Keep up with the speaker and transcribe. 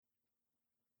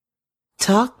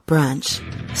Talk Brunch,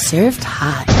 served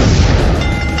hot.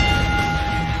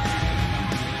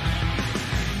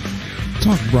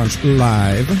 Talk Brunch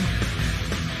live.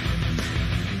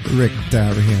 Rick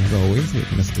Dowry here as always with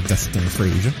Mr. Dustin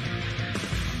Frazier.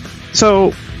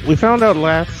 So, we found out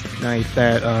last night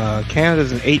that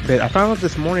Canada's an 8-bit. I found out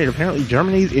this morning that apparently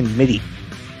Germany's in MIDI.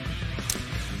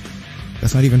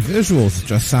 That's not even visuals, it's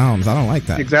just sounds. I don't like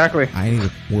that. Exactly. I need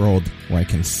a world where I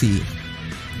can see.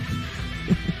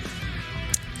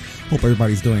 Hope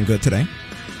everybody's doing good today.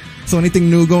 So anything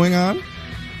new going on?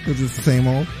 Or is it the same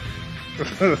old?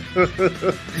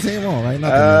 Same old, right?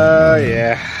 Nothing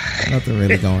yeah. Nothing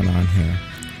really going on here.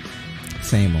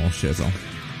 Same old shizzle.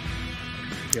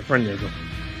 Your friend is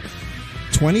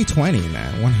 2020,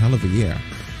 man. One hell of a year.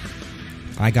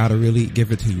 I gotta really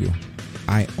give it to you.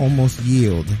 I almost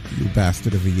yield, you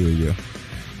bastard of a year, you.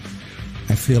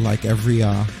 I feel like every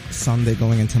Sunday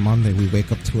going into Monday, we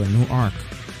wake up to a new arc.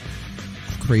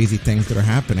 Crazy things that are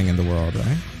happening in the world,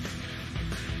 right?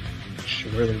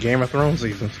 Sure, the Game of Thrones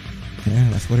seasons. Yeah,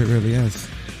 that's what it really is.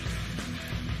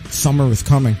 Summer is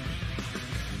coming.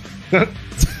 But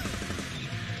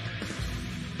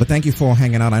thank you for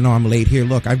hanging out. I know I'm late here.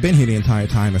 Look, I've been here the entire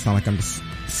time. It's not like I'm just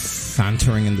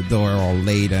sauntering in the door all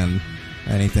late and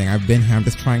anything. I've been here. I'm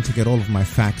just trying to get all of my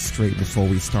facts straight before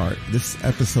we start. This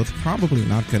episode's probably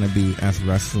not going to be as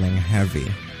wrestling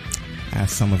heavy as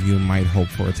some of you might hope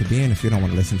for it to be. And if you don't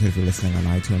want to listen to it, if you're listening on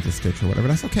iTunes or Stitch or whatever,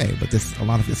 that's okay. But a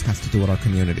lot of this has to do with our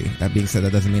community. That being said,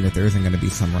 that doesn't mean that there isn't going to be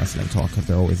some wrestling talk, because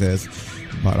there always is.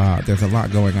 But there's a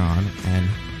lot going on, and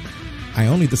I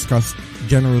only discuss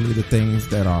generally the things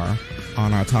that are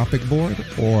on our topic board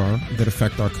or that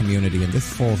affect our community, and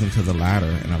this falls into the latter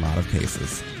in a lot of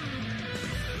cases.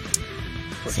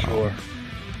 For sure.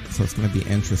 So it's going to be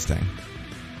interesting.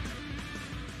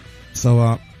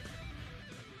 So,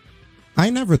 I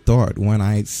never thought when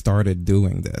I started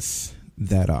doing this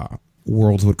that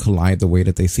worlds would collide the way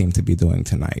that they seem to be doing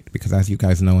tonight. Because as you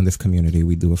guys know, in this community,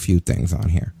 we do a few things on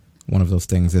here. One of those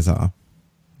things is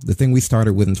the thing we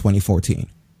started with in 2014,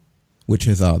 which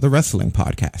is the wrestling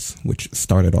podcast, which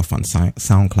started off on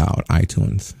SoundCloud,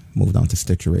 iTunes, moved on to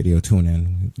Stitcher Radio,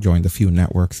 TuneIn, joined a few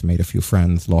networks, made a few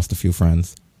friends, lost a few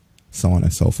friends, so on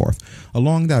and so forth.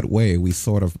 Along that way, we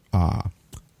sort of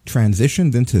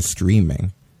transitioned into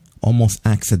streaming almost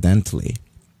accidentally,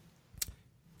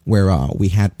 where we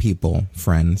had people,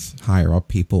 friends, higher up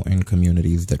people in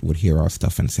communities that would hear our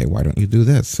stuff and say, why don't you do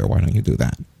this or why don't you do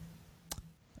that?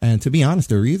 And to be honest,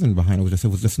 the reason behind it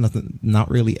was just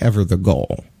not really ever the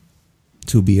goal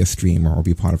to be a streamer or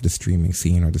be part of the streaming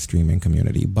scene or the streaming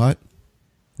community. But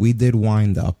we did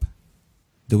wind up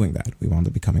doing that. We wound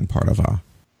up becoming part of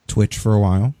Twitch for a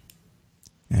while,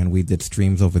 and we did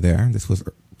streams over there. This was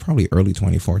probably early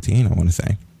 2014, I want to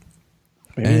say.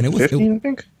 Maybe and it was 15, I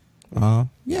think.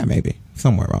 Yeah, maybe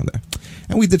somewhere around there.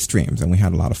 And we did streams, and we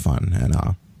had a lot of fun, and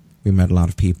we met a lot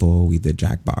of people. We did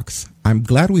Jackbox. I'm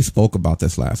glad we spoke about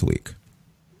this last week.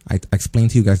 I explained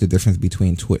to you guys the difference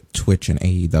between Twitch and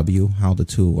AEW, how the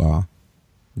two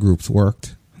groups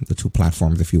worked, the two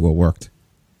platforms, if you will, worked.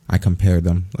 I compared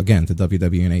them again to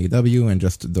WWE and AEW, and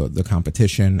just the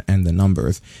competition and the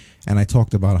numbers, and I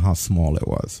talked about how small it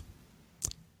was.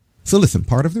 So listen,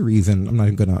 part of the reason, I'm not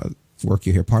even going to work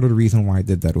you here, part of the reason why I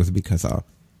did that was because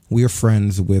we are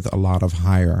friends with a lot of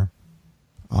higher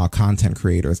content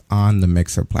creators on the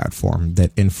Mixer platform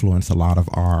that influence a lot of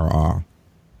our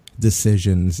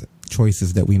decisions,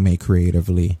 choices that we make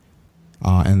creatively,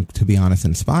 and to be honest,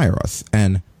 inspire us.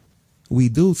 And we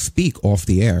do speak off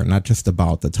the air, not just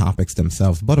about the topics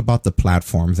themselves, but about the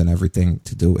platforms and everything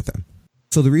to do with them.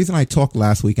 So the reason I talked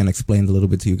last week and explained a little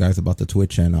bit to you guys about the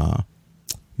Twitch and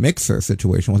Mixer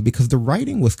situation was because the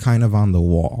writing was kind of on the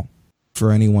wall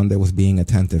for anyone that was being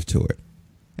attentive to it.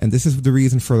 And this is the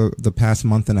reason for the past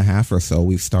month and a half or so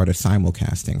we've started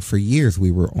simulcasting. For years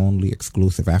we were only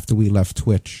exclusive. After we left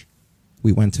Twitch,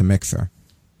 we went to Mixer.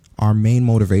 Our main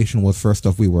motivation was, first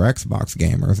off, we were Xbox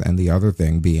gamers, and the other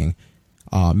thing being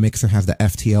Mixer has the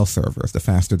FTL servers, the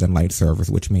faster than light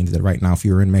servers, which means that right now if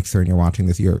you're in Mixer and you're watching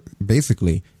this, you're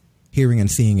basically hearing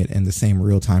and seeing it in the same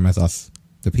real time as us,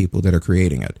 the people that are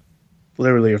creating it.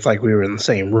 Literally, it's like we were in the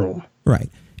same room. Right.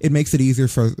 It makes it easier.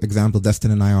 For example,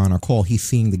 Destin and I are on our call. He's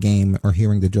seeing the game or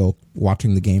hearing the joke,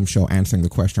 watching the game show, answering the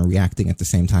question, reacting at the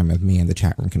same time as me, and the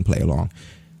chat room can play along.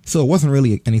 So it wasn't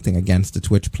really anything against the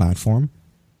Twitch platform.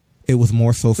 It was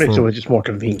more so for... So it's just more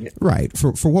convenient. Right.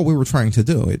 For what we were trying to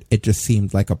do, it just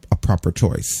seemed like a proper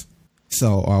choice.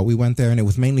 So we went there, and it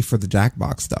was mainly for the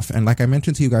Jackbox stuff. And like I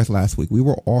mentioned to you guys last week, we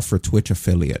were all for Twitch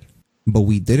affiliate, but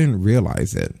we didn't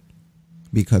realize it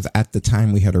because at the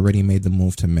time we had already made the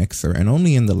move to Mixer, and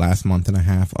only in the last month and a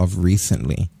half of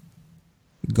recently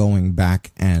going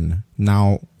back and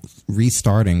now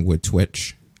restarting with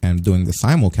Twitch and doing the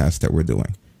simulcast that we're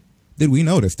doing, did we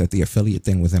notice that the affiliate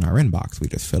thing was in our inbox. We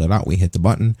just fill it out, we hit the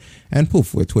button, and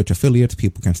poof, we're Twitch affiliates.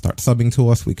 People can start subbing to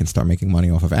us. We can start making money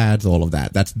off of ads, all of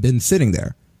that. That's been sitting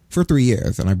there for 3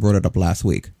 years, and I brought it up last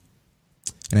week.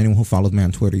 And anyone who follows me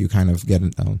on Twitter, you kind of get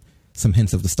some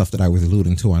hints of the stuff that I was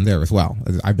alluding to on there as well.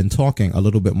 I've been talking a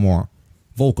little bit more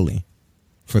vocally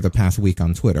for the past week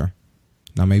on Twitter.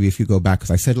 Now, maybe if you go back,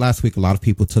 because I said last week, a lot of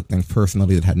people took things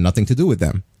personally that had nothing to do with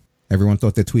them. Everyone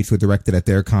thought their tweets were directed at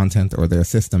their content or their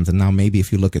systems. And now maybe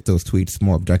if you look at those tweets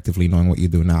more objectively, knowing what you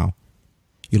do now,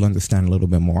 you'll understand a little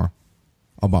bit more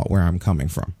about where I'm coming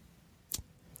from.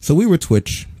 So we were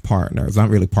Twitch partners, not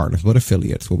really partners, but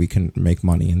affiliates where we can make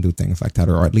money and do things like that,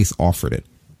 or at least offered it.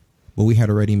 But we had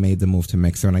already made the move to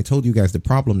Mixer. And I told you guys the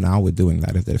problem now with doing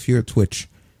that is that if you're a Twitch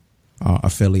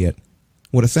affiliate,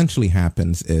 what essentially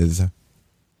happens is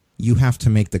you have to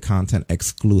make the content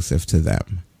exclusive to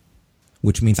them,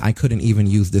 which means I couldn't even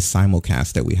use this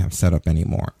simulcast that we have set up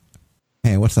anymore.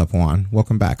 Hey, what's up, Juan?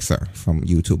 Welcome back, sir, from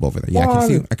YouTube over there.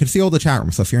 Yeah, I can see all the chat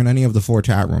rooms. So if you're in any of the 4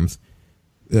 chat rooms,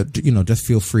 just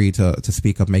feel free to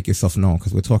speak up, make yourself known,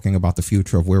 because we're talking about the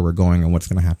future of where we're going and what's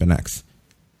going to happen next.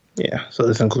 Yeah, so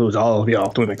this includes all of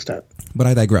y'all to an extent. But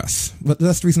I digress. But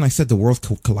that's the reason I said the world's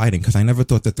colliding, because I never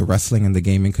thought that the wrestling and the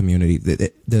gaming community,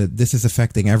 this is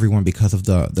affecting everyone because of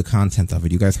the content of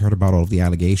it. You guys heard about all of the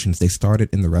allegations. They started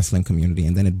in the wrestling community,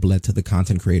 and then it bled to the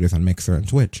content creators on Mixer and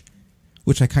Twitch,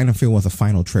 which I kind of feel was a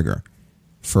final trigger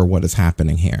for what is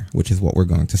happening here, which is what we're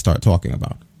going to start talking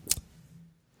about.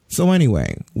 So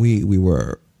anyway, we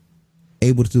were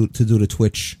able to do the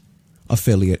Twitch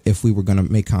affiliate if we were going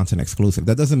to make content exclusive.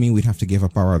 That doesn't mean we'd have to give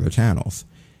up our other channels.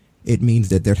 It means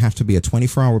that there'd have to be a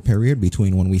 24-hour period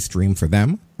between when we stream for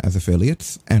them as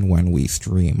affiliates and when we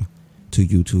stream to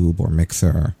YouTube or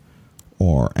Mixer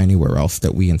or anywhere else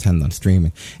that we intend on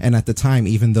streaming. And at the time,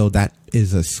 even though that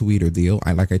is a sweeter deal,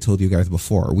 like I told you guys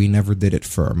before, we never did it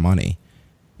for money.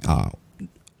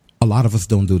 A lot of us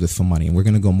don't do this for money, and we're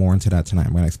going to go more into that tonight.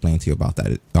 I'm going to explain to you about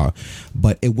that.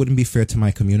 But it wouldn't be fair to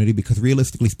my community because,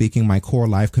 realistically speaking, my core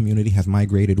live community has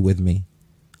migrated with me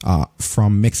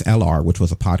from MixLR, which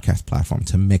was a podcast platform,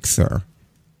 to Mixer.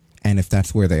 And if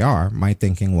that's where they are, my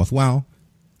thinking was, well,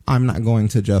 I'm not going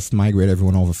to just migrate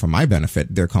everyone over for my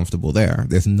benefit. They're comfortable there.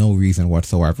 There's no reason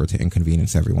whatsoever to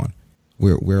inconvenience everyone.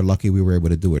 We're lucky we were able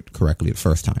to do it correctly the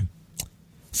first time.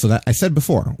 So that I said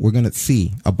before, we're going to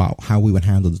see about how we would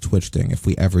handle the Twitch thing if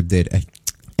we ever did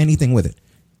anything with it.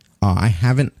 I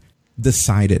haven't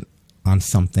decided on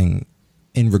something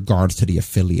in regards to the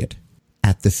affiliate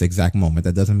at this exact moment.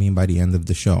 That doesn't mean by the end of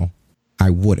the show, I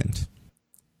wouldn't.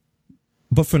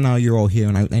 But for now, you're all here,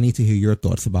 and I need to hear your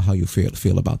thoughts about how you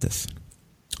feel about this.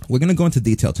 We're going to go into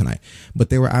detail tonight, but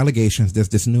there were allegations. There's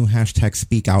this new hashtag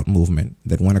Speak Out movement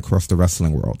that went across the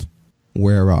wrestling world,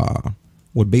 where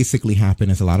what basically happened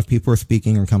is a lot of people are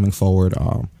speaking and coming forward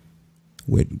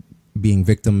with being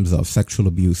victims of sexual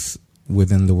abuse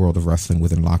within the world of wrestling,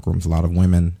 within locker rooms. A lot of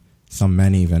women, some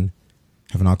men even,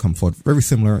 have now come forward. Very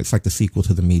similar. It's like the sequel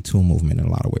to the Me Too movement in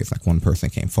a lot of ways. Like one person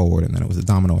came forward and then it was a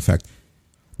domino effect.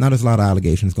 Now there's a lot of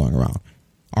allegations going around.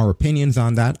 Our opinions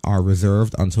on that are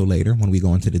reserved until later when we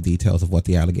go into the details of what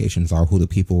the allegations are, who the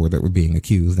people were that were being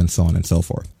accused, and so on and so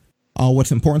forth.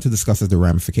 What's important to discuss is the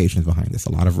ramifications behind this.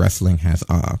 A lot of wrestling has,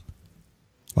 a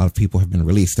lot of people have been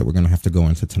released that we're going to have to go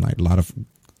into tonight. A lot of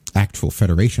actual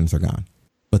federations are gone.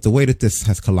 But the way that this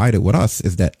has collided with us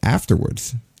is that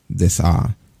afterwards, this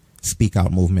Speak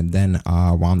Out movement then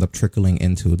wound up trickling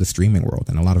into the streaming world.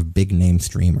 And a lot of big name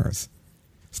streamers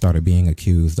started being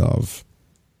accused of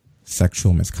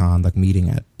sexual misconduct, meeting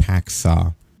at PAX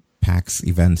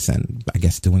events, and I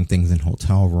guess doing things in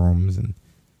hotel rooms and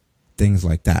things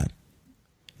like that.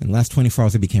 In the last 24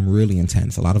 hours, it became really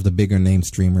intense. A lot of the bigger name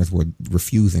streamers were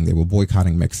refusing. They were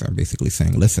boycotting Mixer, basically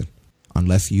saying, listen,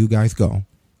 unless you guys go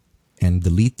and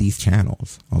delete these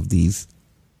channels of these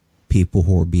people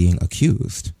who are being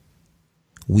accused,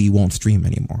 we won't stream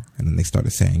anymore. And then they started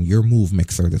saying, your move,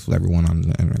 Mixer. This was everyone on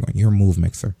the internet going, your move,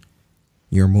 Mixer.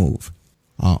 Your move.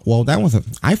 Well,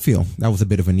 I feel that was a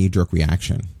bit of a knee-jerk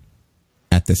reaction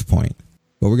at this point.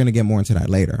 But we're going to get more into that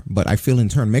later. But I feel in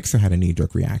turn Mixer had a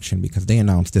knee-jerk reaction because they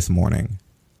announced this morning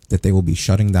that they will be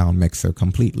shutting down Mixer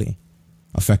completely.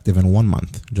 Effective in 1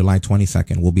 month. July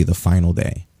 22nd will be the final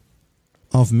day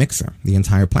of Mixer. The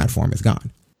entire platform is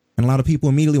gone. And a lot of people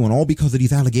immediately went, all because of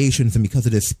these allegations and because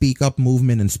of this Speak Up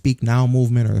movement and Speak Now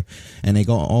movement, and they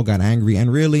all got angry.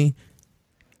 And really,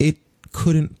 it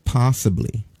couldn't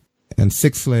possibly, And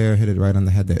Six Slayer hit it right on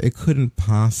the head there. It couldn't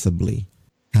possibly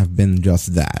have been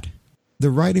just that. The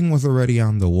writing was already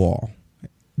on the wall.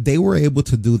 They were able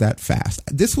to do that fast.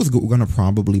 This was going to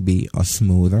probably be a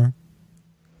smoother,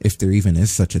 if there even is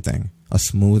such a thing, a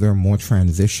smoother, more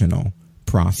transitional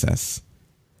process.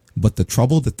 But the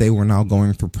trouble that they were now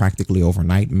going through practically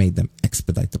overnight made them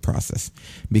expedite the process.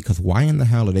 Because why in the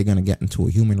hell are they going to get into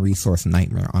a human resource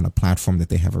nightmare on a platform that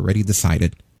they have already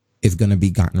decided is going to be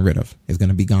gotten rid of, is going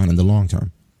to be gone in the long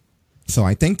term? So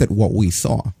I think that what we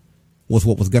saw was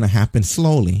what was going to happen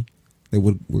slowly. They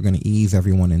were going to ease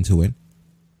everyone into it.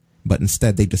 But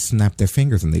instead, they just snapped their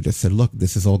fingers and they just said, look,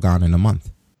 this is all gone in a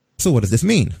month. So what does this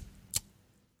mean?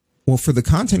 Well, for the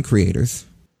content creators,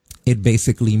 it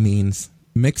basically means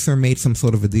Mixer made some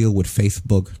sort of a deal with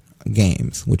Facebook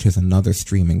Games, which is another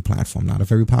streaming platform. Not a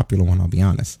very popular one, I'll be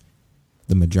honest.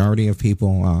 The majority of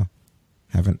people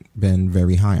haven't been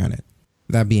very high on it.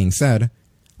 That being said,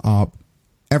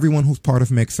 everyone who's part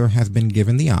of Mixer has been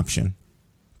given the option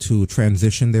to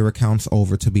transition their accounts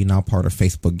over to be now part of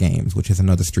Facebook Games, which is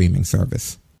another streaming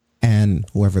service. And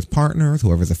whoever's partners,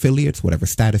 whoever's affiliates, whatever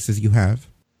statuses you have,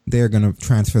 they're going to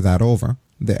transfer that over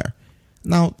there.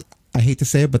 Now, I hate to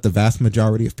say it, but the vast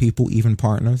majority of people, even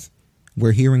partners,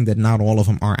 we're hearing that not all of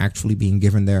them are actually being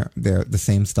given the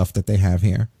same stuff that they have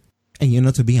here.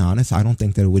 And, to be honest, I don't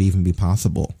think that it would even be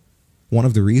possible. One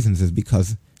of the reasons is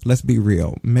because, let's be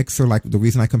real, Mixer, like the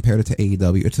reason I compared it to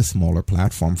AEW, it's a smaller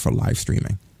platform for live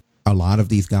streaming. A lot of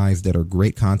these guys that are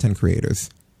great content creators,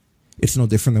 it's no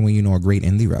different than when you know a great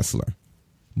indie wrestler,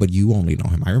 but you only know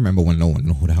him. I remember when no one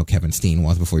knew who the hell Kevin Steen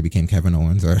was before he became Kevin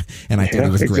Owens, and I thought he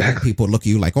was great. People look at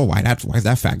you like, oh, why is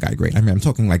that fat guy great? I mean, I'm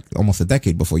talking like almost a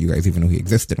decade before you guys even knew he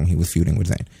existed when he was feuding with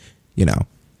Zayn,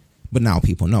 But now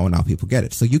people know, now people get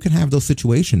it. So you can have those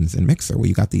situations in Mixer where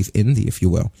you got these indie, if you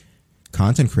will,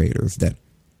 content creators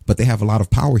but they have a lot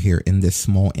of power here in this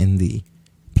small indie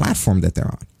platform that they're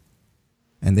on.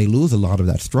 And they lose a lot of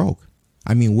that stroke.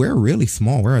 I mean, we're really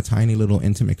small. We're a tiny little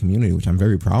intimate community, which I'm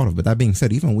very proud of. But that being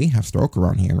said, even we have stroke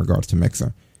around here in regards to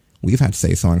Mixer. We've had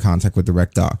say-so in contact with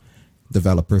direct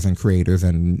developers and creators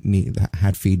and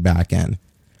had feedback and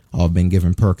been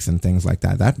given perks and things like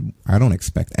that. That I don't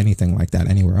expect anything like that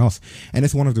anywhere else. And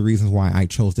it's one of the reasons why I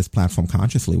chose this platform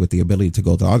consciously with the ability to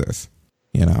go to others.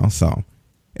 So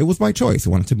it was by choice. I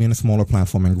wanted to be in a smaller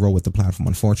platform and grow with the platform.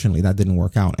 Unfortunately, that didn't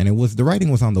work out. And the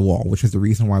writing was on the wall, which is the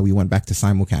reason why we went back to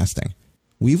simulcasting.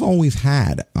 We've always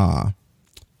had a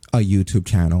YouTube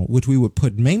channel, which we would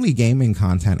put mainly gaming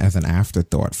content as an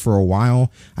afterthought. For a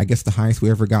while, I guess the highest we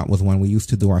ever got was when we used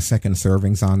to do our second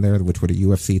servings on there, which were the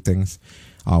UFC things.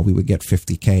 We would get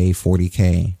 50K,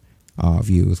 40K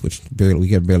views, which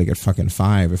we barely get fucking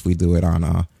 5 if we do it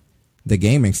on the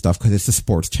gaming stuff, because it's a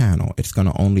sports channel. It's going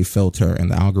to only filter, and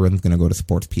the algorithm's going to go to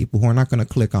sports people who are not going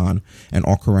to click on an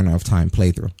Ocarina of Time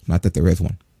playthrough. Not that there is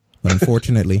one. But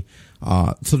unfortunately,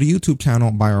 so the YouTube channel,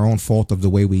 by our own fault of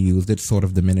the way we used it, sort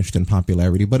of diminished in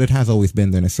popularity, but it has always been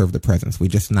there and it served a presence. We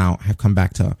just now have come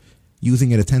back to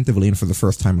using it attentively and for the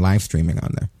first time live streaming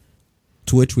on there.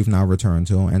 Twitch we've now returned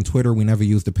to, and Twitter, we never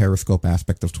used the Periscope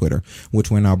aspect of Twitter, which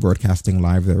we're now broadcasting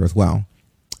live there as well.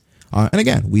 And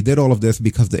again, we did all of this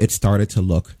because it started to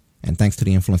look, and thanks to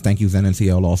the influence, thank you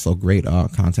ZenNCL, also great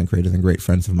content creators and great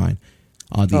friends of mine,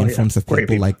 the influence of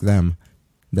people like them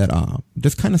that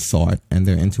just kind of saw it, and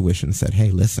their intuition said,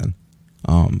 hey, listen,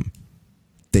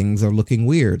 things are looking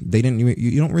weird.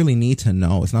 You don't really need to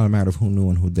know. It's not a matter of who knew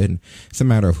and who didn't. It's a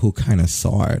matter of who kind of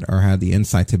saw it or had the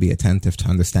insight to be attentive to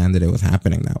understand that it was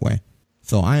happening that way.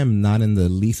 So I am not in the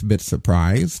least bit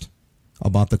surprised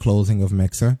about the closing of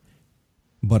Mixer,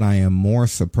 but I am more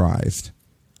surprised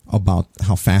about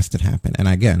how fast it happened. And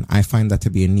again, I find that to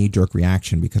be a knee-jerk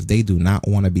reaction because they do not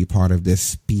want to be part of this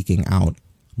speaking out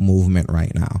movement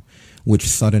right now, which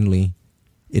suddenly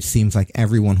it seems like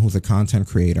everyone who's a content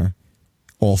creator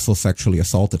also sexually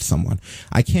assaulted someone.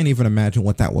 I can't even imagine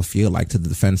what that will feel like to the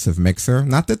defensive Mixer.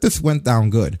 Not that this went down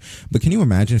good, but can you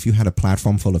imagine if you had a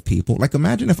platform full of people? Like,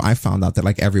 imagine if I found out that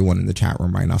like everyone in the chat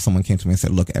room right now, someone came to me and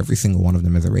said, look, every single one of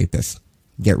them is a rapist.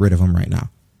 Get rid of them right now.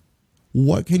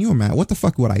 What can you imagine? What the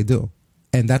fuck would I do?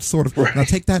 And that's sort of, now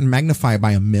take that and magnify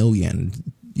by 1 million,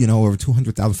 over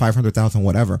 200,000, 500,000,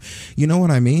 whatever. You know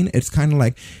what I mean? It's kind of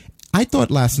like, I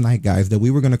thought last night, guys, that we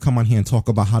were going to come on here and talk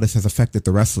about how this has affected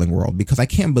the wrestling world, because I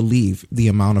can't believe the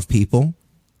amount of people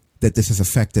that this has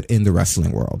affected in the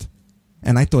wrestling world.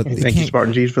 And I thought, thank you,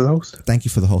 Spartan G's, for the host. Thank you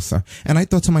for the host, sir. And I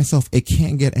thought to myself, it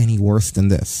can't get any worse than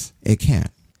this. It can't.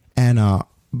 And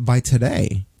by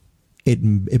today,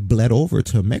 it bled over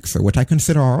to Mixer, which I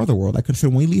consider our other world. I consider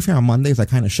when we leave here on Mondays, I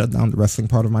kind of shut down the wrestling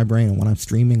part of my brain. And when I'm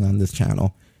streaming on this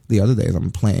channel, the other days I'm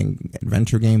playing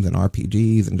adventure games and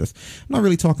RPGs and just I'm not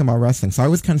really talking about wrestling. So I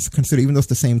always kind of consider, even though it's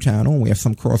the same channel and we have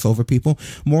some crossover people,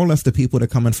 more or less the people that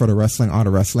come in for the wrestling are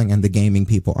the wrestling and the gaming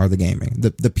people are the gaming.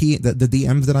 The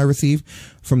DMs that I receive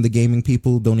from the gaming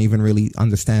people don't even really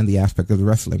understand the aspect of the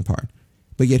wrestling part.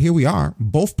 But yet here we are,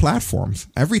 both platforms,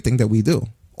 everything that we do,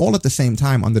 all at the same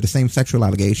time under the same sexual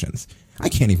allegations. I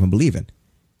can't even believe it.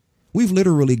 We've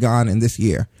literally gone in this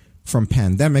year from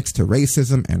pandemics to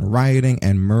racism and rioting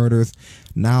and murders,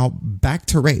 now back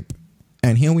to rape.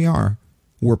 And here we are,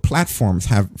 where platforms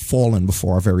have fallen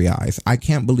before our very eyes. I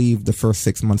can't believe the first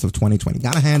 6 months of 2020.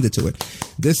 Gotta hand it to it.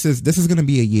 This is going to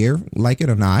be a year, like it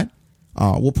or not.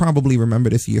 We'll probably remember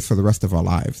this year for the rest of our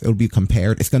lives. It'll be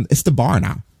compared. It's the bar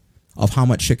now of how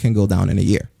much shit can go down in a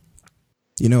year.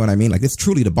 You know what I mean? Like, it's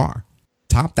truly the bar.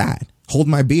 Top that. Hold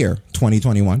my beer,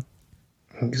 2021.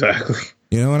 Exactly.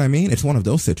 You know what I mean? It's one of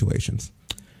those situations.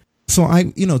 So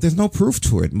there's no proof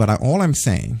to it, but all I'm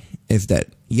saying is that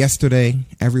yesterday,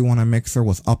 everyone on Mixer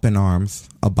was up in arms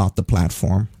about the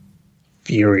platform.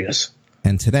 Furious.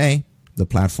 And today, the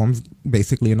platform's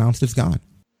basically announced it's gone.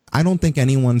 I don't think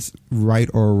anyone's right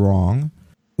or wrong.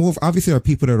 Well, obviously there are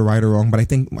people that are right or wrong, but I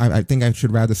think I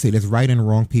should rather say there's right and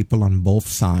wrong people on both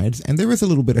sides, and there is a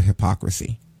little bit of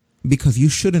hypocrisy. Because you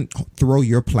shouldn't throw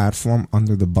your platform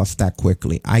under the bus that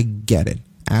quickly. I get it.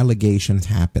 Allegations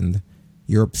happened.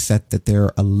 You're upset that there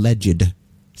are alleged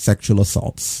sexual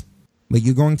assaults. But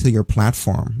you're going to your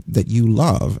platform that you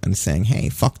love and saying, hey,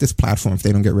 fuck this platform if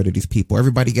they don't get rid of these people.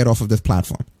 Everybody get off of this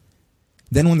platform.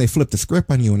 Then when they flip the script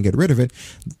on you and get rid of it,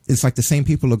 it's like the same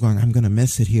people are going, I'm going to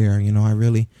miss it here. I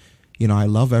really, I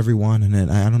love everyone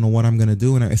and I don't know what I'm going to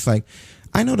do. And it's like,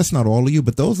 I know that's not all of you,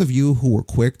 but those of you who were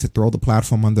quick to throw the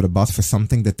platform under the bus for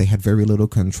something that they had very little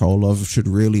control of should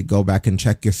really go back and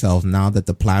check yourselves now that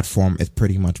the platform is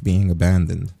pretty much being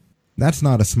abandoned. That's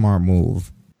not a smart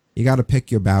move. You got to pick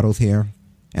your battles here,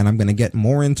 and I'm going to get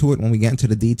more into it when we get into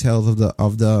the details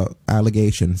of the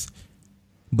allegations.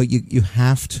 But you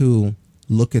have to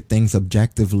look at things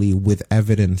objectively with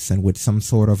evidence and with some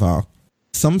sort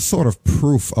of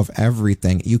proof of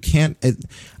everything. You can't.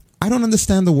 I don't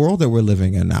understand the world that we're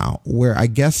living in now, where I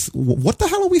guess, what the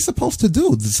hell are we supposed to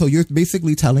do? So you're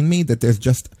basically telling me that there's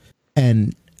just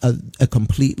a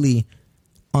completely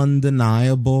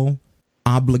undeniable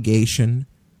obligation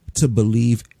to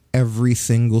believe every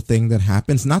single thing that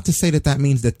happens. Not to say that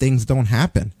means that things don't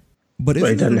happen. But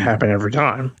it doesn't happen every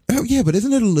time. Oh, yeah, but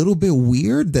isn't it a little bit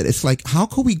weird that it's like, how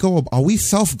could we go? Are we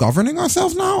self-governing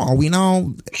ourselves now? Are we now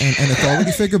an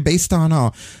authority figure based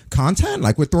on content?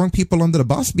 Like we're throwing people under the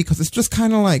bus? Because it's just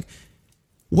kind of like,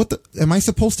 am I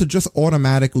supposed to just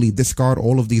automatically discard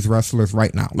all of these wrestlers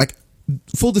right now? Like,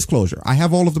 full disclosure, I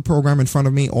have all of the program in front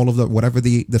of me, all of whatever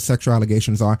the sexual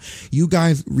allegations are. You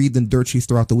guys read the dirt sheets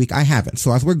throughout the week. I haven't.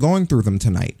 So as we're going through them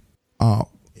tonight,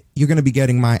 you're going to be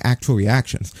getting my actual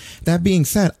reactions. That being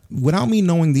said, without me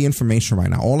knowing the information right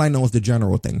now, all I know is the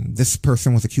general thing. This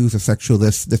person was accused of sexual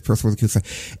this person was accused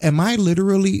of. Am I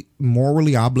literally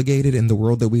morally obligated in the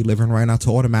world that we live in right now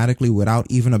to automatically, without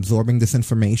even absorbing this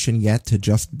information yet, to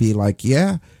just be like,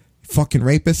 yeah, fucking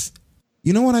rapist?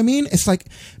 You know what I mean? It's like,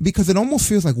 because it almost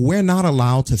feels like we're not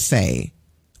allowed to say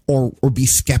or be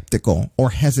skeptical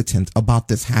or hesitant about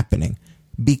this happening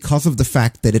because of the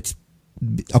fact that it's,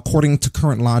 according to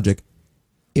current logic,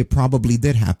 it probably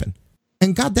did happen.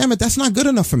 And goddamn it, that's not good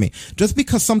enough for me. Just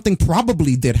because something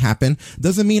probably did happen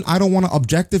doesn't mean I don't want to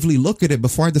objectively look at it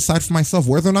before I decide for myself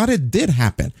whether or not it did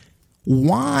happen.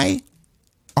 Why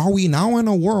are we now in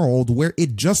a world where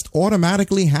it just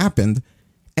automatically happened?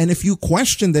 And if you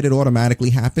question that it automatically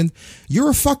happened,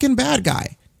 you're a fucking bad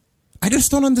guy. I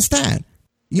just don't understand.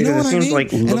 You know what I mean? It seems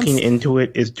like looking into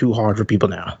it is too hard for people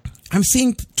now. I'm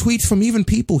seeing tweets from even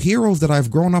people, heroes that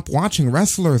I've grown up watching,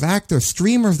 wrestlers, actors,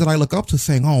 streamers that I look up to,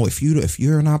 saying, "Oh, if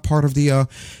you're not part of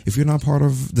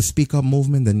the Speak Up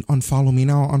movement, then unfollow me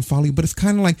now, unfollow you." But it's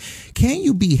kind of like, can't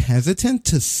you be hesitant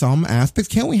to some aspects?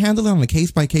 Can't we handle it on a case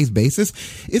by case basis?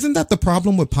 Isn't that the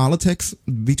problem with politics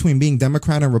between being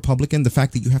Democrat and Republican? The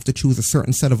fact that you have to choose a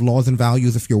certain set of laws and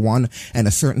values if you're one, and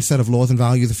a certain set of laws and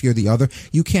values if you're the other.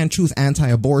 You can't choose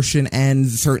anti-abortion and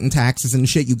certain taxes and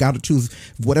shit. You got to choose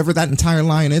whatever that entire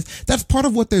line is. That's part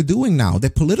of what they're doing now. They're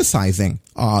politicizing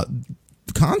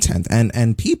content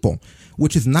and people,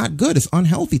 which is not good. It's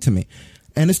unhealthy to me.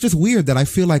 And it's just weird that I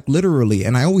feel like literally,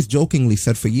 and I always jokingly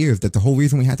said for years that the whole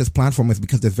reason we had this platform is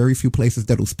because there's very few places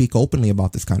that will speak openly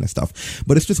about this kind of stuff.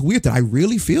 But it's just weird that I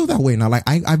really feel that way now. Like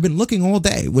I've been looking all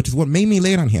day, which is what made me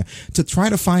late on here, to try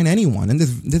to find anyone. And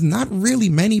there's not really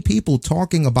many people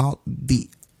talking about the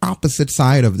opposite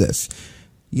side of this.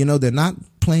 You know, they're not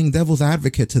playing devil's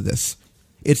advocate to this.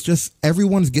 It's just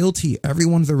everyone's guilty.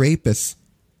 Everyone's a rapist.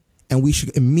 And we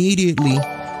should immediately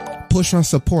push our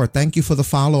support. Thank you for the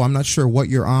follow. I'm not sure what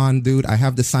you're on, dude. I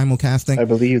have the simulcasting. I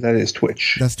believe that is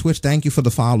Twitch. That's Twitch. Thank you for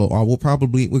the follow. We're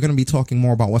going to be talking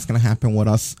more about what's going to happen with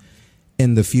us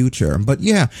in the future. But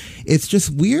yeah, it's just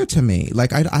weird to me.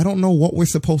 Like, I don't know what we're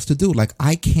supposed to do. Like,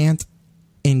 I can't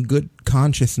in good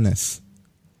consciousness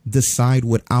decide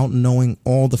without knowing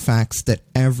all the facts that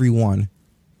everyone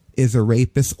is a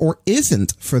rapist or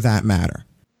isn't, for that matter.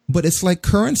 But it's like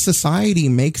current society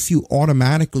makes you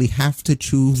automatically have to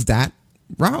choose that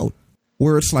route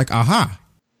where it's like, aha,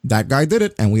 that guy did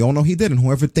it, and we all know he did, and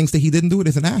whoever thinks that he didn't do it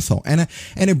is an asshole. And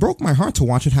it broke my heart to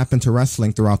watch it happen to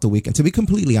wrestling throughout the week. And to be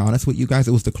completely honest with you guys,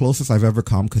 it was the closest I've ever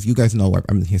come, because you guys know I've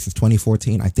been here since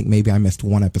 2014. I think maybe I missed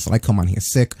one episode. I come on here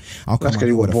sick. I'll come on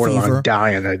here with a fever.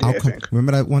 Dying that day, I think.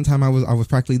 Remember that one time I was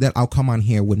practically dead? I'll come on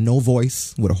here with no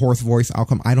voice, with a hoarse voice.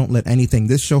 I don't let anything.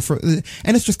 This show and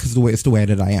it's just because it's the way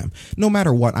that I am. No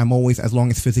matter what, I'm always, as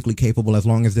long as physically capable, as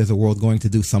long as there's a world going to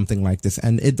do something like this.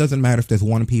 And it doesn't matter if there's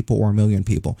 1 people or 1 million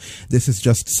people. This is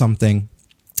just something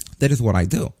that is what I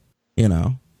do, you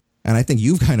know? And I think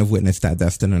you've kind of witnessed that,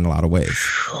 Destin, in a lot of ways.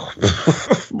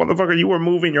 Motherfucker, you were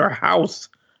moving your house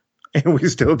and we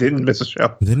still didn't miss a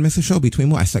show. Didn't miss a show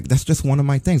between. I said, that's just one of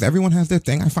my things. Everyone has their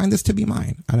thing. I find this to be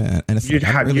mine. And it's you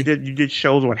did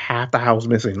shows with half the house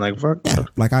missing. Like, fuck. Yeah,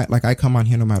 like I come on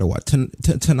here no matter what.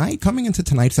 Tonight, coming into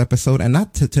tonight's episode, and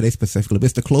not to today specifically, but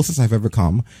it's the closest I've ever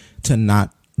come to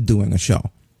not doing a show.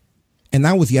 And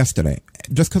that was yesterday,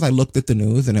 just because I looked at the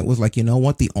news and it was like, you know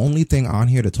what? The only thing on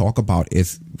here to talk about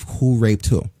is who raped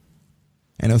who.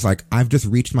 And it was like, I've just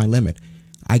reached my limit.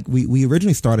 We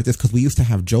originally started this because we used to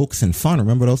have jokes and fun.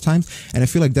 Remember those times? And I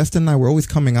feel like Destin and I were always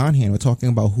coming on here and we're talking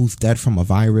about who's dead from a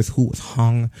virus, who was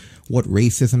hung, what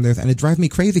racism there's. And it drives me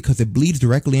crazy because it bleeds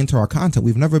directly into our content.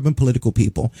 We've never been political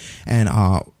people. And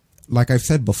like I've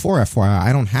said before, FYI,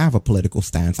 I don't have a political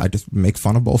stance. I just make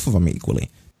fun of both of them equally.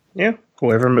 Yeah.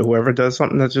 Whoever does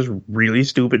something that's just really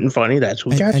stupid and funny, that's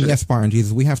who catches it. And yes, Spartan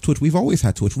Jesus, we have Twitch. We've always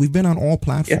had Twitch. We've been on all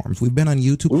platforms. Yeah. We've been on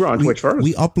YouTube. We were on Twitch first.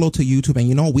 We upload to YouTube,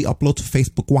 and we upload to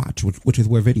Facebook Watch, which is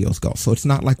where videos go. So it's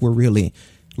not like we're really,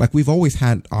 like, we've always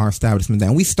had our establishment there.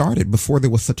 And we started before there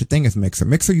was such a thing as Mixer.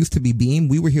 Mixer used to be Beam.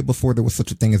 We were here before there was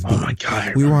such a thing as Beam. Oh my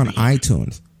God. We were on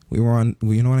iTunes. We were on,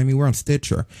 you know what I mean? We were on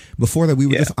Stitcher. Before that, we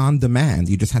were just on demand.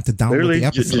 You just had to download the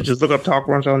episodes. Just look up Talk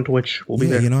Brunch on Twitch. We'll be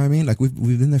there. You know what I mean? Like, we've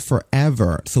been there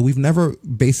forever. So we've never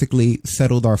basically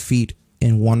settled our feet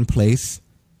in one place.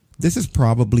 This is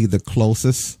probably the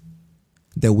closest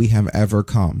that we have ever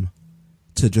come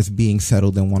to just being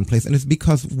settled in one place. And it's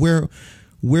because we're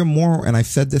more, and I've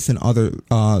said this in other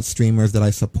streamers that I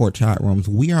support chat rooms,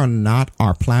 we are not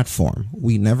our platform.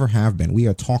 We never have been. We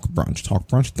are Talk Brunch,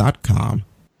 talkbrunch.com.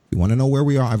 You want to know where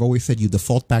we are? I've always said you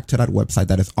default back to that website.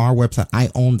 That is our website. I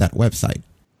own that website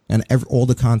and all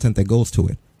the content that goes to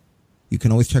it. You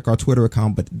can always check our Twitter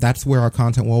account, but that's where our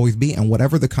content will always be. And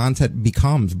whatever the content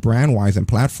becomes, brand-wise and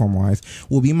platform-wise,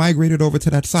 will be migrated over to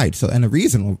that site. So, and the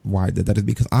reason why I did that is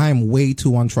because I am way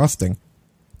too untrusting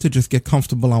to just get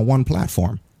comfortable on one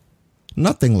platform.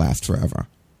 Nothing lasts forever.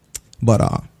 But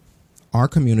our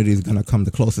community is going to come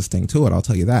the closest thing to it, I'll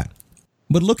tell you that.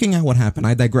 But looking at what happened,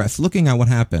 I digress. Looking at what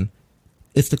happened,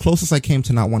 it's the closest I came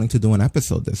to not wanting to do an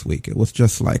episode this week. It was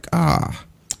just like,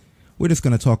 we're just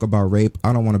going to talk about rape.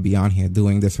 I don't want to be on here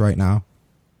doing this right now.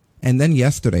 And then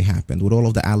yesterday happened with all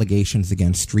of the allegations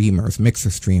against streamers,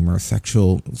 Mixer streamers,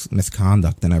 sexual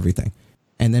misconduct and everything.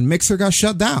 And then Mixer got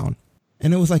shut down.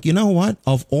 And it was like, you know what?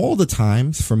 Of all the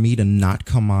times for me to not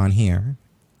come on here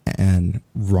and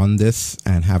run this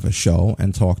and have a show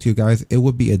and talk to you guys, it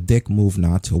would be a dick move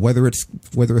not to, whether it's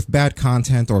bad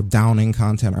content or downing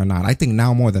content or not. I think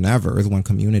now more than ever is when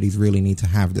communities really need to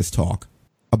have this talk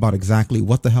about exactly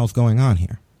what the hell's going on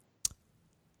here.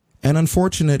 And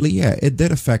unfortunately, yeah, it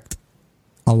did affect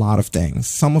a lot of things.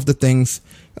 Some of the things,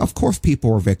 of course,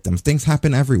 people are victims. Things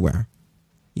happen everywhere.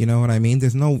 You know what I mean?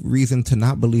 There's no reason to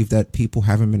not believe that people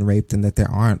haven't been raped and that there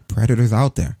aren't predators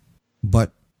out there.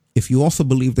 But if you also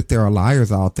believe that there are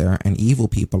liars out there and evil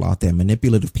people out there,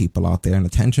 manipulative people out there and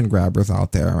attention grabbers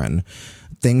out there and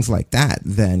things like that,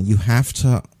 then you have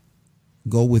to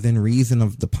go within reason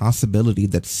of the possibility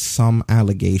that some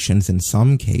allegations in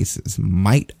some cases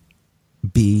might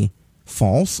be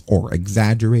false or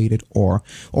exaggerated or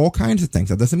all kinds of things.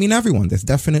 That doesn't mean everyone. There's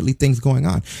definitely things going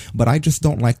on. But I just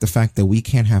don't like the fact that we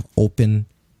can't have open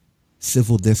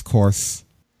civil discourse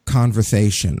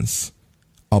conversations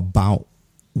about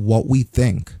what we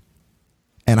think.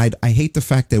 And I hate the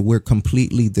fact that we're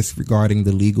completely disregarding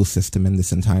the legal system in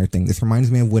this entire thing. This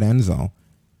reminds me of with Enzo.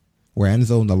 where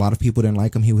Enzo and a lot of people didn't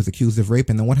like him. He was accused of rape.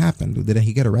 And then what happened? Did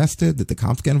he get arrested? Did the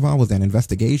cops get involved? Was there an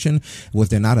investigation? Was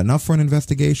there not enough for an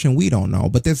investigation? We don't know.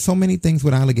 But there's so many things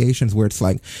with allegations where it's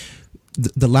like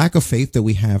the lack of faith that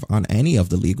we have on any of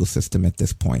the legal system at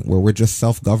this point, where we're just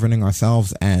self-governing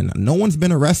ourselves, and no one's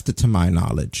been arrested to my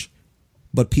knowledge.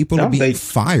 But people are being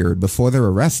fired before they're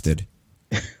arrested.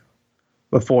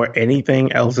 Before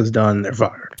anything else is done, they're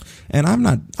fired. And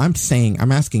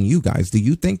I'm asking you guys, do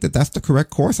you think that that's the correct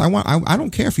course? I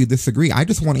don't care if you disagree. I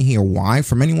just want to hear why.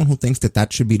 From anyone who thinks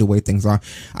that should be the way things are,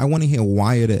 I want to hear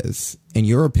why it is, in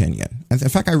your opinion. And in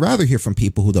fact, I'd rather hear from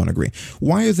people who don't agree.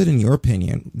 Why is it, in your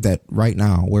opinion, that right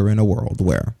now we're in a world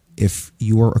where if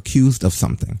you are accused of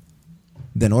something,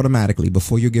 then automatically,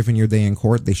 before you're given your day in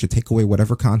court, they should take away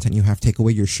whatever content you have, take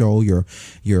away your show, your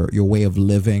way of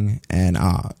living, and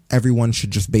everyone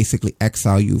should just basically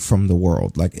exile you from the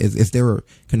world? Like,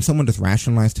 can someone just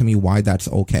rationalize to me why that's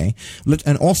okay?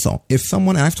 And also, if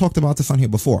someone, and I've talked about this on here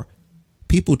before,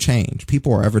 people change.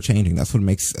 People are ever changing. That's what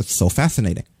makes it so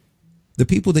fascinating. The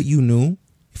people that you knew,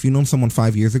 if you knew someone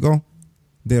 5 years ago,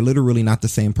 they're literally not the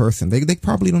same person. They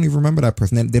probably don't even remember that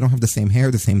person. They don't have the same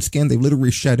hair, the same skin. They literally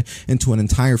shed into an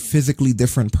entire physically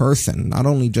different person, not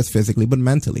only just physically, but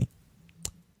mentally.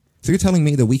 So you're telling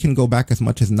me that we can go back as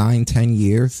much as 9-10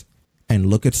 years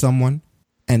and look at someone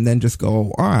and then just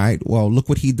go, all right, well, look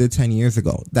what he did 10 years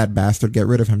ago. That bastard, get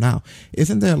rid of him now.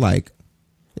 Isn't that like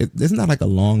a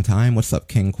long time? What's up,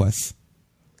 King Quest?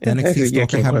 The NXT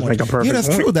stalker had more. Yeah,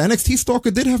 that's true. The NXT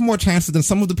stalker did have more chances than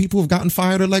some of the people who've gotten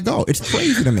fired or let go. It's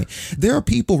crazy to me. There are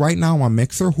people right now on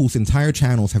Mixer whose entire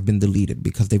channels have been deleted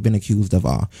because they've been accused of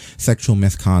sexual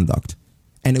misconduct,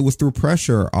 and it was through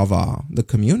pressure of the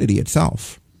community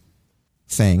itself,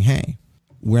 saying, "Hey,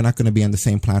 we're not going to be on the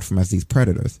same platform as these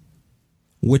predators,"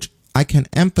 which I can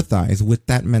empathize with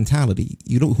that mentality.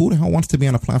 Who the hell wants to be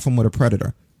on a platform with a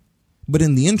predator? But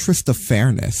in the interest of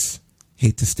fairness.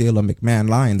 Hate to steal a McMahon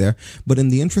line there, but in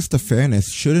the interest of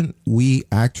fairness, shouldn't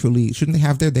they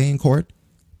have their day in court?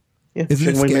 Yeah,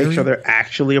 shouldn't we make sure they're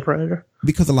actually a predator?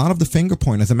 Because a lot of the finger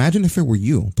pointers, imagine if it were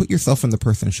you. Put yourself in the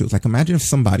person's shoes. Like, imagine if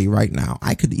somebody right now,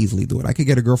 I could easily do it. I could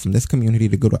get a girl from this community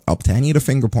to go up to any of the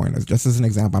finger pointers, just as an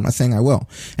example. I'm not saying I will.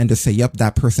 And just say, yep,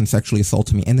 that person sexually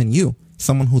assaulted me. And then you,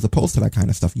 someone who's opposed to that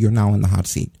kind of stuff, you're now in the hot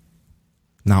seat.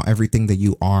 Now everything that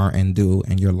you are and do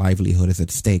and your livelihood is at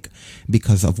stake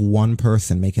because of one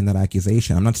person making that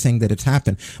accusation. I'm not saying that it's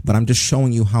happened, but I'm just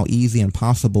showing you how easy and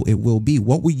possible it will be.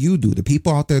 What would you do? The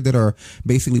people out there that are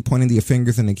basically pointing their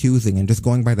fingers and accusing and just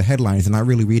going by the headlines and not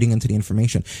really reading into the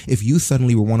information. If you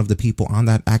suddenly were one of the people on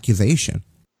that accusation,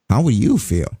 how would you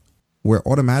feel? Where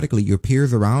automatically your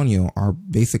peers around you are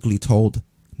basically told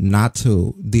not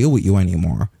to deal with you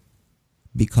anymore,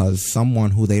 because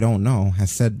someone who they don't know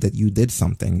has said that you did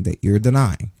something that you're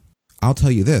denying. I'll tell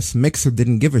you this, Mixer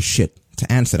didn't give a shit to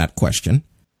answer that question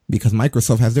because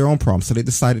Microsoft has their own problems, so they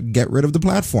decided to get rid of the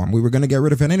platform. We were going to get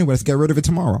rid of it anyway. Let's get rid of it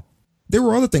tomorrow. There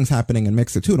were other things happening in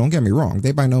Mixer too, don't get me wrong.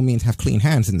 They by no means have clean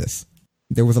hands in this.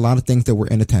 There was a lot of things that were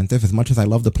inattentive. As much as I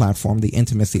love the platform, the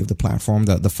intimacy of the platform,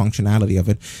 the functionality of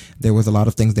it, there was a lot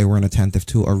of things they were inattentive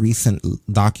to. A recent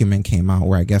document came out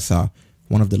where I guess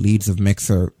one of the leads of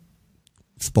Mixer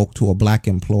spoke to a black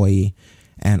employee,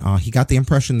 and he got the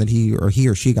impression that he or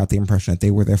she got the impression that they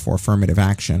were there for affirmative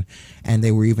action, and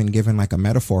they were even given like a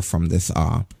metaphor from this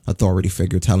authority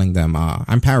figure telling them,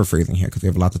 I'm paraphrasing here because we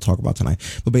have a lot to talk about tonight,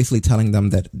 but basically telling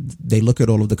them that they look at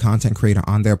all of the content creator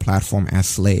on their platform as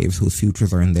slaves whose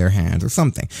futures are in their hands or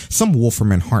something, some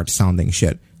Wolferman Hart sounding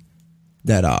shit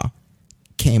that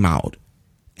came out.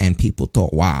 And people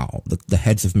thought, wow, the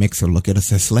heads of Mixer look at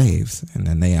us as slaves. And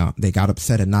then they got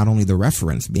upset at not only the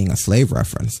reference being a slave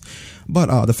reference,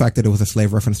 but the fact that it was a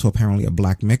slave reference to apparently a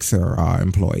black Mixer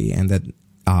employee. And that,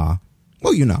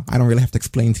 well, you know, I don't really have to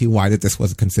explain to you why that this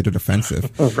was considered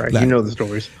offensive. Oh, right. You know the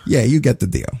stories. Yeah, you get the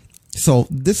deal. So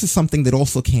this is something that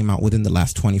also came out within the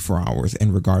last 24 hours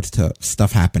in regards to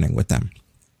stuff happening with them.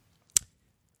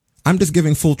 I'm just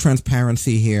giving full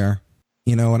transparency here.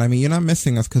 You know what I mean? You're not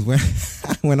missing us because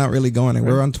we're not really going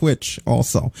anywhere. We're on Twitch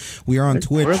also. We are on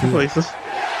Twitch.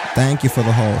 Thank you for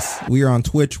the host. We are on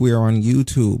Twitch. We are on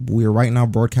YouTube. We are right now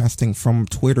broadcasting from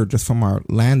Twitter, just from our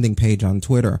landing page on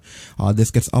Twitter. This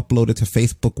gets uploaded to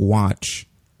Facebook Watch.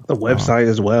 The website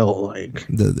as well. Like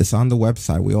it's on the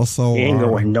website. We also ain't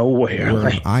going nowhere. We're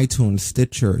on iTunes,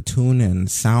 Stitcher, TuneIn,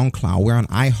 SoundCloud. We're on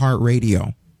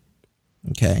iHeartRadio.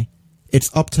 Okay.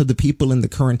 It's up to the people in the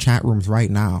current chat rooms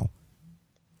right now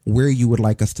where you would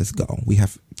like us to go. We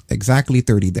have exactly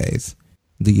 30 days.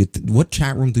 What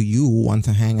chat room do you want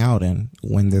to hang out in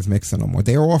when there's Mixer no more?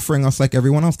 They are offering us, like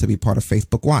everyone else, to be part of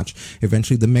Facebook Watch.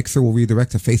 Eventually, the Mixer will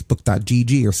redirect to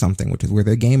Facebook.gg or something, which is where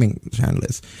their gaming channel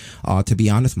is. To be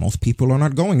honest, most people are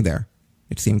not going there.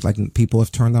 It seems like people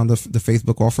have turned on the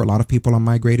Facebook offer. A lot of people are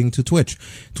migrating to Twitch.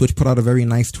 Twitch put out a very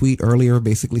nice tweet earlier,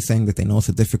 basically saying that they know it's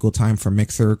a difficult time for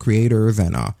Mixer creators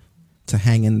and to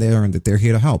hang in there, and that they're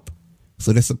here to help.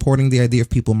 So they're supporting the idea of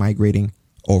people migrating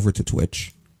over to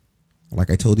Twitch. Like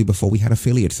I told you before, we had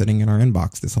affiliates sitting in our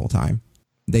inbox this whole time.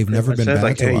 They've never been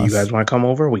bad to us. You guys want to come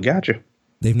over? We got you.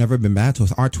 They've never been bad to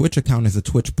us. Our Twitch account is a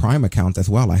Twitch Prime account as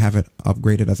well. I have it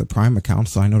upgraded as a Prime account,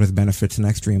 so I know there's benefits and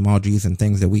extra emojis and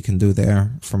things that we can do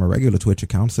there from a regular Twitch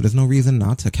account, so there's no reason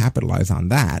not to capitalize on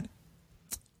that.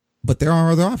 But there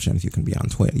are other options. You can be on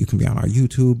Twitter. You can be on our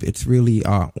YouTube. It's really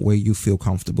where you feel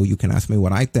comfortable. You can ask me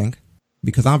what I think,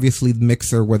 because obviously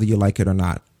Mixer, whether you like it or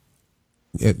not,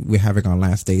 we're having our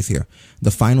last days here.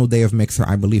 The final day of Mixer,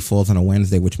 I believe, falls on a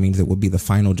Wednesday, which means it would be the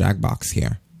final Jackbox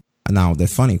here. Now,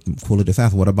 that's funny. Cooler just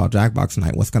asked, what about Jackbox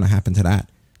night? What's going to happen to that?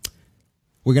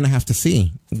 We're going to have to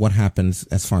see what happens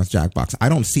as far as Jackbox. I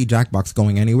don't see Jackbox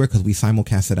going anywhere because we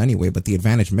simulcast it anyway, but the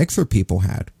advantage Mixer people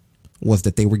had was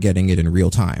that they were getting it in real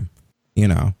time. You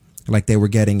know, like they were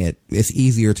getting it. It's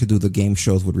easier to do the game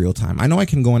shows with real time. I know I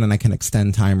can go in and I can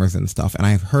extend timers and stuff, and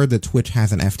I've heard that Twitch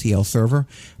has an FTL server,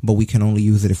 but we can only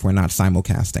use it if we're not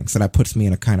simulcasting. So that puts me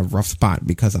in a kind of rough spot,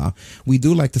 because we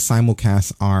do like to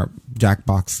simulcast our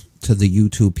Jackbox to the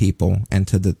YouTube people and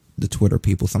to the Twitter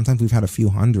people. Sometimes we've had a few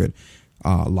hundred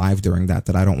live during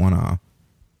that I don't want to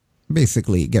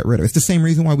basically get rid of. It's the same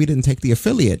reason why we didn't take the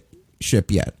affiliate ship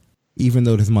yet, even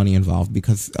though there's money involved,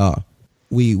 because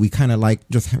we kind of like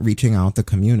just reaching out to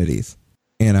communities,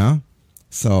 you know?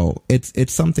 So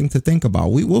it's something to think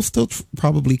about. We will still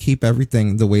probably keep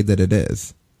everything the way that it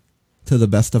is to the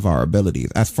best of our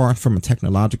abilities. As far as from a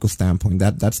technological standpoint,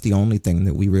 that's the only thing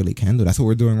that we really can do. That's what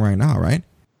we're doing right now, right?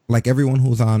 Like everyone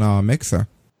who's on Mixer,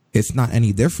 it's not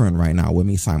any different right now with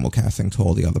me simulcasting to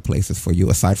all the other places for you,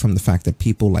 aside from the fact that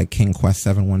people like King Quest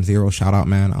 710, shout out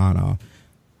man, on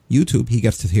YouTube, he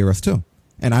gets to hear us too.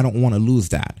 And I don't want to lose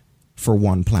that for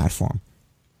one platform.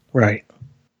 Right.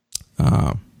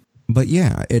 But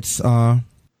yeah, it's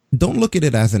don't look at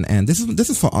it as an end. This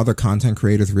is for other content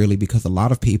creators, really, because a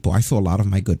lot of people, I saw a lot of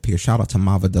my good peers. Shout out to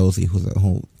Mava Dozy,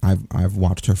 who I've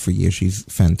watched her for years. She's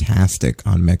fantastic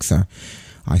on Mixer.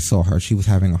 I saw her. She was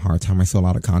having a hard time. I saw a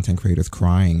lot of content creators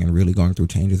crying and really going through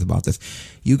changes about this.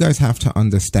 You guys have to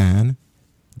understand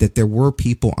that there were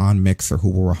people on Mixer who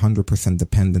were 100%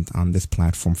 dependent on this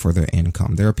platform for their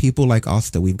income. There are people like us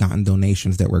that we've gotten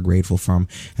donations that we're grateful from,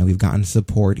 and we've gotten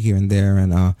support here and there,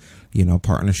 and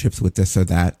partnerships with this or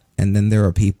that. And then there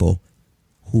are people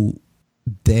who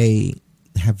they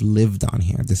have lived on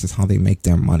here. This is how they make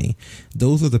their money.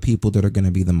 Those are the people that are going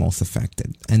to be the most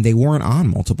affected. And they weren't on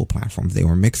multiple platforms. They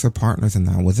were Mixer partners, and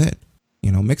that was it.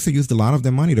 You know, Mixer used a lot of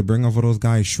their money to bring over those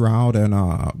guys Shroud and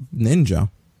Ninja.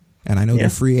 And I know they're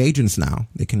free agents now.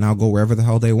 They can now go wherever the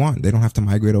hell they want. They don't have to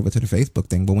migrate over to the Facebook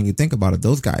thing. But when you think about it,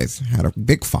 those guys had a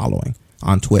big following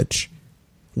on Twitch,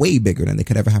 way bigger than they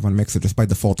could ever have on Mixer, just by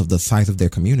default of the size of their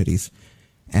communities.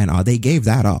 And they gave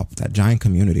that up, that giant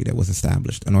community that was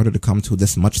established, in order to come to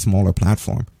this much smaller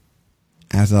platform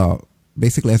as a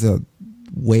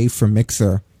way for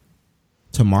Mixer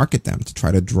to market them, to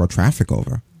try to draw traffic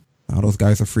over. Now those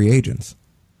guys are free agents.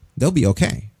 They'll be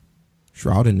okay.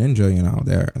 Shroud and Ninja,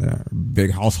 they're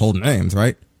big household names,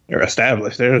 right? They're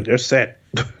established. They're set.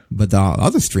 But the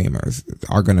other streamers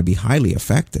are going to be highly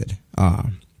affected.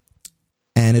 And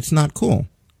it's not cool.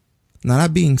 Now,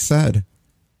 that being said,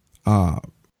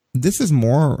 this is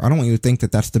more, I don't want you to think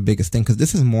that that's the biggest thing, because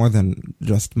this is more than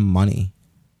just money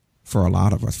for a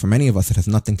lot of us. For many of us, it has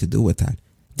nothing to do with that.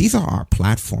 These are our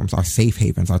platforms, our safe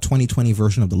havens, our 2020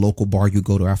 version of the local bar you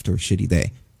go to after a shitty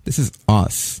day. This is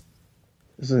us.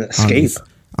 This is an escape.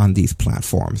 On these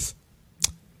platforms.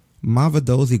 Mava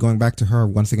Dozy, going back to her,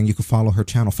 once again, you can follow her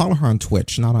channel. Follow her on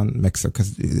Twitch, not on Mixer,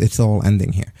 because it's all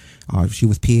ending here. She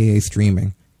was PAA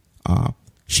streaming.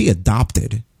 She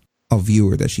adopted a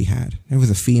viewer that she had. There was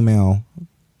a female,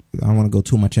 I don't want to go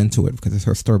too much into it because it's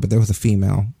her story, but there was a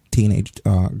female teenage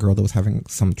girl that was having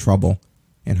some trouble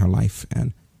in her life,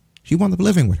 and she wound up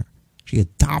living with her. She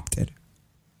adopted.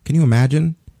 Can you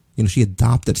imagine? She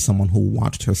adopted someone who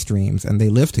watched her streams, and they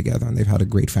live together, and they've had a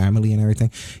great family and everything.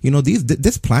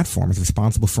 This platform is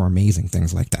responsible for amazing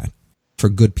things like that, for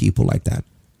good people like that.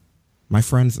 My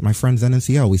friends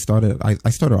NCL, I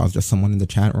started off just someone in the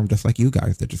chat room, just like you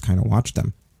guys, that just kind of watched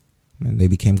them. And they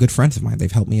became good friends of mine.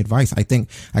 They've helped me advice. I think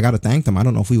I got to thank them. I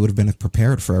don't know if we would have been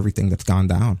prepared for everything that's gone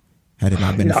down Had it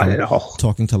not been Not for at all.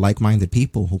 talking to like-minded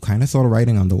people who kind of saw the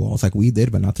writing on the walls like we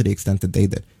did, but not to the extent that they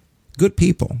did. Good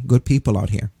people out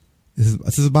here.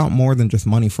 This is about more than just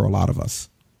money for a lot of us.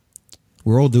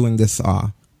 We're all doing this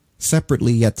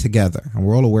separately yet together, and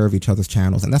we're all aware of each other's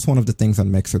channels. And that's one of the things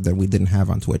on Mixer that we didn't have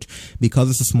on Twitch.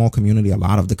 Because it's a small community, a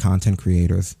lot of the content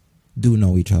creators do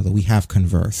know each other. We have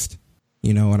conversed.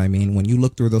 You know what I mean? When you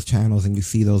look through those channels and you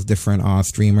see those different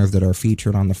streamers that are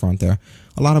featured on the front there,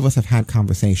 a lot of us have had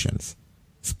conversations,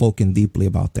 spoken deeply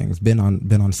about things, been on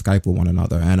Skype with one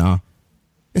another. And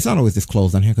it's not always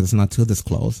disclosed on here because it's not too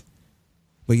disclosed.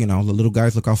 But, you know, the little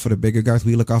guys look out for the bigger guys.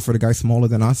 We look out for the guys smaller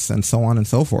than us, and so on and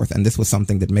so forth. And this was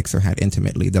something that Mixer had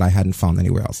intimately that I hadn't found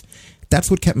anywhere else. That's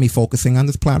what kept me focusing on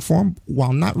this platform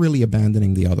while not really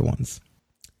abandoning the other ones.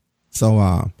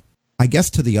 So, I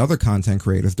guess to the other content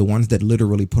creators, the ones that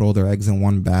literally put all their eggs in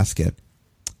one basket,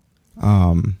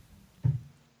 the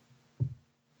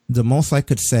most I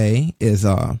could say is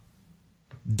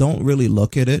don't really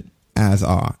look at it as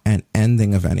an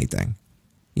ending of anything.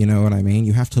 You know what I mean?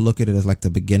 You have to look at it as like the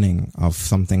beginning of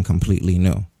something completely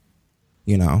new.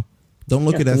 You know, don't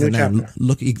look at it as an end.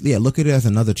 Look at it as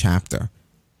another chapter.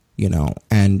 You know,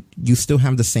 and you still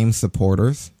have the same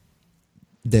supporters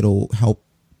that'll help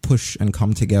push and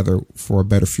come together for a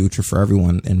better future for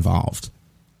everyone involved.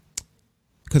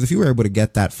 Because if you were able to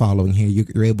get that following here,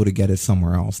 you're able to get it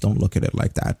somewhere else. Don't look at it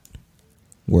like that,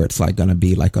 where it's like going to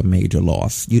be like a major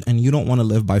loss. And you don't want to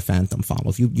live by phantom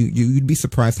follows. You'd be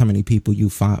surprised how many people you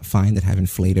find that have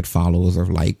inflated follows or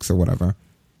likes or whatever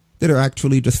that are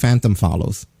actually just phantom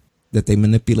follows, that they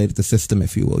manipulated the system,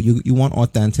 if you will. You want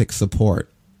authentic support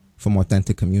from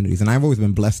authentic communities. And I've always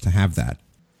been blessed to have that.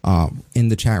 In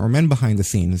the chat room and behind the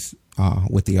scenes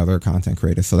with the other content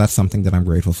creators. So that's something that I'm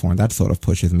grateful for, and that sort of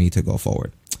pushes me to go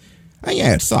forward. And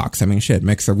yeah, it sucks. I mean, shit,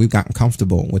 Mixer, we've gotten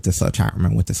comfortable with this chat room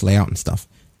and with this layout and stuff.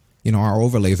 You know, our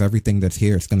overlays, everything that's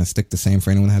here, it's going to stick the same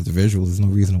for anyone that has the visuals. There's no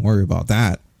reason to worry about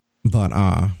that. But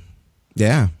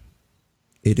yeah,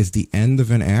 it is the end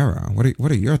of an era.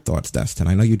 What are your thoughts, Destin?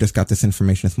 I know you just got this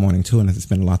information this morning too, and it's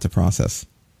been a lot to process.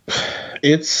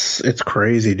 It's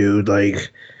crazy, dude.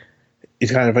 Like,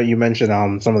 it's kind of like you mentioned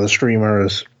some of the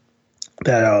streamers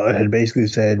that had basically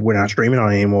said we're not streaming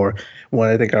on anymore. Well,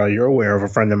 I think you're aware of a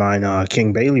friend of mine,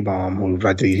 King Bailey Bomb, who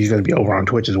I think he's going to be over on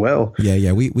Twitch as well.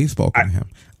 Yeah, we've spoken to him.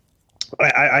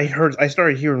 I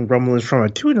started hearing rumblings from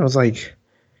it too, and I was like,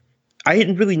 I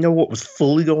didn't really know what was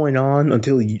fully going on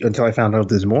until I found out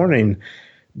this morning.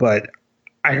 But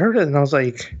I heard it, and I was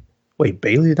like, wait,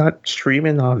 Bailey's not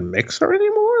streaming on Mixer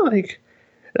anymore? Like,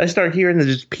 I started hearing it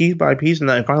just piece by piece, and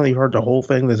I finally heard the whole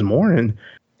thing this morning,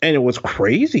 and it was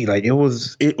crazy. Like, it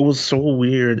was so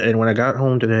weird. And when I got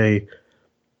home today,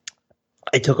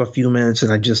 I took a few minutes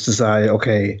and I just decided,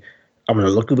 okay, I'm going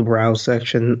to look through the browse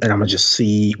section and I'm going to just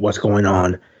see what's going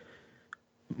on.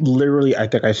 Literally, I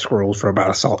think I scrolled for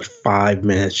about a solid 5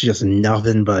 minutes, just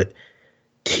nothing but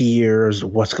tears,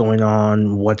 what's going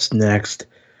on, what's next,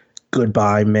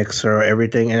 goodbye Mixer,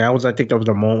 everything. And I think that was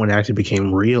the moment when it actually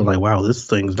became real. Like, wow, this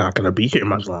thing's not going to be here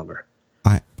much longer.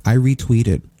 I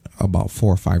retweeted about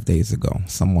 4 or 5 days ago.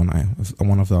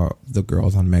 One of the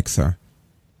girls on Mixer,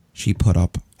 she put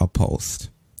up a post,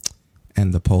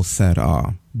 and the post said,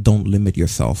 don't limit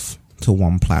yourself to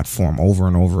one platform, over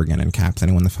and over again in caps.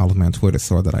 Anyone that follows me on Twitter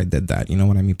saw that I did that. You know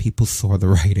what I mean? People saw the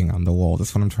writing on the wall.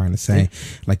 That's what I'm trying to say.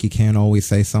 Like, you can't always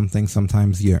say something.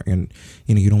 Sometimes you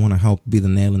don't want to help be the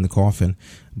nail in the coffin.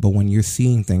 But when you're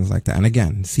seeing things like that, and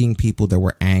again, seeing people that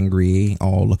were angry,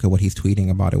 oh, look at what he's tweeting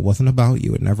about. It wasn't about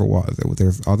you. It never was.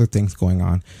 There's other things going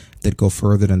on that go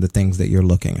further than the things that you're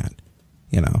looking at.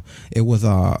 You know, it was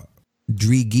a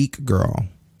Dre Geek girl.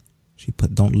 She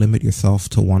put, don't limit yourself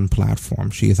to one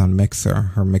platform. She is on Mixer.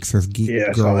 Her Mixer's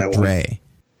Geek Girl Dre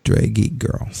Geek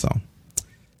Girl. So,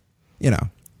 you know,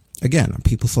 again,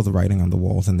 people saw the writing on the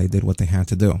walls and they did what they had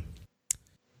to do.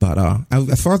 But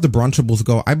as far as the brunchables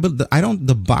go,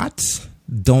 the bots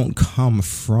don't come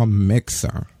from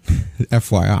Mixer.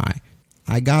 FYI.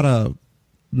 I gotta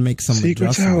make some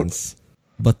adjustments.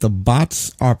 But the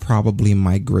bots are probably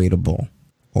migratable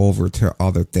over to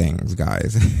other things,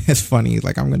 guys. It's funny.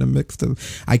 Like, I'm going to mix them.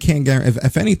 I can't guarantee.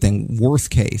 If anything, worst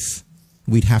case,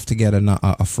 we'd have to get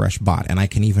a fresh bot, and I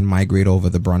can even migrate over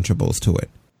the brunchables to it.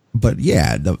 But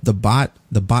yeah, the bot,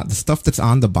 the stuff that's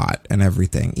on the bot and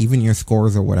everything, even your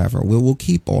scores or whatever, we'll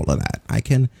keep all of that. I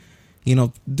can,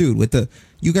 dude,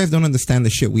 you guys don't understand the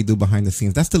shit we do behind the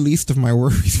scenes. That's the least of my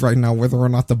worries right now, whether or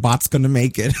not the bot's going to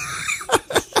make it.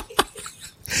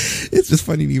 It's just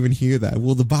funny to even hear that.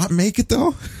 Will the bot make it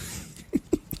though?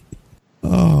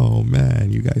 Oh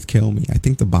man, you guys kill me. I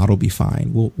think the bot will be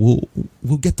fine.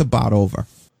 We'll get the bot over,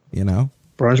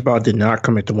 SpongeBob did not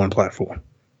commit to one platform.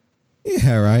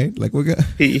 Yeah, right. Like we're gonna.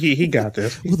 He got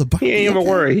this. Will the bot He ain't be even okay?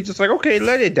 worried. He's just like, okay,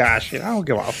 let it die. Shit, I don't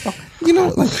give a fuck. You know,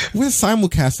 like we're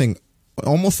simulcasting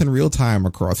almost in real time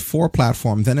across 4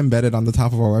 platforms and embedded on the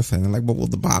top of our website. And like, but will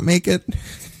the bot make it?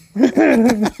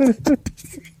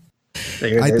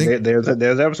 There's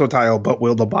an episode title, but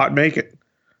will the bot make it?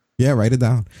 Yeah, write it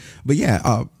down. But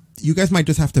yeah, you guys might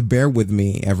just have to bear with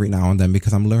me every now and then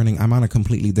because I'm learning. I'm on a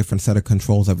completely different set of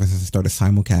controls ever since I started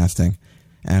simulcasting.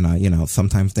 And, you know,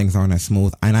 sometimes things aren't as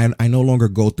smooth. And I no longer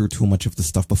go through too much of the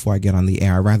stuff before I get on the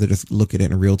air. I'd rather just look at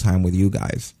it in real time with you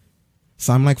guys.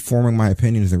 So I'm like forming my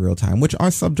opinions in real time, which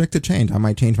are subject to change. I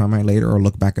might change my mind later or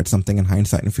look back at something in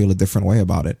hindsight and feel a different way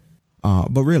about it.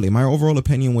 But really, my overall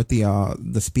opinion with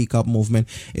the speak up movement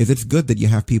is it's good that you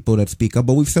have people that speak up.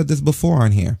 But we've said this before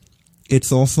on here.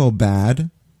 It's also bad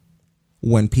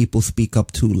when people speak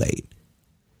up too late.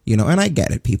 You know, and I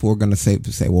get it. People are going to say,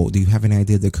 well, do you have any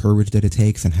idea the courage that it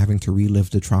takes and having to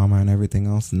relive the trauma and everything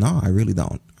else? No, I really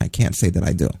don't. I can't say that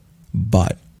I do.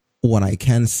 But what I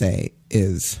can say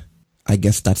is, I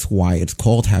guess that's why it's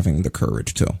called having the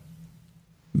courage too.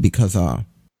 Because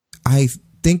I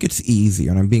think it's easier,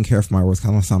 and I'm being careful with my words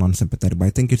because I don't sound unsympathetic, but I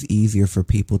think it's easier for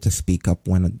people to speak up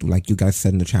when, like you guys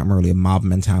said in the chat earlier, mob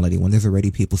mentality. When there's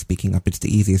already people speaking up, it's the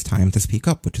easiest time to speak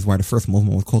up, which is why the first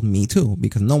movement was called Me Too,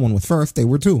 because no one was first, they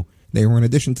were two. They were in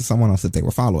addition to someone else that they were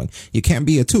following. You can't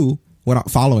be a two without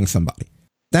following somebody.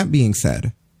 That being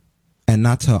said, and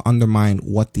not to undermine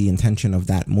what the intention of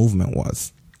that movement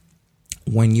was,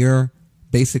 when you're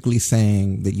basically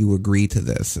saying that you agree to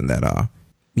this and that,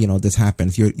 you know, this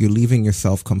happens, you're leaving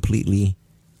yourself completely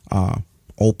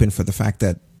open for the fact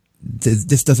that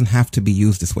this doesn't have to be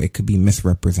used this way. It could be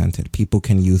misrepresented. People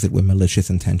can use it with malicious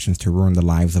intentions to ruin the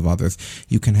lives of others.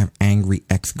 You can have angry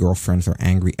ex-girlfriends or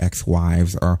angry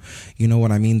ex-wives, or, you know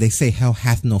what I mean? They say hell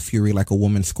hath no fury like a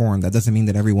woman scorned. That doesn't mean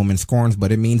that every woman scorns,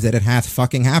 but it means that it has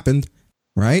fucking happened,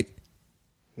 right?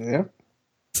 Yeah.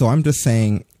 So I'm just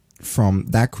saying, from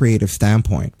that creative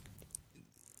standpoint,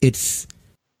 it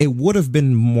would have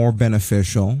been more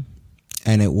beneficial,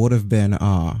 and it would have been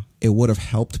it would have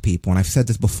helped people. And I've said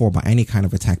this before, by any kind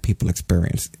of attack people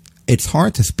experience, it's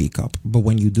hard to speak up, but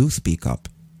when you do speak up,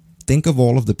 think of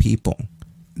all of the people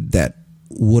that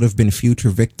would have been future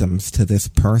victims to this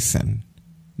person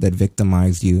that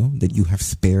victimized you, that you have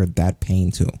spared that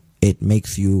pain to. It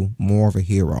makes you more of a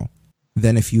hero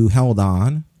than if you held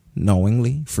on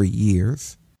knowingly for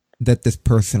years that this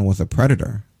person was a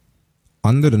predator,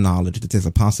 under the knowledge that there's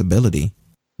a possibility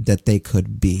that they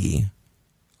could be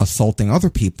assaulting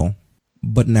other people,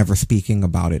 but never speaking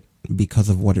about it because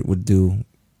of what it would do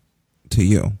to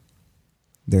you.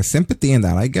 There's sympathy in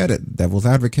that. I get it. Devil's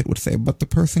advocate would say, but the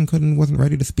person wasn't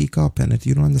ready to speak up, and if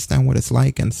you don't understand what it's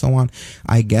like and so on.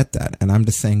 I get that. And I'm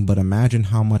just saying, but imagine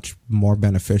how much more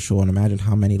beneficial, and imagine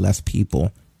how many less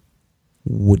people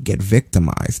would get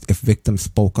victimized if victims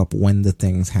spoke up when the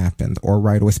things happened, or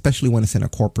especially when it's in a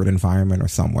corporate environment or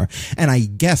somewhere. And I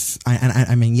guess,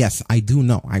 I mean, yes, I do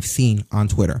know, I've seen on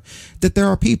Twitter that there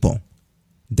are people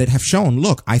that have shown,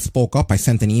 look, I spoke up, I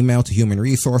sent an email to human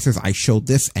resources, I showed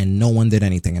this, and no one did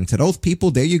anything. And to those people,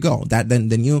 there you go. That's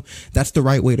the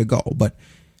right way to go. But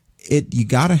you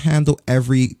gotta handle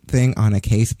everything on a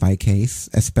case by case,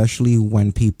 especially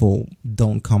when people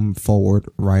don't come forward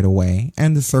right away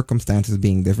and the circumstances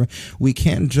being different. We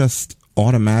can't just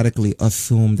automatically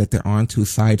assume that there aren't two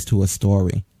sides to a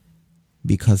story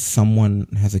because someone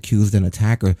has accused an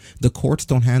attacker. The courts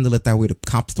don't handle it that way. The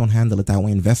cops don't handle it that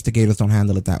way. Investigators don't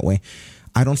handle it that way.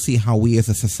 I don't see how we as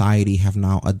a society have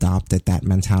now adopted that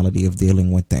mentality of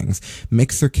dealing with things.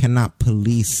 Mixer cannot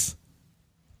police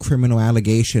criminal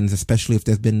allegations, especially if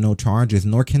there's been no charges,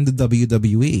 nor can the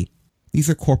WWE. These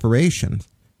are corporations.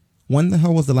 When the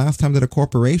hell was the last time that a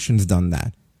corporation's done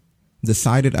that?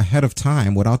 Decided ahead of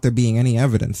time without there being any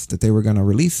evidence that they were going to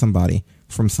release somebody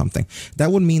from something.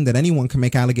 That would mean that anyone can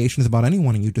make allegations about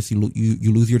anyone, and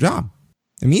you lose your job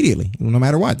immediately, no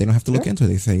matter what. They don't have to look into it.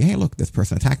 They say, hey, look, this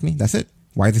person attacked me. That's it.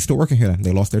 Why are they still working here then?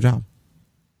 They lost their job.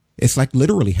 It's like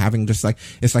literally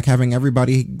it's like having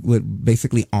everybody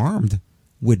basically armed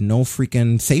with no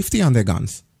freaking safety on their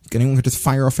guns. Anyone could just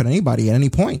fire off at anybody at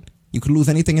any point. You could lose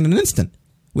anything in an instant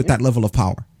with that level of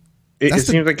power. It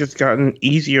seems like it's gotten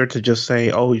easier to just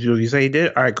say, oh, you say he did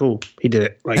it? All right, cool. He did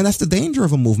it. And that's the danger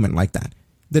of a movement like that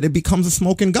it becomes a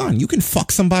smoking gun. You can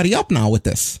fuck somebody up now with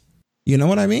this. You know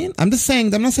what I mean? I'm not saying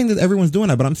that everyone's doing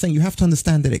that, but I'm saying you have to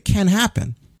understand that it can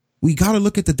happen. We got to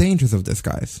look at the dangers of this,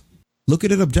 guys. Look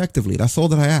at it objectively. That's all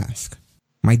that I ask.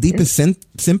 My deepest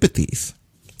sympathies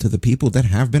to the people that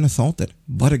have been assaulted.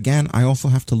 But again, I also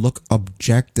have to look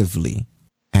objectively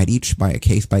at each by a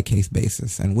case-by-case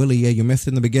basis. And Willie, yeah, you missed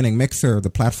it in the beginning. Mixer, the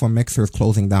platform Mixer is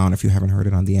closing down if you haven't heard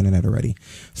it on the internet already.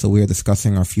 So we are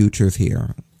discussing our futures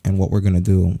here and what we're going to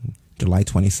do. July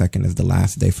 22nd is the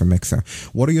last day for Mixer.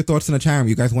 What are your thoughts in the chat room?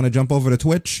 You guys want to jump over to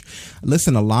Twitch?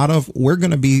 Listen, we're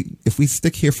going to be, if we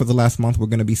stick here for the last month, we're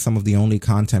going to be some of the only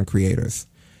content creators.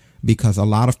 Because a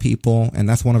lot of people, and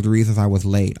that's one of the reasons I was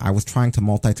late, I was trying to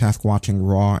multitask watching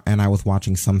Raw, and I was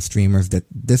watching some streamers that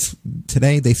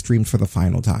today they streamed for the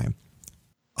final time.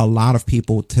 A lot of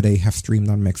people today have streamed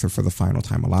on Mixer for the final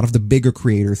time. A lot of the bigger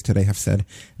creators today have said,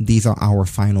 these are our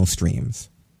final streams.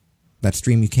 That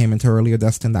stream you came into earlier,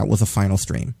 Dustin, that was a final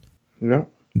stream. No.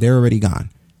 They're already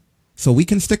gone. So we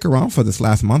can stick around for this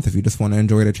last month if you just want to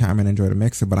enjoy the chat and enjoy the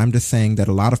Mixer. But I'm just saying that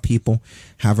a lot of people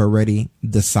have already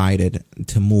decided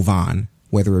to move on,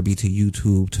 whether it be to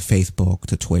YouTube, to Facebook,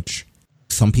 to Twitch.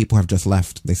 Some people have just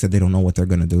left. They said they don't know what they're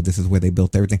going to do. This is where they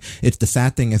built everything. It's the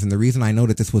sad thing is, and the reason I know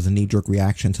that this was a knee-jerk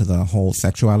reaction to the whole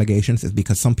sexual allegations is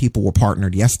because some people were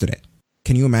partnered yesterday.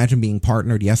 Can you imagine being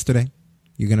partnered yesterday?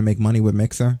 You're going to make money with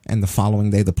Mixer, and the following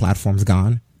day the platform's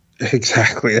gone?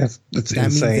 Exactly. That's that insane.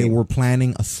 means they were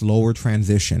planning a slower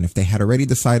transition. If they had already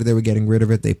decided they were getting rid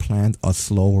of it, they planned a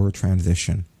slower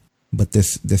transition. But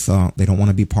this they don't want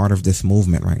to be part of this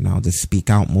movement right now. This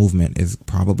speak out movement is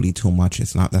probably too much.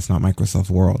 That's not Microsoft's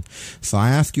world. So I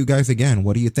ask you guys again,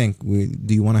 what do you think?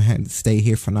 Do you want to stay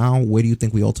here for now? Where do you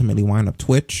think we ultimately wind up?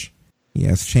 Twitch?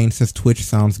 Yes, Shane says Twitch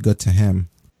sounds good to him.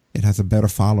 It has a better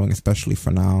following, especially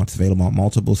for now. It's available on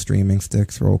multiple streaming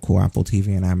sticks, Roku, Apple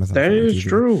TV, and Amazon. That is TV.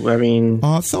 true. I mean,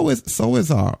 so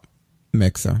is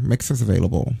Mixer. Mixer's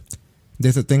available.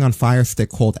 There's a thing on Fire Stick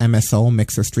called MSO,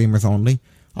 Mixer Streamers Only,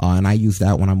 and I use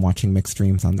that when I'm watching mixed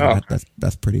streams on that. Okay.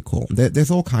 That's pretty cool.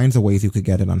 There's all kinds of ways you could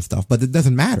get it on stuff, but it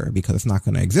doesn't matter because it's not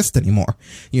going to exist anymore.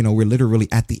 You know, we're literally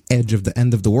at the edge of the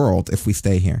end of the world if we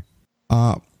stay here.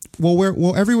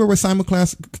 Well, everywhere we're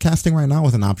simulcasting right now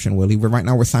is an option, Willie. Right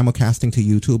now we're simulcasting to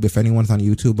YouTube. If anyone's on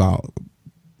YouTube,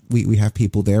 we have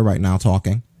people there right now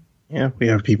talking. Yeah, we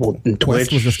have people in Twitch.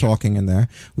 Quest was just talking in there.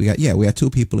 We had 2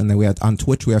 people in there. We had on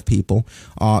Twitch. We have people.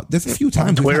 There's a few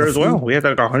times on Twitter as well. We had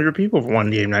like 100 people for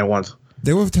one game night once.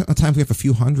 There were times we have a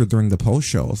few hundred during the post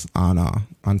shows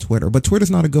on Twitter, but Twitter's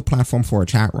not a good platform for a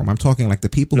chat room. I'm talking like the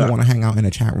people who want to hang out in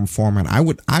a chat room format. I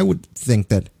would think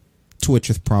that Twitch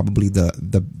is probably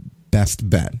the best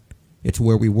bet. It's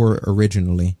where we were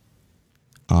originally.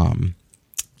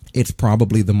 It's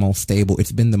probably the most stable.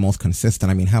 It's been the most consistent.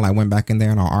 I mean, hell, I went back in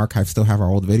there and our archives still have our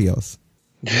old videos.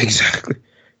 Exactly.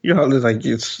 You know, like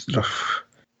it's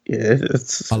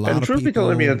a lot of truth be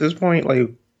told, I mean, at this point, like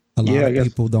a lot of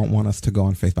people don't want us to go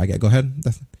on Facebook. Go ahead.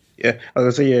 Yeah, I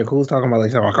was gonna say, Cool's talking about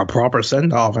like a proper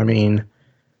send off. I mean,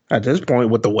 at this point,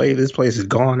 with the way this place has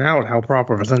gone out, how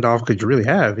proper of a send off could you really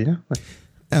have? You know.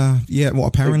 Well,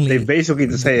 apparently they basically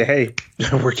to say, hey,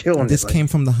 we're killing this. Came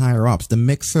from the higher ups. The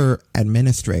Mixer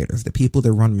administrators, the people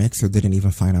that run Mixer, didn't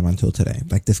even find out until today.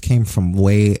 Like this came from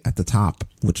way at the top,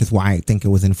 which is why I think it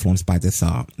was influenced by this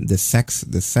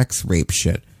sex rape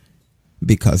shit,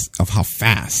 because of how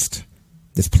fast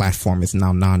this platform is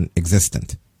now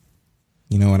non-existent.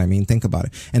 You know what I mean? Think about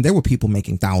it. And there were people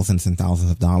making thousands and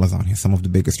thousands of dollars on here. Some of the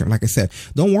biggest streamers. Like I said,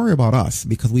 don't worry about us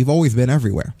because we've always been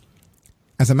everywhere.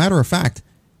 As a matter of fact,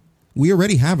 we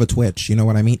already have a Twitch, you know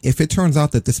what I mean? If it turns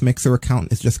out that this Mixer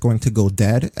account is just going to go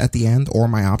dead at the end, or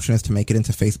my option is to make it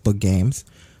into Facebook Games,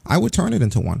 I would turn it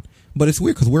into one. But it's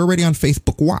weird because we're already on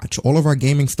Facebook Watch. All of our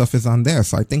gaming stuff is on there.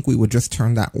 So I think we would just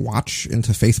turn that Watch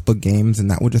into Facebook Games and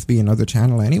that would just be another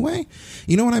channel anyway.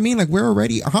 You know what I mean? Like we're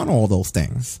already on all those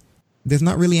things. There's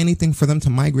not really anything for them to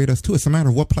migrate us to. It's a matter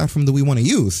of what platform do we want to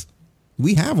use.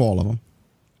 We have all of them.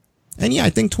 And yeah, I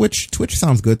think Twitch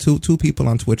sounds good. Two people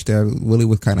on Twitch there. Willie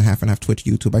was kind of half and half Twitch,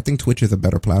 YouTube. I think Twitch is a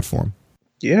better platform.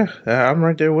 Yeah, I'm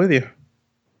right there with you.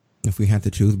 If we had to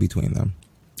choose between them.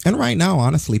 And right now,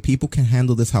 honestly, people can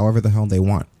handle this however the hell they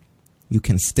want. You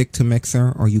can stick to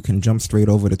Mixer or you can jump straight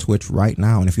over to Twitch right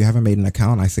now. And if you haven't made an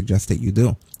account, I suggest that you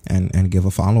do and give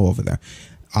a follow over there.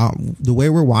 The way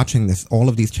we're watching this, all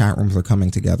of these chat rooms are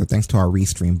coming together thanks to our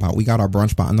Restream bot. We got our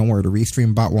brunch bot, and don't worry, the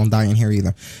Restream bot won't die in here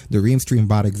either. The Restream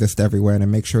bot exists everywhere, and it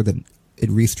makes sure that it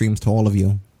restreams to all of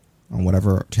you on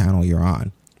whatever channel you're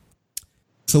on.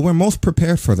 So we're most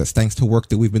prepared for this thanks to work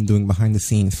that we've been doing behind the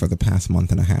scenes for the past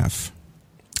month and a half.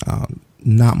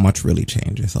 Not much really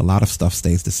changes. A lot of stuff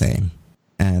stays the same.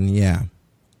 And yeah.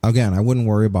 Again, I wouldn't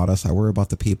worry about us. I worry about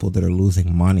the people that are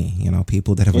losing money. You know,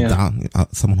 people that have adopted,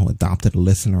 someone who adopted a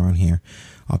listener on here.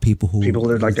 People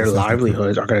that like their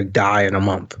livelihoods are going to die in a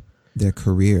month. Their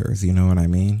careers, you know what I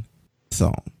mean?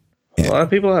 So, yeah. A lot of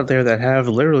people out there that have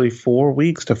literally 4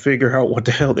 weeks to figure out what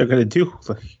the hell they're going to do.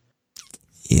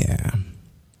 Yeah.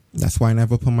 That's why I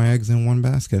never put my eggs in one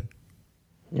basket.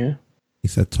 Yeah. He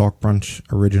said Talk Brunch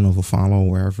originals will follow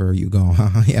wherever you go.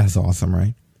 Yeah, that's awesome,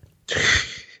 right?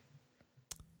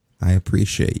 I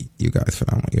appreciate you guys for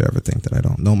that. I don't want you to ever think that I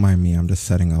don't. Don't mind me. I'm just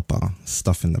setting up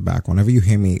stuff in the back. Whenever you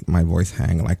hear my voice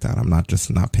hang like that, I'm not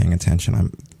just not paying attention.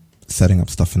 I'm setting up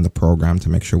stuff in the program to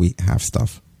make sure we have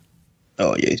stuff.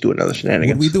 Oh, yeah, he's doing other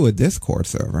shenanigans. We do a Discord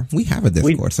server. We have a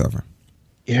Discord server.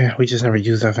 Yeah, we just never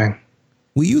use that thing.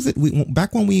 We use it.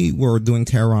 Back when we were doing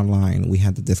Terror Online, we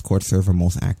had the Discord server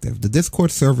most active. The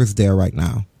Discord server is there right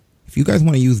now. If you guys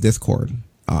want to use Discord,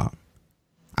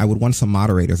 I would want some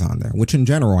moderators on there, which in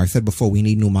general, I said before, we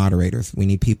need new moderators. We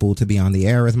need people to be on the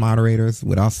air as moderators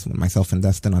with us, with myself and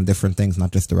Destin on different things,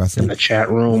 not just the wrestling. In the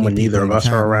chat room when neither of us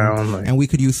are around. And we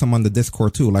could use some on the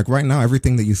Discord too. Like right now,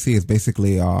 everything that you see is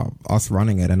basically us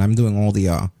running it. And I'm doing all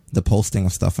the posting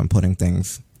of stuff and putting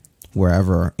things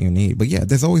wherever you need. But yeah,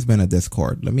 there's always been a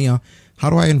Discord. Let me, how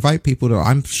do I invite people to,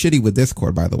 I'm shitty with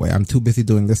Discord, by the way. I'm too busy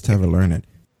doing this to ever learn it.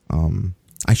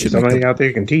 I should somebody out there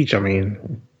you can teach. I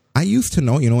mean, I used to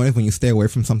know, you know what, when you stay away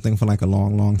from something for like a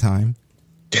long, long time,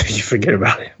 you forget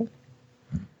about it.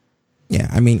 Yeah,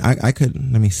 I mean, I could,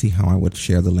 let me see how I would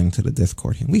share the link to the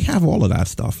Discord here. We have all of that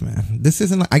stuff, man. This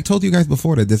isn't, I told you guys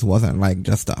before that this wasn't like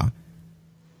just a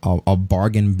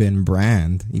bargain bin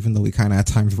brand, even though we kind of at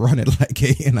times run it like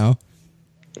it, you know.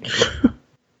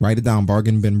 Write it down,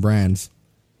 bargain bin brands.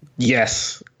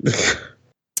 Yes.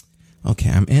 Okay,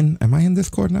 I'm in. Am I in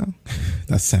Discord now?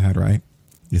 That's sad, right?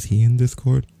 Is he in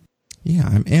Discord? Yeah,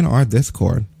 I'm in our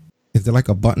Discord. Is there like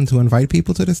a button to invite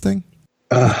people to this thing?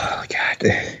 Oh,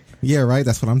 God. Yeah, right?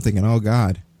 That's what I'm thinking. Oh,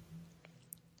 God.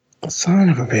 Son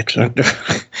of a bitch.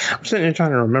 I'm sitting there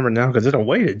trying to remember now because there's a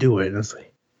way to do it. It's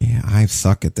like, yeah, I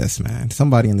suck at this, man.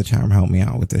 Somebody in the chat room help me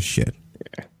out with this shit.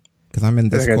 Because I'm in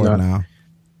Discord now.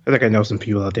 I think I know some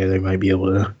people out there that might be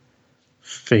able to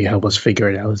help us figure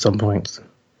it out at some point.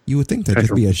 You would think there'd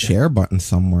just be a share button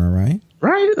somewhere, right?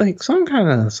 Right? Like some kind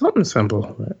of something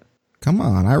simple. Come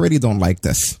on, I already don't like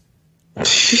this.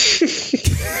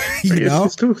 You know?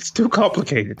 It's too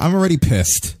complicated. I'm already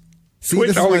pissed. See,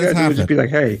 Twitch, all we gotta do is just be like,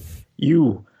 hey,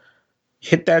 you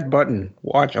hit that button.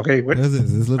 Watch, okay? What is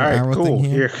this little arrow cool. thing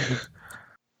here?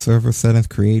 Server settings,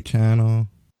 create channel.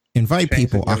 Invite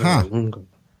people. Aha.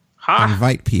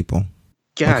 Invite people.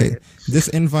 Got it. This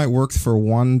invite works for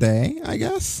one day, I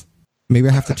guess. Maybe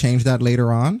I have to change that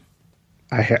later on.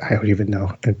 I don't even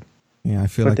know. Yeah, I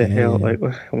feel what like the hell? Like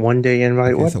 1 day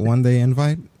invite? It's a 1 day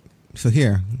invite. So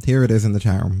here it is in the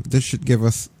chat room. This should give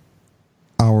us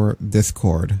our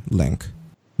Discord link.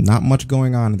 Not much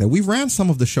going on there. We ran some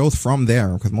of the shows from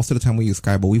there because most of the time we use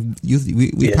Skype, but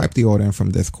we piped the order in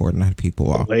from Discord and had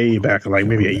people way back, like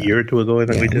maybe a year or two ago.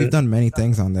 We've done many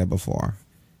things on there before.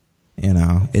 You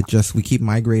know, we keep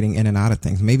migrating in and out of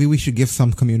things. Maybe we should give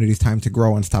some communities time to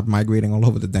grow and stop migrating all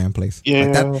over the damn place.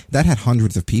 Yeah, like that had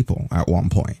hundreds of people at one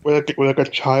point. We're like a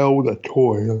child with a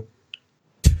toy.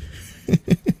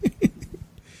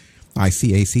 I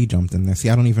see AC jumped in there. See,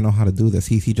 I don't even know how to do this.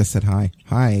 He just said hi.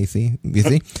 Hi, AC. You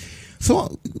see?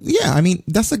 So, yeah, I mean,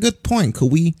 that's a good point.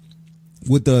 Could we,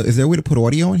 is there a way to put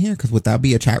audio in here? Because would that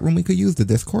be a chat room we could use, the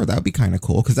Discord? That would be kind of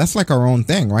cool. Because that's like our own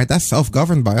thing, right? That's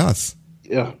self-governed by us.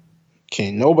 Yeah.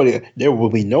 There will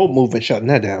be no movement shutting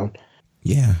that down.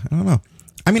 Yeah, I don't know.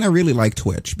 I mean, I really like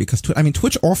Twitch because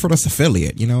Twitch offered us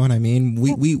affiliate. You know what I mean?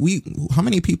 We how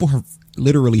many people have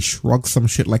literally shrugged some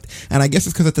shit like? And I guess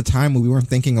it's because at the time we weren't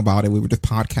thinking about it. We were just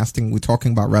podcasting. We were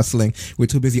talking about wrestling. We were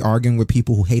too busy arguing with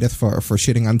people who hate us for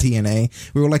shitting on TNA.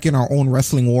 We were like in our own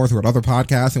wrestling wars with other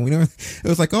podcasts, and it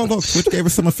was like, oh look, Twitch gave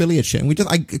us some affiliate shit. And we just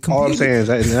all I'm saying is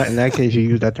that in that case you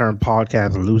use that term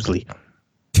podcast loosely.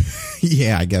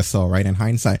 Yeah, I guess so. Right? In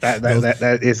hindsight,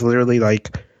 that is literally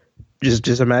like.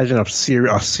 Just imagine a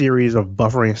series of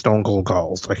buffering Stone Cold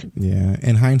calls. Like, yeah,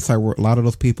 in hindsight, a lot of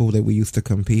those people that we used to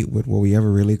compete with, were we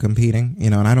ever really competing?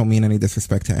 You know, and I don't mean any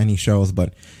disrespect to any shows,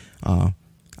 but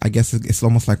I guess it's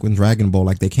almost like when Dragon Ball,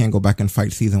 like they can't go back and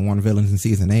fight season 1 villains in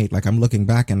season 8. Like I'm looking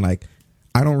back and like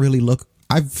I don't really look.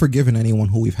 I've forgiven anyone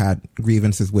who we've had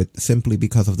grievances with simply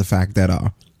because of the fact that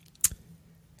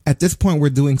at this point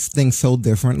we're doing things so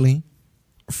differently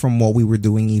from what we were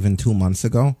doing even 2 months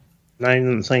ago. Not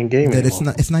even the same game that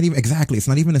anymore. It's not even exactly. It's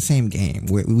not even the same game.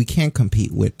 We can't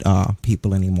compete with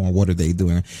people anymore. What are they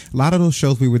doing? A lot of those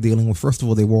shows we were dealing with, first of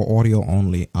all, they were audio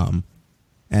only.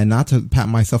 And not to pat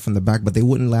myself in the back, but they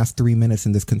wouldn't last 3 minutes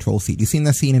in this control seat. You seen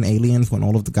that scene in Aliens when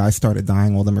all of the guys started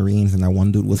dying, all the Marines, and that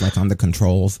one dude was like on the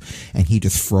controls and he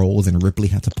just froze and Ripley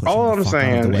had to push him all the I'm fuck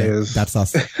out of the saying way? is That's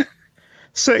us.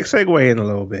 segue in a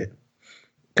little bit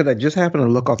because I just happened to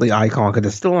look off the icon because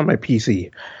it's still on my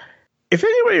PC. if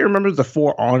anybody remembers the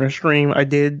For Honor stream I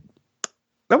did,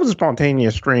 that was a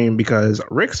spontaneous stream because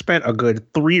Rick spent a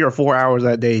good 3 or 4 hours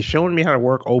that day showing me how to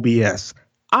work OBS.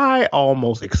 I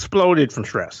almost exploded from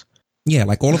stress. Yeah,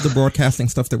 like all of the broadcasting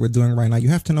stuff that we're doing right now, you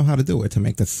have to know how to do it to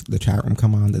make the chat room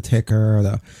come on, the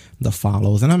ticker, the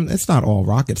follows. And it's not all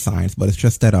rocket science, but it's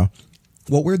just that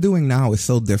what we're doing now is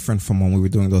so different from when we were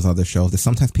doing those other shows that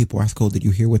sometimes people ask, "Oh, did you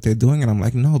hear what they're doing?" And I'm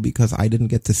like, "No, because I didn't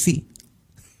get to see,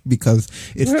 because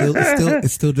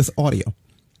it's still just audio,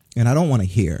 and I don't want to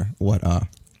hear what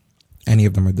any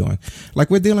of them are doing." Like,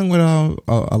 we're dealing with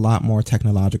a lot more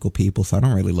technological people, so I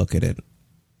don't really look at it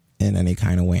in any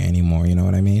kind of way anymore. You know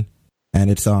what I mean? And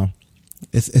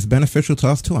it's beneficial to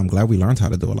us too. I'm glad we learned how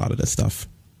to do a lot of this stuff,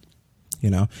 you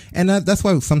know. And that's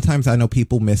why sometimes I know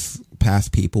people miss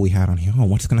past people we had on here. Oh,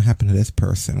 what's going to happen to this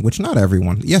person? Which not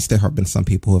everyone. Yes, there have been some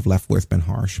people who have left where it's been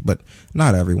harsh, but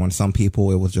not everyone. Some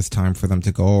people, it was just time for them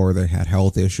to go, or they had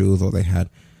health issues, or they had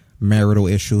marital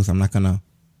issues. I'm not going to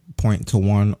point to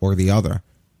one or the other,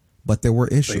 but there were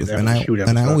issues. And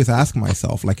I always ask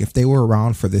myself, like, if they were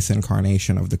around for this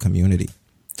incarnation of the community,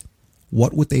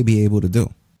 what would they be able to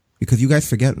do? Because you guys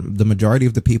forget, the majority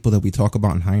of the people that we talk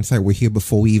about in hindsight were here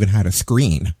before we even had a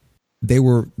screen. They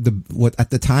were what at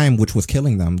the time, which was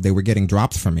killing them, they were getting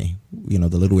drops from me. You know,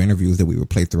 the little interviews that we would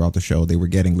play throughout the show, they were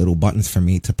getting little buttons for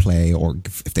me to play, or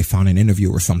if they found an interview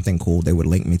or something cool, they would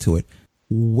link me to it.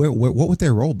 What would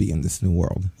their role be in this new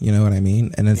world? You know what I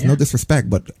mean? And it's no disrespect,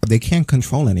 but they can't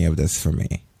control any of this for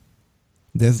me.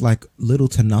 There's like little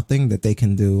to nothing that they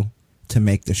can do to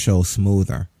make the show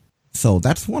smoother. So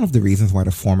that's one of the reasons why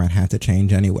the format had to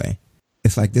change anyway.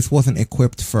 It's like this wasn't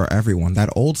equipped for everyone.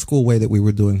 That old school way that we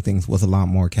were doing things was a lot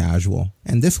more casual.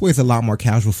 And this way is a lot more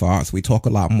casual for us. We talk a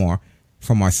lot more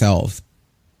from ourselves,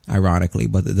 ironically.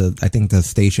 But I think the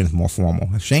station is more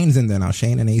formal. Shane's in there now.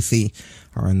 Shane and AC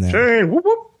are in there. Shane, whoop,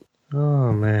 whoop.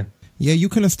 Oh, man. Yeah, you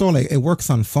can install it. It works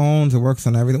on phones. It works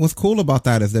on everything. What's cool about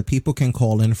that is that people can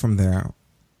call in from there.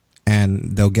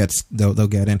 And they'll get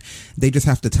in. They just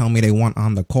have to tell me they want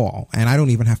on the call, and I don't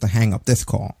even have to hang up this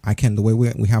call. I can, the way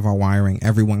we have our wiring,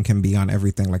 everyone can be on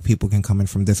everything. Like, people can come in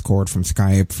from Discord, from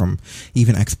Skype, from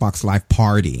even Xbox Live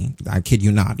Party. I kid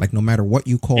you not. Like, no matter what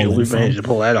you call in from, we've managed to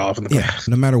pull that off in the past.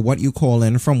 No matter what you call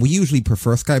in from, we usually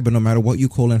prefer Skype, but no matter what you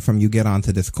call in from, you get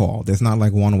onto this call. There's not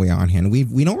like one way on here, and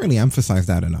we don't really emphasize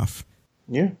that enough.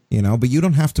 Yeah, you know, but you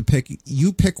don't have to pick.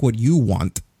 You pick what you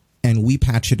want. And we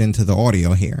patch it into the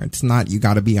audio here. It's not, you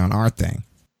got to be on our thing.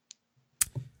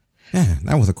 Yeah,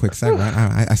 that was a quick segment.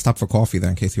 I stopped for coffee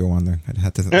there in case you were wondering. I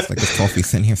had to, it's like this coffee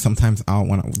sitting here. Sometimes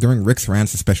during Rick's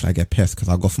rants especially, I get pissed because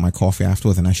I'll go for my coffee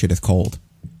afterwards and that shit is cold.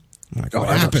 I'm like, what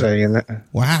happened?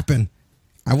 What happened?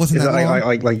 I wasn't that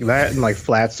like that and like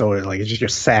flat soda. Like, it's just, you're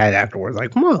sad afterwards.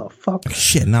 Like, motherfucker.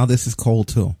 Shit, now this is cold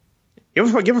too. You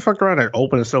ever fucked around and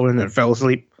opened a soda and then fell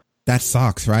asleep? That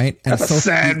sucks, right? And that's a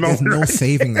sad moment. There's no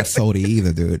saving that soda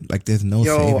either, dude. Like, there's no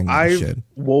saving that shit.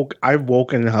 I've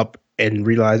woken up and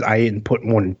realized I hadn't put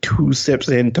more than 2 sips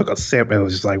in, took a sip, and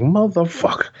was just like,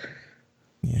 motherfucker.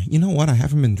 Yeah, you know what? I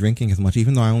haven't been drinking as much,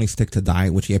 even though I only stick to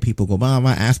diet, which, yeah, people go,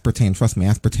 my aspartame. Trust me,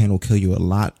 aspartame will kill you a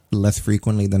lot less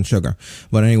frequently than sugar.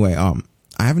 But anyway,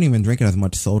 I haven't even been drinking as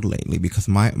much soda lately because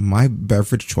my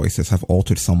beverage choices have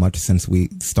altered so much since we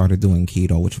started doing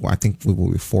keto, which I think we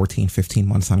were 14, 15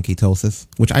 months on ketosis,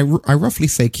 which I roughly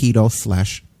say keto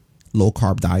 / low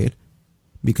carb diet,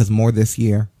 because more this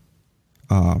year,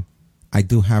 I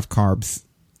do have carbs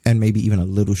and maybe even a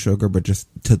little sugar, but just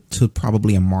to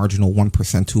probably a marginal 1%,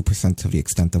 2% to the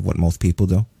extent of what most people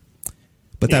do.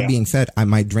 But that being said,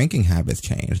 my drinking habits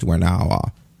changed where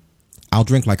now, I'll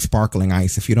drink like sparkling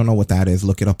ice. If you don't know what that is,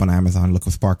 look it up on Amazon. Look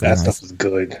up sparkling ice. That stuff is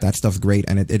good. That stuff's great,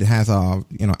 and it has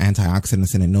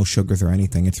antioxidants in it, no sugars or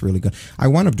anything. It's really good. I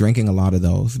wound up drinking a lot of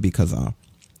those because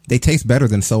they taste better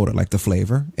than soda. Like the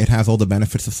flavor, it has all the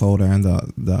benefits of soda and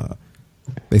the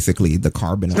basically the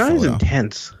carbon. It's not as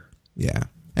intense. Yeah,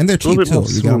 and they're cheap too.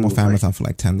 You get them off Amazon for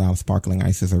like $10. Sparkling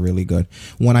ices are really good.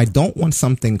 When I don't want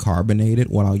something carbonated,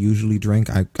 what I'll usually drink,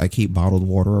 I keep bottled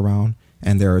water around.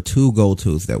 And there are 2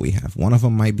 go-tos that we have. One of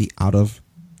them might be out of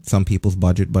some people's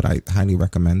budget, but I highly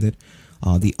recommend it.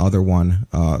 The other one,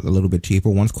 a little bit cheaper.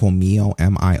 One's called Mio,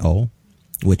 M-I-O,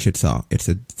 which it's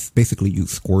basically you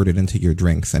squirt it into your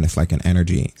drinks, and it's like an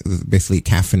energy, basically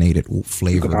caffeinated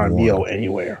flavored water. You can find Mio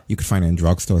anywhere. You can find it in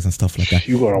drugstores and stuff like that.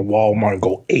 You go to Walmart and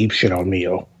go ape shit on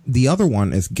Mio. The other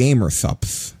one is Gamer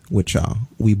Sups, which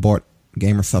we bought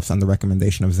Gamer Sups on the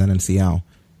recommendation of Zen and CL.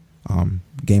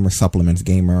 Gamer Supplements,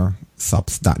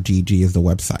 gamersups.gg is the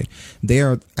website.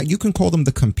 You can call them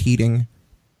the competing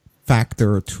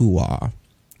factor to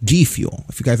G Fuel.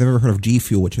 If you guys have ever heard of G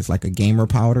Fuel, which is like a gamer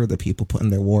powder that people put in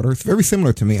their water, it's very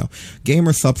similar to Mio.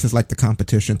 Gamer Subs is like the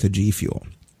competition to G Fuel.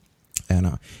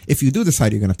 And if you do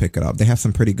decide you're going to pick it up, they have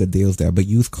some pretty good deals there. But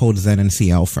use code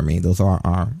ZenNCL for me. Those are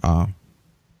our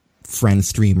friend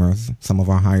streamers, some of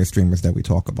our higher streamers that we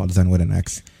talk about, Zen with an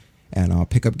X. And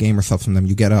pick up Gamer Subs from them.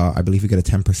 You get I believe you get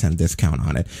a 10% discount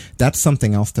on it. That's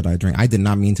something else that I drink. I did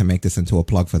not mean to make this into a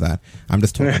plug for that. I'm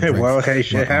just talking. Well, hey,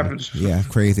 shit happens. Yeah,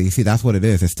 crazy. See, that's what it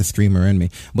is. It's the streamer in me.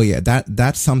 But yeah,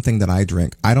 that's something that I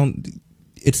drink.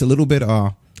 It's a little bit,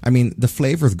 I mean, the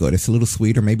flavor is good. It's a little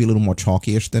sweeter, maybe a little more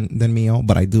chalky-ish than Mio,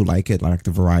 but I do like it. I like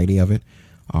the variety of it.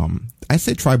 I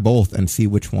say try both and see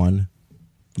which one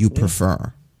you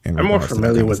prefer. I'm more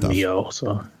familiar with Mio,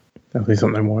 so definitely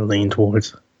something I'm more leaning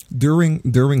towards.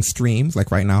 During streams,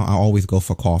 like right now, I always go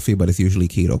for coffee, but it's usually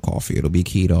keto coffee. It'll be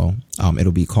keto.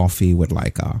 It'll be coffee with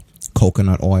like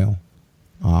coconut oil,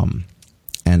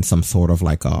 and some sort of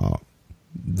like a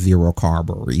 0 carb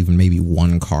or even maybe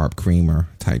 1 carb creamer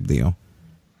type deal.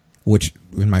 Which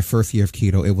in my first year of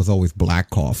keto, it was always black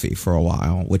coffee for a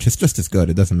while, which is just as good.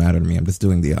 It doesn't matter to me. I'm just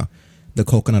doing the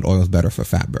coconut oil is better for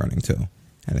fat burning too,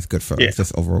 and it's good for it's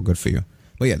just overall good for you.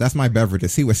 But yeah, that's my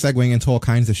beverages. See, we're segueing into all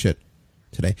kinds of shit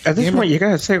today. At this point, you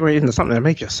gotta segue into something that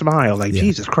makes you smile. Like,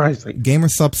 Jesus Christ. Like, Gamer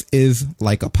Subs is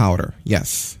like a powder.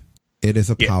 Yes, it is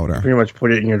a powder. You pretty much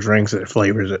put it in your drinks and it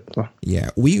flavors it. So. Yeah,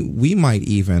 we might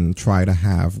even try to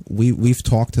have, we've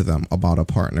talked to them about a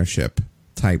partnership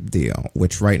type deal,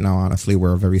 which right now, honestly,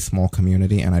 we're a very small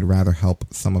community, and I'd rather help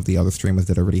some of the other streamers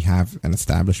that already have an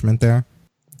establishment there.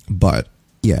 But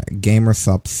yeah, Gamer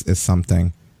Subs is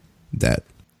something that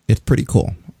it's pretty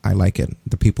cool. I like it.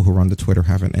 The people who run the Twitter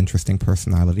have an interesting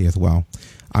personality as well.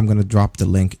 I'm going to drop the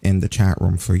link in the chat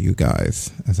room for you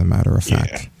guys, as a matter of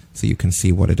fact, so you can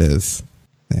see what it is.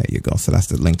 There you go. So that's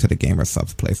the link to the Gamer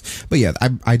Subs place. But yeah,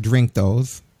 I drink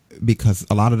those because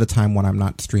a lot of the time when I'm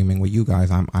not streaming with you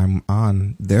guys, I'm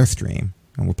on their stream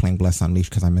and we're playing Bless Unleashed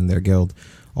because I'm in their guild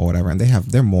or whatever, and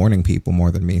they're morning people more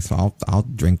than me, so I'll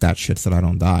drink that shit so that I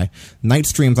don't die. Night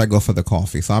streams, I go for the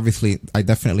coffee. So obviously, I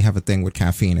definitely have a thing with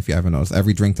caffeine. If you haven't noticed,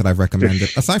 every drink that I've recommended,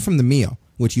 aside from the Mio,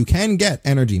 which you can get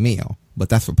Energy Mio, but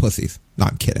that's for pussies. No,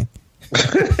 I'm kidding.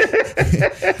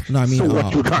 No, I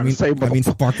mean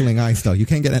sparkling ice though. You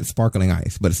can get sparkling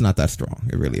ice, but it's not that strong.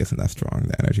 It really isn't that strong.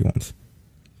 The energy ones.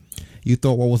 You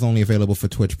thought what was only available for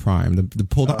Twitch Prime? The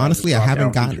pull. Honestly, I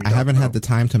haven't had the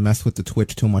time to mess with the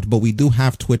Twitch too much, but we do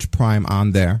have Twitch Prime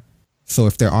on there. So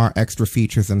if there are extra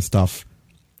features and stuff,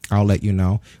 I'll let you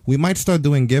know. We might start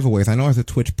doing giveaways. I know as a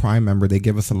Twitch Prime member, they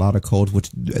give us a lot of codes, which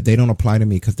they don't apply to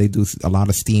me because they do a lot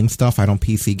of Steam stuff. I don't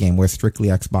PC game. We're strictly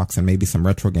Xbox and maybe some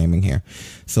retro gaming here.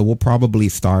 So we'll probably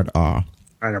start.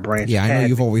 I know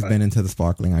you've always been into the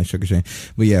sparkling ice, Sugar Shane.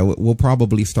 But yeah, we'll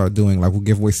probably start doing, like, we'll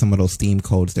give away some of those Steam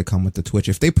codes that come with the Twitch.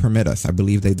 If they permit us, I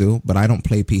believe they do. But I don't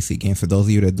play PC games. For those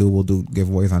of you that do, we'll do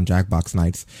giveaways on Jackbox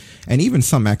nights. And even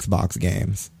some Xbox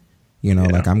games. You know,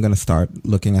 like, I'm going to start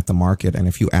looking at the market. And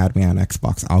if you add me on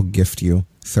Xbox, I'll gift you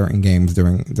certain games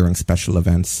during special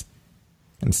events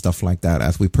and stuff like that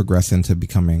as we progress into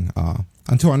becoming,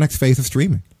 until our next phase of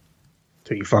streaming.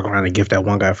 So you fuck around and gift that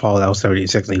one guy Fallout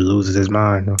 76 and he loses his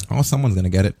mind. Oh, someone's going to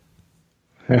get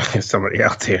it. Somebody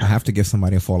out there. I have to give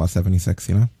somebody a Fallout 76,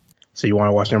 you know? So you want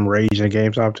to watch them rage in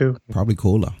GameStop too? Probably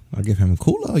Kula. I'll give him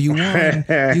Kula. You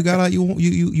won.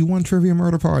 you won Trivia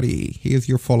Murder Party. Here's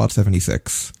your Fallout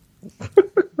 76.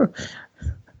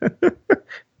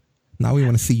 Now we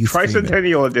want to see you stream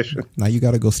Tricentennial Edition. Now you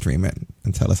got to go stream it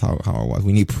and tell us how it was.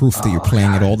 We need proof that you're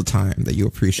playing it all the time, that you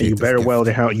appreciate it. You better wear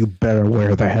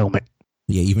the helmet.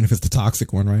 Yeah, even if it's the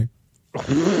toxic one, right?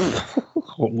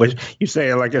 Which you say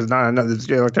it like it's not another,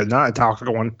 like it's not a toxic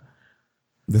one.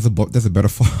 There's a better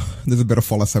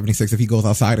Fallout 76 if he goes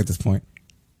outside at this point.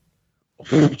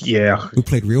 Yeah, we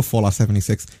played real Fallout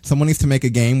 76. Someone needs to make a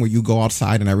game where you go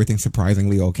outside and everything's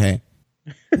surprisingly okay.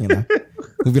 You know,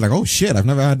 we'll be like, oh shit, I've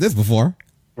never had this before.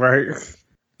 Right.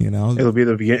 You know, it'll be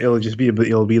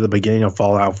the beginning of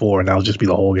Fallout 4, and that'll just be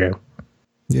the whole game.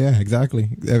 Yeah, exactly.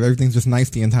 Everything's just nice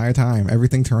the entire time.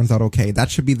 Everything turns out okay. That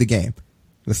should be the game.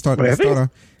 Let's start a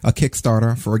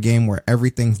Kickstarter for a game where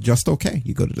everything's just okay.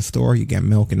 You go to the store, you get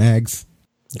milk and eggs,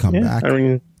 you come back. I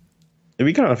mean, it'd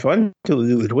be kind of fun to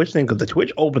do the Twitch thing because the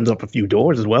Twitch opens up a few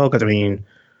doors as well. Because I mean,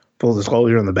 full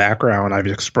disclosure in the background, I've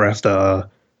expressed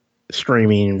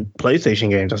streaming PlayStation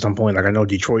games at some point. Like I know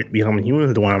Detroit Becoming Human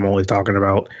is the one I'm always talking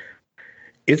about.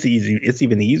 It's easy. It's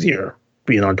even easier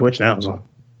being on Twitch now. So.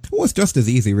 Well, it's just as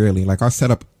easy, really. Like our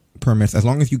setup permits, as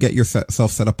long as you get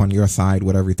yourself set up on your side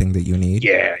with everything that you need.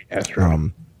 Yeah, that's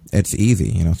true. It's easy.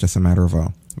 You know, it's just a matter of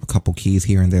a couple keys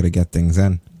here and there to get things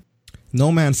in.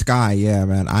 No Man's Sky, yeah,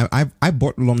 man. I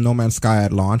bought No Man's Sky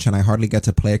at launch, and I hardly get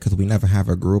to play it because we never have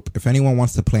a group. If anyone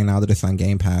wants to play now that it's on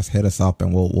Game Pass, hit us up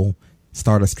and we'll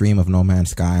start a stream of No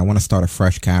Man's Sky. I want to start a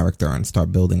fresh character and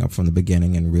start building up from the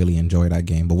beginning and really enjoy that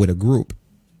game, but with a group.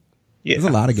 Yeah, there's a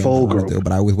lot of games I want to do,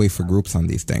 but I always wait for groups on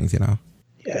these things, you know?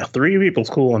 Yeah, 3 people's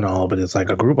cool and all, but it's like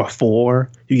a group of 4,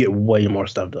 you get way more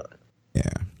stuff done.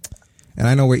 Yeah. And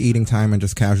I know we're eating time and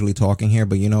just casually talking here,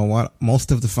 but you know what?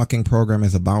 Most of the fucking program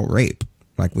is about rape.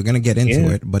 Like, we're going to get into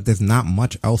it, but there's not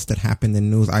much else that happened in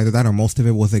news. Either that or most of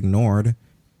it was ignored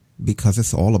because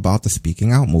it's all about the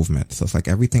speaking out movement. So it's like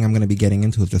everything I'm going to be getting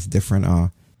into is just different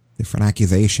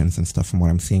accusations and stuff from what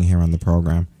I'm seeing here on the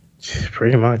program.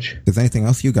 Pretty much. Is there anything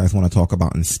else you guys want to talk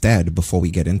about instead before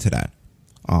we get into that?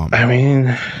 I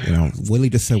mean, you know, Willie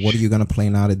just said, what are you going to play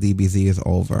now that DBZ is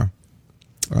over?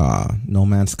 No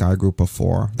Man's Sky Group of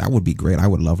 4. That would be great. I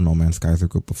would love No Man's Sky as a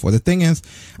Group of 4. The thing is,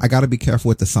 I got to be careful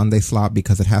with the Sunday slot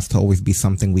because it has to always be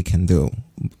something we can do.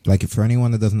 Like, for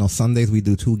anyone that doesn't know, Sundays we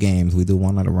do 2 games. We do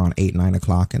one at around 8, 9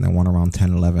 o'clock and then one around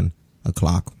 10, 11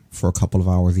 o'clock for a couple of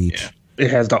hours each. Yeah.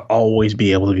 It has to always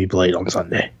be able to be played on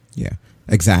Sunday. Yeah,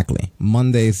 exactly.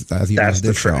 Mondays, as you know,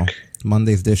 this show.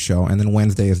 Monday's this show, and then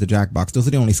Wednesday is the Jackbox. Those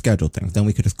are the only scheduled things. Then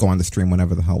we could just go on the stream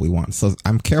whenever the hell we want. So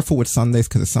I'm careful with Sundays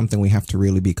because it's something we have to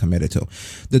really be committed to.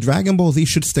 The Dragon Ball Z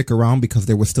should stick around because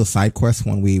there were still side quests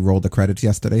when we rolled the credits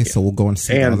yesterday. Yeah. So we'll go and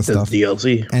see all the stuff. And there's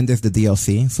DLC. And there's the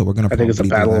DLC. So we're going to probably do that. I think it's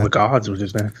the Battle of the Gods, which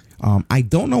is next. I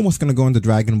don't know what's going to go in the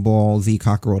Dragon Ball Z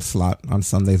Kakarot slot on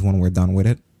Sundays when we're done with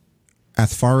it.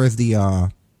 As far as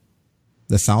the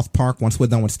South Park, once we're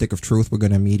done with Stick of Truth, we're going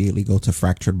to immediately go to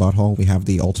Fractured Butthole. We have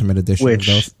the Ultimate Edition of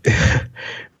those.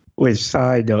 Which,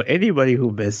 side note, anybody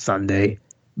who missed Sunday,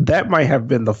 that might have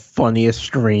been the funniest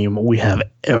stream we have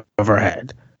ever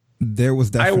had. There was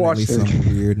definitely some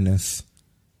weirdness.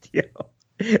 Yeah,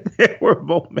 there were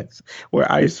moments where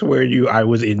I swear to you, I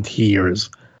was in tears.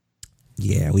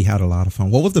 Yeah, we had a lot of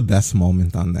fun. What was the best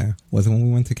moment on there? Was it when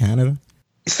we went to Canada?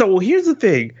 So here's the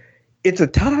thing. It's a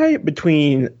tie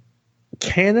between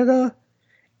Canada,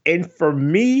 and for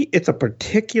me, it's a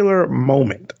particular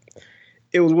moment.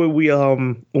 It was when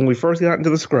we first got into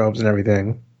the scrubs and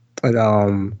everything,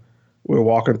 and we were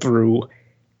walking through,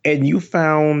 and you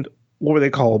found, what were they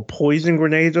called, poison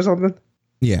grenades or something?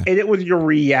 Yeah. And it was your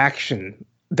reaction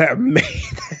that made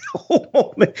that whole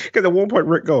moment. Because at one point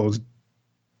Rick goes,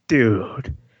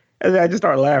 "Dude," and then I just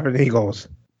started laughing, and he goes,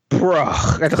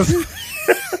 "Bruh."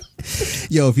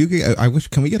 Yo, if you could, I wish.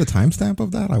 Can we get a timestamp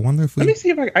of that? I wonder if we. Let me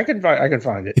see if I can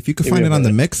find it. If you could find it on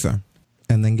the mixer,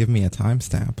 and then give me a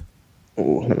timestamp.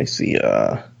 Oh, let me see.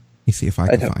 Let me see if I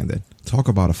can find it. Talk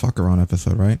about a fuck around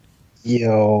episode, right?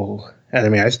 Yo, and I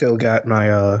mean, I still got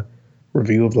my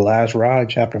review of The Last Ride,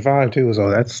 Chapter 5 too, so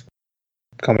that's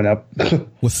coming up.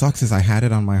 What sucks is I had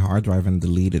it on my hard drive and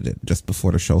deleted it just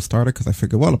before the show started because I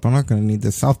figured, well, if I'm not going to need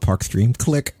this South Park stream,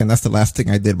 click, and that's the last thing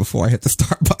I did before I hit the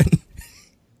start button.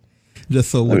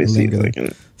 Just so it wouldn't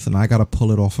linger. So now I got to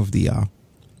pull it off of the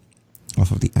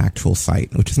actual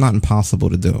site, which is not impossible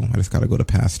to do. I just got to go to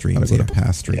past streams. Go to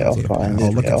past streams. Yeah, oh,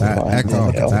 look at that! Echo!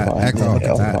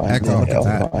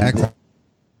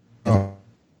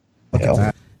 Look at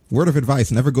that! Word of advice: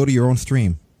 never go to your own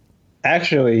stream.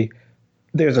 Actually,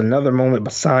 there's another moment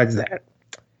besides that.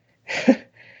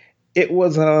 It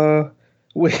was when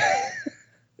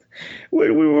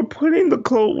we were putting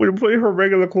her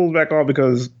regular clothes back on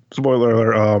because, spoiler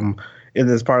alert, in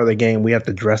this part of the game we have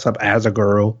to dress up as a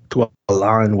girl to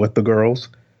align with the girls.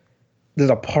 There's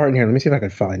a part in here. Let me see if I can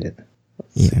find it.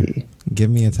 Let's see. Give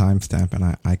me a timestamp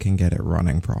and I can get it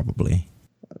running probably.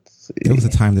 Let's see. There was a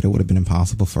time that it would have been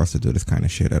impossible for us to do this kind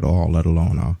of shit at all, let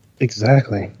alone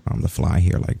exactly on the fly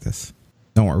here like this.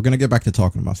 Don't worry, we're gonna get back to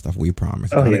talking about stuff. We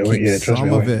promise. Oh yeah, trust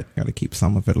me. Gotta keep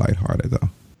some of it lighthearted though.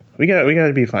 We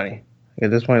gotta be funny. At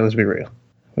this point, let's be real.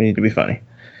 We need to be funny.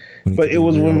 But it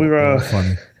was when we were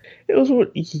funny. It was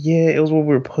when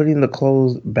we were putting the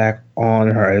clothes back on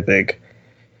her, I think.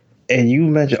 And you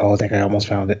mentioned, oh, I think I almost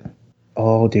found it.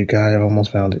 Oh, dear God, I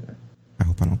almost found it. I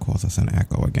hope I don't cause us an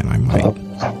echo again. I might. I'm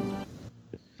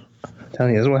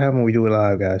telling you, this is what happens when we do it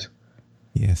live, guys.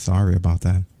 Yeah, sorry about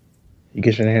that. You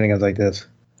get shenanigans like this.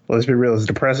 Well, let's be real. As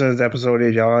depressing as the episode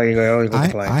is, y'all ain't going to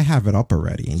complain. I have it up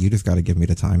already, and you just got to give me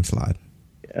the time slot.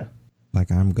 Yeah. Like,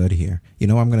 I'm good here. You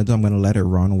know what I'm going to do? I'm going to let it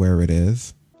run where it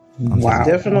is. Wow.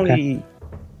 Definitely.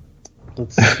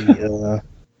 Okay. Let's see. Man,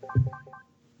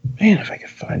 if I can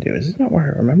find it. Is it not where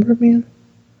I remember it, man?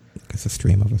 It's a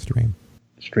stream of a stream.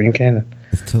 Stream Cannon.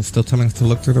 It's still telling us to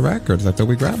look through the records. I thought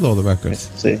we grabbed all the records.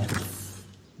 Let's see.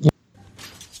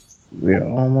 We're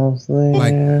almost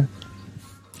there.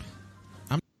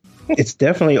 It's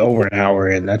definitely over an hour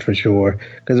in, that's for sure.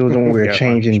 Because it was when we were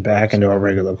changing back into our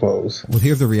regular clothes. Well,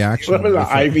 here's the reaction. Remember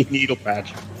the IV needle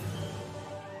patch?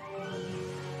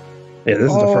 Yeah,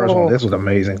 this is the first one. This was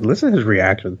amazing. Listen to his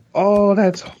reaction. Oh,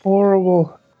 that's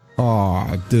horrible.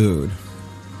 Oh, dude.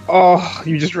 Oh,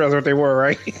 you just realized what they were,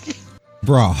 right?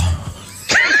 Bro. I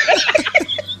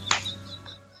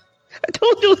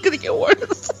told you it was going to get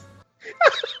worse.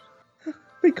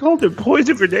 They called it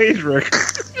poison grenades, Rick.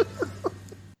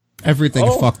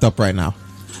 Everything's fucked up right now.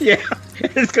 Yeah,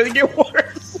 it's going to get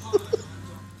worse.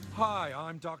 Hi,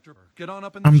 I'm Dr. Get on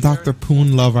up in the I'm chair. Dr.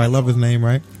 Poon Lover. I love his name,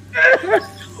 right?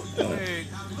 Hey,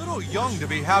 a little young to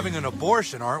be having an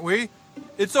abortion, aren't we?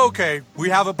 It's okay. We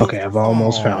have a... Okay, I've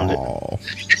almost found it. Oh.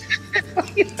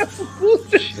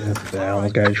 I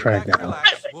almost got it tracked down.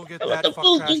 Relax. We'll get that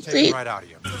fuck trash taken right out of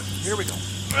you. Here we go.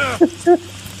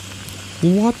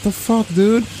 What the fuck,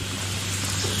 dude?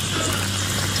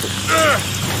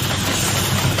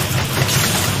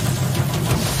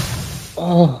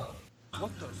 Oh.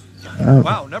 What the...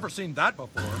 Wow, never seen that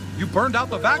before. You burned out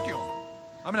the vacuum.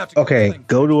 I'm gonna have to... Okay,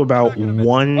 go to about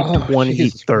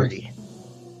 1:20:30.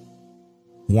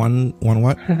 One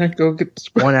what? Go get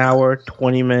 1 hour,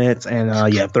 20 minutes, and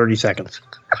 30 seconds.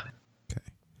 Okay.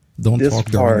 Don't This talk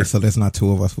during part- this, so there's not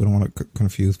two of us. We don't want to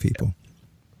confuse people.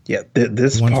 Yeah,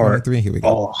 this part. 1:23. Here we go.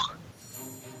 Oh,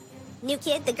 New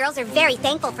kid, the girls are very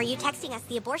thankful for you texting us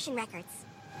the abortion records.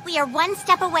 We are one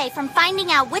step away from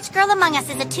finding out which girl among us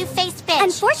is a two-faced bitch.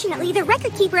 Unfortunately, the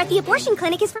record keeper at the abortion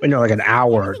clinic is from... wait, no, like an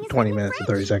hour, 20 minutes, and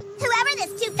 30 seconds. Whoever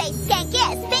this two-faced skank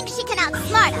is thinks she can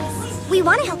outsmart us. We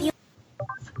want to help you.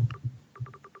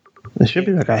 It should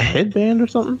be like a headband or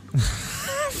something.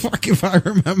 Fuck if I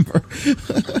remember.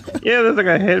 Yeah, there's like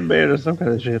a headband or some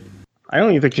kind of shit. I don't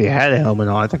even think she had a helmet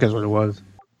on. I think that's what it was.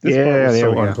 Yeah, they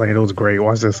were playing. It was great.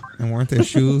 Watch this. And weren't there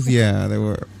shoes? Yeah, they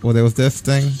were. Well, there was this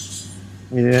thing.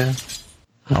 Yeah.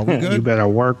 Are we good? You better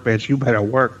work, bitch. You better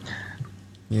work.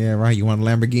 Yeah, right. You want a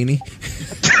Lamborghini?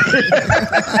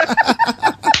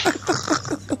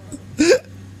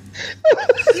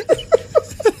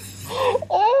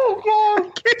 Oh, God. I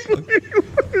can't believe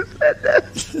you said that.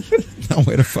 No,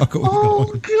 where the fuck are we Oh,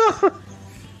 going? God.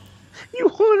 You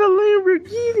want a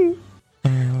Lamborghini?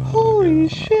 Holy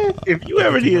shit. If you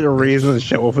ever needed a reason to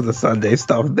show up for the Sunday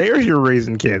stuff, there's your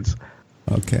reason, kids.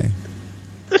 Okay.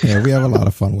 Yeah, we have a lot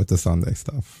of fun with the Sunday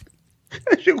stuff.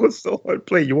 That shit was so hard to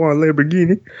play. You want a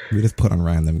Lamborghini? We just put on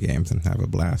random games and have a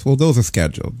blast. Well, those are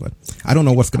scheduled, but I don't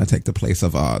know what's going to take the place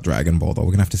of Dragon Ball, though. We're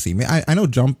going to have to see. I know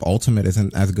Jump Ultimate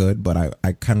isn't as good, but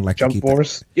I kind of like Jump to keep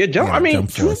Force? Yeah, Jump. Yeah, I mean,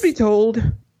 Jump Force. truth be told,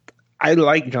 I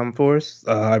like Jump Force.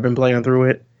 I've been playing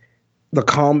through it. The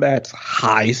combat's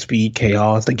high speed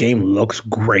chaos. The game looks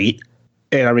great.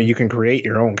 And I mean, you can create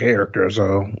your own character.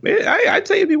 So I'd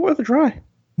say it'd be worth a try.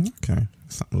 Okay.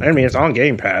 I mean, it's on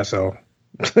Game Pass, so.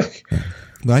 But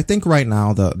I think right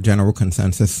now the general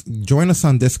consensus, join us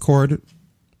on Discord.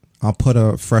 I'll put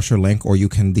a fresher link, or you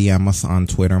can DM us on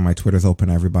Twitter. My Twitter's open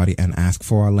to everybody, and ask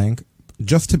for our link.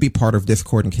 Just to be part of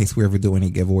Discord in case we ever do any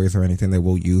giveaways or anything, they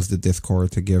will use the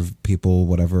Discord to give people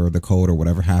whatever the code or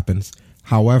whatever happens.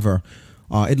 However,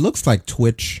 it looks like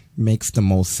Twitch makes the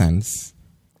most sense.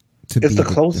 It's the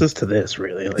closest to this,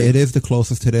 really. Like, it is the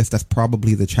closest to this. That's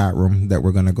probably the chat room that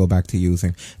we're going to go back to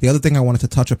using. The other thing I wanted to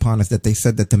touch upon is that they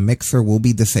said that the mixer will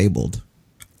be disabled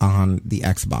on the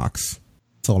Xbox.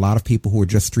 So a lot of people who are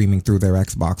just streaming through their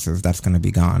Xboxes, that's going to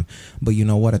be gone. But you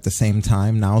know what? At the same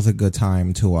time, now's a good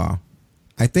time to,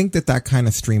 I think that kind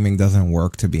of streaming doesn't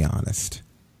work, to be honest.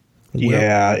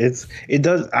 Yeah, it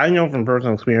does. I know from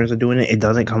personal experience of doing it, it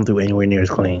doesn't come through anywhere near as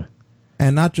clean.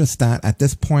 And not just that, at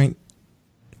this point,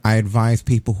 I advise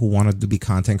people who wanted to be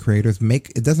content creators,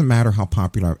 it doesn't matter how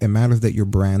popular, it matters that your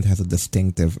brand has a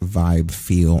distinctive vibe,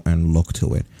 feel, and look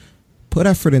to it. Put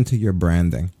effort into your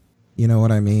branding. You know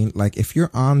what I mean? Like, if you're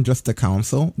on just the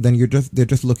console, then they're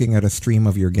just looking at a stream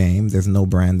of your game. There's no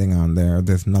branding on there.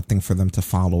 There's nothing for them to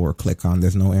follow or click on.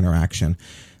 There's no interaction.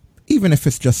 Even if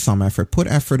it's just some effort, put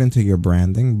effort into your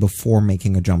branding before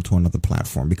making a jump to another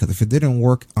platform. Because if it didn't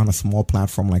work on a small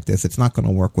platform like this, it's not going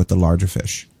to work with the larger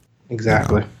fish.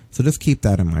 Exactly. You know? So just keep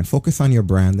that in mind. Focus on your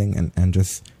branding and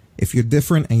just, if you're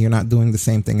different and you're not doing the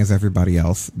same thing as everybody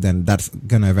else, then that's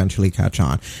going to eventually catch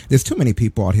on. There's too many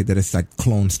people out here that it's like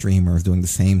clone streamers doing the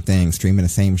same thing, streaming the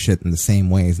same shit in the same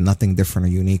ways, nothing different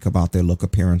or unique about their look,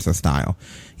 appearance, or style.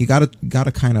 You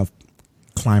gotta kind of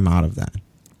climb out of that,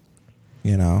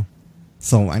 you know?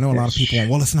 So I know a lot of people,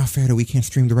 well, it's not fair that we can't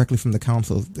stream directly from the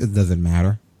console. It doesn't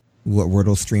matter. Were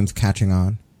those streams catching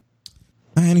on?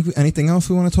 Anything else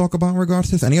we want to talk about in regards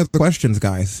to this? Any other questions,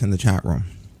 guys, in the chat room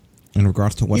in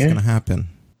regards to what's going to happen?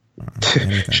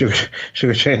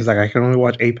 Sugar Shane's like, I can only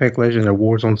watch Apex Legends or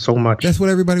Warzone so much. That's what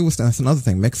everybody was. That's another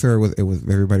thing. Mixer was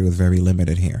everybody was very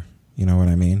limited here. You know what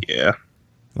I mean? Yeah.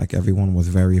 Like everyone was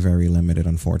very, very limited,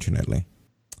 unfortunately.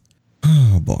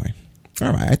 Oh boy.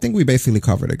 All right, I think we basically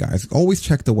covered it, guys. Always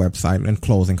check the website. In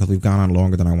closing, because we've gone on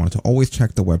longer than I wanted to, always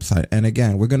check the website. And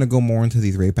again, we're going to go more into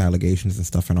these rape allegations and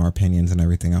stuff and our opinions and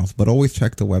everything else. But always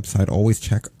check the website. Always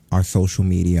check our social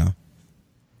media.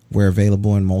 We're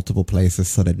available in multiple places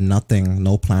so that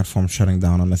no platform shutting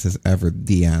down on us is ever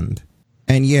the end.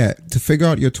 And yeah, to figure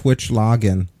out your Twitch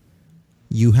login,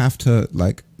 you have to,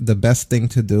 the best thing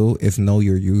to do is know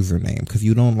your username, because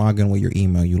you don't log in with your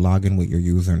email, you log in with your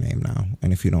username now.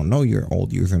 And if you don't know your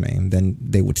old username, then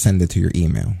they would send it to your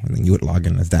email, and then you would log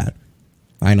in as that.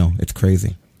 I know, it's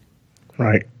crazy.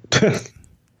 Right. I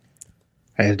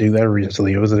had to do that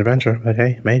recently. It was an adventure, but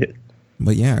hey, made it.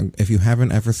 But yeah, if you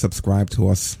haven't ever subscribed to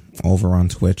us over on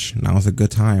Twitch, now's a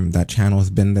good time. That channel has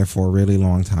been there for a really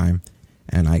long time,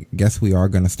 and I guess we are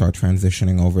going to start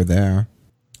transitioning over there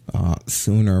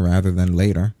sooner rather than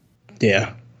later.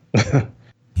 Yeah.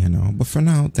 But for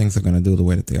now, things are going to do the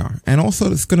way that they are. And also,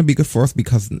 it's going to be good for us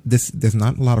because there's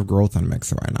not a lot of growth on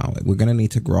Mixer right now. We're going to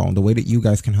need to grow. And the way that you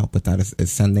guys can help with that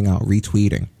is sending out,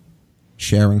 retweeting,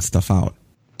 sharing stuff out.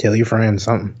 Tell your friends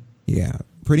something. Yeah.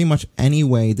 Pretty much any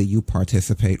way that you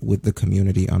participate with the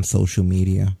community on social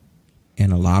media,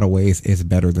 in a lot of ways, is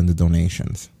better than the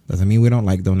donations. Doesn't mean we don't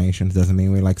like donations. Doesn't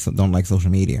mean we don't like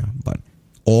social media. But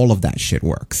all of that shit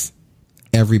works.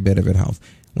 Every bit of it helps.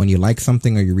 When you like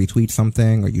something or you retweet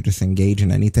something or you just engage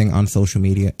in anything on social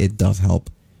media, it does help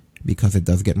because it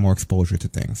does get more exposure to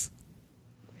things.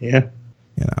 Yeah.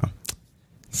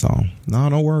 So,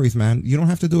 no worries, man. You don't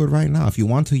have to do it right now. If you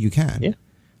want to, you can.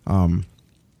 Yeah.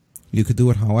 You could do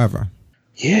it however.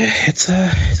 Yeah, it's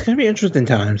going to be interesting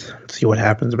times. Let's see what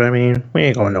happens. But I mean, we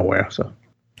ain't going nowhere, so.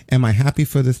 Am I happy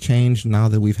for this change now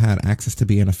that we've had access to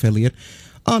be an affiliate?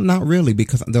 Not really,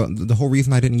 because the whole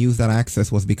reason I didn't use that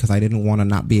access was because I didn't want to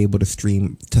not be able to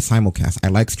stream to simulcast. I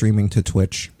like streaming to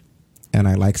Twitch, and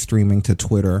I like streaming to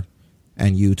Twitter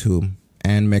and YouTube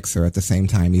and Mixer at the same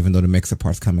time, even though the Mixer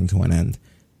part's coming to an end.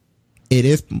 It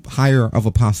is higher of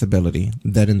a possibility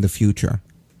that in the future,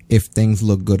 if things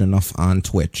look good enough on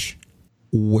Twitch,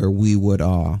 where we would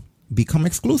become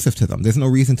exclusive to them. There's no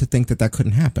reason to think that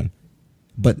couldn't happen.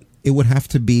 But it would have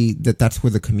to be that's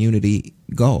where the community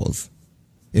goes.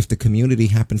 If the community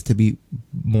happens to be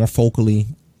more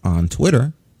focally on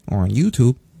Twitter or on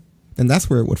YouTube, then that's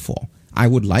where it would fall. I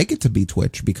would like it to be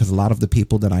Twitch because a lot of the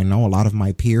people that I know, a lot of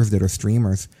my peers that are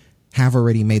streamers, have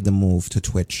already made the move to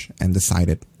Twitch and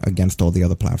decided against all the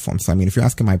other platforms. So, I mean, if you're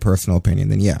asking my personal opinion,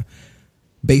 then yeah.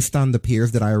 Based on the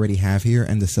peers that I already have here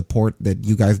and the support that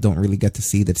you guys don't really get to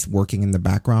see that's working in the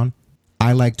background,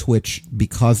 I like Twitch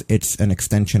because it's an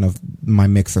extension of my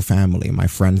Mixer family, my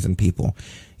friends and people.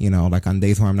 Like on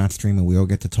days where I'm not streaming, we all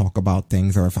get to talk about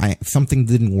things. Or if something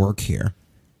didn't work here,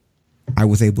 I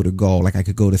was able to go. Like I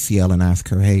could go to CL and ask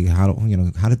her, "Hey, how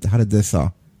did this?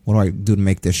 What do I do to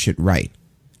make this shit right?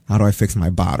 How do I fix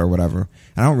my bot or whatever?"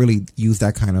 And I don't really use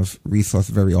that kind of resource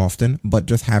very often, but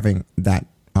just having that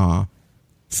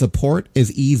support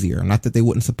is easier. Not that they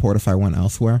wouldn't support if I went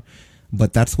elsewhere,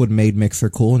 but that's what made Mixer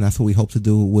cool, and that's what we hope to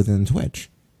do within Twitch.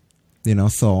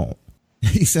 So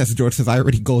he says, George says, I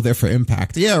already go there for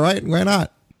Impact. Yeah, right? Why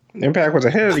not? Impact was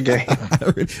ahead of the game.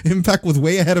 Impact was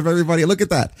way ahead of everybody. Look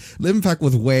at that. Impact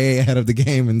was way ahead of the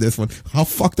game in this one. How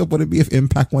fucked up would it be if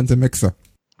Impact went to Mixer?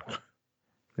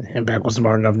 Impact was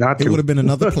smart enough not to. It would have been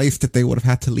another place that they would have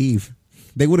had to leave.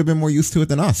 They would have been more used to it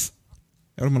than us.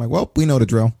 They would have been like, well, we know the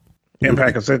drill.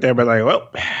 Impact could sit there and be like, well,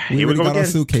 we already got our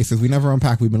suitcases. We never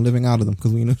unpack. We've been living out of them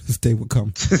because we knew this day would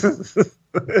come.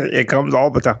 It comes all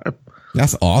the time.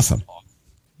 That's awesome.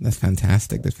 That's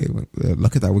fantastic.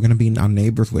 Look at that. We're going to be on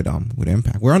Neighbors with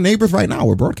Impact. We're on Neighbors right now.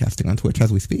 We're broadcasting on Twitch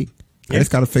as we speak. Yeah. I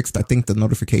just got to fix. I think the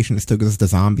notification is still gives us the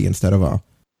zombie instead of a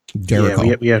Jericho.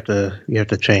 Yeah, we have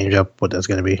to change up what that's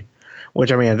going to be.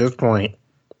 Which I mean, at this point,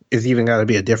 it's even got to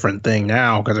be a different thing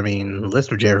now because I mean,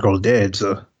 Lister Jericho's dead.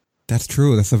 So that's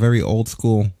true. That's a very old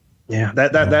school. Yeah,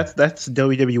 that's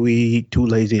WWE too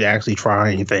lazy to actually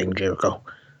try anything, Jericho.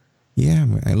 Yeah,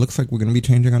 it looks like we're going to be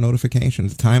changing our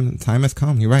notifications. Time has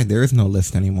come. You're right. There is no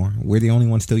list anymore. We're the only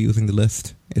ones still using the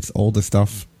list. It's older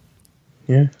stuff.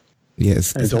 Yeah.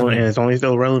 Yes. It's only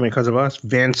still relevant because of us,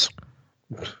 Vince.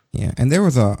 Yeah, and there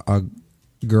was a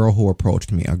girl who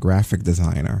approached me, a graphic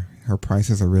designer. Her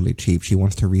prices are really cheap. She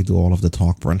wants to redo all of the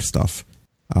Talk Brunch stuff.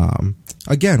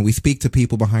 Again, we speak to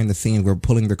people behind the scenes. We're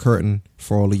pulling the curtain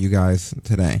for all of you guys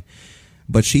today.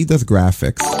 But she does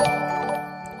graphics.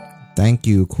 Thank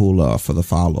you, Kula, for the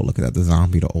follow. Look at that, the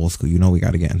zombie, the old school. You know we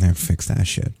got to get in there and fix that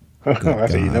shit. I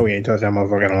said, you know we ain't touched that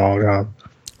motherfucker in a long time.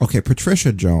 Okay,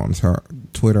 Patricia Jones. Her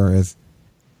Twitter is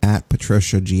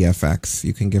 @PatriciaGFX.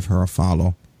 You can give her a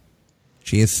follow.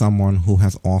 She is someone who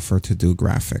has offered to do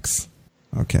graphics.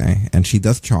 Okay, and she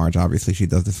does charge. Obviously, she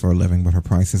does this for a living, but her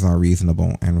prices are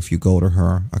reasonable. And if you go to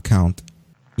her account,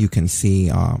 you can see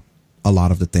a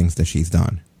lot of the things that she's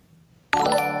done.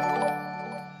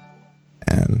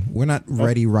 And we're not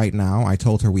ready right now. I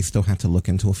told her we still had to look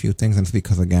into a few things, and it's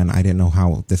because, again, I didn't know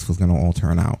how this was going to all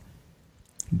turn out.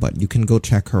 But you can go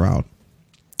check her out.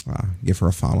 Give her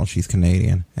a follow. She's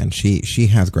Canadian, and she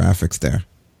has graphics there.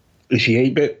 Is she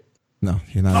 8-bit? No,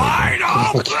 she's not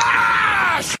 8-bit.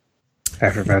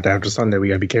 After Sunday, we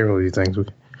got to be careful of these things.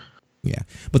 Yeah,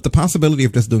 but the possibility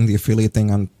of just doing the affiliate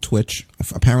thing on Twitch,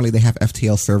 apparently they have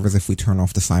FTL servers if we turn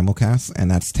off the simulcast,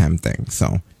 and that's tempting.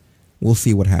 So we'll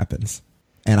see what happens.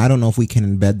 And I don't know if we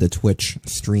can embed the Twitch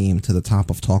stream to the top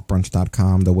of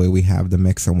talkbrunch.com the way we have the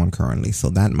Mixer one currently. So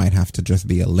that might have to just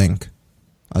be a link,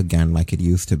 again, like it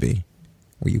used to be,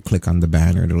 where you click on the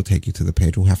banner, it'll take you to the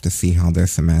page. We'll have to see how their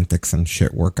semantics and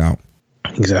shit work out.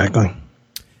 Exactly.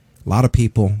 A lot of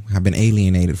people have been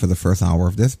alienated for the first hour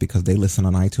of this because they listen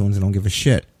on iTunes and don't give a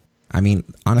shit. I mean,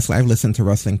 honestly, I've listened to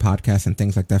wrestling podcasts and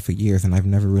things like that for years, and I've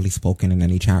never really spoken in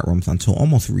any chat rooms until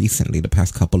almost recently, the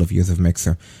past couple of years of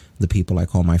Mixer, the people I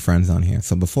call my friends on here.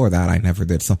 So before that, I never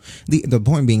did. So the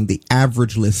point being, the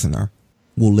average listener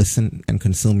will listen and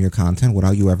consume your content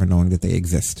without you ever knowing that they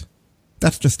exist.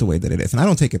 That's just the way that it is. And I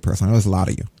don't take it personally. I know there's a lot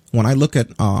of you. When I look at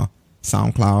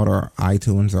SoundCloud or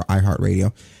iTunes or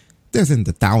iHeartRadio, there's in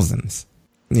the thousands,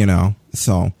 you know.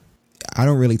 So I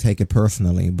don't really take it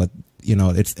personally, but you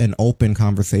know, it's an open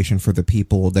conversation for the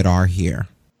people that are here,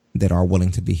 that are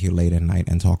willing to be here late at night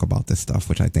and talk about this stuff,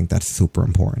 which I think that's super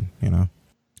important, you know.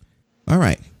 All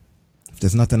right. If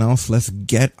there's nothing else, let's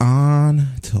get on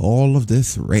to all of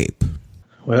this rape.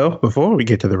 Well, before we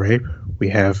get to the rape, we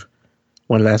have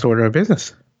one last order of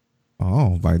business.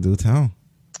 Oh, do tell.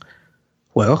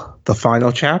 Well, the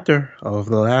final chapter of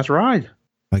The Last Ride.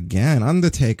 Again,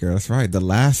 Undertaker. That's right. The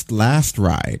last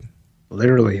ride.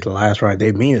 Literally, the last ride.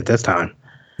 They mean it this time.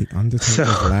 The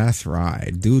Undertaker's last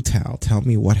ride. Do tell. Tell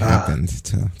me what happened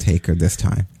to Taker this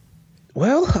time.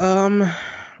 Well,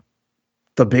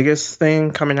 the biggest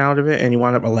thing coming out of it, and he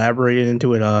wound up elaborating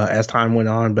into it as time went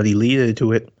on, but he leaded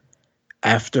to it.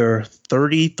 After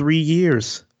 33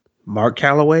 years, Mark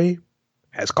Calloway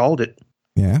has called it.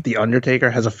 Yeah. The Undertaker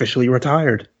has officially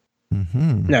retired.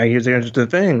 Mm-hmm. Now, here's the interesting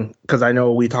thing, because I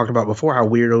know we talked about before how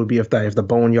weird it would be if the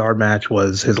Boneyard match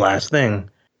was his last thing.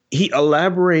 He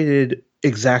elaborated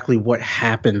exactly what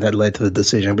happened that led to the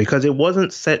decision, because it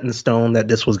wasn't set in stone that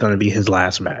this was going to be his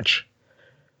last match.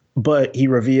 But he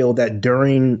revealed that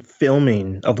during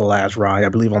filming of The Last Ride, I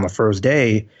believe on the first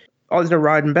day, as they're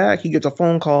riding back, he gets a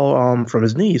phone call from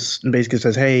his niece and basically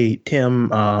says, "Hey, Tim,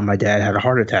 my dad had a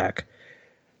heart attack."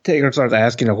 Taker starts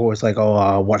asking, of course, like,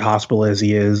 what hospital is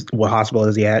he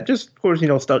at? Just, of course,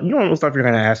 stuff, normal stuff you're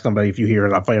going to ask somebody if you hear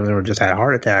a family member just had a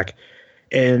heart attack.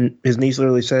 And his niece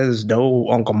literally says, "No,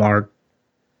 Uncle Mark,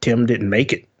 Tim didn't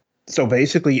make it." So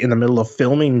basically, in the middle of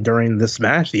filming during this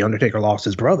match, The Undertaker lost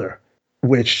his brother,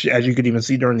 which, as you could even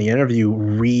see during the interview,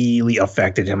 really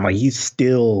affected him. Like, he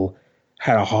still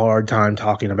had a hard time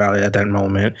talking about it at that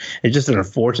moment. It's just an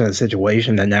unfortunate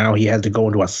situation that now he has to go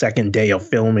into a second day of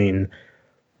filming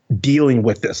dealing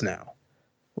with this now.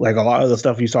 Like, a lot of the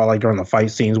stuff you saw, like, during the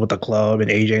fight scenes with the club and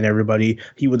AJ and everybody,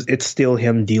 it's still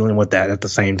him dealing with that at the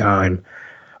same time.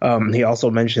 He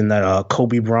also mentioned that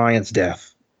Kobe Bryant's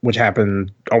death, which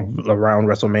happened around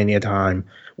WrestleMania time,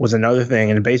 was another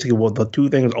thing. And basically, the two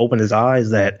things opened his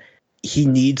eyes that he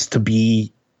needs to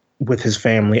be with his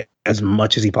family as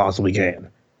much as he possibly can.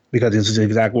 Because his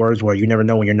exact words were, "You never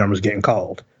know when your number's getting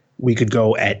called. We could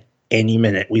go at any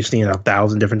minute." We've seen it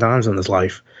 1,000 different times in this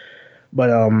life.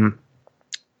 But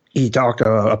he talked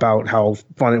about how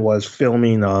fun it was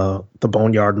filming the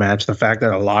Boneyard match. The fact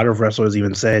that a lot of wrestlers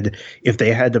even said if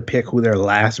they had to pick who their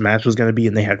last match was going to be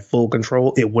and they had full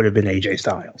control, it would have been AJ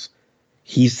Styles.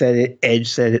 He said it. Edge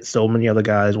said it. So many other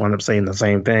guys wound up saying the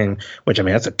same thing, which, I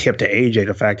mean, that's a tip to AJ,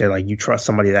 the fact that, like, you trust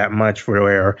somebody that much for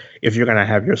where if you're going to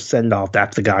have your send-off,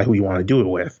 that's the guy who you want to do it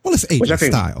with. Well, it's AJ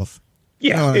Styles.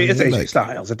 Yeah, it's AJ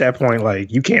Styles. At that point,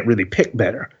 like, you can't really pick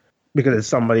better. Because it's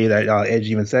somebody that Edge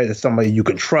even said, it's somebody you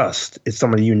can trust. It's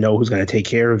somebody you know who's going to take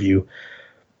care of you.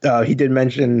 He did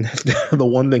mention the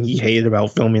one thing he hated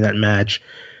about filming that match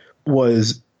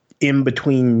was in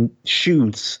between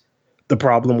shoots. The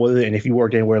problem with it, and if you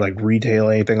work anywhere like retail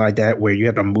or anything like that, where you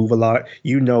have to move a lot,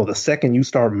 the second you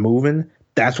start moving,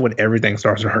 that's when everything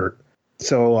starts to hurt.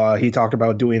 So he talked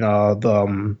about doing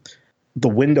the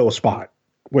window spot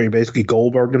where he basically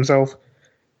Goldberged himself.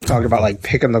 Talked about like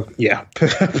picking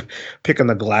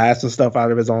the glass and stuff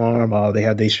out of his arm.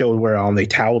 They showed where they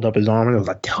toweled up his arm and there was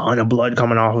a ton of blood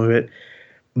coming off of it.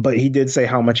 But he did say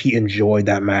how much he enjoyed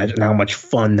that match and how much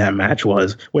fun that match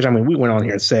was. Which, I mean, we went on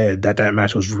here and said that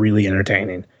match was really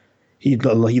entertaining. He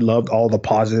loved all the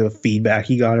positive feedback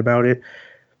he got about it.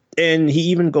 And he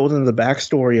even goes into the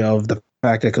backstory of the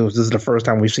fact that, because this is the first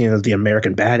time we've seen him as the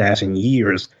American Badass in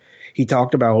years, he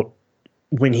talked about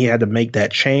when he had to make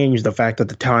that change, the fact that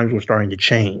the times were starting to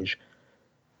change.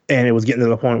 And it was getting to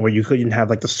the point where you couldn't have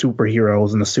like the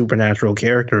superheroes and the supernatural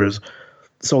characters.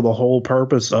 So the whole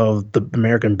purpose of the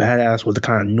American Badass was to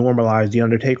kind of normalize The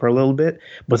Undertaker a little bit,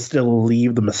 but still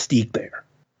leave the mystique there.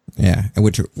 Yeah,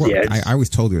 I always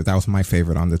told you that was my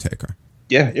favorite Undertaker.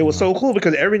 Yeah, it was so cool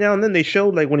because every now and then they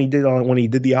showed like when he did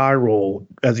the eye roll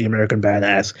as the American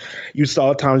Badass, you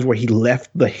saw times where he left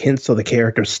the hints of the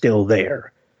character still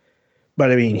there.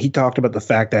 But I mean, he talked about the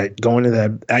fact that going to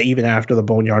that, even after the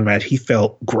Boneyard match, he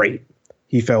felt great.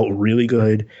 He felt really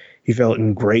good. He felt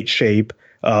in great shape.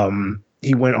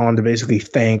 He went on to basically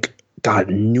thank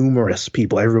numerous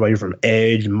people, everybody from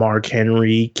Edge, Mark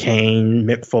Henry, Kane,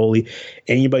 Mick Foley,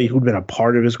 anybody who'd been a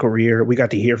part of his career. We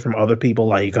got to hear from other people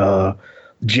like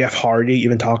Jeff Hardy,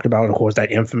 even talked about, of course,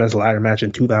 that infamous ladder match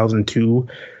in 2002.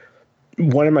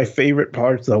 One of my favorite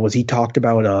parts, though, was he talked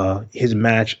about his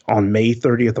match on May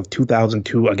 30th of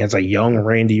 2002 against a young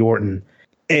Randy Orton.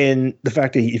 And the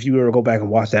fact that if you were to go back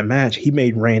and watch that match, he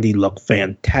made Randy look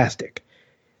fantastic.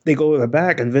 They go to the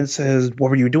back, and Vince says, "What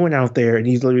were you doing out there?" And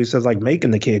he literally says, like, "Making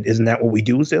the kid. Isn't that what we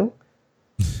do still?"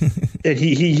 And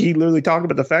he literally talked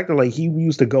about the fact that like he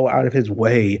used to go out of his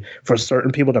way for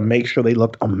certain people to make sure they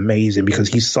looked amazing because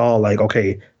he saw like,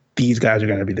 okay, these guys are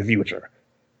going to be the future.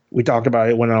 We talked about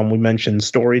it when we mentioned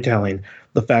storytelling.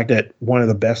 The fact that one of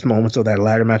the best moments of that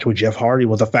ladder match with Jeff Hardy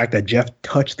was the fact that Jeff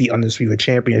touched the Undisputed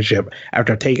Championship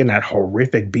after taking that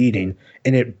horrific beating,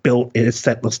 and it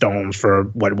set the stones for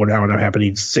what would end up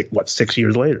happening 6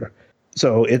 years later.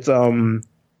 So it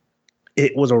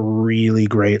was a really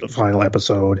great final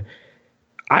episode.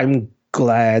 I'm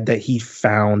glad that he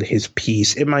found his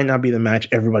piece. It might not be the match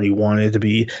everybody wanted it to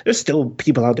be. There's still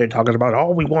people out there talking about,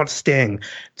 oh, we want Sting.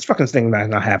 This fucking Sting match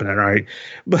not happening, right?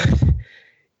 But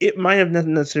it might have not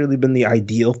necessarily been the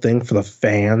ideal thing for the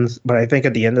fans. But I think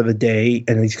at the end of the day,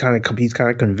 and he's kind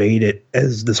of conveyed it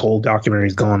as this whole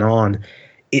documentary's gone on,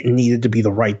 it needed to be the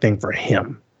right thing for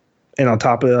him. And on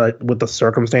top of that, with the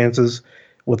circumstances,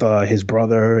 with his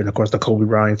brother, and of course the Kobe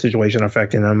Bryant situation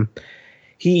affecting him,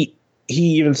 he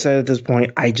even said at this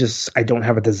point, I don't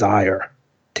have a desire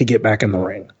to get back in the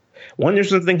ring. One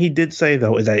interesting thing he did say,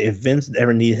 though, is that if Vince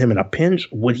ever needed him in a pinch,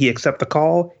 would he accept the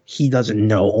call? He doesn't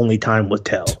know. Only time will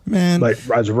tell. Man, but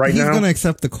as right he's now, going to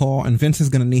accept the call, and Vince is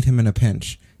going to need him in a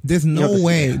pinch. There's no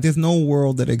way, there's no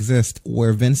world that exists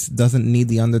where Vince doesn't need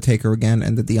The Undertaker again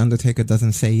and that The Undertaker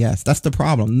doesn't say yes. That's the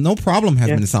problem. No problem has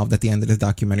been solved at the end of this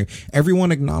documentary.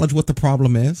 Everyone acknowledged what the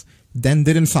problem is, then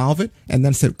didn't solve it, and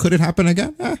then said, could it happen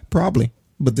again? Probably.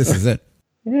 But this is it.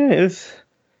 Yeah,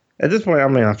 at this point, I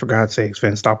mean, for God's sakes,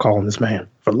 Vince, stop calling this man,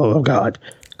 for the love of God.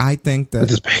 I think that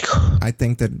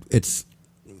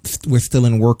we're still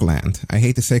in work land. I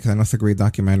hate to say because I know it's a great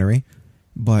documentary,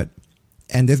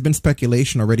 and there's been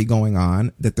speculation already going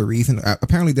on that the reason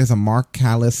apparently there's a Mark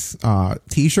Callis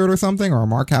t-shirt or something, or a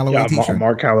Mark Calloway t-shirt.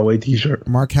 Mark Calloway t-shirt.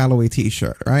 Mark Calloway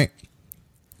t-shirt, right?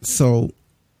 So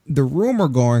the rumor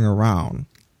going around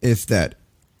is that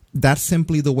that's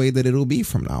simply the way that it'll be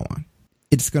from now on.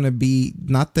 It's going to be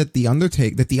not that the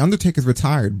Undertaker's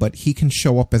retired, but he can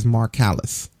show up as Mark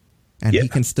Callis. And he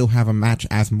can still have a match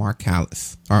as Mark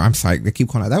Callis. Or I'm sorry, I keep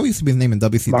calling that used to be his name in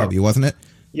WCW, wasn't it?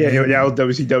 Yeah, that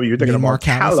was WCW. You're thinking of Mark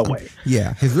Calloway.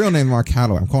 Yeah, his real name is Mark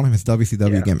Calloway. I'm calling him his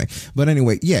WCW gimmick. But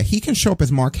anyway, he can show up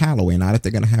as Mark Calloway now that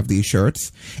they're going to have these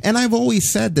shirts. And I've always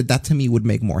said that to me would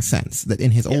make more sense. That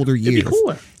in his older years,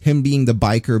 him being the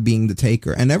biker, being the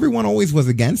taker. And everyone always was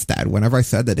against that. Whenever I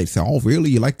said that, they'd say, oh,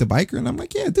 really? You like the biker? And I'm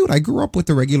like, yeah, dude, I grew up with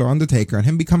the regular Undertaker. And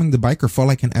him becoming the biker felt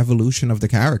like an evolution of the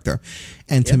character.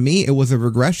 And to me, it was a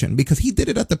regression because he did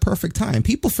it at the perfect time.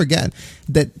 People forget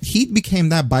that he became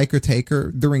that biker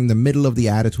taker during the middle of the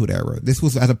Attitude Era. This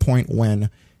was at a point when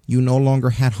you no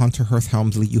longer had Hunter Hearst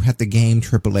Helmsley. You had the game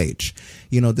Triple H.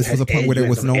 You know, this was a point where there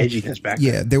was no,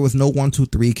 there was no 1, 2,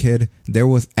 3 Kid. There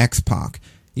was X-Pac.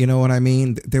 You know what I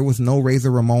mean? There was no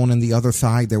Razor Ramon on the other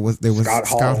side. There was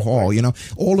Scott Hall. Right? You know,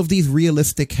 all of these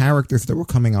realistic characters that were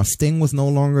coming out. Sting was no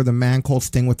longer the man called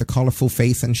Sting with the colorful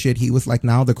face and shit. He was like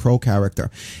now the Crow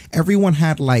character. Everyone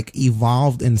had like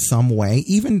evolved in some way.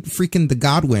 Even freaking the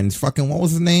Godwins. Fucking what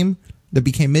was his name? that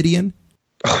became Midian.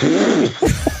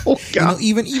 Oh God!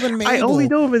 Even Mabel. I only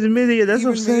know him as Midian. That's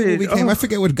what I'm saying. I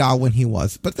forget what Godwin he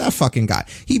was, but that fucking guy,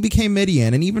 he became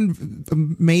Midian, and even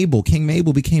King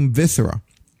Mabel became Viscera.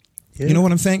 Yeah. You know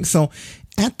what I'm saying? So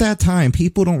at that time,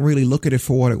 people don't really look at it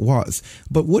for what it was.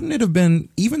 But wouldn't it have been,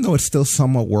 even though it still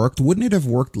somewhat worked, wouldn't it have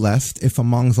worked less if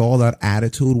amongst all that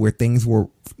attitude where things were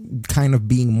kind of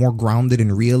being more grounded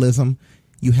in realism,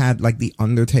 you had like the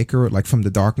Undertaker, like from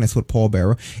the darkness with Paul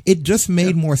Bearer. It just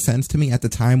made more sense to me at the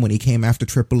time when he came after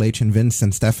Triple H and Vince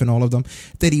and Steph and all of them,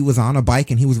 that he was on a bike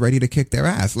and he was ready to kick their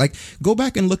ass. Like, go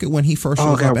back and look at when he first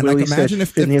showed up. And like, imagine if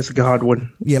Phineas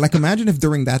Godwin. Yeah, like imagine if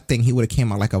during that thing he would have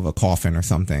came out like of a coffin or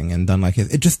something and done like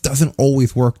his. It just doesn't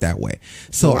always work that way.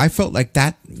 So I felt like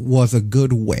that was a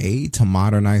good way to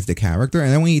modernize the character.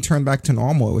 And then when he turned back to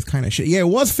normal, it was kind of shit. Yeah, it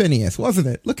was Phineas, wasn't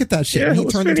it? Look at that shit. Yeah, he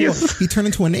turned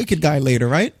into a naked guy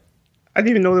later, right? I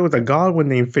didn't even know there was a Godwin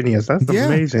named Phineas. That's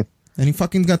amazing. And he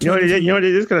fucking got... You know what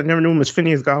it is? Because I never knew him as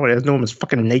Phineas Godwin. I just knew him as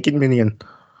fucking naked Minion.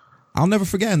 I'll never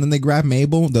forget. And then they grabbed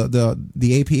Mabel, the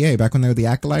APA, back when they were the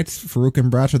Acolytes, Farouk and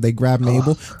Bradshaw, they grabbed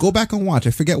Mabel. Go back and watch.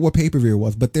 I forget what pay-per-view it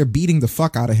was, but they're beating the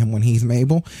fuck out of him when he's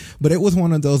Mabel. But it was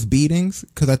one of those beatings,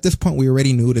 because at this point we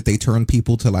already knew that they turned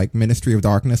people to like Ministry of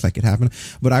Darkness, like it happened.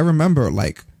 But I remember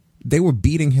like they were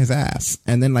beating his ass,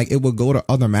 and then like it would go to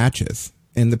other matches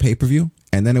in the pay-per-view,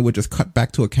 and then it would just cut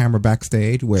back to a camera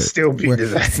backstage where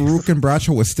Farouk and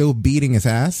Bradshaw was still beating his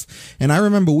ass. And I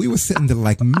remember we were sitting there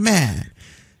like, man,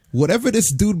 whatever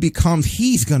this dude becomes,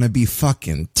 he's gonna be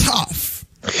fucking tough.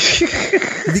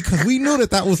 Because we knew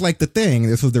that was like the thing.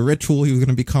 This was the ritual. He was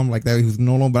gonna become like that. He was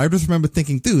no longer. But I just remember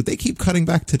thinking, dude, they keep cutting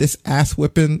back to this ass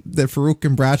whipping that Farouk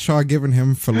and Bradshaw are giving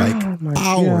him for like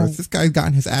hours. God. This guy's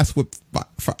gotten his ass whipped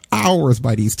for hours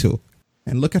by these two.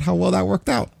 And look at how well that worked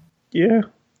out. Yeah,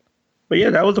 but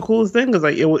yeah, that was the coolest thing because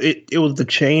like it was the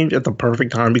change at the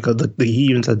perfect time because he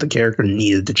even said the character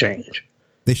needed to change.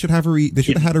 They should have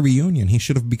had a reunion. He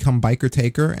should have become Biker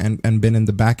Taker and been in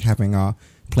the back having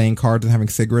playing cards and having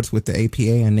cigarettes with the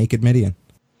APA and Naked Midian.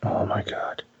 Oh my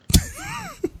God!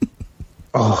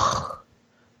 Oh,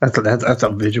 that's a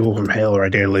visual from hell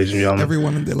right there, ladies and gentlemen.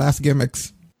 Everyone in the last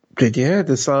gimmicks. Yeah,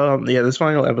 this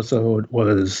final episode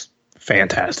was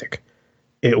fantastic.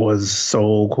 It was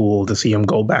so cool to see him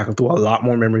go back through a lot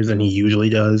more memories than he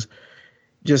usually does.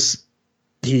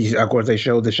 Of course, they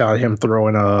showed the shot of him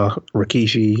throwing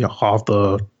Rikishi off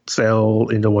the cell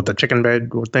into the chicken bed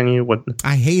thingy. What?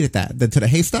 I hated that. To the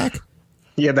haystack?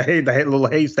 Yeah, the little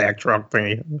haystack truck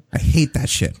thingy. I hate that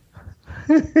shit.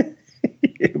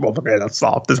 Motherfucker had the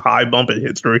softest high bump in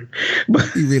history.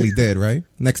 He really did, right?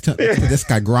 Next to this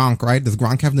guy, Gronk, right? Does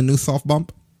Gronk have the new soft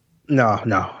bump? No.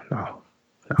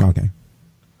 Okay.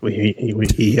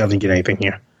 He doesn't get anything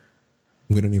here.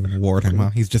 We don't even award him, huh?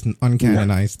 He's just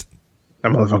uncanonized.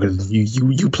 That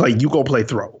motherfucker, you go play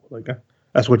throw. Like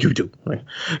that's what you do. Like,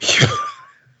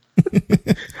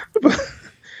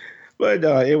 but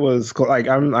it was cool. Like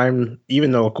I'm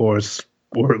even though of course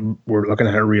we're looking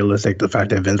at it realistic, the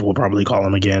fact that Vince will probably call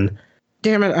him again.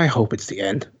 Damn it, I hope it's the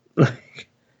end.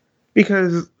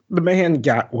 Because the man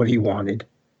got what he wanted.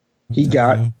 He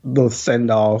got the send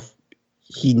off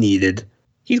he needed.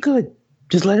 He's good.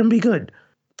 Just let him be good.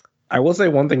 I will say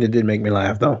one thing that did make me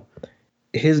laugh, though.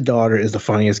 His daughter is the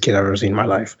funniest kid I've ever seen in my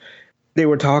life. They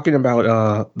were talking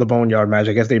about the Boneyard match.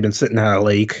 I guess they've been sitting at a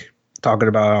lake talking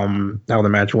about how the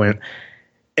match went.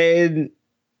 And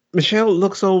Michelle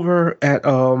looks over at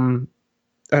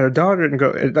her daughter and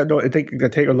goes, I think the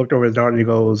Taker looked over at his daughter and he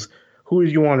goes, "Who do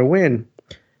you want to win?"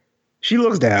 She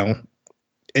looks down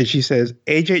and she says,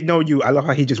 "AJ, no, you." I love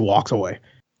how he just walks away.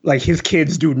 Like his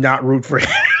kids do not root for him.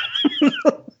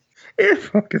 It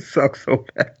fucking sucks so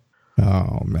bad.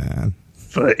 Oh man.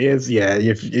 But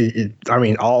I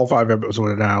mean, all 5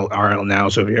 episodes are out now.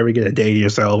 So if you ever get a day to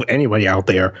yourself, anybody out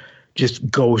there, just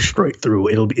go straight through.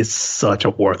 It's such a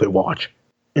worth it watch.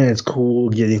 And it's cool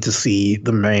getting to see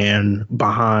the man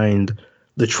behind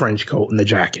the trench coat and the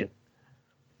jacket.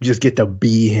 Just get to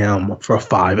be him for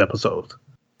 5 episodes.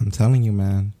 I'm telling you,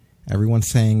 man. Everyone's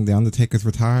saying The Undertaker's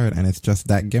retired, and it's just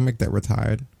that gimmick that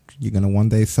retired. You're going to one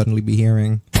day suddenly be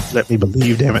hearing... Let me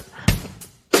believe, damn it.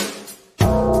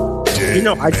 You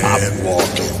know, I'd pop.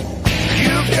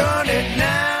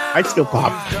 I'd still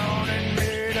pop.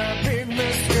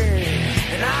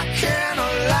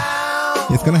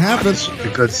 It's going to happen. That's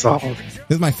a good song.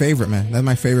 This is my favorite, man. That's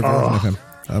my favorite version of him.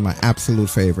 That's my absolute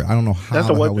favorite. I don't know how. That's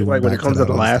the one thing, like, when it comes to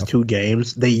the last 2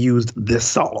 games, they used this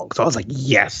song. So I was like,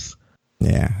 yes.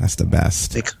 Yeah, that's the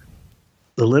best.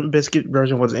 The Limp Bizkit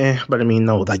version was but I mean,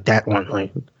 no, like that one.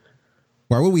 Like,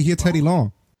 why would we hear Teddy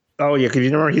Long? Oh yeah, because you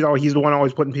remember he's the one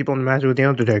always putting people in the match with the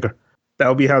Undertaker. That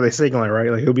would be how they signal it,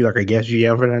 right? Like he'll be like a guest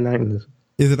GM for that night.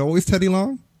 Is it always Teddy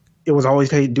Long? It was always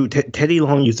Teddy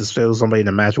Long used to fill somebody in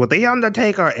a match with The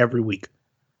Undertaker every week.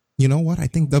 You know what? I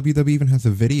think WWE even has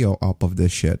a video up of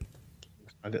this shit.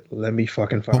 Let me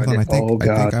fucking find Hold on, it. I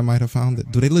think I might have found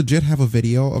it. Do they legit have a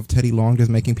video of Teddy Long just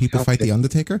making people fight The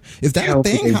Undertaker? Is that a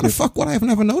thing? How the fuck would I have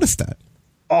never noticed that?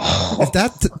 Oh. Is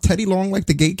that Teddy Long like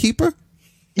the gatekeeper?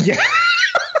 Yeah.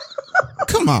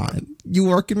 Come on. You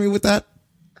working me with that?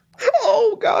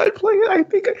 Oh God, play it! I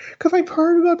think because I've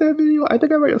heard about that video. I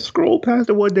think I might have scrolled past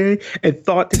it one day and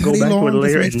thought to Teddy go back Long to it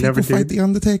later and never fight did. The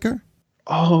Undertaker.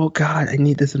 Oh God, I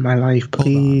need this in my life,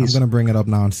 please. I'm gonna bring it up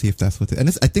now and see if that's what. And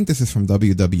I think this is from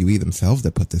WWE themselves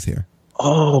that put this here.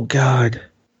 Oh God.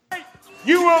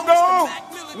 You will go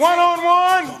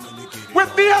 1-on-1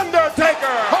 with The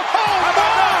Undertaker.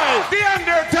 Oh, The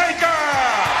Undertaker.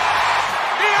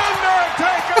 The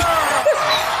Undertaker.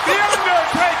 The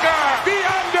Undertaker. The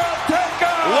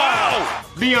Undertaker. Wow.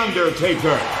 The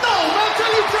Undertaker. No, man,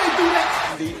 tell you can't do that.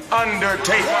 The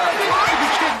Undertaker.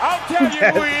 I'll tell you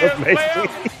who he is, player.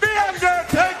 The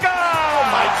Undertaker. Oh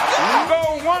my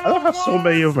God. I love how so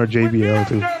many of them are JBL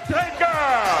too.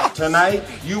 Tonight,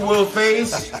 you will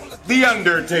face The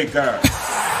Undertaker.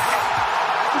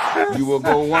 You will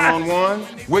go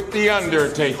 1-on-1 with The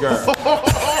Undertaker.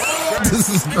 This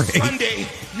is great. Sunday,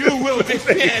 you will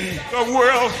defend the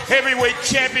World Heavyweight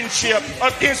Championship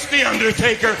against The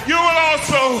Undertaker. You will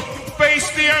also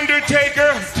face The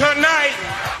Undertaker tonight.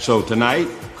 So tonight,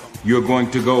 you're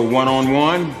going to go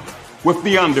 1-on-1 with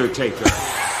The Undertaker.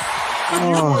 You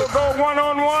will go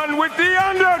 1-on-1 with The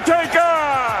Undertaker.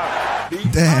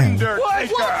 Damn.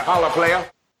 Holla, player.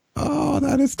 Oh,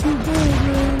 that is too good,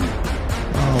 man.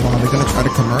 Oh, wow. They're going to try to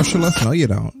commercial us? No, you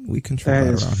don't. We control That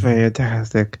that is around here.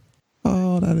 fantastic.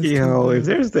 Oh, that is Yo, too if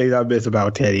good. there's things I miss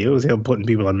about Teddy, it was him putting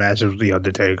people in matches with The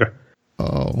Undertaker.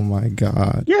 Oh, my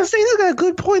God. Yeah, see, this got a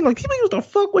good point. Like, people used to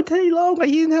fuck with Teddy Long. Like,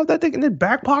 he didn't have that thing in his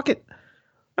back pocket.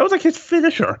 That was like his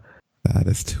finisher. That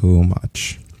is too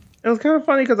much. It was kind of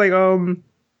funny because, like,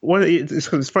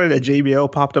 it's funny that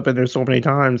JBL popped up in there so many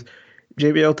times.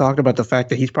 JBL talked about the fact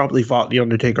that he's probably fought The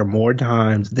Undertaker more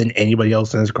times than anybody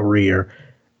else in his career.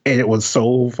 And it was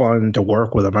so fun to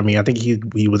work with him. I mean, I think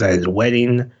he was at his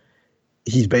wedding.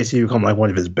 He's basically become like one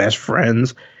of his best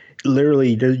friends.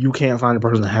 Literally, you can't find a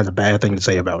person that has a bad thing to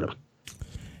say about him.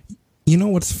 You know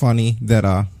what's funny?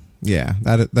 That yeah,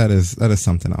 that is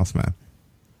something else, man.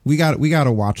 We got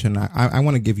to watch, and I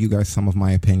want to give you guys some of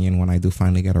my opinion when I do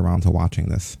finally get around to watching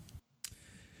this.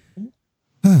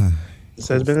 This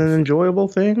has been an enjoyable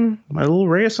thing. My little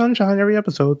ray of sunshine every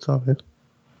episode. So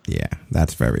Yeah,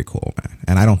 that's very cool, man.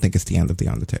 And I don't think it's the end of The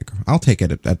Undertaker. I'll take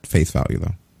it at face value,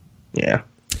 though. yeah,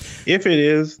 if it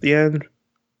is the end,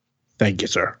 thank you,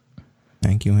 sir.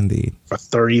 Thank you indeed. For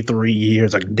 33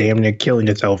 years, like damn near killing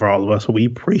yourself for all of us. We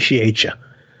appreciate you.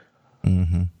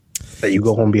 Mm-hmm. That you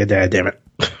go home and be a dad, damn it.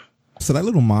 So that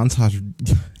little montage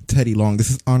of Teddy Long,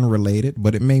 this is unrelated,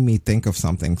 but it made me think of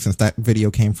something since that video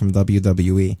came from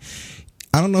WWE.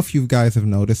 I don't know if you guys have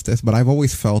noticed this, but I've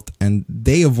always felt, and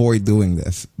they avoid doing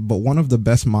this, but one of the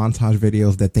best montage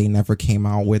videos that they never came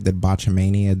out with that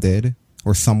Botchamania did,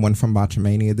 or someone from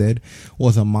Botchamania did,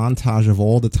 was a montage of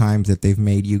all the times that they've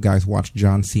made you guys watch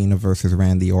John Cena versus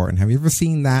Randy Orton. Have you ever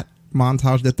seen that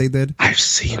montage that they did? I've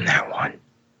seen that one.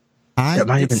 That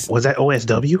might have been, was that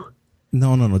OSW?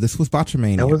 No. This was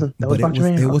Botchamania. That was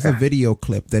Botchamania? It was a Okay. video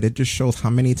clip that it just shows how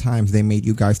many times they made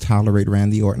you guys tolerate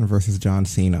Randy Orton versus John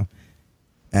Cena.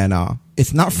 And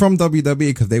it's not from WWE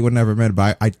because they would never admit it,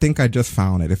 but I think I just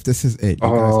found it. If this is it, you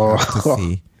guys have to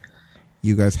see.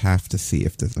 You guys have to see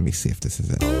if this. Let me see if this is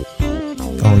it.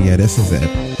 Oh yeah, this is it.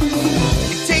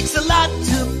 It takes a lot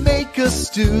to make a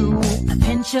stew. A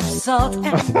pinch of salt and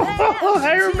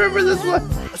I remember this one.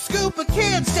 A scoop of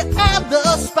kids to add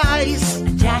the spice. a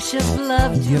dash of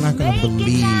love. You're not gonna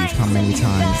believe how many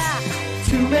times.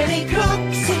 Too many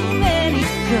cooks. Too many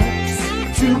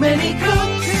cooks. Too many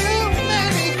cooks. Too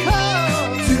many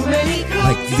cooks. Too many cooks.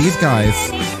 Like these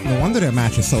guys, no wonder their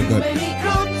match is so good. Too many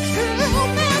cooks.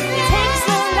 Takes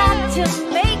a lot to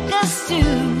make a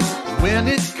stew. When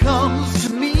it comes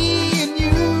to me and you.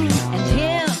 And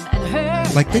him and her.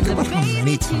 Like think about how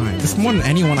many times. It's more than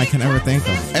anyone I can ever think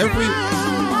of. Every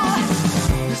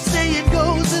They say it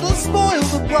goes, it'll spoil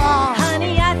the broth.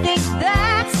 Honey, I think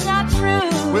that's not true.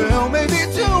 Well, maybe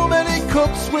too many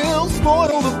cooks will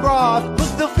spoil the broth,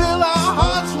 but they'll fill our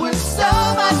hearts with so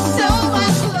much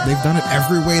love. they've done it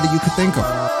every way that you could think of.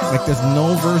 Like there's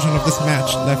no version of this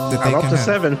match left that they I'm up can to have.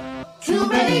 7. Too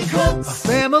many cooks. A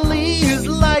family is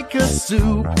like a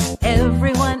soup.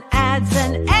 Everyone adds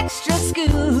an extra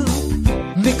scoop.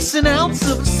 Mix an ounce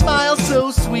of a smile so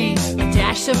sweet, A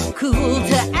dash of cool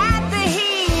to add the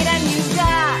heat. And you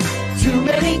got too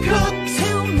many cooks,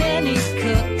 too many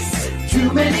cooks.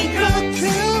 too many cooks,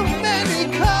 too many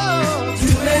cooks,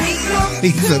 too many cooks.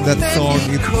 He said that song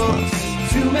needs to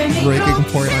stop. Too many Breaking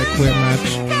cooks, Point I Quit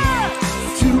match.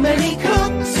 too many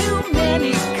cooks, Too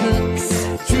many cooks.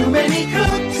 too many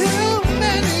cooks, too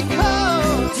many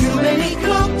cooks, too many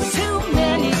cooks, Too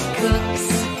many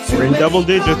cooks. We're in double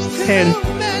digits. 10.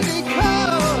 too many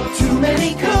cooks, too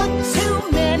many cooks,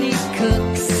 Too many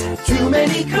cooks. too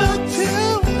many cooks,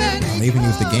 too many. They even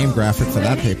used the game graphic for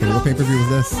that paper. What pay-per-view was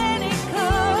this? Many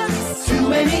cooks. Too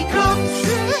many cooks,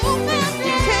 too many.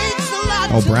 It takes a lot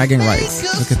Oh, to bragging make rights.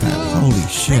 us Look at that. Holy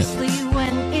shit. Especially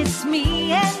when it's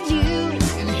me and you.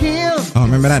 and him. Oh,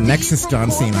 remember that Nexus John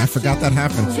Cena? I forgot that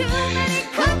happened. Too many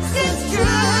cooks is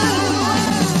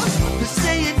They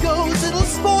say it goes, it'll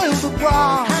spoil the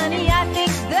broth. Honey, I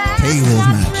think that's Tables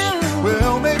not match. true.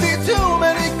 Well, maybe too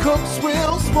many cooks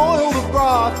will spoil the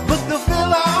broth, but they'll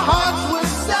fill our hearts with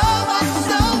so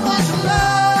much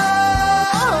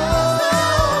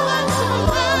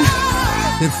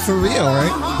love. It's surreal,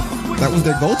 right? That was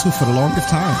their go-to for the longest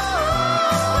time.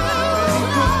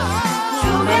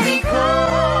 Too many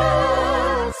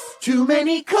cooks. Too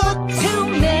many cooks, Too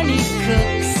many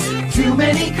cooks. too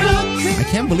many cooks, I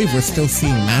can't believe we're still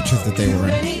seeing matches that they were in.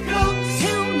 many cooks,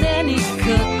 Too many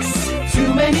cooks.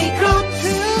 too many cooks,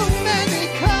 too many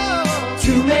cooks,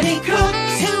 too many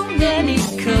cooks, Too many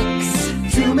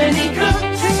cooks. too many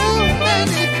cooks, too many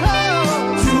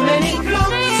cooks, too many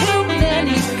cooks, Too many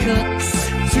cooks.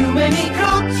 too many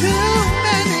cooks, too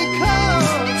many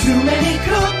cooks, too many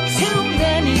cooks, Too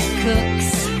many cooks.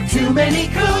 too many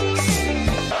cooks.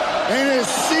 And it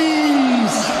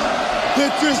seems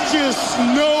that there's just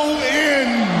no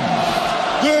end.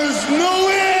 There's no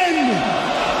end.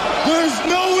 There's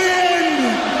no end.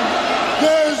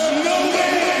 There's no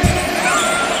end.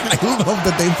 I love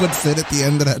that they put Sid at the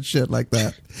end of that shit like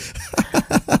that.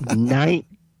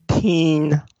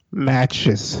 19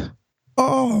 matches.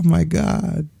 Oh my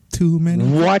god. Too many.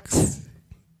 What?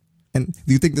 And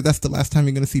do you think that that's the last time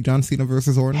you're going to see John Cena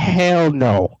versus Orton? Hell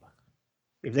no.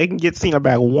 If they can get Cena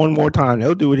back one more time,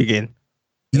 they'll do it again.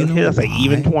 You They'll know hit us like why?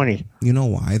 even 20. You know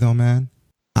why though, man?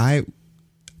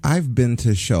 I've been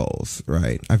to shows,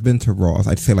 right? I've been to Raws,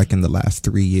 I'd say like in the last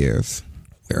 3 years,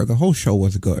 where the whole show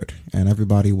was good and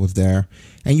everybody was there.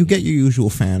 And you get your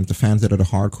usual fans, the fans that are the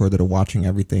hardcore that are watching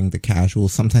everything, the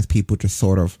casuals. Sometimes people just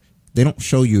sort of, they don't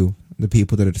show you the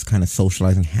people that are just kind of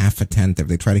socializing, half attentive.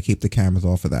 They try to keep the cameras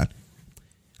off of that.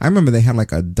 I remember they had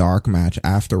like a dark match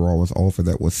after Raw was over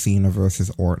that was Cena versus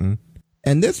Orton.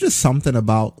 And there's just something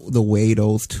about the way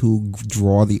those two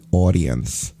draw the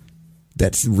audience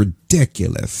that's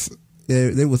ridiculous.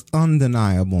 It was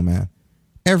undeniable, man.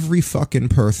 Every fucking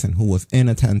person who was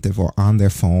inattentive or on their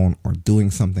phone or doing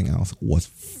something else was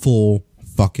full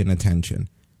fucking attention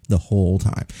the whole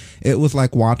time. It was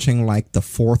like watching like the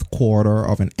fourth quarter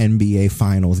of an NBA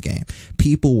finals game.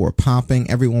 People were popping.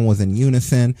 Everyone was in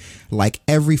unison. Like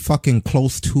every fucking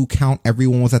close two count,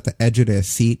 everyone was at the edge of their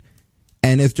seat.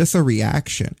 And it's just a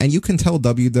reaction. And you can tell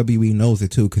WWE knows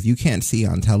it too, because you can't see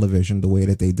on television the way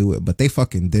that they do it, but they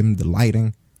fucking dimmed the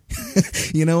lighting.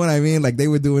 You know what I mean? Like they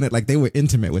were doing it like they were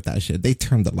intimate with that shit. They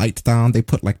turned the lights down. They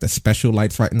put like the special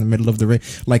lights right in the middle of the ring.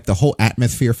 Like the whole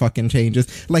atmosphere fucking changes.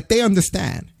 Like they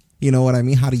understand, you know what I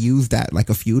mean? How to use that, like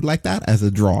a feud like that as a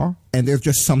draw. And there's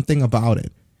just something about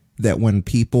it that when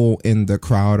people in the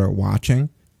crowd are watching,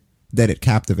 that it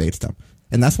captivates them.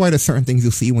 And that's why there's certain things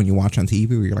you'll see when you watch on TV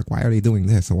where you're like, why are they doing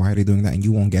this? Or why are they doing that? And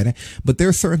you won't get it. But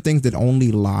there's certain things that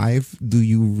only live do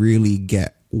you really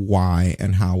get why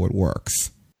and how it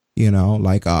works. You know,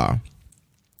 like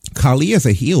Khali as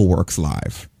a heel works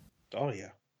live. Oh, yeah.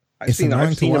 It's I've annoying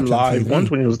to seen him watch on live TV.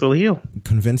 once when he was still a heel.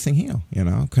 Convincing heel, you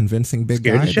know, convincing big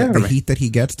Scared guy. the shit out The of me. heat that he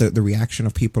gets, the reaction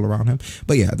of people around him.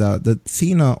 But yeah, the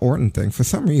Cena Orton thing, for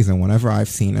some reason, whenever I've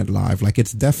seen it live, like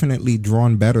it's definitely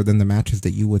drawn better than the matches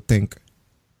that you would think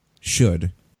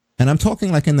should. And I'm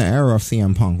talking like in the era of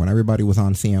CM Punk, when everybody was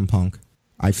on CM Punk.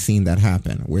 I've seen that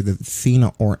happen, where the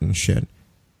Cena Orton shit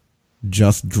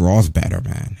just draws better,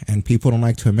 man. And people don't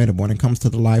like to admit it. When it comes to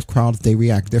the live crowds, they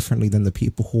react differently than the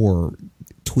people who are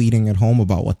tweeting at home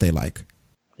about what they like.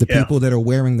 The people that are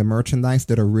wearing the merchandise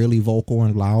that are really vocal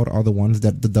and loud are the ones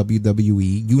that the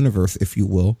WWE universe, if you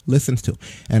will, listens to.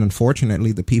 And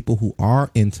unfortunately, the people who are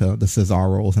into the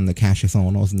Cesaros and the Cassius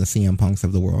Ohnos and the CM Punks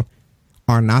of the world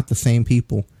are not the same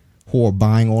people who are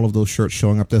buying all of those shirts,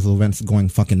 showing up to those events, going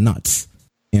fucking nuts.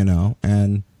 You know?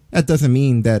 And that doesn't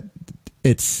mean that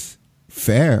it's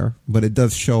fair, but it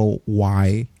does show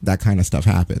why that kind of stuff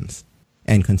happens.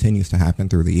 and continues to happen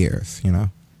through the years, you know?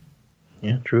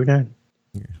 Yeah, true that.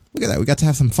 Yeah. Look at that. We got to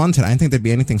have some fun today. I didn't think there'd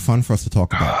be anything fun for us to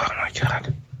talk about. Oh, my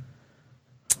God.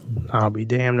 I'll be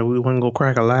damned if we wouldn't go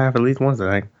crack a laugh at least once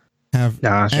today. Have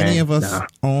any of us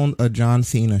owned a John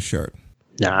Cena shirt?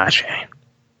 Nah, Shane.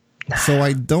 Nah. So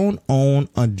I don't own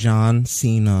a John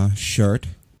Cena shirt,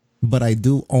 but I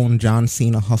do own John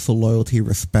Cena Hustle, Loyalty,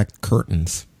 Respect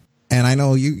curtains. And I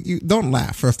know you don't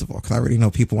laugh, first of all, because I already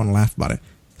know people want to laugh about it.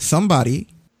 Somebody,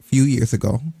 a few years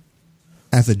ago,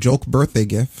 as a joke birthday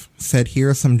gift, said, here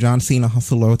are some John Cena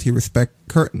Hustle, Loyalty, Respect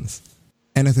curtains.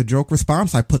 And as a joke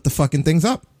response, I put the fucking things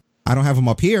up. I don't have them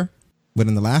up here, but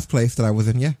in the last place that I was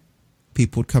in, yeah,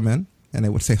 people would come in and they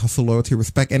would say Hustle, Loyalty,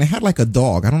 Respect. And it had like a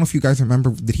dog. I don't know if you guys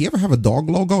remember. Did he ever have a dog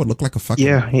logo? It looked like a fucking...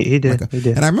 Yeah, he did. He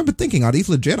did. And I remember thinking, are these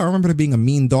legit? I remember there being a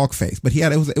mean dog face. But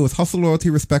it was Hustle, Loyalty,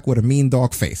 Respect with a mean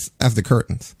dog face as the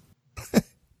curtains.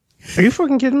 Are you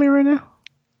fucking kidding me right now?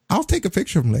 I'll take a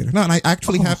picture of them later. No, and I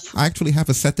actually have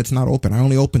a set that's not open. I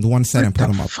only opened one set and put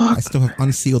them up. Fuck? I still have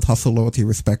unsealed Hustle, Loyalty,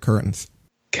 Respect curtains.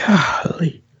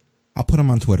 Golly. I'll put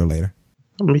them on Twitter later.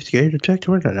 I'm scared to check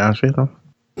Twitter now, shit.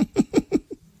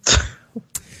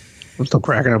 I'm still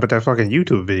cracking up at that fucking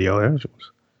YouTube video.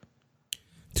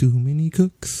 Too many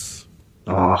cooks.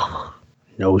 Oh,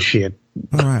 no shit.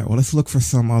 All right, well, let's look for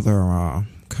some other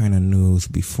kind of news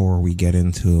before we get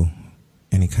into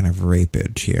any kind of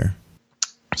rapage here.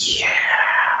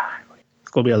 Yeah.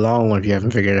 It's going to be a long one if you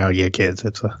haven't figured it out yet, kids.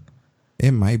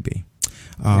 It might be.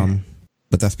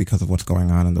 But that's because of what's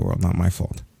going on in the world, not my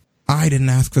fault. I didn't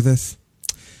ask for this.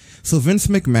 So Vince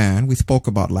McMahon, we spoke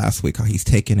about last week how he's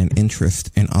taken an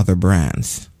interest in other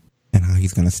brands and how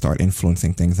he's going to start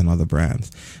influencing things in other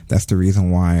brands. That's the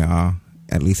reason why,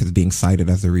 at least it's being cited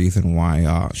as the reason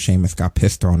why Sheamus got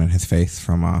piss thrown in his face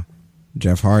from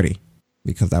Jeff Hardy,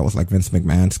 because that was like Vince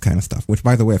McMahon's kind of stuff. Which,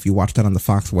 by the way, if you watch that on the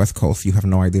Fox West Coast, you have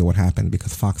no idea what happened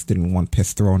because Fox didn't want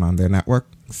piss thrown on their network.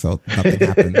 So nothing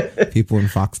happened. People in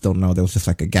Fox don't know. There was just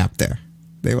like a gap there.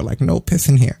 They were like, no piss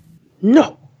in here.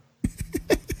 No.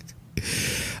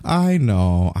 I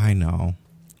know.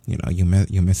 You know, you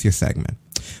miss your segment.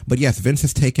 But yes, Vince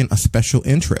has taken a special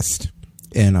interest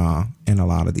in a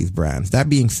lot of these brands. That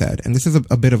being said, and this is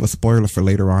a bit of a spoiler for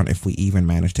later on if we even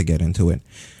manage to get into it,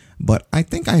 but I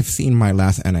think I've seen my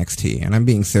last NXT, and I'm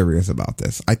being serious about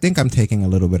this. I think I'm taking a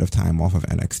little bit of time off of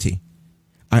NXT.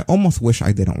 I almost wish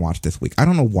I didn't watch this week. I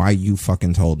don't know why you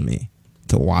fucking told me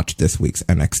to watch this week's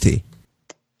NXT.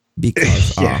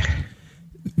 Because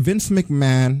Vince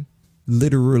McMahon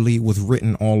literally was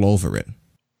written all over it.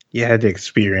 You had to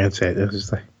experience it. It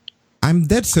was like, I'm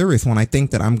dead serious when I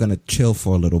think that I'm going to chill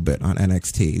for a little bit on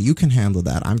NXT. You can handle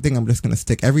that. I think I'm just going to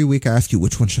stick. Every week I ask you,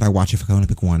 which one should I watch if I want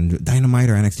to pick one? Dynamite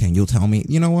or NXT? And you'll tell me,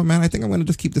 you know what, man? I think I'm going to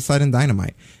just keep deciding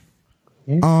Dynamite.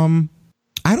 Yeah.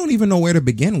 I don't even know where to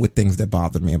begin with things that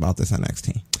bothered me about this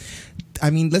NXT.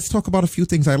 I mean, let's talk about a few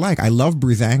things I like. I love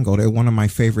Breezango. They're one of my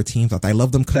favorite teams. I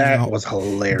love them coming out. That was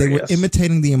hilarious. They were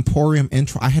imitating the Emporium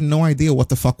intro. I had no idea what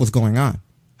the fuck was going on.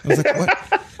 I was like,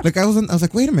 what? Like, I was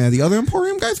like, wait a minute, the other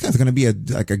Emporium guys are going to be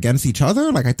against each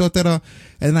other? Like, I thought that, and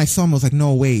then I saw them, I was like,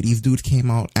 no, wait, these dudes came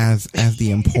out as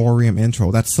the Emporium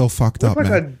intro. That's so fucked up, man.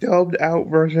 It's like a dubbed out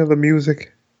version of the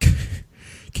music.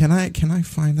 Can I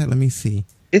find that? Let me see.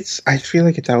 I feel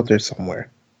like it's out there somewhere.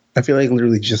 I feel like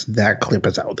literally just that clip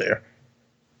is out there.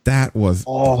 That was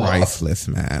priceless,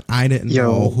 man. I didn't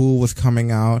know who was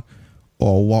coming out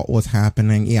or what was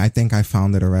happening. Yeah, I think I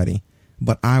found it already.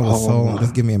 But I was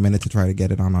just give me a minute to try to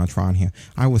get it on our Tron here.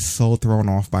 I was so thrown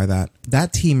off by that.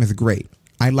 That team is great.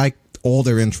 I like all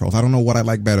their intros. I don't know what I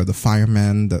like better. The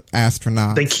firemen, the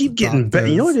astronauts. They keep getting better.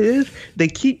 You know what it is? They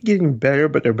keep getting better,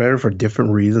 but they're better for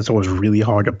different reasons. So it's really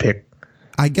hard to pick.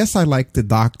 I guess I like the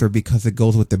doctor because it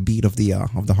goes with the beat of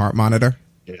the heart monitor.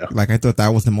 Yeah. Like, I thought that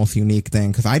was the most unique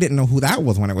thing because I didn't know who that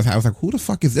was when it was. I was like, who the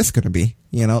fuck is this going to be?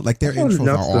 You know, like their intros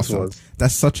are awesome.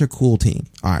 That's such a cool team.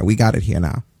 All right, we got it here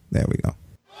now. There we go.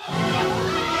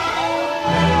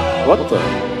 What the?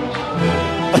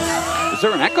 Is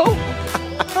there an echo?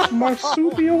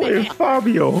 Marsupio and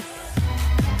Fabio.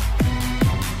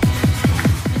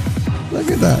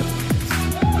 Look at that.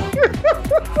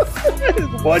 That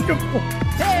is wonderful.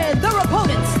 And their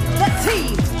opponents, the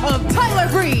team of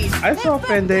Tyler Breeze. I saw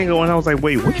Fandango and I was like,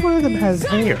 wait, which one of them has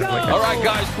hair? All right,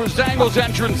 guys, Breezango's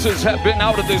entrances have been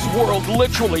out of this world,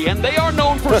 literally, and they are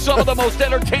known for some of the most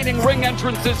entertaining ring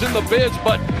entrances in the biz,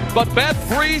 but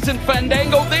Beth Breeze and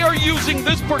Fandango, they are using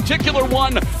this particular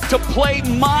one to play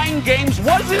mind games.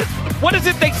 What is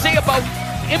it they say about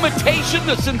imitation,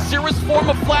 the sincerest form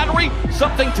of flattery?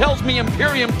 Something tells me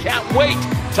Imperium can't wait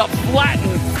to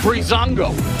flatten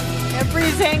Breezango.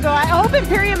 Breezango. I hope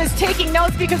Imperium is taking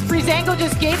notes because Breezango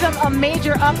just gave them a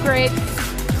major upgrade.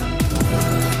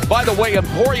 By the way,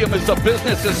 Emporium is a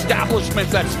business establishment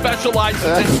that specializes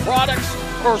in products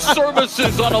or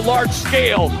services on a large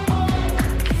scale.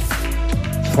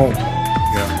 Oh,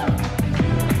 yeah.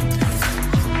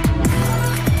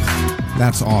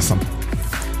 That's awesome.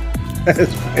 That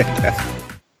is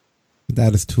fantastic.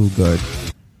 That is too good.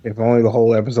 If only the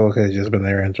whole episode could have just been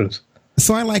their entrance.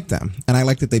 So I like them, and I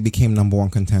like that they became number one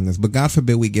contenders. But God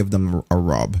forbid we give them a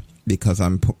rub, because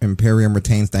Imperium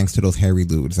retains thanks to those hairy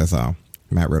dudes, as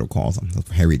Matt Riddle calls them. Those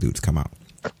hairy dudes come out.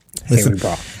 Listen,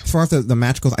 as far as the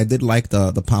match goes, I did like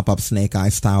the pop-up Snake Eye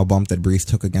style bump that Breeze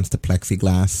took against the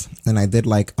plexiglass. And I did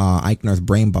like Eichner's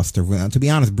Brainbuster. To be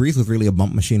honest, Breeze was really a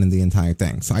bump machine in the entire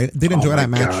thing. So I did enjoy that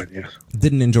match. God, yes.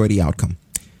 Didn't enjoy the outcome.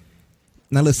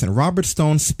 Now listen, Robert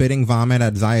Stone spitting vomit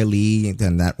at Xia Li,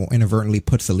 and that inadvertently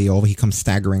puts Ali over. He comes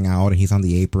staggering out, and he's on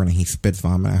the apron, and he spits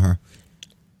vomit at her.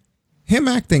 Him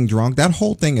acting drunk, that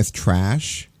whole thing is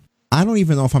trash. I don't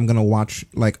even know if I'm going to watch,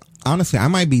 like, honestly, I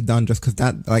might be done just because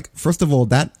that, like, first of all,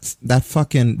 that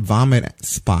fucking vomit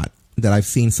spot that I've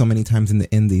seen so many times in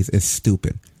the indies is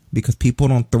stupid, because people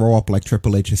don't throw up like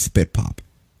Triple H's spit pop.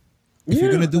 If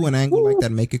you're going to do an angle like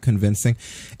that, make it convincing.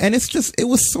 And it's just, it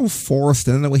was so forced.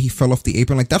 And then the way he fell off the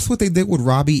apron, like, that's what they did with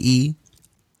Robbie E.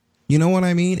 You know what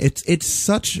I mean? It's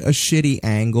such a shitty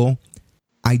angle.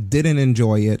 I didn't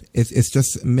enjoy it. It's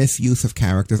just misuse of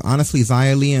characters. Honestly,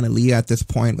 Xia Li and Aaliyah at this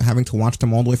point, having to watch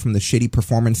them all the way from the shitty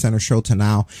Performance Center show to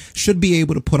now, should be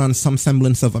able to put on some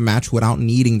semblance of a match without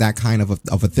needing that kind of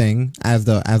a thing as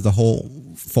the whole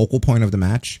focal point of the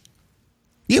match.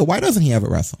 Yeah, why doesn't he ever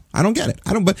wrestle? I don't get it.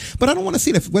 But I don't want to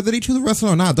see that. Whether they choose to wrestle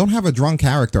or not, don't have a drunk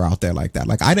character out there like that.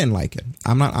 Like, I didn't like it.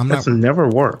 That's never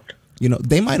worked. You know,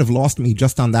 they might have lost me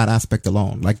just on that aspect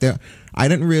alone. Like, I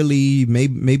didn't really,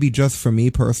 maybe just for me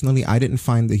personally, I didn't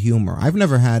find the humor. I've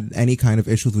never had any kind of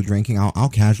issues with drinking. I'll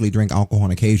casually drink alcohol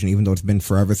on occasion, even though it's been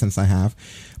forever since I have.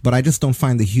 But I just don't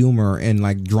find the humor in,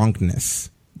 like, drunkenness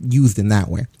used in that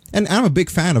way. And I'm a big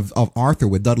fan of Arthur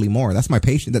with Dudley Moore. That's my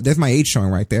patient. There's my age showing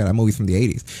right there. That movie's from the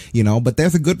 80s, you know, but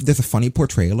there's a funny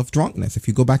portrayal of drunkenness. If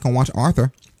you go back and watch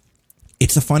Arthur,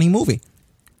 it's a funny movie.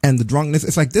 And the drunkenness,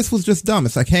 it's like, this was just dumb.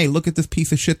 It's like, hey, look at this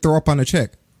piece of shit throw up on a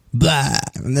chick. Blah.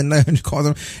 And then they call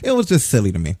them. It was just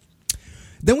silly to me.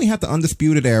 Then we had the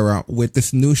Undisputed Era with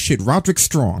this new shit. Roderick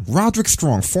Strong,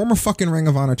 former fucking Ring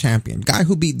of Honor champion. Guy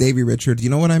who beat Davey Richards. You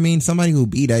know what I mean? Somebody who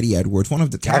beat Eddie Edwards. One of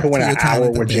the top tier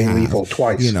talent that they have. Lethal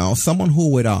twice. You know, someone who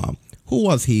would, who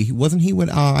was he? Wasn't he with,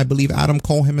 I believe Adam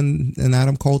Cole, him and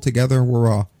Adam Cole together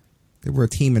were, they were a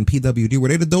team in PWD. Were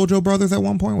they the Dojo Brothers at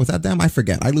one point? Was that them? I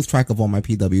forget. I lose track of all my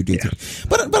PWD teams.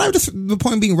 But the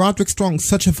point being, Roderick Strong,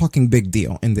 such a fucking big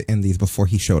deal in the indies before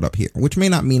he showed up here, which may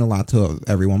not mean a lot to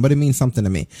everyone, but it means something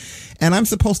to me. And I'm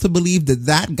supposed to believe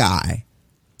that guy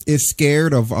is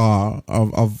scared of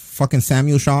fucking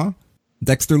Samuel Shaw,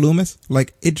 Dexter Loomis.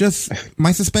 Like, it just,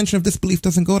 my suspension of disbelief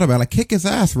doesn't go to that. Like, kick his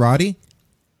ass, Roddy.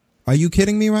 Are you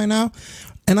kidding me right now?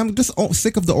 And I'm just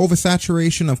sick of the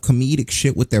oversaturation of comedic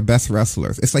shit with their best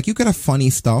wrestlers. It's like, you could have funny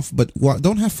stuff, but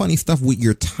don't have funny stuff with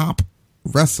your top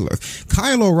wrestlers.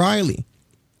 Kyle O'Reilly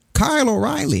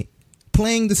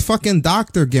playing this fucking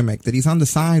doctor gimmick that he's on the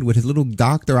side with his little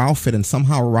doctor outfit, and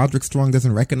somehow Roderick Strong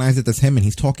doesn't recognize it as him, and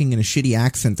he's talking in a shitty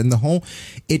accent, and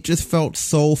it just felt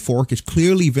so forkish.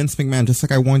 Clearly Vince McMahon, just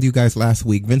like I warned you guys last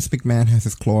week, Vince McMahon has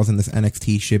his claws in this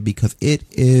NXT shit because it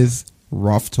is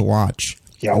rough to watch.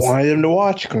 Yeah, I wanted him to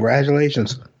watch.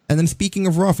 Congratulations. And then speaking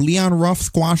of rough, Leon Ruff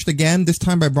squashed again, this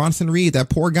time by Bronson Reed.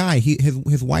 That poor guy.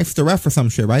 His wife's the ref or some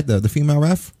shit, right? The female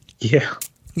ref? Yeah.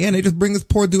 Yeah, and they just bring this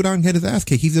poor dude out and get his ass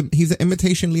kicked. He's an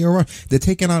imitation Leo Rush. They're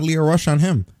taking out Leo Rush on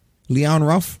him. Leon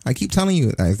Ruff. I keep telling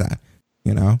you guys that.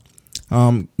 You know?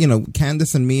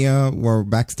 Candice and Mia were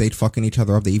backstage fucking each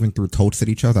other up. They even threw totes at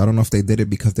each other. I don't know if they did it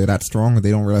because they're that strong or they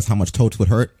don't realize how much totes would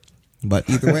hurt. But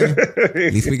either way, at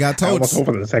least we got totes. I was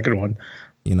hoping for the second one.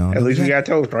 You know, at least we got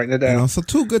totes, writing it down. You know, so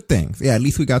two good things. Yeah, at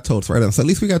least we got totes, right? So at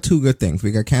least we got two good things.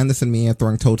 We got Candice and Mia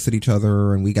throwing totes at each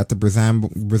other, and we got the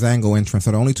Breezango entrance.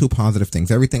 So the only two positive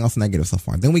things. Everything else negative so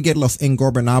far. Then we get Los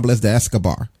Ingorbernables de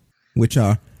Escobar, which,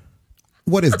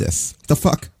 what is this? The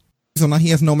fuck? So now he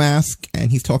has no mask,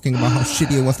 and he's talking about how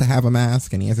shitty it was to have a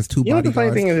mask, and he has his two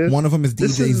bodyguards. One of them is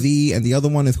DJ Z, and the other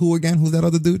one is who again? Who's that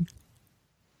other dude?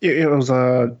 It was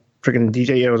freaking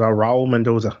DJ. It was Raul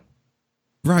Mendoza.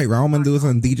 Right, Raul Mendoza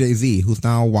and DJ Z, who's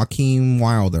now Joaquin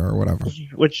Wilder or whatever.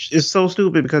 Which is so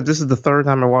stupid because this is the third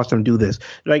time I watched them do this.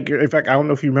 Like, in fact, I don't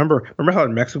know if you remember how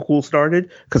Mexico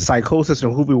started? Because Psychosis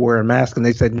and Hoovy were wearing masks, and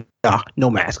they said, nah, no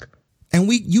mask. And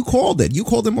you called it. You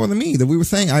called it more than me. That we were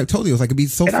saying. I told you it was like it'd be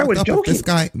so fucked up if this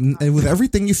guy. It was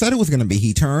everything you said it was going to be.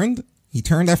 He turned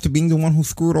after being the one who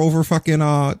screwed over fucking.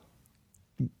 I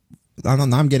don't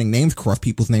know. I'm getting names crossed.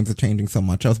 People's names are changing so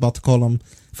much. I was about to call him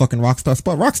fucking Rockstar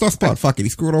Spud. Rockstar Spud. Fuck it. He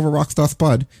screwed over Rockstar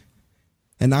Spud,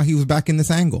 and now he was back in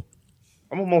this angle.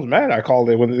 I'm almost mad I called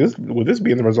it with this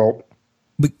being the result.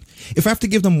 But if I have to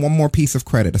give them one more piece of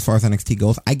credit as far as NXT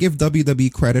goes, I give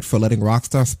WWE credit for letting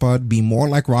Rockstar Spud be more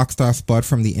like Rockstar Spud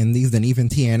from the Indies than even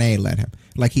TNA let him.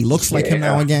 Like, he looks like him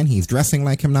now again. He's dressing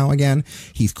like him now again.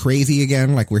 He's crazy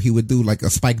again, like where he would do like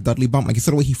a Spike Dudley bump. Like, you saw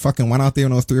the way he fucking went out there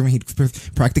and those three of them, he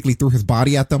practically threw his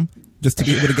body at them just to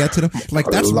be able to get to them. Like,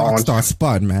 that's Rockstar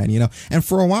Spud, man, you know. And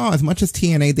for a while, as much as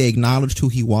TNA, they acknowledged who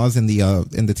he was in the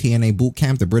TNA boot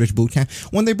camp, the British boot camp.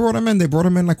 When they brought him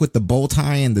in like with the bow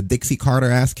tie and the Dixie Carter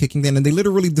ass kicking in, and they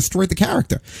literally destroyed the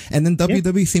character. And then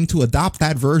WWE seemed to adopt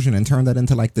that version and turn that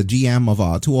into like the GM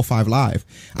of 205 Live.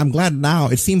 I'm glad now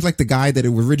it seems like the guy that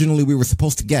originally we were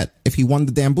supposed to get if he won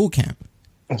the damn boot camp.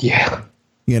 Yeah.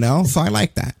 You know, so I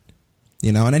like that.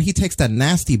 You know, and then he takes that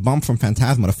nasty bump from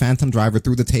Phantasma, the Phantom Driver,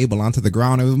 through the table onto the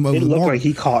ground. It looked like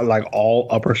he caught like all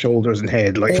upper shoulders and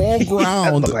head, like all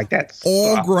ground, like that.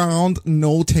 All ground,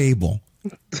 no table.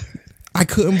 I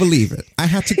couldn't believe it. I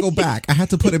had to go back. I had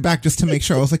to put it back just to make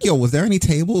sure. I was like, "Yo, was there any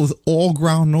table?" It was all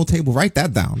ground, no table. Write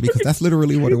that down because that's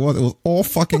literally what it was. It was all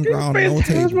fucking ground, no table.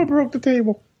 Phantasma broke the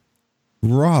table.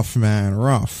 Rough, man,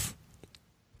 rough.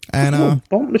 And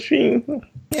bump machine.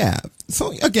 Yeah.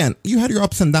 So again, you had your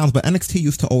ups and downs, but NXT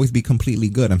used to always be completely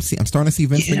good. I'm starting to see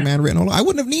Vince McMahon written all over. I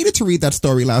wouldn't have needed to read that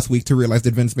story last week to realize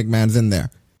that Vince McMahon's in there.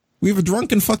 We have a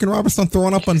drunken fucking Robertson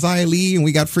throwing up on Xia Li, and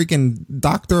we got freaking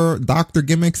doctor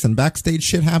gimmicks and backstage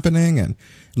shit happening, and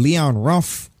Leon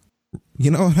Ruff.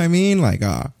 You know what I mean? Like,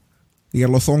 you got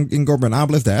Los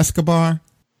Ingobernables de Escobar,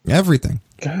 everything.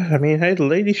 God, I mean, hey, the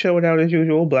lady showed out as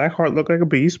usual. Blackheart looked like a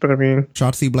beast, but I mean...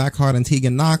 Shotzi Blackheart and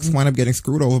Tegan Nox wind up getting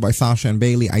screwed over by Sasha and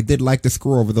Bayley. I did like the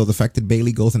screw over, though, the fact that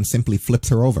Bayley goes and simply flips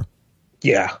her over.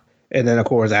 Yeah. And then, of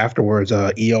course, afterwards, Io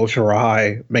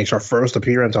Shirai makes her first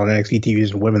appearance on NXT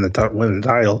TV's Women's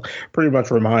title, pretty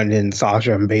much reminding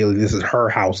Sasha and Bayley this is her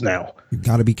house now. You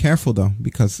got to be careful, though,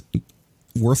 because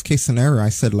worst case scenario I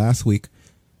said last week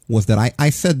was that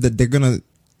I said that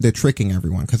they're tricking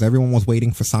everyone because everyone was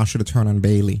waiting for Sasha to turn on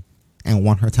Bayley and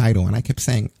want her title. And I kept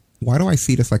saying, why do I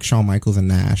see this like Shawn Michaels and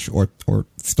Nash or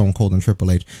Stone Cold and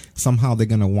Triple H? Somehow they're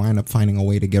going to wind up finding a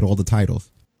way to get all the titles.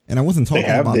 And I wasn't talking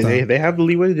about that. They have the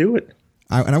leeway to do it.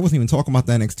 And I wasn't even talking about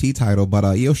the NXT title, but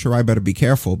Io Shirai better be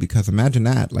careful because imagine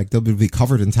that. Like, they'll be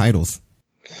covered in titles.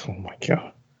 Oh, my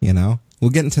God. You know?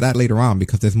 We'll get into that later on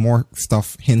because there's more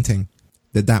stuff hinting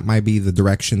that might be the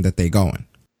direction that they go in.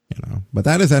 You know, but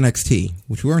that is NXT,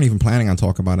 which we weren't even planning on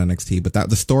talking about NXT, but that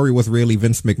the story was really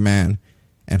Vince McMahon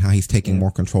and how he's taking more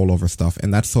control over stuff,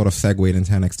 and that sort of segued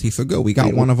into NXT. So good, we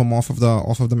got one of them off of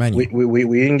the menu. We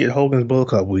didn't get Hogan's Bullet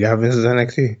Club. We got Vince's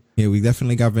NXT. Yeah, we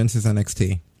definitely got Vince's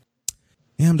NXT.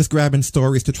 Yeah, I'm just grabbing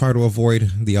stories to try to avoid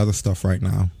the other stuff right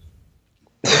now.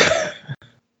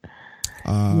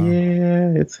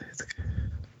 Yeah, it's.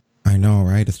 I know,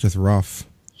 right? It's just rough.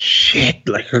 Shit,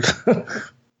 like.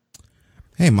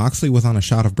 Hey, Moxley was on a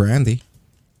shot of brandy.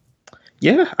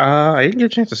 Yeah, I didn't get a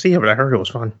chance to see it, but I heard it was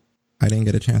fun. I didn't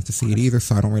get a chance to see it either,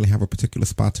 so I don't really have a particular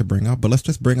spot to bring up. But let's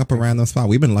just bring up a random spot.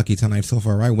 We've been lucky tonight so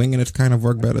far, right? Winging it's kind of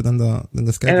worked better than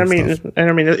the schedule stuff.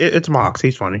 It's Mox.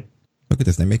 He's funny. Look at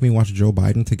this. They make me watch Joe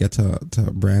Biden to get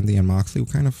to Brandy and Moxley.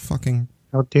 What kind of fucking...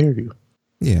 How dare you?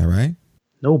 Yeah, right?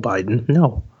 No Biden.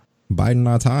 No. Biden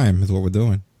our time is what we're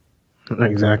doing.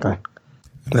 Exactly.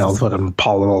 No, fucking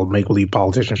make-believe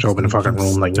politician show up in the fucking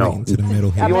room. Like, no. Into the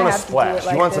middle here. You want a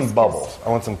splash. You want some bubbles. I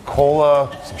want some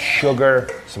cola, some sugar,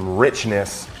 some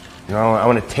richness. You know, I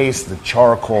want to taste the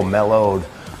charcoal mellowed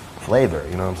flavor.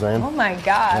 You know what I'm saying? Oh my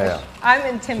gosh. Yeah. I'm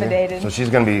intimidated. So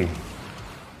she's gonna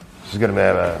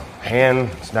have a hand.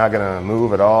 It's not gonna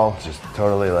move at all. It's just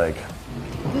totally like.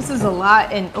 This is a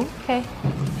lot, and okay.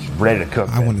 She's ready to cook.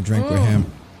 I want to drink with him.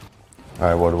 All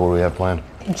right, what do we have planned?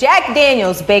 Jack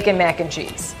Daniel's bacon mac and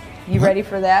cheese. You ready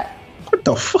for that? What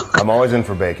the fuck? I'm always in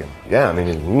for bacon. Yeah, I mean,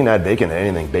 you can add bacon to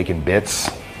anything. Bacon bits.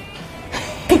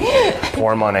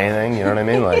 Pour them on anything, you know what I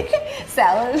mean? Like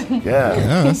salad. Yeah.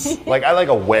 Yes. Like, I like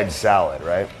a wedge salad,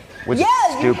 right? Which is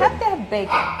stupid. You have to have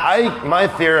bacon. My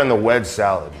theory on the wedge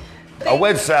salad. A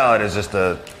wedge salad is just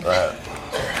a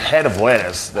head of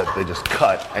lettuce that they just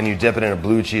cut, and you dip it in a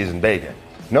blue cheese and bacon.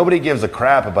 Nobody gives a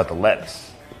crap about the lettuce.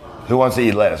 Who wants to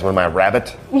eat lettuce? What am I, a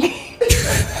rabbit?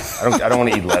 I don't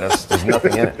want to eat lettuce. There's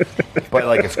nothing in it. But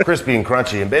like, it's crispy and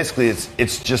crunchy, and basically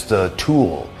it's just a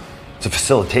tool. It's a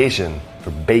facilitation for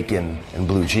bacon and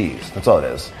blue cheese. That's all it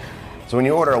is. So when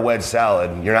you order a wedge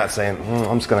salad, you're not saying,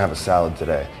 I'm just going to have a salad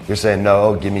today. You're saying,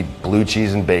 no, give me blue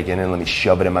cheese and bacon and let me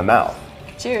shove it in my mouth.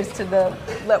 Cheers to the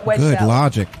wedge Good salad.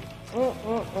 logic.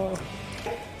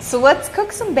 So let's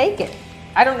cook some bacon.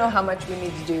 I don't know how much we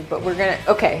need to do, but we're going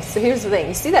to... Okay, so here's the thing.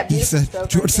 You see that He beautiful said, stroke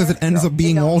George right says there? it ends up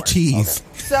being all cheese.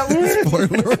 So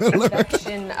Spoiler alert.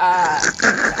 production,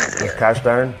 Cast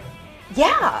iron?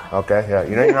 yeah. Okay, yeah.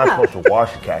 You know you're not supposed to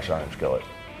wash a cast iron skillet.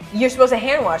 You're supposed to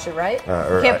hand wash it, right?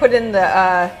 You can't put it in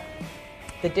the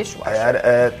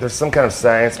dishwasher. There's some kind of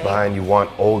science behind you want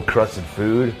old crusted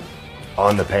food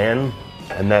on the pan,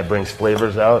 and that brings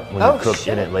flavors out when you cook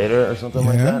in it later or something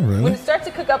like that. Really? When it starts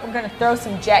to cook up, I'm going to throw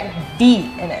some Jack D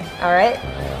in it, all right?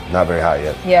 Not very hot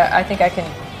yet. Yeah, I think I can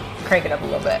crank it up a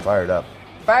little bit. Fire it up.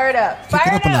 Fire it up. Kick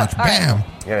it up a notch. All right. Bam.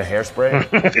 You got a hairspray?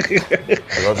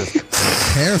 I love this.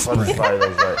 Hairspray. Let's fire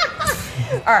those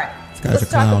right. All right. guy's Let's a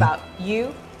talk clown. about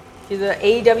you. You're the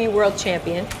AEW World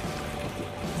Champion.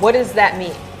 What does that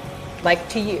mean, like,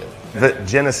 to you? The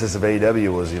genesis of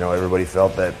AEW was, everybody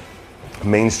felt that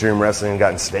mainstream wrestling had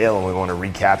gotten stale and we want to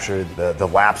recapture the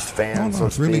lapsed fan, so to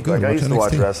it's really speak. good. Like, I used to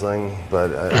watch NXT. wrong,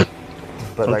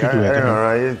 but like, I don't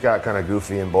know, it got kind of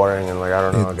goofy and boring, and like, I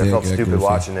don't know, I felt stupid goofy.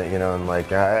 watching it, and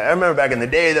like, I remember back in the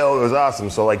day though, it was awesome.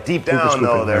 So like deep down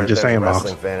though, there's a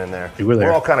wrestling fan in there.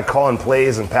 We're all kind of calling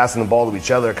plays and passing the ball to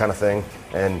each other, kind of thing.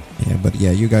 And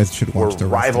you guys should watch the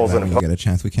rivals when you get a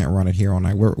chance. We can't run it here all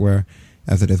night. We're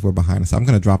as it is, we're behind. So I'm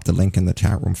going to drop the link in the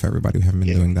chat room for everybody who haven't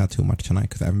been doing that too much tonight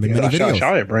because I haven't been many videos.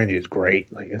 Charlotte Brandy is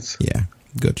great. Like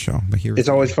good show. But here it's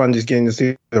always fun just getting to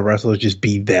see the wrestlers just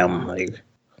be them. Like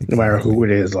no matter who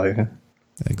it is. Like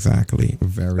exactly.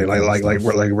 Very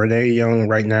like Renee Young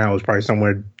right now is probably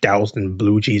somewhere doused in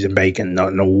blue cheese and bacon,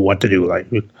 not know what to do. Like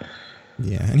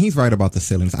yeah, and he's right about the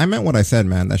silliness. I meant what I said,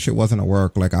 man. That shit wasn't a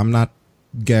work. Like I'm not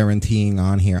guaranteeing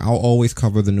on here. I'll always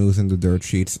cover the news in the dirt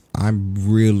sheets. I'm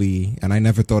really, and I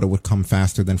never thought it would come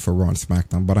faster than for Raw and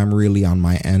SmackDown, but I'm really on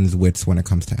my ends wits when it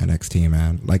comes to NXT,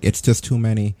 man. Like it's just too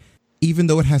many. Even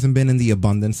though it hasn't been in the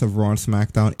abundance of Raw and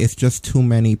SmackDown, it's just too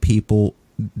many people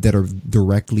that are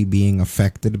directly being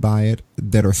affected by it,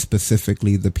 that are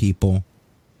specifically the people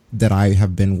that I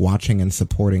have been watching and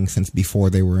supporting since before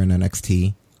they were in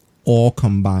NXT, all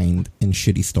combined in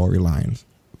shitty storylines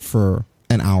for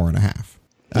an hour and a half.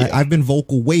 Yeah. I've been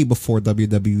vocal way before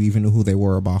WWE even knew who they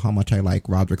were about how much I like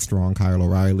Roderick Strong, Kyle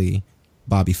O'Reilly,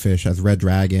 Bobby Fish as Red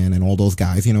Dragon, and all those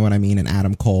guys, you know what I mean, and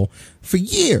Adam Cole for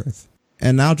years.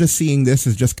 And now just seeing this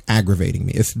is just aggravating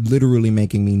me. It's literally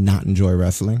making me not enjoy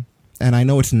wrestling. And I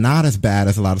know it's not as bad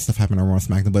as a lot of stuff happening on Raw and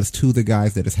SmackDown, but it's to the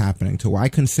guys that it's happening to. Where I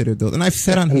consider those, and I've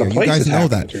said on here, you guys know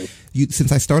that.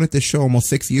 Since I started this show almost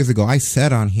 6 years ago, I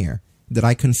said on here that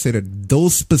I considered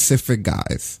those specific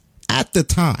guys at the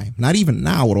time, not even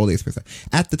now with all these people,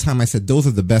 at the time I said those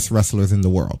are the best wrestlers in the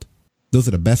world. Those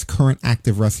are the best current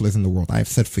active wrestlers in the world. I've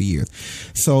said for years.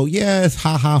 So yeah, it's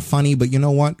funny, but you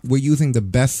know what? We're using the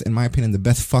best, in my opinion, the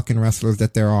best fucking wrestlers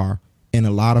that there are in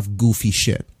a lot of goofy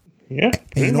shit. Yeah.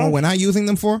 And you know what we're not using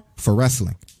them for? For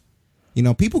wrestling. You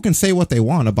know, people can say what they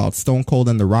want about Stone Cold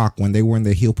and The Rock when they were in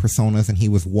their heel personas and he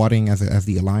was wadding as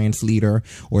the alliance leader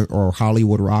or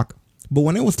Hollywood Rock. But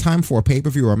when it was time for a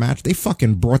pay-per-view or a match, they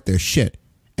fucking brought their shit.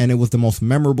 And it was the most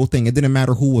memorable thing. It didn't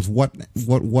matter who was what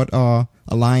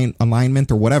alignment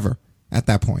or whatever at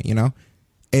that point, you know?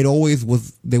 It always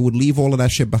was, they would leave all of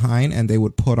that shit behind and they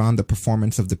would put on the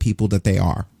performance of the people that they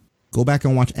are. Go back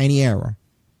and watch any era.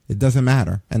 It doesn't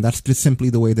matter. And that's just simply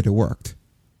the way that it worked.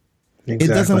 Exactly. It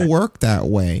doesn't work that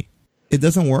way. It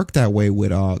doesn't work that way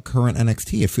with current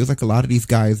NXT. It feels like a lot of these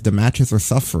guys, the matches are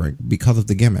suffering because of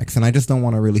the gimmicks, and I just don't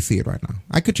want to really see it right now.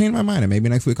 I could change my mind, and maybe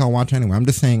next week I'll watch anyway. I'm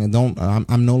just saying,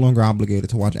 I'm no longer obligated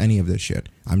to watch any of this shit.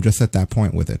 I'm just at that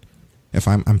point with it. If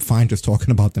I'm fine just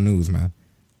talking about the news, man.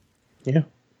 Yeah,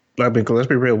 I mean, let's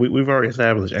be real. We've already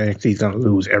established NXT's going to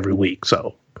lose every week,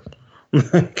 so.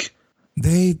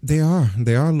 They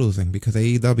are losing because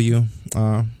AEW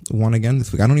won again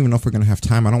this week. I don't even know if we're going to have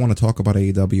time. I don't want to talk about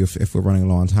AEW if we're running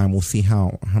low on time. We'll see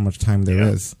how much time there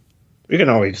is. We can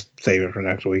always save it for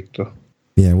next week. So.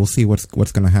 Yeah, we'll see what's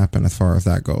going to happen as far as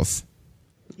that goes.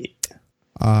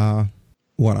 Yeah.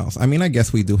 What else? I mean, I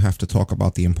guess we do have to talk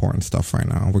about the important stuff right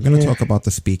now. We're going to talk about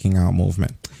the speaking out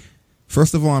movement.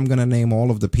 First of all, I'm going to name all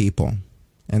of the people.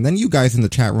 And then you guys in the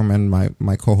chat room and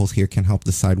my co-host here can help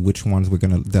decide which ones we're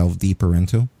going to delve deeper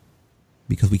into.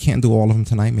 Because we can't do all of them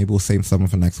tonight. Maybe we'll save some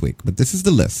for next week. But this is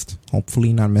the list.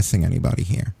 Hopefully not missing anybody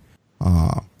here.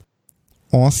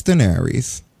 Austin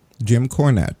Aries, Jim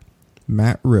Cornette,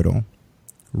 Matt Riddle,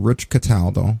 Rich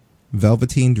Cataldo,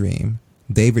 Velveteen Dream,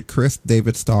 David Christ,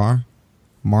 David Starr,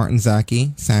 Martin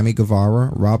Zaki, Sammy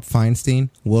Guevara, Rob Feinstein,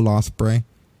 Will Ospreay,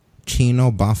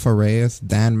 Chino Bafa Reyes,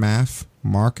 Dan Maff,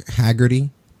 Mark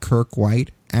Haggerty, Kirk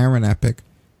White, Aaron Epic,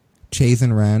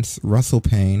 Chazen Rance, Russell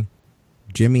Payne,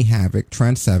 Jimmy Havoc,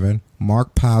 Trent Seven,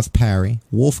 Mark Paz Parry,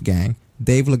 Wolfgang,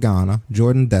 Dave Lagana,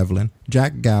 Jordan Devlin,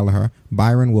 Jack Gallagher,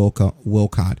 Byron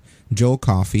Wilcott, Joe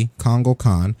Coffey, Congo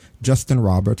Khan, Justin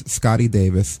Roberts, Scotty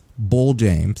Davis, Bull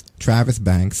James, Travis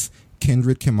Banks,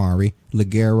 Kindred Kimari,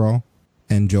 Ligero,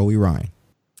 and Joey Ryan.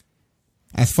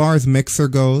 As far as Mixer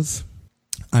goes,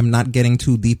 I'm not getting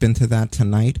too deep into that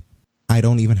tonight. I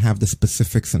don't even have the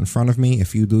specifics in front of me.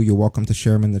 If you do, you're welcome to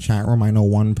share them in the chat room. I know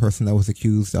one person that was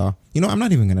accused. I'm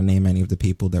not even going to name any of the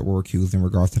people that were accused in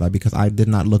regards to that because I did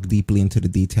not look deeply into the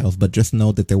details. But just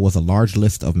know that there was a large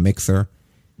list of Mixer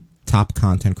top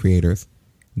content creators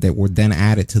that were then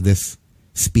added to this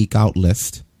Speak Out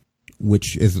list,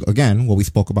 which is, again, what we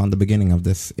spoke about in the beginning of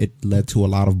this. It led to a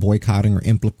lot of boycotting or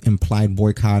implied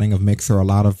boycotting of Mixer. A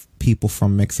lot of people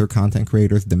from Mixer, content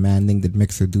creators, demanding that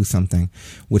Mixer do something,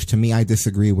 which to me I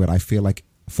disagree with. I feel like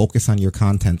focus on your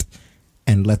content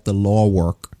and let the law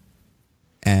work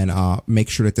and make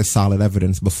sure that there's solid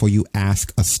evidence before you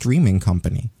ask a streaming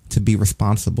company to be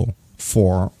responsible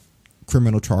for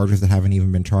criminal charges that haven't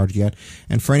even been charged yet.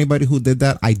 And for anybody who did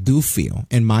that, I do feel,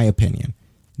 in my opinion,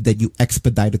 that you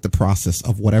expedited the process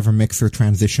of whatever Mixer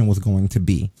transition was going to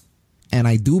be. And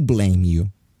I do blame you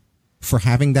for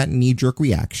having that knee-jerk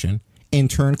reaction, in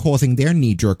turn causing their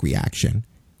knee-jerk reaction,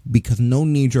 because no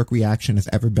knee-jerk reaction is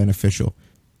ever beneficial.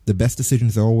 The best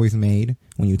decisions are always made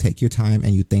when you take your time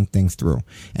and you think things through.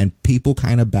 And people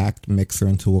kind of backed Mixer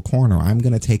into a corner. I'm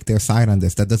going to take their side on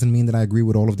this. That doesn't mean that I agree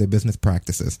with all of their business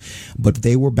practices, but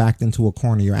they were backed into a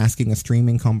corner. You're asking a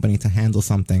streaming company to handle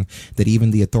something that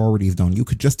even the authorities don't. You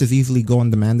could just as easily go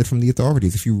and demand it from the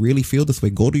authorities. If you really feel this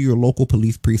way, go to your local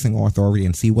police precinct or authority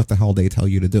and see what the hell they tell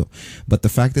you to do. But the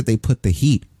fact that they put the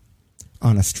heat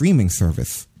on a streaming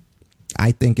service,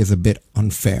 I think is a bit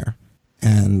unfair.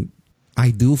 And I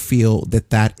do feel that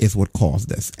that is what caused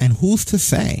this. And who's to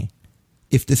say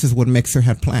if this is what Mixer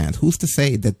had planned? Who's to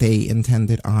say that they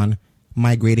intended on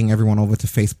migrating everyone over to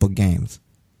Facebook games?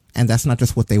 And that's not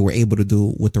just what they were able to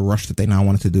do with the rush that they now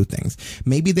wanted to do things.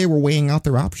 Maybe they were weighing out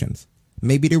their options.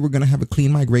 Maybe they were going to have a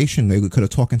clean migration. They could have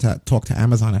talked to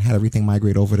Amazon and had everything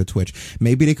migrate over to Twitch.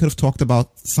 Maybe they could have talked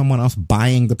about someone else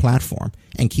buying the platform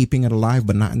and keeping it alive,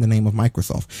 but not in the name of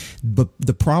Microsoft. But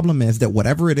the problem is that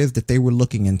whatever it is that they were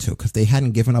looking into, because they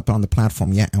hadn't given up on the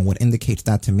platform yet, and what indicates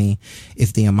that to me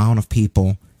is the amount of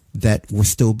people that were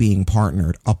still being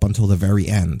partnered up until the very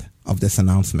end of this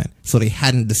announcement. So they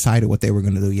hadn't decided what they were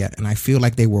going to do yet. And I feel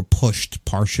like they were pushed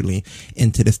partially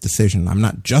into this decision. I'm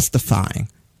not justifying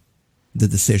the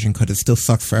decision because it still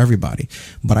sucks for everybody,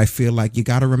 but I feel like you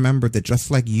got to remember that just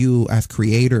like you as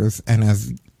creators and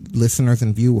as listeners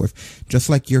and viewers, just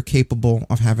like you're capable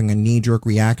of having a knee-jerk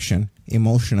reaction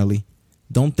emotionally,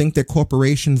 don't think that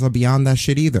corporations are beyond that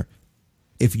shit either.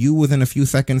 If you within a few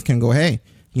seconds can go, hey,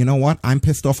 you know what, I'm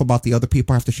pissed off about the other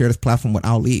people I have to share this platform with,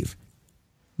 I'll leave.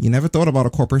 You never thought about a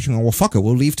corporation going, well, fuck it,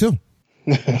 we'll leave too.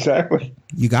 Exactly.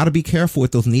 You got to be careful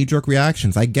with those knee-jerk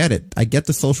reactions. I get it. I get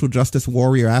the social justice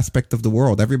warrior aspect of the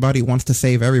world. Everybody wants to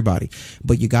save everybody.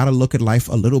 But you got to look at life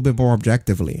a little bit more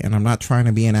objectively. And I'm not trying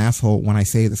to be an asshole when I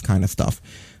say this kind of stuff.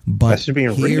 But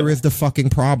here is the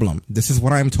fucking problem. This is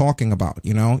what I'm talking about.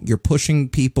 You know, you're pushing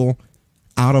people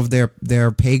out of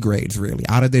their pay grades, really,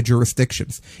 out of their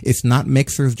jurisdictions. It's not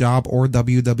Mixer's job or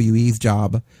WWE's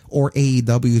job or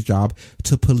AEW's job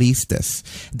to police this.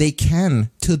 They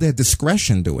can, to their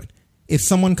discretion, do it. If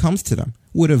someone comes to them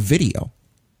with a video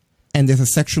and there's a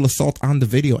sexual assault on the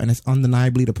video and it's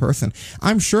undeniably the person,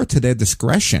 I'm sure to their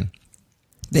discretion,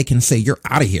 they can say, you're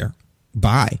out of here.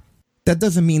 Bye. That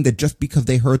doesn't mean that just because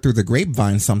they heard through the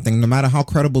grapevine something, no matter how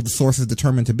credible the source is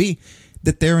determined to be,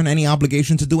 that they're in any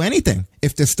obligation to do anything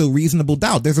if there's still reasonable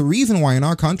doubt. There's a reason why in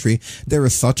our country there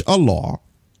is such a law,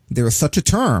 there is such a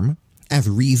term as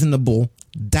reasonable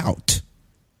doubt.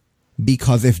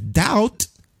 Because if doubt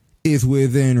is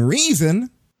within reason,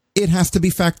 it has to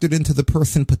be factored into the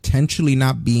person potentially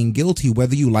not being guilty,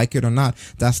 whether you like it or not.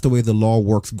 That's the way the law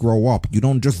works. Grow up. You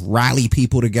don't just rally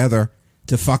people together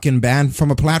to fucking ban from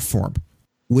a platform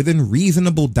within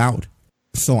reasonable doubt.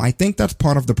 So I think that's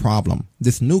part of the problem.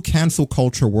 This new cancel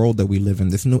culture world that we live in,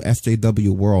 this new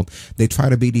SJW world, they try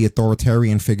to be the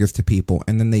authoritarian figures to people,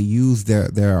 and then they use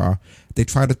they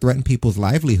try to threaten people's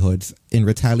livelihoods in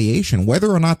retaliation. Whether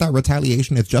or not that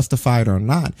retaliation is justified or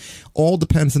not, all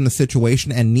depends on the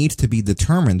situation and needs to be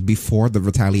determined before the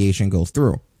retaliation goes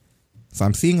through. So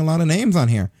I'm seeing a lot of names on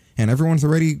here, and everyone's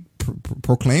already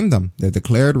proclaimed them. They're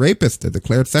declared rapists, they're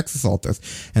declared sex assaulters,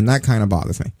 and that kind of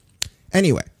bothers me.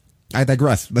 Anyway, I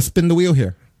digress. Let's spin the wheel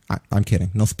here. I'm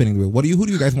kidding. No spinning the wheel. Who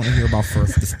do you guys want to hear about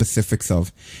first? The specifics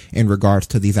of in regards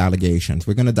to these allegations.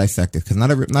 We're going to dissect it because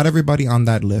not everybody on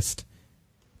that list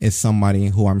is somebody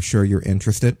who I'm sure you're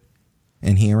interested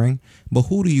in hearing. But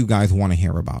who do you guys want to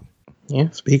hear about? Yeah,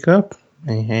 speak up.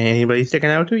 Anybody sticking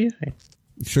out to you?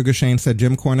 Sugar Shane said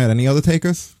Jim Cornette. Any other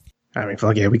takers? I mean,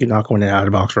 fuck yeah, we can knock one out of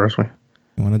the box first.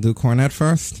 You want to do Cornette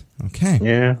first? Okay.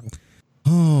 Yeah.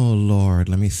 Oh, Lord.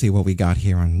 Let me see what we got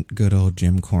here on good old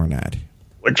Jim Cornette.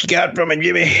 What you got from it,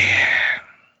 Jimmy?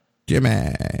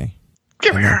 Jimmy.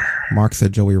 Mark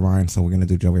said Joey Ryan, so we're going to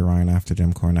do Joey Ryan after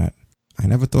Jim Cornette. I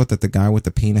never thought that the guy with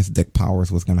the penis dick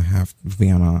powers was going to have to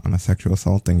be on a sexual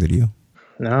assault thing, did you?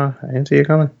 No, I didn't see it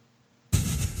coming.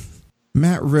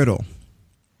 Matt Riddle.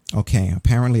 Okay,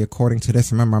 apparently according to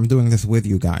this, remember I'm doing this with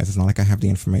you guys. It's not like I have the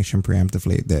information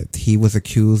preemptively, that he was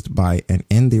accused by an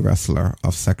indie wrestler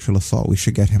of sexual assault. We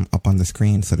should get him up on the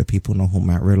screen so that people know who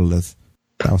Matt Riddle is.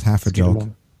 That was half a joke.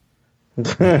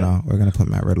 No, we're going to put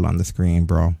Matt Riddle on the screen,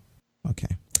 bro.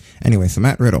 Okay. Anyway, so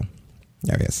Matt Riddle.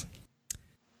 There he is.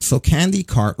 So Candy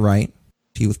Cartwright,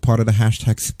 she was part of the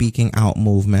hashtag Speaking Out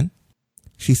movement.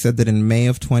 She said that in May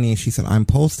of 20, she said, I'm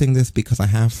posting this because I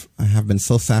have been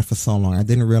so sad for so long. I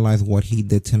didn't realize what he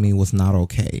did to me was not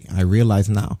okay. I realize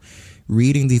now,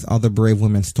 reading these other brave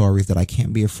women's stories, that I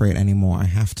can't be afraid anymore. I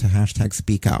have to hashtag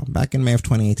speak out. Back in May of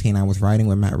 2018, I was riding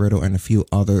with Matt Riddle and a few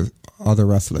other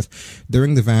wrestlers.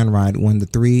 During the van ride, when the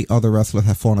 3 other wrestlers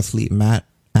had fallen asleep, Matt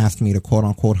asked me to quote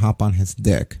unquote hop on his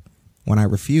dick. When I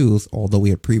refused, although we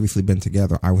had previously been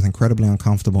together, I was incredibly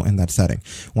uncomfortable in that setting.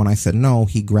 When I said no,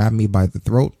 he grabbed me by the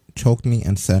throat, choked me,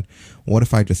 and said, what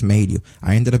if I just made you?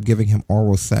 I ended up giving him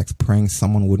oral sex, praying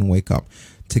someone wouldn't wake up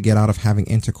to get out of having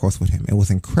intercourse with him. It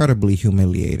was incredibly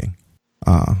humiliating.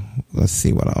 Let's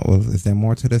see what else. Is there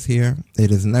more to this here? It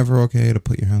is never okay to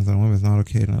put your hands on a woman. It's not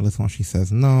okay. And this one, she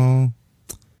says no.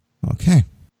 Okay.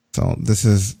 So this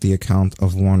is the account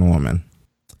of one woman.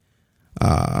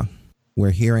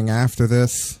 We're hearing after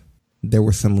this, there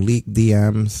were some leaked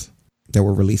DMs that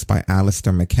were released by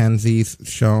Alistair McKenzie's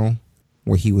show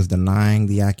where he was denying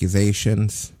the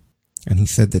accusations. And he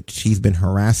said that she's been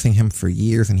harassing him for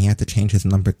years and he had to change his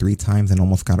number 3 times and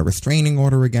almost got a restraining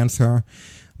order against her.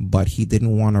 But he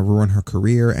didn't want to ruin her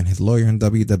career, and his lawyer in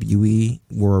WWE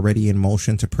were already in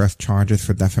motion to press charges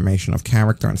for defamation of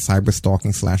character and cyber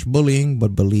stalking / bullying,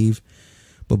 but believe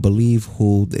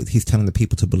who he's telling the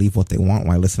people to believe what they want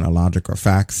while listening to logic or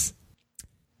facts.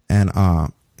 And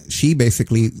she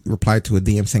basically replied to a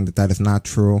DM saying that is not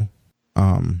true.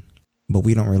 But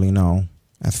we don't really know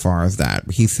as far as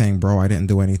that. He's saying, bro, I didn't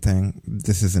do anything.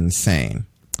 This is insane.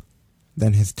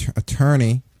 Then his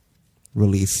attorney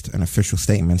released an official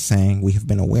statement saying, we have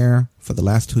been aware for the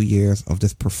last 2 years of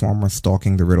this performer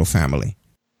stalking the Riddle family.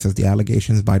 Says the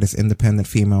allegations by this independent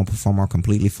female performer are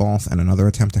completely false and another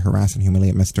attempt to harass and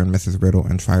humiliate Mr. and Mrs. Riddle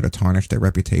and try to tarnish their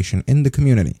reputation in the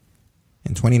community.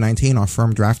 In 2019, our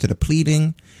firm drafted a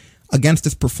pleading against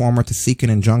this performer to seek an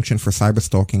injunction for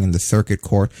cyberstalking in the circuit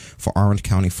court for Orange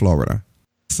County, Florida.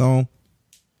 So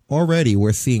already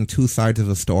we're seeing 2 sides of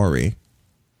the story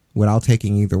without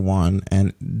taking either one,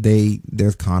 and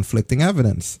there's conflicting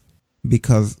evidence.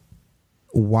 Because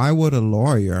why would a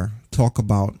lawyer talk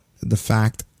about the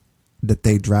fact that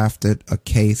they drafted a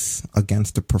case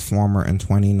against the performer in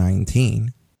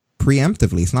 2019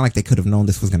 preemptively? It's not like they could have known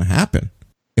this was going to happen.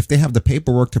 If they have the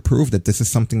paperwork to prove that this is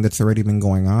something that's already been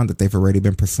going on, that they've already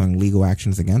been pursuing legal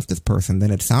actions against this person, then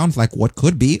it sounds like what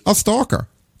could be a stalker.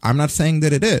 I'm not saying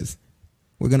that it is.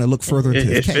 We're going to look further into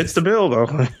this case. It fits the bill, though.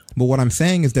 But what I'm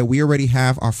saying is that we already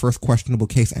have our first questionable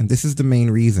case, and this is the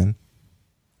main reason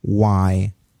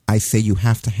why I say you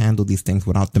have to handle these things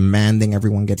without demanding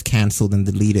everyone gets canceled and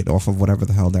deleted off of whatever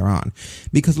the hell they're on.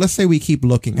 Because let's say we keep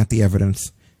looking at the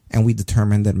evidence and we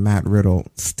determine that Matt Riddle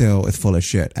still is full of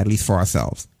shit, at least for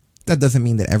ourselves. That doesn't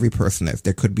mean that every person is.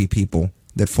 There could be people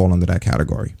that fall under that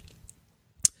category.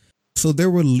 So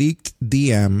there were leaked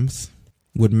DMs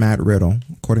with Matt Riddle.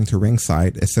 According to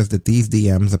Ringside, it says that these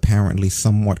DMs apparently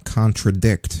somewhat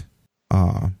contradict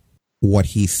what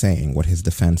he's saying, what his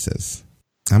defense is.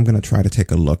 I'm going to try to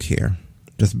take a look here.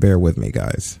 Just bear with me,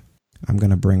 guys. I'm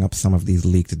going to bring up some of these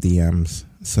leaked DMs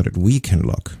so that we can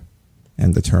look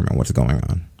and determine what's going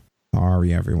on.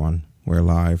 Sorry, everyone. We're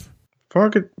live.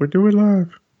 Fuck it. We'll do it live.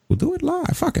 We'll do it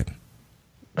live. Fuck it.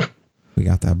 We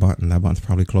got that button. That button's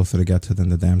probably closer to get to than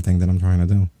the damn thing that I'm trying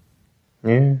to do.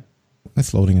 Yeah.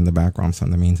 It's loading in the background, so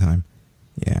in the meantime,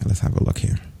 yeah, let's have a look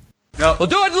here. No, we'll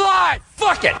do it live.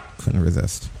 Fuck it. Couldn't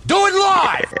resist. Do it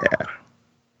live. Yeah.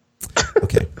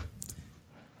 Okay.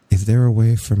 Is there a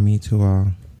way for me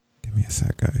to, give me a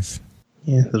sec, guys.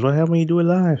 Yeah, that's what happens when you do it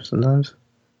live. Sometimes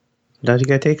you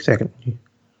gotta take a second.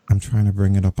 I'm trying to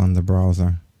bring it up on the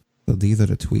browser. So these are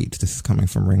the tweets. This is coming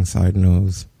from Ringside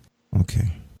News.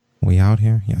 Okay. We out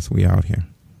here? Yes, we out here.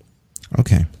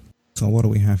 Okay. So what do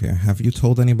we have here? Have you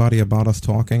told anybody about us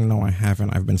talking? No, I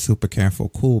haven't. I've been super careful.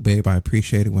 Cool, babe. I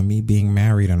appreciate it with me being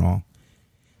married and all.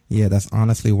 Yeah, that's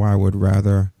honestly why I would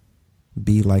rather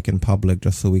be like in public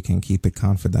just so we can keep it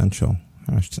confidential.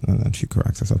 And then she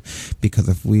corrects herself. Because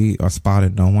if we are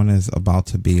spotted, no one is about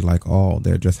to be like, oh,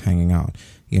 they're just hanging out.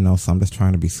 You know, so I'm just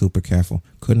trying to be super careful.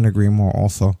 Couldn't agree more.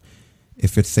 Also,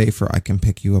 if it's safer, I can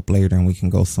pick you up later and we can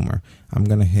go somewhere. I'm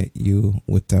going to hit you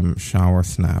with them shower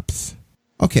snaps.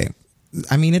 Okay.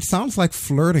 I mean, it sounds like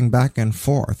flirting back and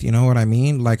forth. You know what I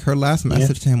mean? Like her last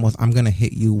message to him was, I'm going to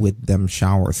hit you with them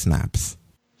shower snaps.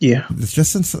 Yeah. It's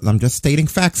just, I'm just stating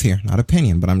facts here, not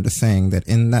opinion, but I'm just saying that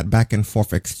in that back and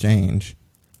forth exchange,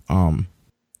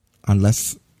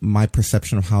 unless my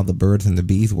perception of how the birds and the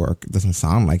bees work, it doesn't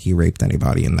sound like he raped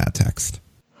anybody in that text.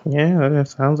 Yeah, that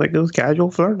sounds like it was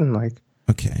casual flirting. Like,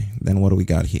 okay, then what do we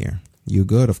got here? You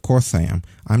good? Of course I am.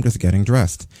 I'm just getting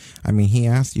dressed. I mean, he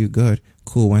asked you good.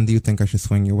 Cool. When do you think I should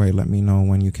swing your way? Let me know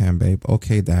when you can, babe.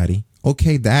 Okay, daddy.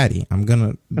 Okay, daddy. I'm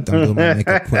doing my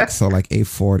makeup quick. So like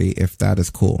 8:40, if that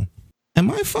is cool. Am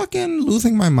I fucking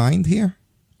losing my mind here?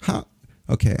 How?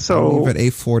 Okay, so I'll leave at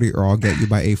 8:40 or I'll get you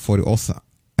by 8:40. Also,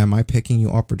 am I picking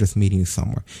you up or just meeting you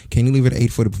somewhere? Can you leave at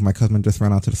 8:40 because my cousin just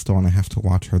ran out to the store and I have to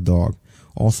watch her dog?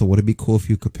 Also, would it be cool if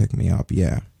you could pick me up?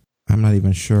 Yeah. I'm not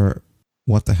even sure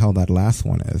what the hell that last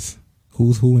one is.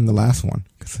 Who's who in the last one?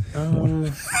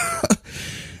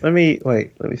 Let me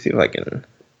see if I can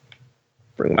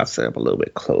bring my setup a little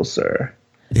bit closer.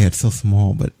 Yeah, it's so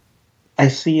small, but I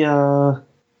see I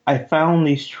found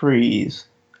these trees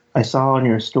I saw on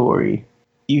your story.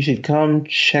 You should come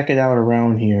check it out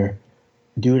around here.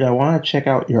 Dude, I want to check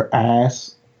out your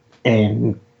ass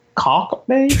and cock,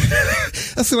 babe.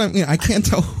 That's what I mean. I can't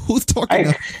tell who's talking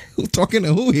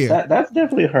to who here. That's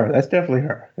definitely her. That's definitely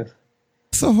her.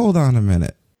 So hold on a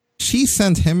minute. She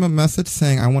sent him a message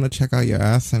saying, I want to check out your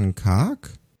ass and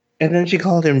cock? And then she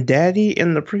called him daddy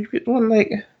in the previous one.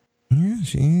 Like,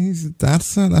 yeah,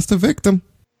 that's the victim.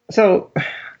 So,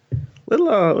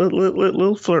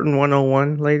 little flirting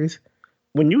 101, ladies.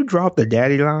 When you drop the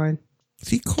daddy line,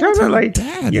 she called her like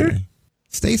daddy.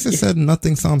 Stacey said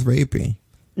nothing sounds rapey.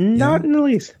 Not in the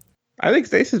least. I think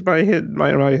Stacey's might hit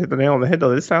the nail on the head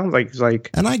though. This sounds like it's like.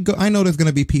 And I know there's going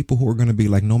to be people who are going to be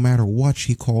like, no matter what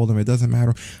she called him, it doesn't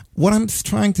matter. What I'm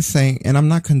trying to say, and I'm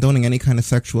not condoning any kind of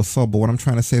sexual assault, but what I'm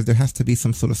trying to say is there has to be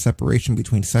some sort of separation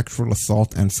between sexual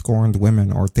assault and scorned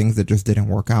women or things that just didn't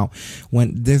work out.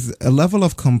 When there's a level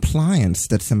of compliance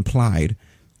that's implied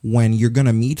when you're going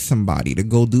to meet somebody to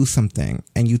go do something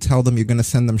and you tell them you're going to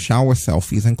send them shower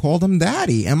selfies and call them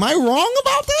daddy. Am I wrong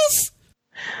about this?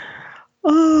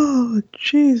 Oh,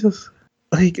 Jesus.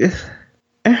 Like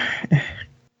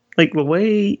the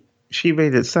way she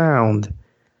made it sound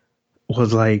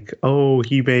was like, oh,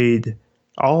 he made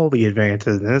all the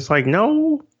advances. And it's like,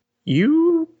 no,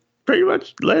 you pretty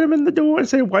much let him in the door and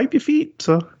say, wipe your feet.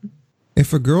 So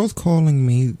if a girl's calling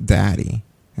me daddy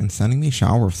and sending me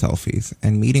shower selfies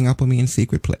and meeting up with me in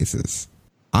secret places,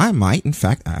 I might, in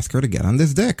fact, ask her to get on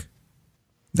this dick.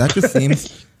 That just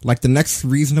seems like the next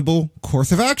reasonable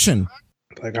course of action.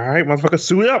 Like, all right, motherfucker,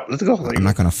 suit up. Let's go. I'm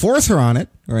not going to force her on it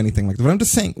or anything like that. But I'm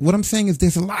just saying, what I'm saying is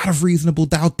there's a lot of reasonable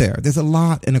doubt there. There's a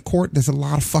lot in a court. There's a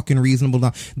lot of fucking reasonable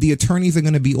doubt. The attorneys are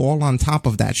going to be all on top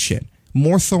of that shit.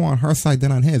 More so on her side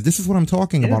than on his. This is what I'm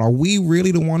talking about. Are we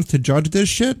really the ones to judge this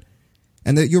shit?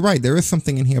 And you're right. There is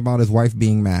something in here about his wife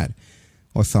being mad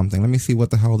or something. Let me see what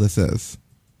the hell this is.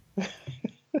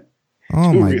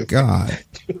 Oh my God.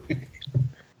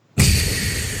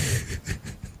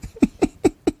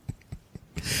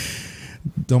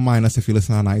 Don't mind us if you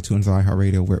listen on iTunes or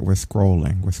iHeartRadio. We're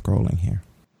scrolling. We're scrolling here.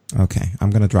 Okay, I'm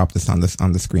gonna drop this on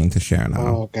the screen to share now.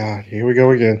 Oh God, here we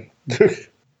go again.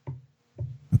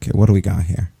 Okay, what do we got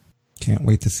here? Can't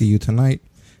wait to see you tonight.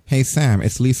 Hey Sam,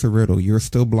 it's Lisa Riddle. You're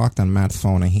still blocked on Matt's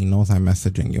phone and he knows I'm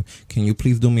messaging you. Can you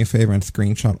please do me a favor and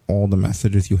screenshot all the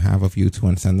messages you have of you two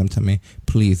and send them to me?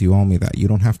 Please, you owe me that. You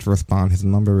don't have to respond. His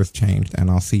number is changed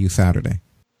and I'll see you Saturday.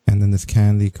 And then this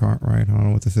Candy Cartwright, I don't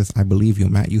know what this is. I believe you.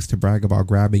 Matt used to brag about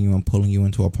grabbing you and pulling you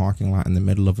into a parking lot in the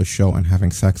middle of a show and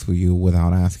having sex with you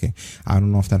without asking. I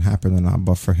don't know if that happened or not,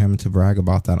 but for him to brag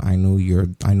about that, I know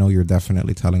you're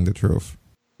definitely telling the truth.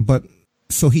 But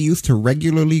so he used to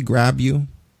regularly grab you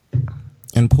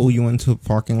and pull you into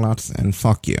parking lots and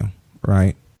fuck you,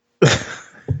 right?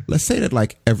 Let's say that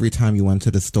like every time you went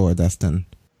to the store, Destin,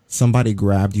 somebody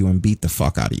grabbed you and beat the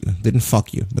fuck out of you. Didn't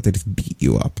fuck you, but they just beat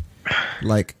you up.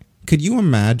 Like, could you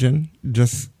imagine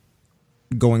just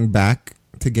going back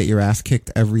to get your ass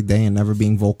kicked every day and never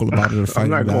being vocal about it or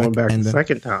fighting I'm not going back and the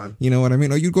second time. You know what I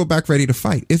mean? Or you go back ready to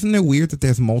fight. Isn't it weird that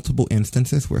there's multiple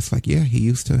instances where it's like, yeah,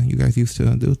 you guys used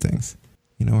to do things.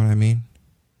 You know what I mean?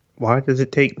 Why does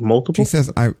it take multiple? She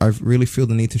says, I really feel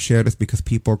the need to share this because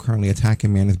people are currently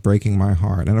attacking me and it's breaking my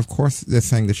heart. And of course, they're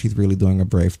saying that she's really doing a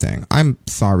brave thing. I'm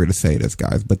sorry to say this,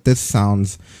 guys, but it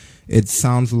sounds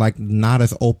like not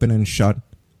as open and shut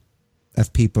as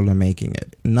people are making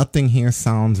it. Nothing here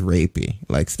sounds rapey,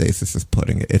 like Stasis is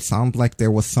putting it. It sounds like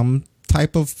there was some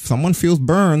type of, someone feels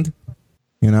burned,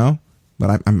 you know?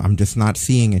 But I'm just not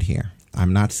seeing it here.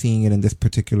 I'm not seeing it in this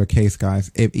particular case,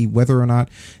 guys. Whether or not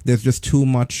there's just too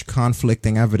much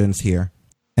conflicting evidence here.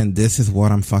 And this is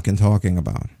what I'm fucking talking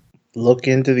about. Look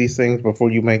into these things before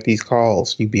you make these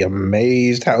calls. You'd be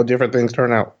amazed how different things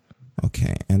turn out.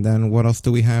 Okay, and then what else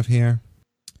do we have here?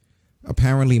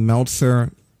 Apparently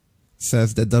Meltzer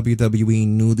says that WWE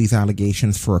knew these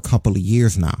allegations for a couple of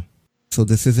years now. So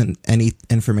this isn't any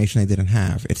information they didn't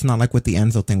have. It's not like with the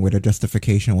Enzo thing where the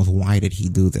justification was, why did he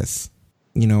do this?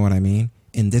 You know what I mean?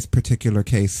 In this particular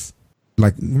case,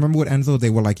 like, remember with Enzo, they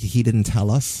were like, he didn't tell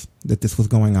us that this was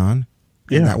going on?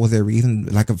 Yeah. And that was their reason.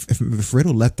 Like, if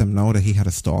Riddle let them know that he had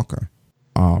a stalker,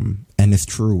 and it's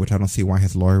true, which I don't see why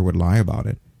his lawyer would lie about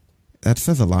it, that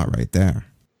says a lot right there.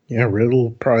 Yeah,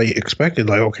 Riddle probably expected,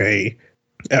 like, okay,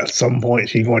 at some point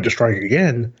she's going to strike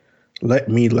again. Let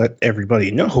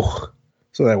everybody know.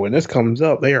 So that when this comes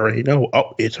up, they already know,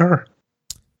 oh, it's her.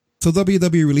 So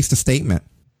WWE released a statement.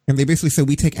 And they basically said,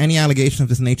 we take any allegation of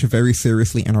this nature very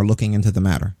seriously and are looking into the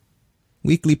matter.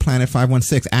 Weekly Planet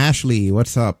 516. Ashley,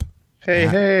 what's up?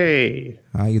 Hey.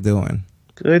 How you doing?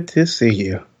 Good to see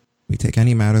you. We take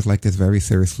any matters like this very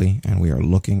seriously and we are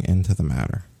looking into the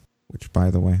matter. Which, by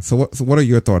the way, so what are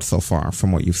your thoughts so far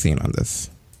from what you've seen on this?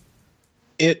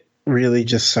 It really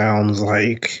just sounds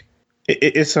like,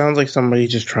 it sounds like somebody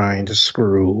just trying to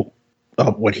screw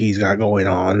up what he's got going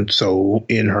on so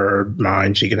in her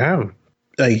mind she can have him.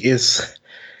 Like, it's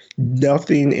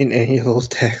nothing in any of those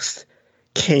texts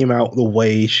came out the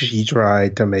way she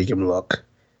tried to make him look.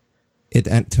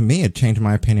 And to me, it changed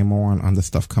my opinion more on the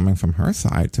stuff coming from her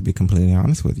side, to be completely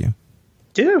honest with you.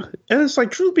 Yeah, and it's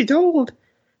like, truth be told,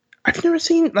 I've never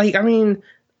seen, like, I mean,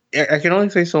 I can only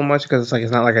say so much because it's like,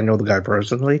 it's not like I know the guy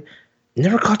personally.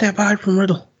 Never caught that vibe from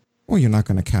Riddle. Well, you're not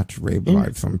going to catch rape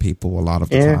vibes from people a lot of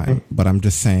the time. But I'm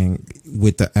just saying,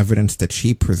 with the evidence that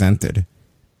she presented,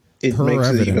 her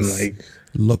evidence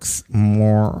looks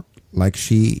more like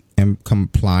she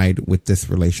complied with this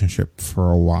relationship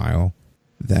for a while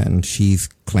than she's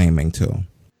claiming to.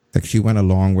 Like, she went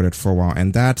along with it for a while,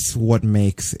 and that's what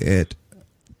makes it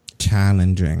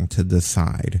challenging to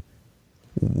decide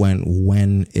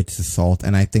when it's assault.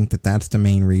 And I think that that's the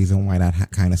main reason why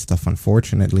that kind of stuff,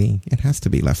 unfortunately, it has to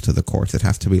be left to the courts. It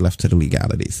has to be left to the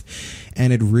legalities.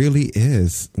 And it really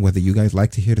is, whether you guys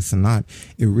like to hear this or not,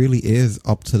 it really is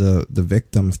up to the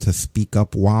victims to speak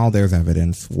up while there's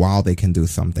evidence, while they can do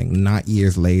something, not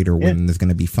years later when there's going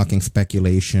to be fucking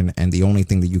speculation and the only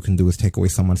thing that you can do is take away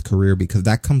someone's career, because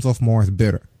that comes off more as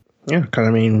bitter. Yeah, because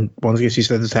I mean, once again, she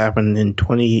said this happened in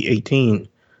 2018.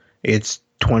 It's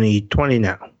 2020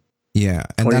 now. Yeah,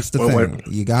 and that's the thing.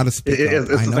 You got to speak up. It's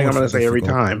the thing I'm going to say every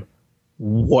time.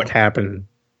 What happened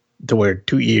to where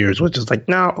 2 years was just like,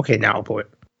 no, okay, now I'll put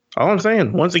it. All I'm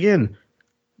saying, once again,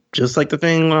 just like the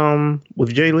thing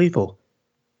with Jay Lethal,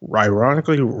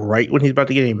 ironically, right when he's about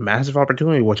to get a massive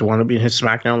opportunity, which wound up being his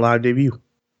SmackDown Live debut.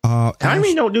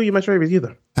 Timing don't do you much favors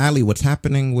either. Ali, what's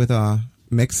happening with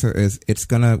Mixer is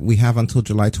we have until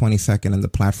July 22nd and the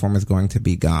platform is going to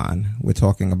be gone. We're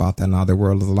talking about that now. There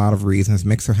were a lot of reasons.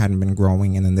 Mixer hadn't been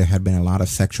growing, and then there had been a lot of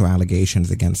sexual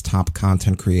allegations against top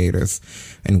content creators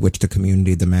in which the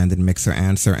community demanded Mixer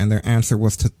answer, and their answer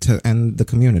was to end the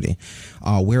community.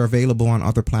 We're available on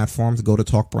other platforms. Go to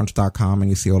talkbrunch.com and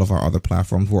you see all of our other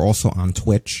platforms. We're also on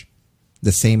Twitch.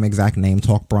 The same exact name,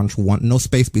 Talk Brunch, no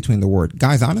space between the word.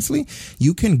 Guys, honestly,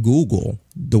 you can Google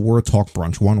the word Talk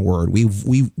Brunch, one word.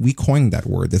 We coined that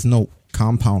word. There's no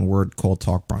compound word called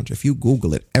Talk Brunch. If you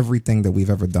Google it, everything that we've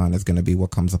ever done is going to be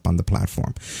what comes up on the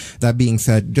platform. That being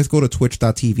said, just go to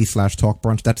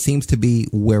twitch.tv/talkbrunch. That seems to be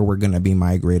where we're going to be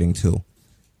migrating to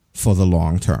for the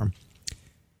long term.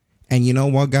 And you know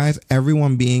what, guys?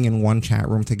 Everyone being in one chat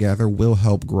room together will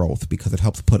help growth, because it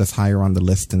helps put us higher on the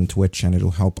list in Twitch, and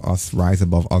it'll help us rise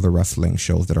above other wrestling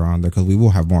shows that are on there, because we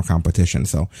will have more competition.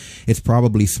 So it's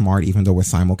probably smart, even though we're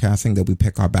simulcasting, that we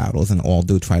pick our battles and all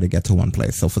do try to get to one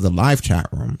place. So for the live chat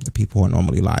room, the people who are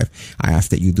normally live, I ask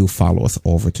that you do follow us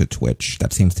over to Twitch.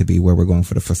 That seems to be where we're going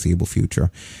for the foreseeable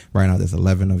future. Right now, there's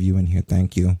 11 of you in here.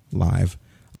 Thank you. Live.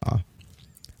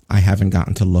 I haven't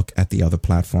gotten to look at the other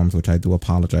platforms, which I do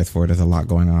apologize for. There's a lot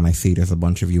going on. I see there's a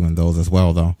bunch of you in those as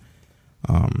well, though.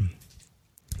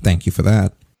 Thank you for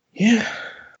that. Yeah.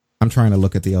 I'm trying to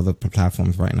look at the other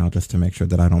platforms right now just to make sure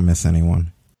that I don't miss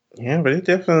anyone. Yeah, but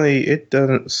it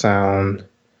doesn't sound.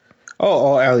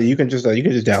 Oh, Ali, you can just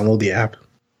download the app.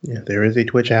 Yeah, there is a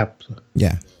Twitch app.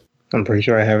 Yeah. I'm pretty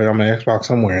sure I have it on my Xbox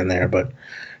somewhere in there, but.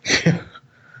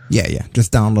 Yeah.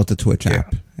 Just download the Twitch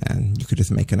app and you could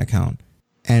just make an account.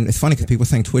 And it's funny because people are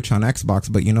saying Twitch on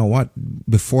Xbox, but you know what?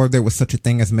 Before there was such a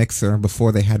thing as Mixer,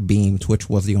 before they had Beam, Twitch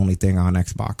was the only thing on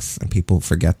Xbox, and people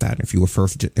forget that. If you were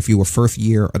first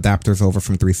year adapters over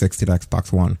from 360 to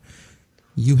Xbox One,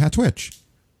 you had Twitch.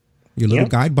 Your little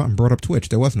guide button brought up Twitch.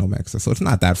 There was no Mixer, so it's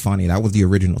not that funny. That was the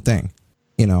original thing,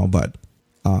 But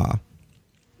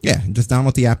yeah, just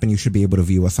download the app and you should be able to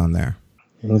view us on there.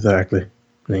 Exactly.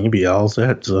 Then you'd be all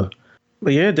set. So,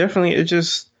 but yeah, definitely,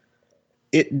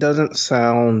 it doesn't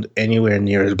sound anywhere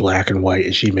near as black and white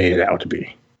as she made it out to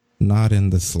be. Not in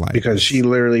the slightest. Because she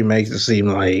literally makes it seem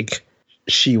like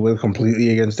she was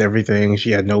completely against everything.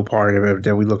 She had no part of it.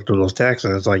 Then we looked through those texts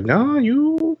and it's like, no,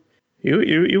 you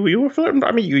were flirting.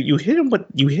 I mean, you hit him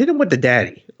with the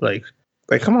daddy. Like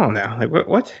come on now. Like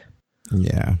what?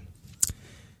 Yeah.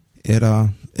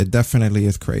 It definitely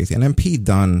is crazy. And then Pete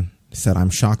Dunne said, I'm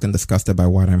shocked and disgusted by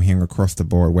what I'm hearing across the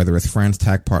board, whether it's friends,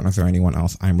 tag partners, or anyone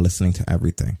else. I'm listening to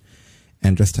everything.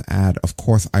 And just to add, of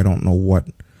course, I don't know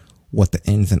what the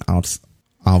ins and outs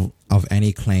of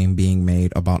any claim being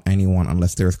made about anyone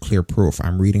unless there is clear proof.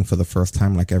 I'm reading for the first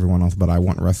time like everyone else, but I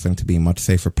want wrestling to be a much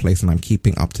safer place, and I'm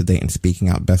keeping up to date and speaking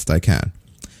out best I can.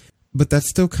 But that's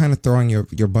still kind of throwing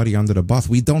your buddy under the bus.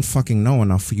 We don't fucking know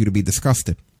enough for you to be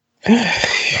disgusted.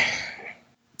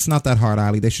 It's not that hard,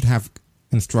 Ali. They should have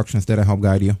instructions there to help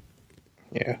guide you.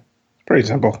 Yeah, it's pretty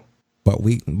simple. But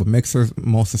Mixer's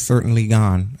most certainly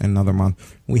gone in another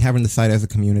month. We haven't decided as a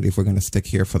community if we're going to stick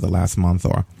here for the last month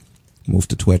or move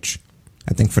to Twitch.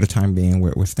 I think for the time being,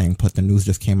 we're staying put. The news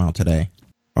just came out today.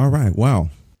 All right, well,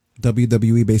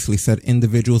 WWE basically said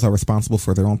individuals are responsible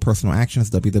for their own personal actions.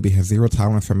 WWE has zero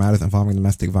tolerance for matters involving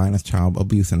domestic violence, child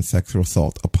abuse, and sexual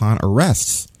assault. Upon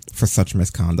arrests for such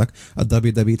misconduct, a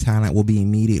WWE talent will be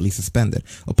immediately suspended.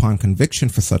 Upon conviction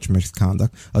for such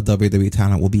misconduct, a WWE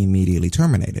talent will be immediately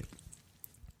terminated.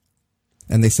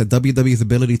 And they said WWE's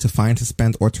ability to find,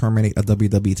 suspend, or terminate a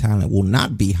WWE talent will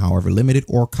not be, however, limited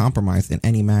or compromised in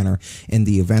any manner in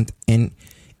the event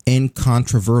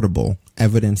incontrovertible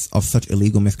evidence of such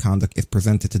illegal misconduct is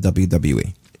presented to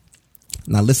WWE.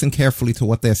 Now listen carefully to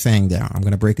what they're saying there. I'm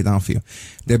going to break it down for you.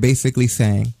 They're basically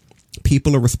saying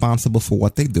people are responsible for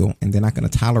what they do, and they're not going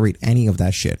to tolerate any of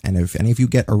that shit. And if any of you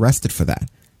get arrested for that,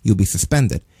 you'll be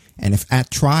suspended. And if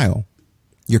at trial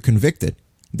you're convicted,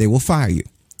 they will fire you.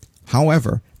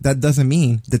 However, that doesn't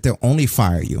mean that they'll only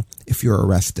fire you if you're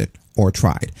arrested or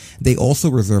tried. They also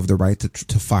reserve the right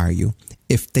to fire you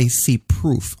if they see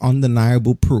proof,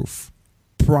 undeniable proof,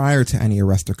 prior to any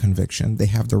arrest or conviction. They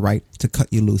have the right to cut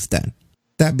you loose then.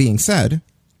 That being said,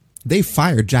 they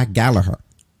fired Jack Gallagher,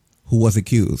 who was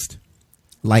accused.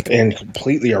 And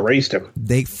completely erased him.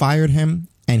 They fired him,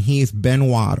 and he is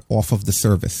Benoit off of the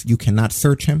service. You cannot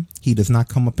search him. He does not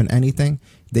come up in anything.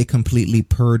 They completely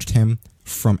purged him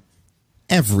from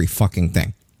every fucking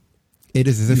thing. It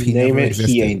is as if he never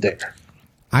existed. He ain't there.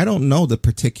 I don't know the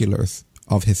particulars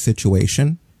of his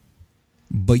situation,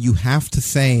 but you have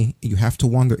to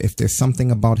wonder if there's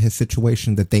something about his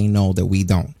situation that they know that we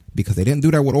don't, because they didn't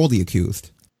do that with all the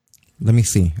accused. Let me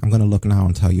see. I'm going to look now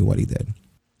and tell you what he did.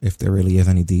 If there really is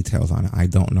any details on it, I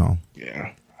don't know.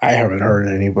 Yeah, I haven't heard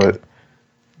any, but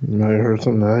you might have heard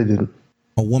something that I didn't.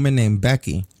 A woman named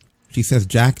Becky, she says,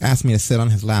 Jack asked me to sit on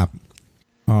his lap.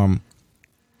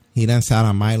 He then sat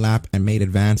on my lap and made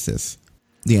advances.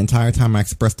 The entire time I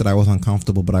expressed that I was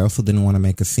uncomfortable, but I also didn't want to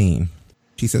make a scene.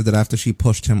 She says that after she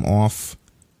pushed him off,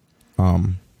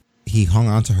 he hung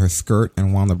onto her skirt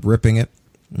and wound up ripping it.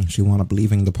 And she wound up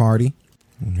leaving the party.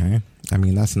 Okay. I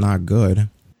mean, that's not good.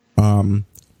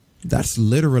 That's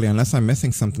literally, unless I'm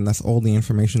missing something, that's all the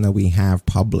information that we have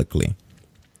publicly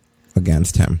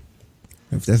against him.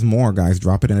 If there's more, guys,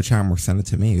 drop it in the chat or send it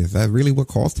to me. Is that really what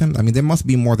caused him? I mean, there must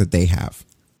be more that they have.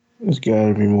 There's got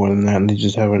to be more than that, and they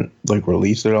just haven't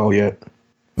released it all yet.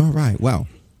 All right, well.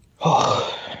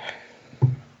 I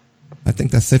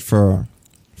think that's it for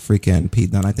freaking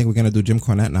Pete Dunne. I think we're going to do Jim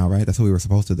Cornette now, right? That's what we were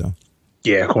supposed to do.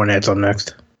 Yeah, Cornette's up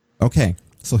next. Okay,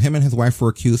 so him and his wife were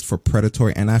accused for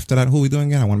predatory, and after that, who are we doing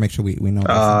again? I want to make sure we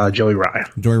know. Joey Ryan.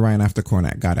 Joey Ryan after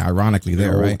Cornette. Got it. Ironically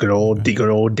there, right? Good old Dick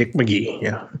McGee,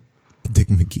 yeah. Dick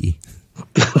McGee.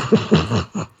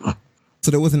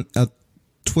 So there was a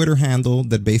Twitter handle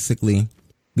that basically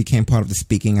became part of the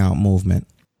speaking out movement.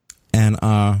 And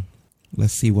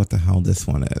let's see what the hell this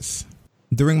one is.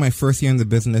 During my first year in the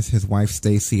business, his wife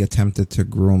Stacy attempted to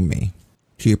groom me.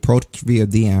 She approached via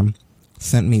DM,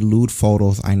 sent me lewd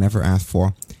photos I never asked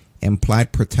for,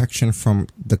 implied protection from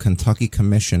the Kentucky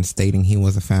Commission stating he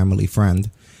was a family friend,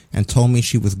 and told me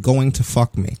she was going to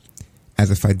fuck me,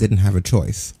 as if I didn't have a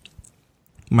choice.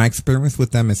 My experience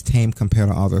with them is tame compared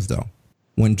to others though.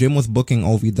 When Jim was booking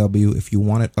OVW, if you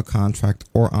wanted a contract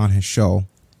or on his show,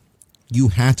 you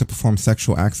had to perform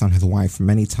sexual acts on his wife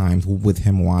many times with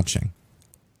him watching.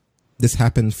 This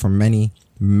happened for many,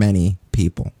 many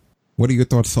people. What are your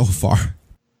thoughts so far?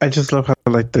 I just love how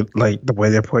the way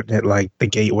they're putting it. Like the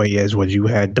gateway is when you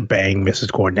had to bang Mrs.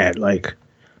 Cornett. Like,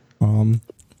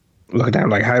 look down.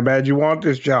 Like, how bad you want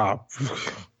this job?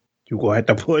 You go have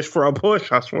to push for a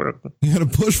push. I swear. You had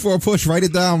to push for a push. Write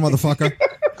it down, motherfucker.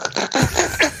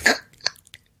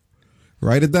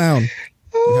 Write it down.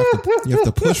 You have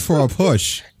to push for a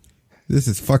push. This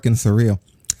is fucking surreal.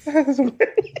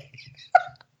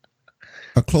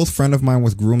 A close friend of mine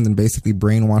was groomed and basically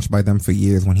brainwashed by them for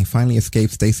years. When he finally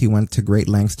escaped, Stacy went to great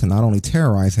lengths to not only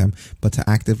terrorize him, but to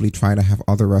actively try to have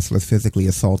other wrestlers physically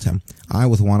assault him. I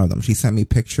was one of them. She sent me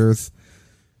pictures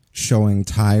showing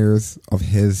tires of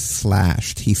his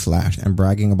slashed, and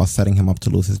bragging about setting him up to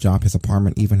lose his job, his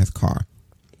apartment, even his car.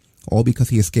 All because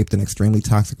he escaped an extremely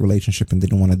toxic relationship and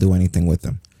didn't want to do anything with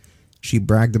him. She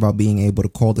bragged about being able to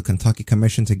call the Kentucky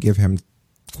Commission to give him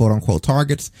quote-unquote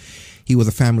targets. He was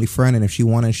a family friend, and if she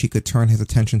wanted, she could turn his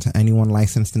attention to anyone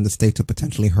licensed in the state to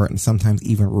potentially hurt and sometimes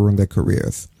even ruin their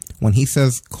careers. When he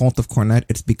says Cult of Cornette,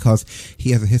 it's because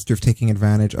he has a history of taking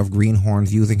advantage of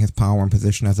greenhorns, using his power and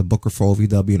position as a booker for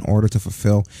OVW in order to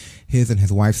fulfill his and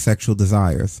his wife's sexual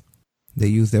desires. They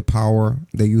use their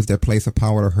place of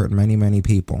power to hurt many, many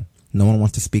people. No one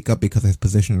wants to speak up because of his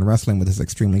position in wrestling, but this is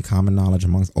extremely common knowledge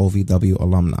amongst OVW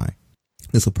alumni.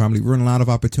 This will probably ruin a lot of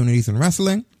opportunities in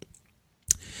wrestling,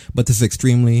 but this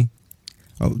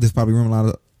probably ruin a lot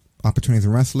of opportunities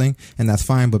in wrestling, and that's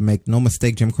fine, but make no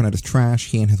mistake, Jim Cornette is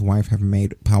trash. He and his wife have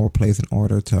made power plays in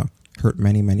order to hurt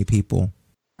many, many people.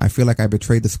 I feel like I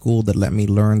betrayed the school that let me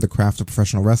learn the craft of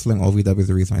professional wrestling. OVW is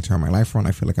the reason I turned my life around.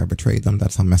 I feel like I betrayed them.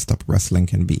 That's how messed up wrestling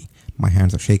can be. My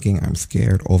hands are shaking. I'm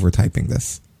scared over typing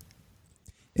this.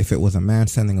 If it was a man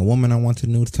sending a woman unwanted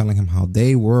nudes, telling him how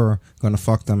they were going to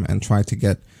fuck them and try to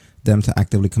get them to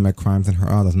actively commit crimes and hurt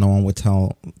others, no one would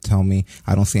tell me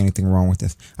I don't see anything wrong with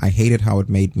this. I hated how it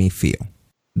made me feel.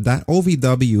 That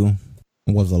OVW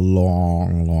was a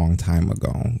long, long time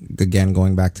ago. Again,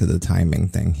 going back to the timing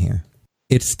thing here.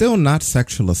 It's still not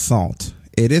sexual assault.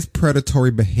 It is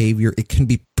predatory behavior. It can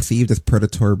be perceived as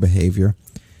predatory behavior,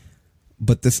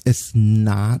 but this is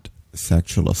not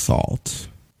sexual assault.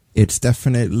 It's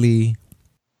definitely,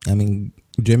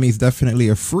 Jimmy's definitely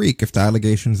a freak if the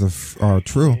allegations are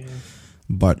true,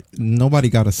 but nobody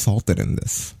got assaulted in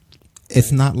this.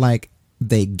 It's not like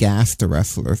they gassed the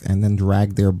wrestlers and then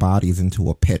dragged their bodies into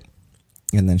a pit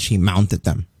and then she mounted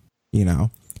them.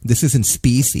 This isn't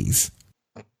Species.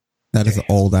 That is an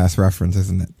old ass reference,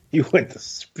 isn't it? You went to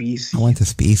Species. I went to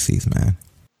Species, man.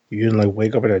 You didn't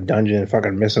wake up in a dungeon and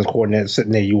fucking Mrs. Cornette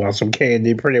sitting there. You want some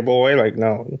candy, pretty boy?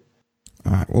 No.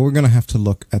 All right, well, we're going to have to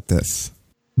look at this.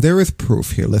 There is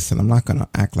proof here. Listen, I'm not going to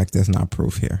act like there's not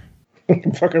proof here.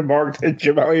 Fucking Mark said,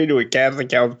 Jim, how are you doing? Cavs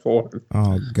accounts for.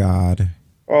 Oh, God.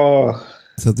 Oh.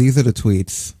 So these are the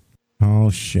tweets.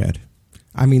 Oh, shit.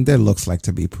 There looks like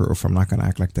to be proof. I'm not going to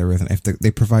act like there isn't. If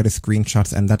they provided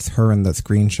screenshots, and that's her in the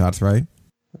screenshots, right?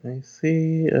 I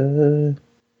see. I'm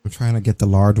trying to get the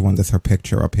large one. That's her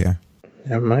picture up here.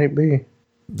 That might be.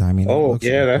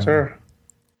 That's her.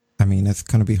 It's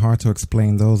going to be hard to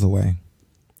explain those away.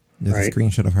 There's a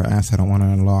screenshot of her ass I don't want to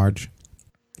enlarge.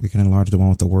 We can enlarge the one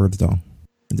with the words, though.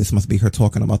 This must be her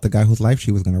talking about the guy whose life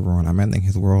she was going to ruin. I'm ending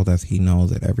his world as he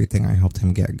knows it. Everything I helped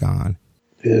him get gone.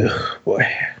 Ugh,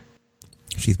 boy.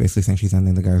 She's basically saying she's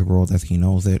ending the guy's world as he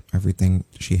knows it. Everything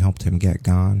she helped him get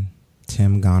gone.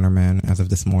 Tim Gonerman, as of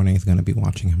this morning, is going to be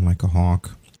watching him like a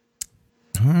hawk.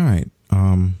 All right.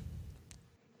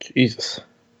 Jesus.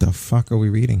 The fuck are we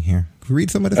reading here? Can we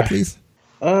read some of this, please?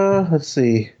 Let's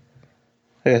see.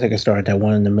 I guess I can start at that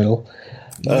one in the middle.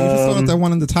 No, you just start at that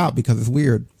one in the top because it's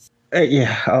weird.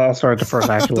 Yeah, I'll start at the first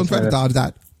actual. Don't try to dodge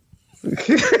that.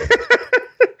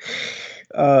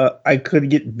 I could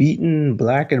get beaten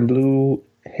black and blue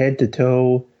head to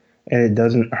toe, and it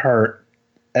doesn't hurt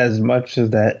as much as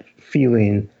that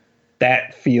feeling.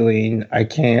 I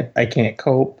can't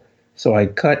cope, so I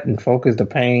cut and focus the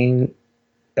pain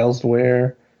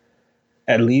elsewhere,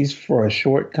 at least for a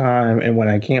short time. And when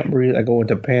I can't breathe, I go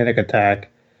into panic attack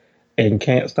and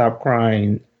can't stop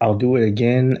crying. I'll do it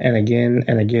again and again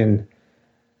and again.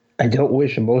 I don't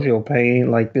wish emotional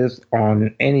pain like this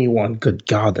on anyone. Good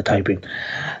God, the typing.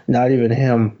 Not even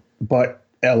him, but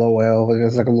LOL.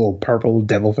 It's like a little purple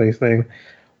devil face thing.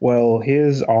 Well,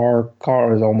 our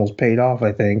car is almost paid off,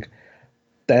 I think.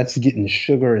 That's getting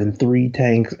sugar in 3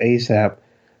 tanks ASAP.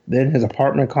 Then his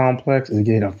apartment complex is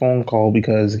getting a phone call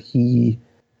because he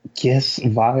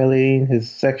violating his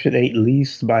Section 8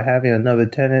 lease by having another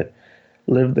tenant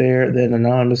live there. Then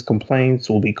anonymous complaints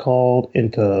will be called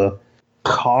into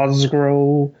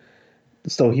Cosgrove,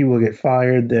 so he will get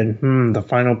fired. Then the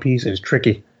final piece is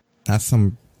tricky. That's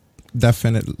some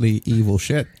definitely evil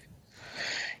shit.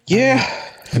 Yeah.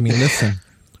 I mean, listen,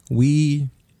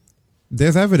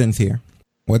 there's evidence here.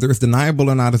 Whether it's deniable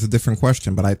or not is a different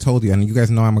question, but I told you, and you guys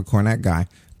know I'm a Cornette guy,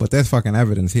 but there's fucking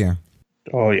evidence here.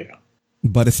 Oh, yeah.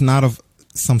 But it's not of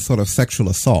some sort of sexual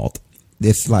assault.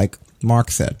 It's like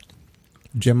Mark said,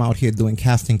 Jim out here doing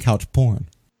casting couch porn.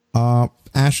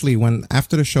 Ashley,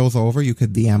 after the show's over, you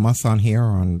could DM us on here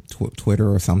or on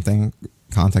Twitter or something.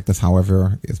 Contact us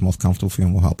however is most comfortable for you,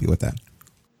 and we'll help you with that.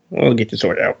 We'll get you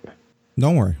sorted out.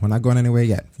 Don't worry, we're not going anywhere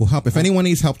yet. We'll help. If anyone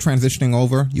needs help transitioning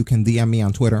over, you can DM me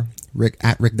on Twitter,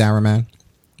 at Rick Darraman.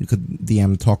 You could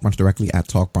DM Talk Brunch directly at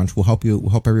Talk Brunch. We'll help you.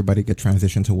 We'll help everybody get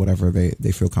transitioned to whatever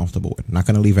they feel comfortable with. Not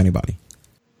going to leave anybody.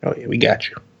 Oh yeah, we got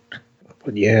you.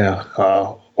 But yeah,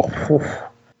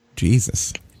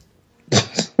 Jesus.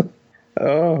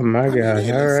 Oh my God!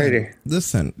 Alrighty.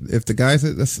 Listen, if the guy's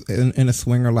in a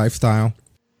swinger lifestyle,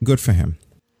 good for him.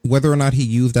 Whether or not he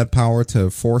used that power to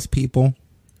force people,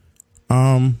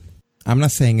 I'm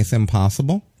not saying it's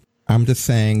impossible. I'm just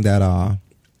saying that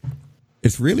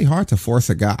it's really hard to force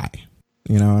a guy.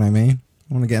 You know what I mean?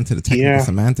 I want to get into the technical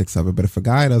semantics of it, but if a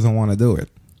guy doesn't want to do it,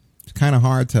 it's kind of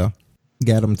hard to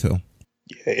get him to.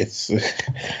 Yeah, it's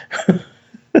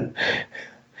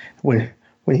when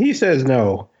he says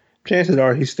no, chances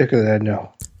are he's sticking to that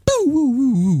no.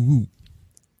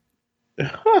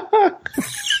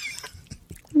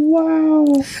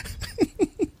 Wow.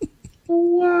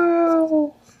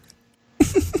 Wow.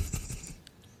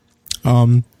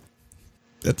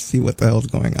 Let's see what the hell's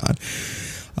going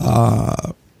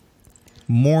on.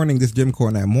 Morning, this is Jim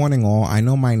Cornette. Morning, all. I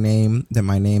know that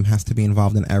my name has to be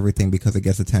involved in everything because it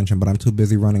gets attention, but I'm too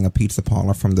busy running a pizza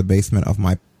parlor from the basement of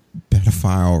my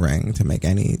pedophile ring to make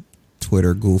any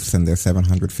Twitter goofs and their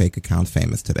 700 fake accounts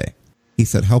famous today. He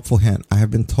said, helpful hint. I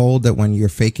have been told that when you're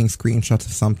faking screenshots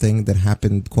of something that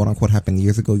happened, quote unquote, happened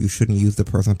years ago, you shouldn't use the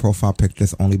person's profile picture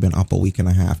that's only been up a week and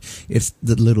a half. It's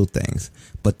the little things,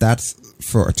 but that's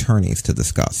for attorneys to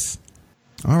discuss.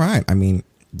 All right. I mean,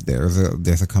 there's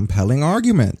a compelling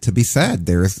argument to be said.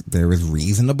 There is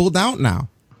reasonable doubt now.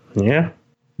 Yeah.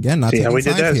 Yeah. Not see how we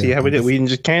did that. See how we did. We didn't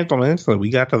just cancel it. So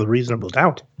we got to the reasonable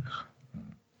doubt.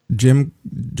 Joey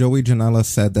Janela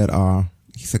said that,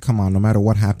 he said, come on, no matter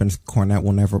what happens, Cornette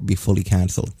will never be fully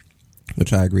canceled,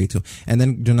 which I agree to. And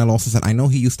then Janelle also said, I know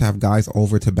he used to have guys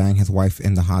over to bang his wife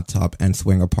in the hot tub and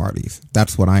swinger parties.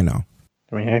 That's what I know.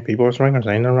 I mean, hey, people are swingers.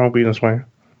 Ain't nothing wrong with being a swinger.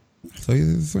 So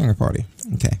he's a swinger party.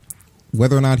 Okay.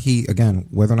 Whether or not he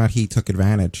took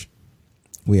advantage,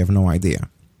 we have no idea.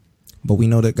 But we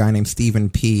know that guy named Stephen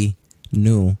P.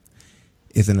 New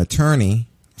is an attorney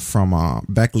from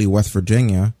Beckley, West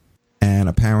Virginia. And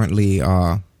apparently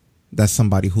that's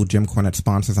somebody who Jim Cornette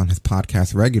sponsors on his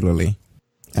podcast regularly.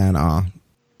 And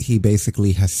he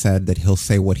basically has said that he'll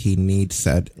say what he needs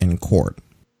said in court.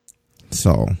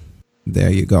 So there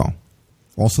you go.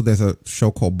 Also, there's a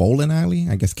show called Bowling Alley.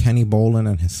 I guess Kenny Bolin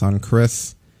and his son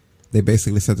Chris, they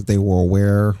basically said that they were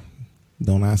aware.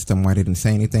 Don't ask them why they didn't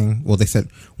say anything. Well, they said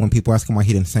when people ask him why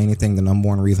he didn't say anything, the number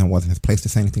one reason wasn't his place to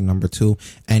say anything. Number two,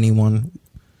 anyone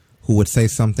who would say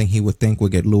something he would think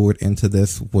would get lured into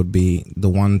this would be the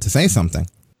one to say something,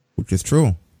 which is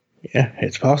true. Yeah,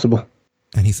 it's possible.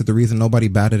 And he said the reason nobody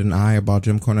batted an eye about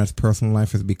Jim Cornette's personal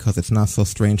life is because it's not so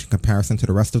strange in comparison to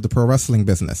the rest of the pro wrestling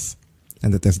business.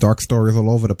 And that there's dark stories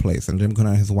all over the place. And Jim Cornette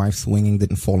and his wife swinging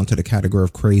didn't fall into the category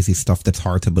of crazy stuff that's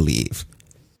hard to believe.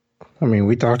 I mean,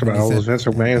 we talked about all those Vince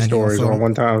McMahon stories all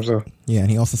one time. So yeah, and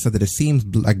he also said that it seems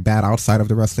like bad outside of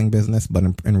the wrestling business, but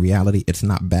in reality, it's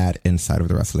not bad inside of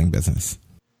the wrestling business.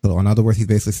 So in other words, he's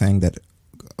basically saying that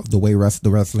the way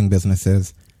the wrestling business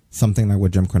is, something like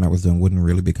what Jim Cornette was doing wouldn't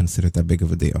really be considered that big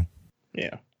of a deal.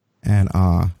 Yeah. And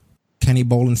Kenny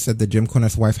Bolin said that Jim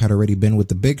Cornette's wife had already been with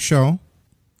the Big Show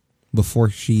before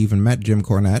she even met Jim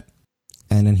Cornette.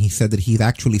 And then he said that he'd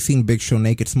actually seen Big Show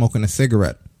naked smoking a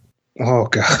cigarette. Oh,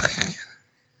 God.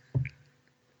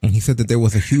 And he said that there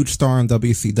was a huge star in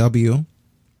WCW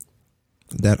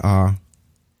that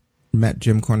met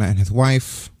Jim Cornette and his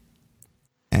wife.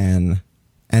 And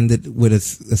ended with a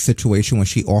situation when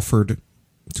she offered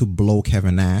to blow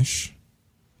Kevin Nash.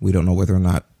 We don't know whether or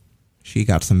not she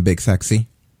got some big sexy.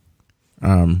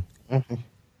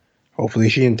 Hopefully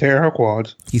she didn't tear her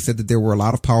quads. He said that there were a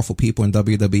lot of powerful people in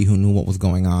WWE who knew what was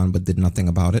going on but did nothing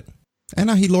about it. And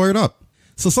now he lawyered up.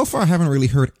 So far I haven't really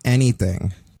heard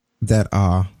anything that,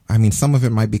 I mean, some of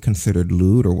it might be considered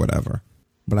lewd or whatever,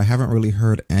 but I haven't really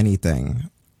heard anything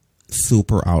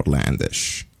super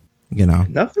outlandish, you know?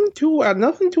 Nothing too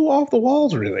off the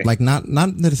walls, really. Like, not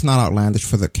that it's not outlandish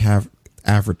for the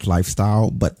average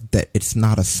lifestyle, but that it's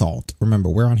not assault. Remember,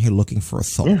 we're on here looking for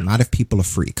assault, not if people are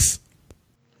freaks.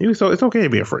 So it's okay to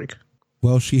be a freak.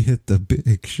 Well, she hit the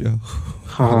big show.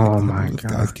 Oh my God.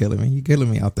 This guy's killing me. You're killing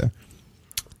me out there.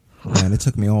 Man, it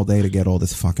took me all day to get all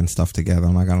this fucking stuff together.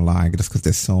 I'm not going to lie. Just because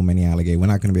there's so many alligators. We're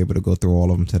not going to be able to go through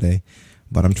all of them today.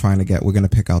 But I'm trying to we're going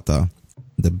to pick out the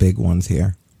big ones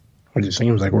here. It just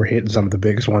seems like we're hitting some of the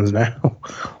biggest ones now.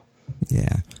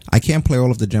 Yeah. I can't play all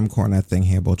of the Jim Cornette thing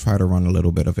here, but we'll try to run a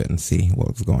little bit of it and see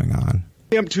what's going on.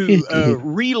 To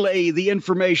relay the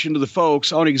information to the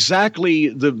folks on exactly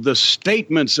the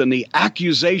statements and the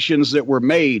accusations that were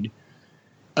made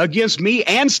against me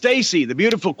and Stacy, the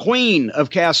beautiful queen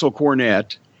of Castle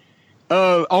Cornette,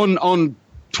 on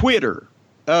Twitter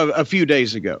a few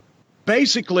days ago.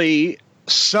 Basically,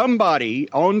 some guy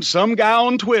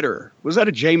on Twitter, was that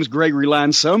a James Gregory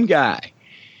line? Some guy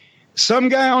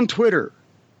on Twitter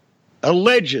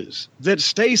alleges that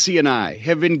Stacy and I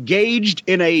have engaged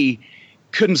in a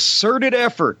concerted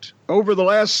effort over the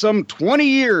last some 20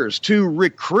 years to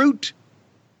recruit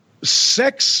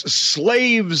sex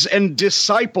slaves and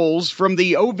disciples from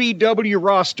the OVW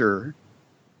roster,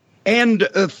 and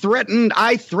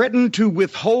I threatened to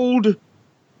withhold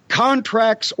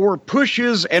contracts or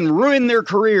pushes and ruin their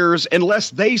careers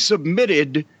unless they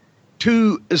submitted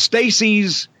to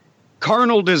Stacy's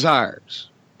carnal desires.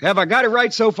 Have I got it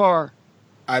right so far?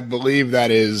 I believe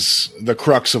that is the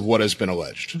crux of what has been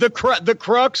alleged. The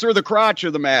crux or the crotch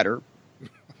of the matter.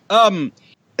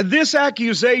 This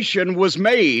accusation was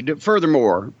made,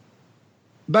 furthermore,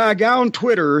 by a guy on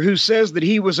Twitter who says that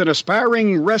he was an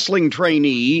aspiring wrestling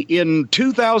trainee in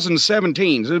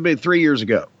 2017. So it would be 3 years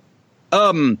ago.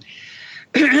 When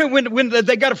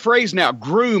they got a phrase now,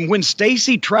 groom, when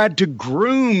Stacy tried to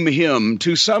groom him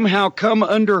to somehow come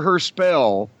under her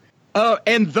spell,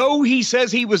 and though he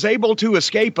says he was able to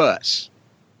escape us,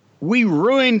 we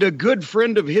ruined a good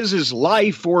friend of his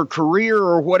life or career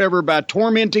or whatever by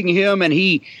tormenting him,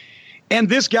 and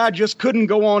this guy just couldn't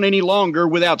go on any longer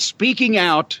without speaking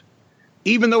out,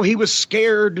 even though he was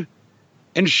scared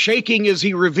and shaking as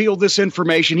he revealed this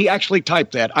information. He actually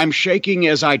typed that. I'm shaking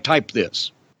as I type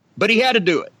this. But he had to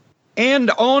do it. And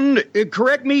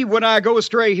correct me when I go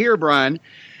astray here, Brian,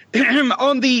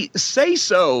 on the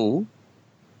say-so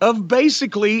of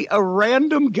basically a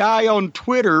random guy on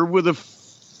Twitter with a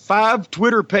 5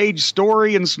 Twitter page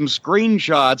story and some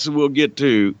screenshots that we'll get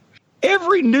to.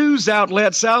 Every news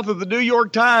outlet south of the New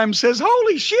York Times says,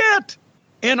 holy shit!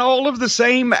 And all of the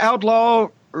same outlaw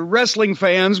wrestling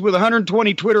fans with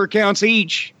 120 Twitter accounts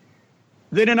each.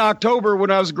 Then in October,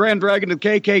 when I was Grand Dragon of the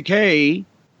KKK,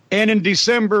 and in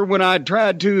December, when I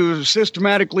tried to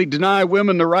systematically deny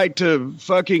women the right to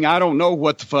fucking, I don't know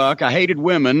what the fuck, I hated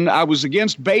women. I was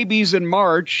against babies in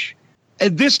March.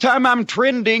 And this time I'm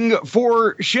trending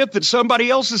for shit that somebody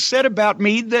else has said about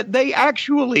me that they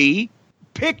actually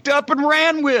picked up and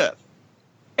ran with.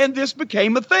 And this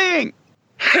became a thing.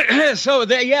 So,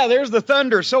 there's the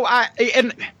thunder. So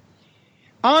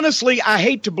honestly, I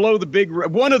hate to blow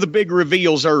one of the big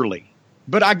reveals early.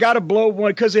 But I got to blow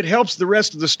one because it helps the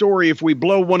rest of the story if we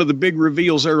blow one of the big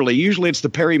reveals early. Usually it's the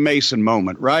Perry Mason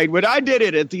moment, right? But I did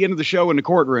it at the end of the show in the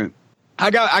courtroom. I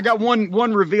got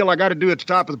one reveal I got to do at the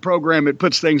top of the program. It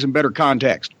puts things in better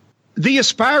context. The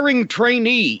aspiring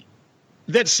trainee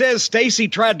that says Stacy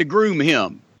tried to groom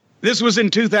him. This was in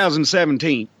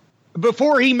 2017.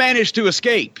 Before he managed to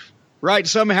escape, right?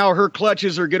 Somehow her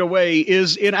clutches or get away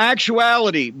is in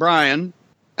actuality, Brian,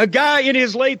 a guy in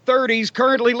his late 30s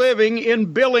currently living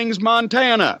in Billings,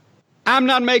 Montana. I'm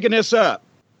not making this up.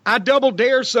 I double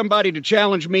dare somebody to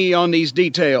challenge me on these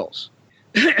details.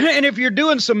 And if you're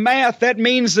doing some math, that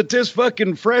means that this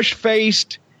fucking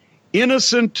fresh-faced,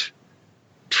 innocent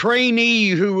trainee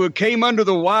who came under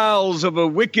the wiles of a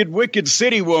wicked, wicked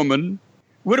city woman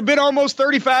would have been almost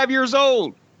 35 years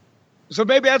old. So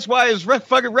maybe that's why his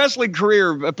fucking wrestling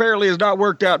career apparently has not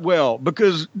worked out well,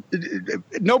 because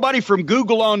nobody from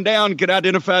Google on down could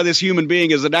identify this human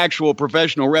being as an actual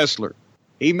professional wrestler.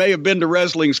 He may have been to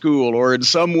wrestling school or in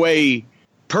some way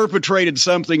perpetrated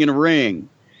something in a ring.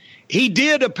 He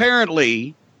did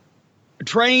apparently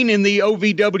train in the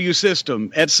OVW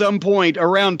system at some point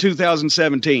around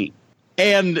 2017.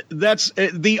 And that's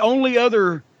the only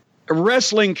other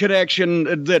wrestling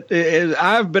connection that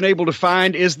I've been able to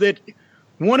find is that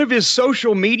one of his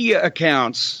social media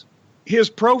accounts, his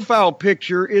profile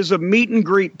picture is a meet and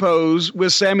greet pose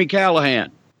with Sami Callihan.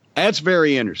 That's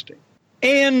very interesting.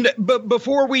 But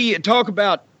before we talk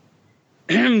about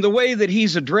the way that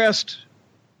he's addressed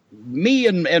me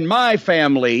and my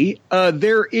family,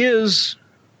 there is,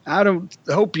 I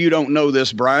hope you don't know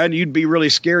this, Brian. You'd be really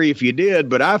scary if you did,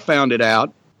 but I found it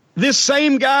out. This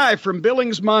same guy from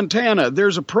Billings, Montana,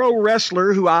 there's a pro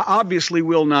wrestler who I obviously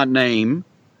will not name,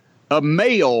 a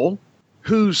male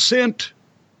who sent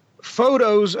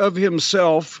photos of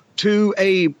himself to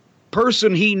a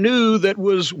person he knew that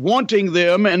was wanting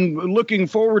them and looking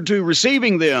forward to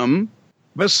receiving them.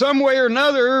 But some way or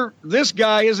another, this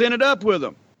guy has ended up with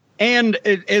them. And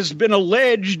it has been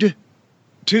alleged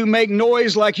to make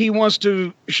noise like he wants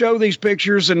to show these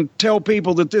pictures and tell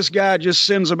people that this guy just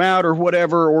sends them out or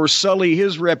whatever, or sully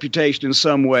his reputation in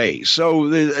some way. So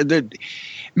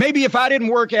maybe if I didn't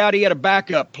work out, he had a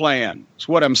backup plan. That's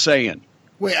what I'm saying.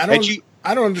 Wait,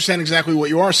 I don't understand exactly what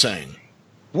you are saying.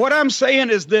 What I'm saying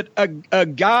is that a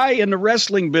guy in the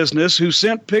wrestling business who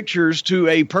sent pictures to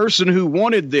a person who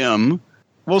wanted them,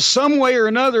 well, some way or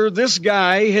another, this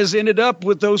guy has ended up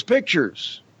with those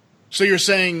pictures. So you're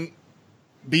saying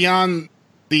beyond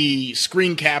the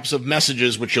screen caps of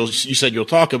messages, which you said you'll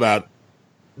talk about,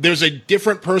 there's a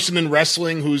different person in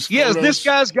wrestling who's yes, this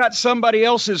guy's got somebody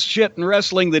else's shit in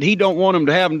wrestling that he don't want him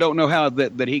to have and don't know how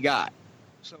that he got.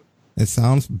 So it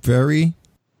sounds very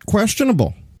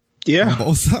questionable. Yeah, on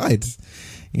both sides.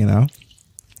 You know,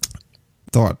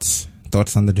 thoughts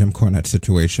on the Jim Cornette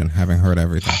situation, having heard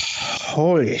everything.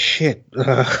 Holy shit!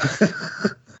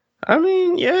 I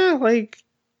mean, yeah, like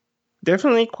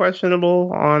definitely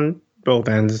questionable on both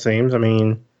ends. It seems. I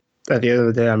mean, at the end of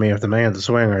the day, I mean, if the man's a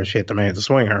swinger, shit, the man's a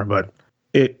swinger. But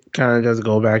it kind of does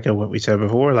go back to what we said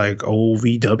before, like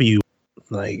OVW.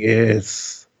 Like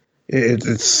it's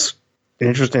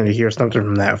interesting to hear something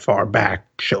from that far back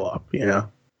show up. You know.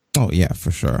 Oh, yeah,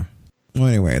 for sure. Well,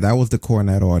 anyway, that was the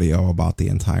Cornette audio about the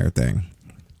entire thing.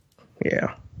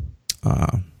 Yeah.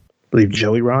 I believe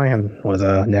Joey Ryan was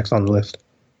next on the list.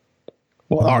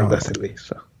 Well, our list at least.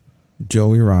 So.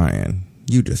 Joey Ryan,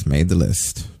 you just made the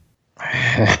list.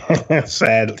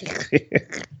 Sadly.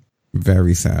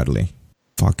 Very sadly.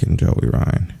 Fucking Joey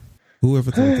Ryan.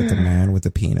 Whoever thought that the man with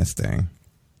the penis thing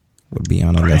would be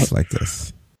on a list like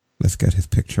this? Let's get his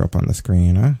picture up on the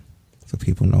screen, huh? So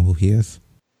people know who he is.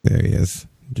 There he is,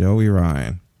 Joey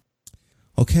Ryan.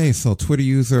 Okay, so Twitter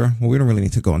user, well, we don't really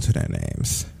need to go into their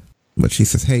names. But she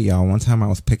says, hey, y'all, one time I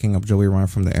was picking up Joey Ryan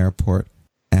from the airport,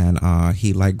 and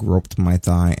he, groped my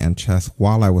thigh and chest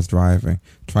while I was driving,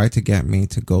 tried to get me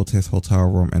to go to his hotel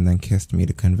room, and then kissed me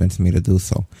to convince me to do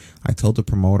so. I told the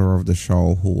promoter of the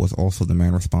show, who was also the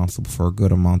man responsible for a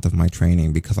good amount of my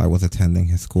training because I was attending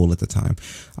his school at the time.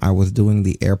 I was doing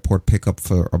the airport pickup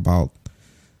for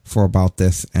about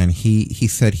this, and he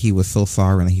said he was so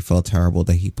sorry and he felt terrible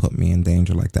that he put me in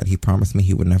danger like that. He promised me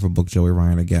he would never book Joey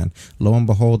Ryan again. Lo and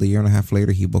behold, a year and a half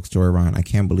later, he books Joey Ryan. I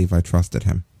can't believe I trusted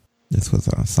him. This was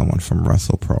someone from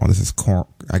WrestlePro. This is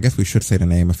I guess we should say the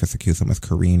name if it's accused him as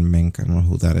Kareen Mink. I don't know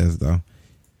who that is though.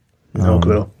 No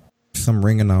clue. Some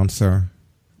ring announcer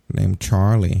named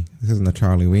Charlie. This isn't the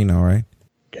Charlie we know, right?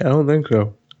 Yeah, I don't think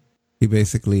so. He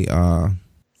basically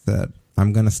said,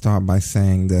 I'm going to start by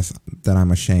saying this, that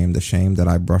I'm ashamed that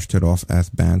I brushed it off as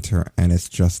banter and it's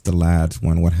just the lads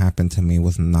when what happened to me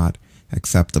was not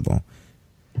acceptable.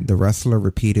 The wrestler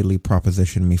repeatedly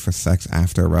propositioned me for sex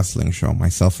after a wrestling show.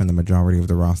 Myself and the majority of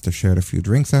the roster shared a few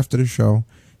drinks after the show.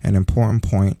 An important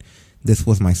point, this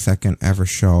was my second ever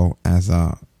show as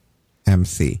a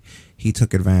MC. He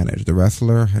took advantage. The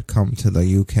wrestler had come to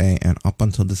the UK, and up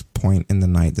until this point in the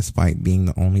night, despite being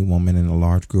the only woman in a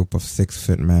large group of 6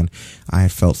 fit men, I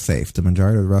had felt safe. The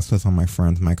majority of the wrestlers are my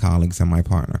friends, my colleagues, and my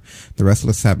partner. The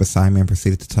wrestler sat beside me and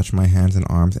proceeded to touch my hands and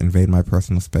arms, invade my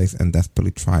personal space, and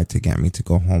desperately tried to get me to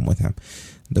go home with him.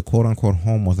 The quote-unquote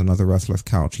home was another wrestler's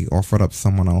couch. He offered up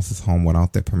someone else's home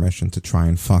without their permission to try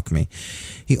and fuck me.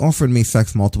 He offered me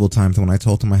sex multiple times, and when I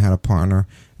told him I had a partner,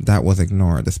 that was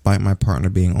ignored, despite my partner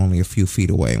being only a few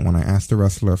feet away. When I asked the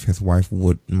wrestler if his wife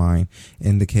would mind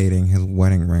indicating his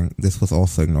wedding ring, this was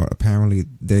also ignored. Apparently,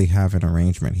 they have an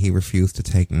arrangement. He refused to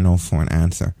take no for an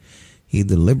answer. He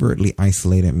deliberately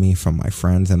isolated me from my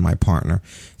friends and my partner,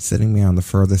 sitting me on the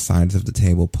further sides of the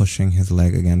table, pushing his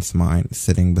leg against mine,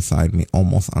 sitting beside me,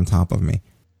 almost on top of me.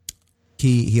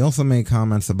 He also made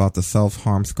comments about the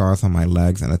self-harm scars on my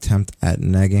legs, an attempt at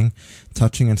negging,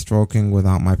 touching and stroking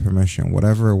without my permission.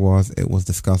 Whatever it was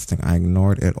disgusting. I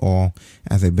ignored it all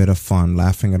as a bit of fun,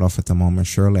 laughing it off at the moment.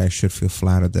 Surely I should feel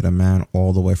flattered that a man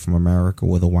all the way from America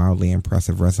with a wildly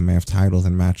impressive resume of titles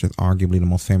and matches, arguably the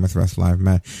most famous wrestler I've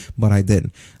met, but I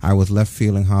didn't. I was left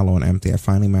feeling hollow and empty. I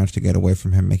finally managed to get away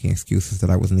from him, making excuses that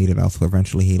I was needed elsewhere.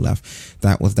 Eventually he left.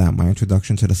 That was that. My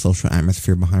introduction to the social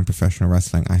atmosphere behind professional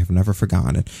wrestling. I have never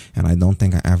forgotten it, and I don't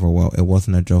think I ever will. It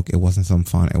wasn't a joke. It wasn't some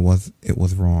fun. It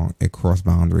was wrong. It crossed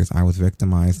boundaries. I was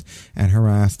victimized and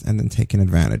harassed and then taken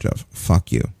advantage of.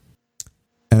 Fuck you.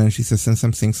 And then she says, since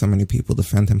I'm seeing so many people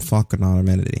defend him, fuck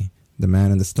anonymity. The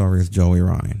man in the story is Joey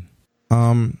Ryan.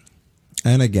 And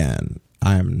again,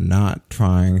 I am not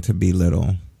trying to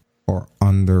belittle or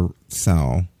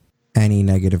undersell any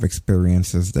negative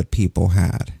experiences that people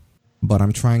had. But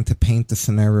I'm trying to paint the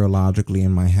scenario logically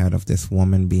in my head of this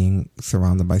woman being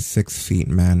surrounded by 6 feet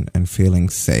men and feeling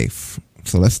safe.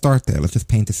 So let's start there. Let's just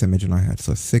paint this image in our head.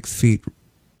 So 6 feet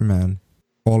men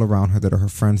all around her that are her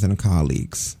friends and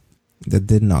colleagues that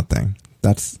did nothing.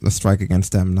 That's a strike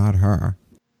against them, not her.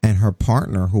 And her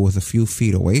partner who was a few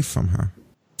feet away from her.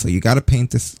 So you got to paint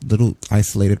this little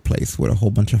isolated place with a whole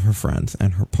bunch of her friends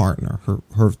and her partner.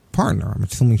 Her partner, I'm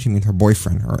assuming she means her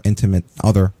boyfriend, her intimate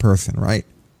other person, right?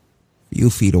 Few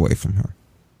feet away from her.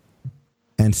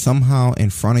 And somehow in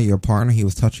front of your partner, he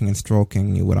was touching and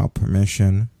stroking you without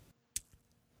permission.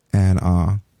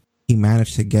 And he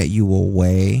managed to get you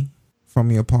away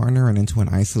from your partner and into an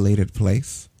isolated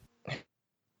place.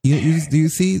 Do you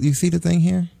see the thing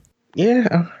here?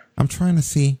 Yeah. I'm trying to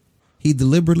see. He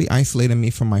deliberately isolated me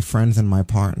from my friends and my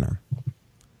partner,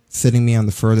 sitting me on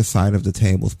the further side of the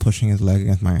tables, pushing his leg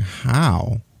against my...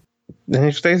 How? Then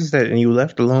it states that, and you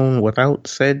left alone without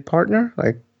said partner?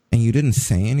 And you didn't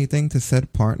say anything to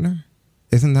said partner?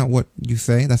 Isn't that what you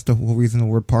say? That's the whole reason the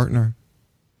word partner.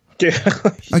 Yeah.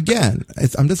 Again,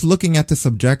 I'm just looking at this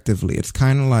objectively. It's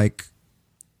kind of like,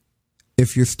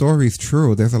 if your story's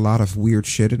true, there's a lot of weird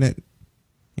shit in it.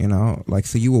 You know, like,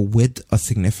 so you were with a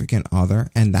significant other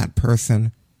and that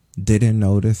person didn't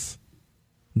notice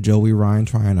Joey Ryan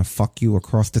trying to fuck you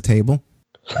across the table?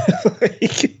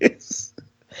 It's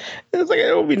like, I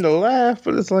don't mean to laugh,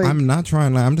 but it's like... I'm not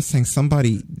trying to laugh. I'm just saying,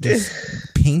 somebody just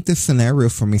paint this scenario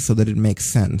for me so that it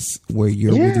makes sense, where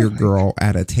you're with your girl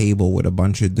at a table with a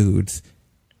bunch of dudes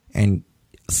and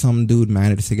some dude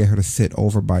manages to get her to sit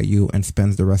over by you and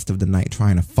spends the rest of the night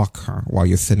trying to fuck her while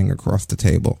you're sitting across the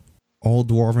table.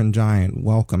 Old Dwarven Giant,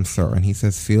 welcome, sir. And he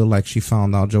says, feel like she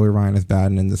found out Joey Ryan is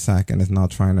bad and in the sack and is now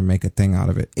trying to make a thing out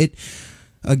of it.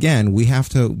 Again, we have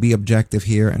to be objective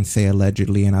here and say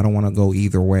allegedly, and I don't want to go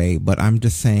either way, but I'm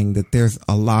just saying that there's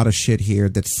a lot of shit here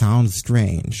that sounds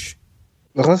strange.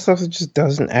 A lot of stuff that just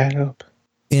doesn't add up.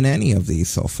 In any of these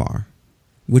so far.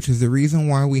 Which is the reason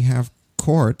why we have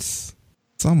courts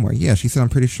somewhere. Yeah, she said, I'm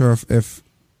pretty sure if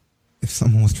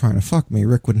someone was trying to fuck me,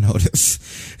 Rick would notice.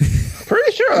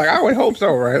 Pretty sure, I would hope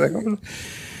so, right?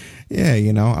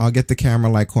 Yeah, I'll get the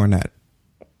camera like Cornette.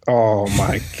 Oh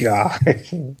my God.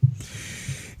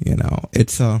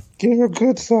 It's a... Give her a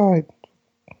good side.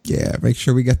 Yeah, make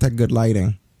sure we get that good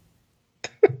lighting.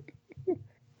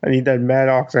 I need that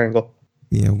Maddox angle.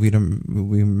 Yeah, we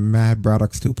Mad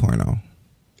Braddock's 2.0.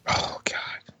 Oh,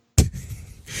 God.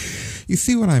 You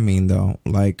see what I mean, though?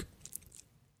 Like,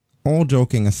 all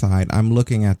joking aside, I'm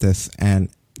looking at this, and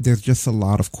there's just a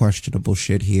lot of questionable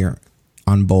shit here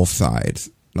on both sides.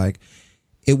 Like,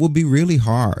 it would be really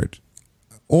hard...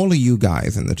 All of you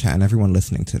guys in the chat and everyone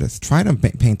listening to this, try to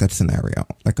paint that scenario.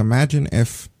 Like, imagine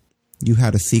if you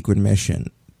had a secret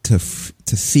mission to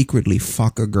secretly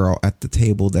fuck a girl at the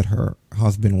table that her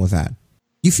husband was at.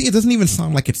 You see, it doesn't even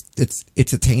sound like it's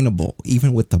attainable,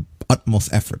 even with the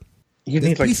utmost effort. You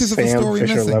need like Sam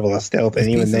Fisher level of stealth, and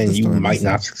even then you might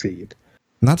not succeed.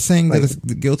 Not saying that it's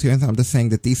guilty or anything. I'm just saying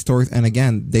that these stories, and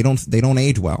again, they don't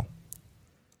age well.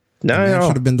 No, the man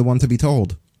should have been the one to be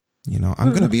told. I'm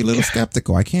going to be a little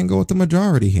skeptical. I can't go with the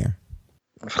majority here.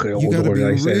 You got to be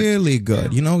really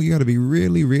good. You got to be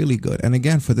really, really good. And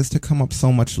again, for this to come up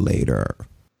so much later.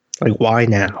 Like, why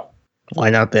now?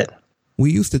 Why not then?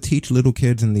 We used to teach little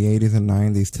kids in the 80s and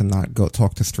 90s to not go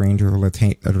talk to strangers or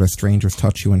let strangers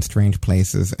touch you in strange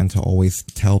places and to always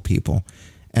tell people.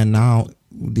 And now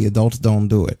the adults don't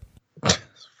do it. What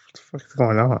the fuck is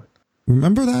going on?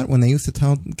 Remember that when they used to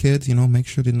tell kids, make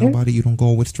sure that you don't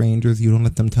go with strangers, you don't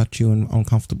let them touch you in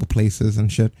uncomfortable places and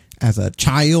shit. As a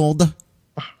child,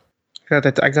 I got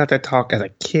that talk as a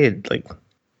kid. Like,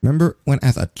 remember when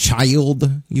as a child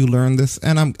you learned this?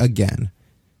 And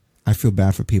I feel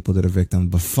bad for people that are victims,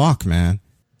 but fuck, man,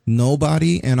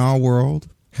 nobody in our world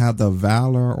had the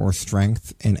valor or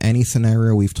strength in any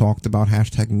scenario we've talked about,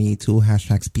 hashtag me too,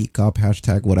 hashtag speak up,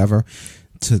 hashtag whatever,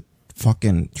 to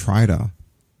fucking try to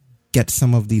get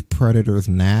some of these predators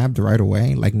nabbed right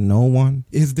away. Like, no one,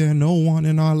 is there no one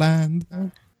in our land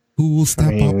who will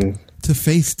step up to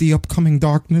face the upcoming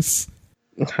darkness?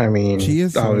 I mean, she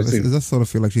is. It does sort of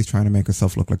feel like she's trying to make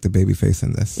herself look like the baby face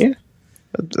in this. Yeah.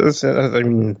 I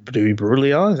mean, to be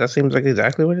brutally honest, that seems like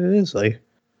exactly what it is. Like,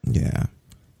 yeah.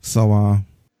 So,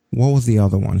 what was the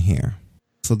other one here?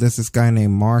 So there's this guy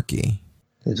named Marky.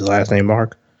 Is his last name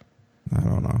Mark? I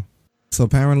don't know. So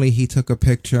apparently he took a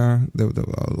picture.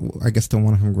 I guess the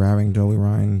one of him grabbing Joey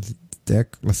Ryan's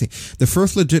dick. Let's see. The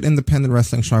first legit independent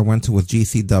wrestling show I went to was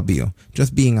GCW.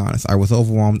 Just being honest, I was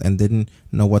overwhelmed and didn't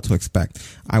know what to expect.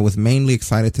 I was mainly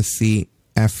excited to see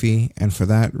Effie, and for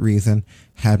that reason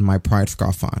had my pride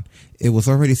scarf on. It was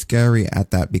already scary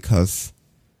at that because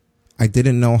I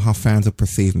didn't know how fans would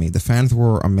perceive me. The fans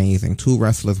were amazing. 2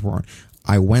 wrestlers were.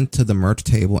 I went to the merch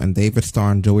table and David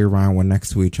Starr and Joey Ryan were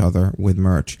next to each other with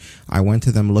merch. I went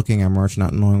to them looking at merch,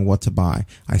 not knowing what to buy.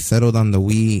 I settled on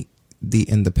the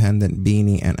Independent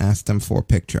beanie and asked them for a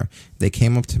picture. They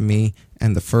came up to me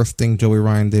and the first thing Joey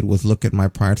Ryan did was look at my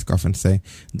pride scarf and say,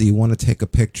 "Do you want to take a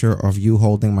picture of you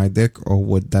holding my dick, or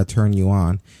would that turn you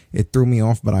on?" It threw me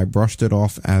off, but I brushed it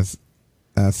off as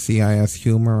CIS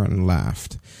humor and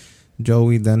laughed.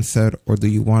 Joey then said, or do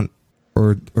you want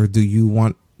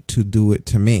to do it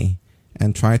to me?"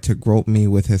 and tried to grope me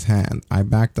with his hand. I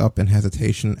backed up in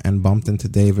hesitation and bumped into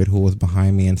David, who was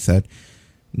behind me, and said,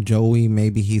 "Joey,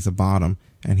 maybe he's a bottom,"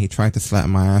 and he tried to slap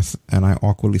my ass, and I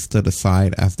awkwardly stood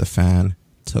aside as the fan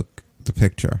took the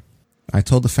picture. I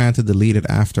told the fan to delete it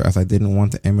after, as I didn't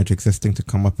want the image existing to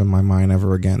come up in my mind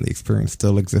ever again. The experience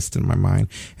still exists in my mind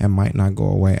and might not go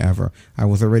away ever. I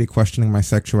was already questioning my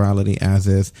sexuality as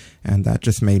is, and that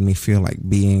just made me feel like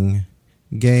being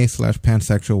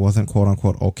gay/pansexual wasn't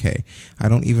quote-unquote okay. I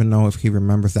don't even know if he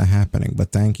remembers that happening,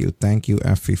 but thank you,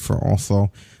 Effie, for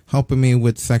also helping me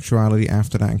with sexuality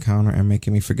after that encounter and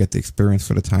making me forget the experience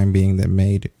for the time being that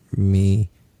made me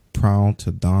proud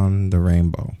to don the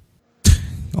rainbow.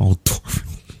 Oh,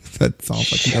 that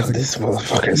sounds like he doesn't. This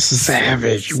motherfucker's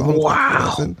savage.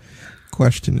 Wow. Doesn't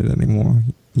question it anymore.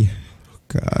 Yeah. Oh,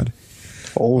 God.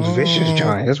 Old Vicious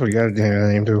Giant. That's what you got to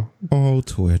name to. Oh,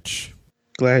 Twitch.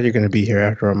 Glad you're going to be here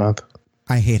after a month.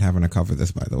 I hate having to cover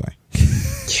this, by the way.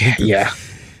 Yeah.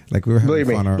 Like, we were having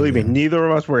fun earlier. Believe me, neither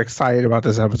of us were excited about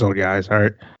this episode, guys. All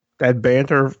right. That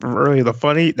banter from earlier, the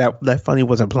funny, that funny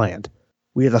wasn't planned.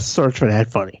 We had to search for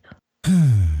that funny. All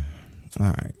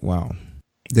right. Well,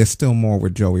 there's still more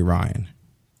with Joey Ryan.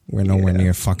 We're nowhere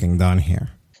near fucking done here.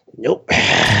 Nope.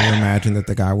 Can you imagine that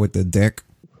the guy with the dick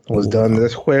was done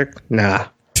this quick? Nah.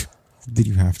 Did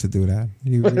you have to do that?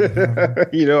 You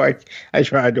really I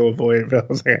tried to avoid it, but I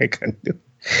was like, I couldn't do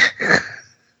it.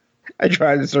 I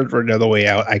tried to search for another way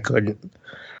out. I couldn't.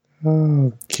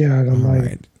 Oh, God.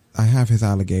 Right. I have his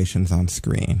allegations on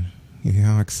screen. You hear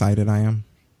how excited I am?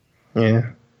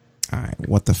 Yeah. All right.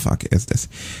 What the fuck is this?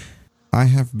 I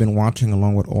have been watching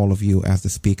along with all of you as the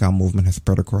Speak Out movement has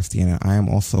spread across the internet. I am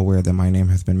also aware that my name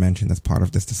has been mentioned as part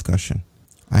of this discussion.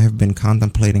 I have been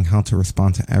contemplating how to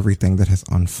respond to everything that has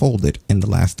unfolded in the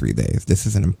last 3 days. This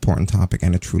is an important topic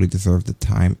and it truly deserves the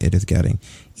time it is getting,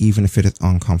 even if it is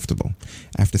uncomfortable.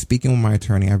 After speaking with my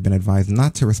attorney, I've been advised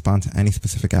not to respond to any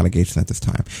specific allegations at this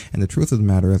time. And the truth of the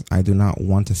matter is, I do not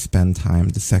want to spend time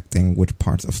dissecting which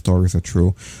parts of stories are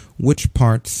true, which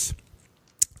parts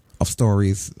of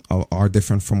stories are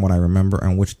different from what I remember,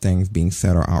 and which things being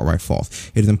said are outright false.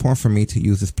 It is important for me to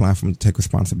use this platform to take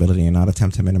responsibility and not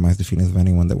attempt to minimize the feelings of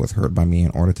anyone that was hurt by me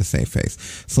in order to save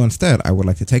face. So instead, I would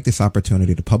like to take this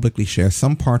opportunity to publicly share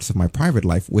some parts of my private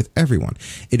life with everyone.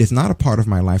 It is not a part of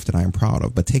my life that I am proud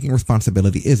of, but taking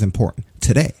responsibility is important.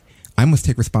 Today, I must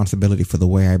take responsibility for the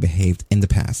way I behaved in the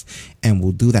past, and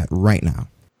will do that right now.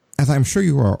 As I'm sure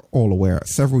you are all aware,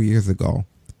 several years ago,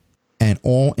 and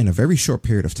all in a very short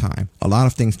period of time, a lot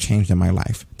of things changed in my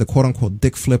life. The quote-unquote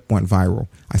dick flip went viral.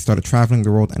 I started traveling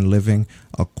the world and living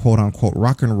a quote-unquote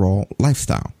rock and roll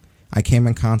lifestyle. I came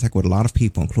in contact with a lot of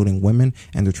people, including women,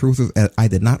 and the truth is I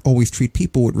did not always treat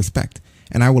people with respect.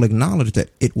 And I will acknowledge that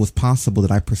it was possible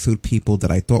that I pursued people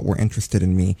that I thought were interested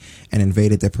in me and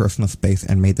invaded their personal space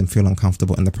and made them feel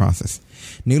uncomfortable in the process.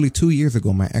 Nearly 2 years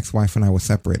ago, my ex-wife and I were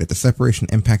separated. The separation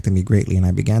impacted me greatly, and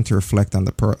I began to reflect on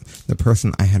the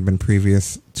person I had been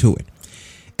previous to it,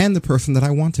 and the person that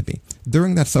I want to be.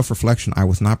 During that self-reflection, I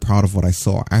was not proud of what I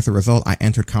saw. As a result, I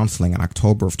entered counseling in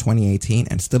October of 2018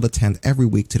 and still attend every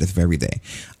week to this very day.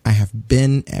 I have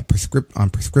been on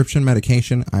prescription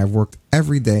medication. I have worked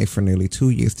every day for nearly 2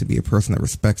 years to be a person that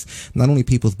respects not only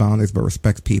people's boundaries, but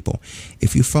respects people.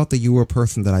 If you felt that you were a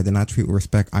person that I did not treat with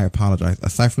respect, I apologize.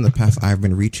 Aside from the past, I have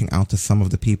been reaching out to some of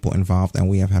the people involved, and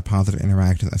we have had positive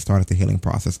interactions and started the healing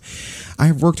process. I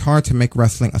have worked hard to make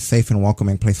wrestling a safe and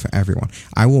welcoming place for everyone.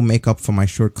 I will make up for my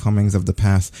shortcomings of the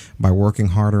past by working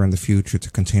harder in the future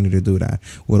to continue to do that.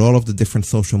 With all of the different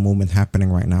social movements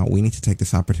happening right now, we need to take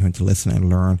this opportunity to listen and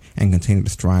learn and continue to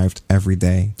strive every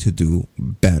day to do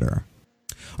better.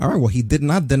 All right, well, he did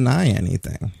not deny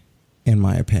anything, in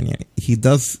my opinion. He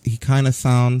kind of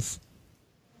sounds,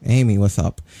 Amy, what's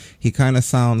up? He kind of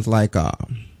sounds like,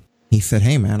 he said,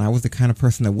 hey, man, I was the kind of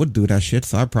person that would do that shit,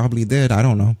 so I probably did. I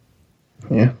don't know.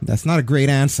 Yeah. That's not a great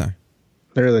answer.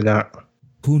 Really not.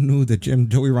 Who knew that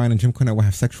Joey Ryan and Jim Cornette would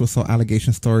have sexual assault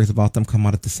allegation stories about them come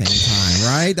out at the same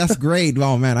time, right? That's great.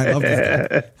 Oh, man, I love this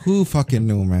guy. Who fucking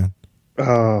knew, man?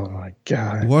 Oh, my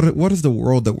God. What is the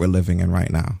world that we're living in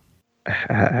right now?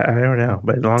 I don't know,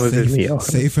 but as long as it's me.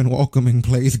 Safe and welcoming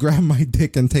place. Grab my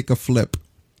dick and take a flip.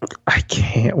 I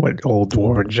can't with Old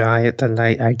Dwarf Giant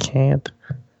tonight. I can't.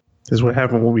 This is what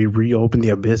happened when we reopened the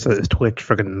Abyss of Twitch.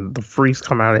 Freaking the freaks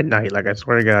come out at night. Like, I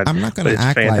swear to God. I'm not going to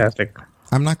act fantastic.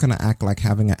 I'm not going to act like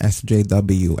having a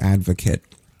SJW advocate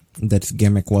that's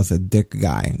gimmick was a dick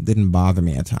guy didn't bother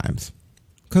me at times.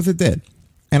 Because it did.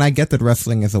 And I get that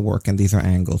wrestling is a work and these are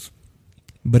angles.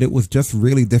 But it was just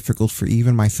really difficult for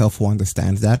even myself who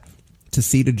understands that to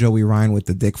see the Joey Ryan with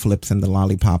the dick flips and the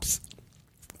lollipops.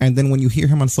 And then when you hear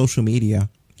him on social media,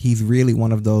 he's really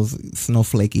one of those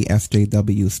snowflakey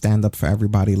SJW, stand up for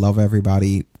everybody, love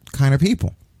everybody kind of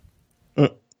people. You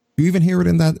even hear it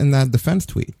in that defense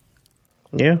tweet.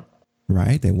 Yeah.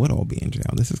 Right? They would all be in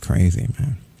jail. This is crazy,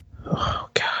 man. Oh,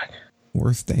 God.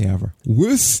 Worst day ever.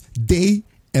 Worst day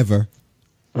ever.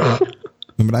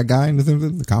 Remember that guy in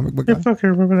the comic book guy? I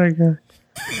fucking remember that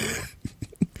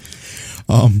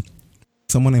guy.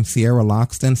 Someone named Sierra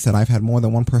Loxton said, I've had more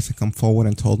than one person come forward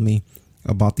and told me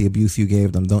about the abuse you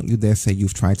gave them. Don't you dare say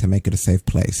you've tried to make it a safe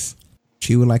place.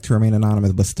 She would like to remain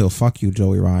anonymous, but still, fuck you,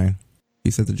 Joey Ryan.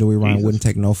 She said that Joey Ryan wouldn't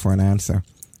take no for an answer.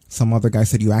 Some other guy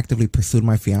said, you actively pursued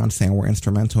my fiance and were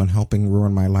instrumental in helping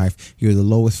ruin my life. You're the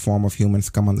lowest form of human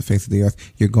scum on the face of the earth.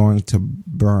 You're going to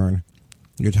burn.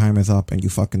 Your time is up and you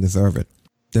fucking deserve it.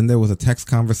 Then there was a text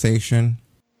conversation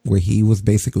where he was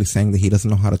basically saying that he doesn't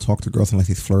know how to talk to girls unless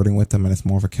he's flirting with them and it's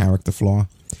more of a character flaw.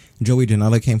 Joey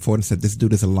Janela came forward and said, this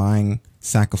dude is a lying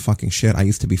sack of fucking shit. I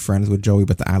used to be friends with Joey,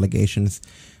 but the allegations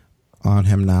on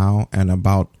him now and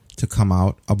about to come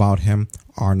out about him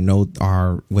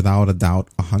are without a doubt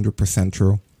 100%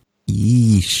 true.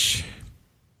 Yeesh.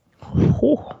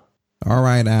 All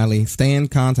right, Ali, stay in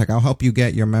contact. I'll help you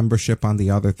get your membership on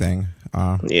the other thing.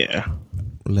 Yeah.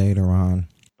 Later on.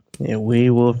 Yeah, we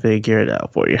will figure it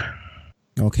out for you.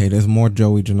 Okay, there's more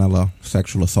Joey Janela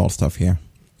sexual assault stuff here.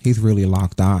 He's really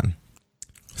locked on.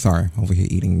 Sorry, over here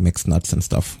eating mixed nuts and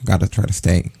stuff. Got to try to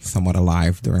stay somewhat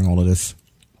alive during all of this.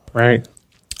 Right.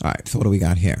 All right, so what do we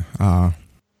got here?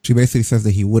 She basically says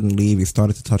that he wouldn't leave. He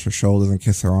started to touch her shoulders and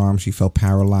kiss her arms. She felt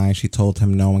paralyzed. She told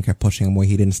him no and kept pushing him away.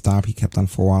 He didn't stop. He kept on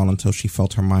for a while until she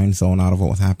felt her mind zone out of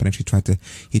what was happening. He tried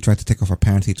to take off her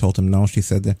pants. He told him no. She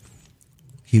said that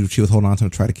she was holding on to him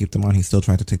to try to keep them on. He still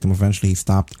tried to take them. Eventually, he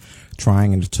stopped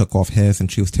trying and just took off his,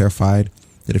 and she was terrified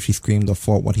that if she screamed or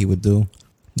fought, what he would do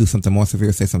something more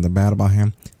severe, say something bad about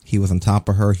him. He was on top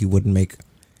of her. She wouldn't make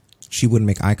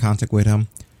eye contact with him.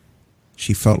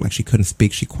 She felt like she couldn't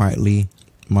speak. She quietly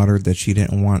muttered that she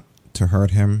didn't want to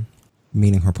hurt him,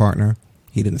 meaning her partner.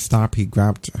 He didn't stop. He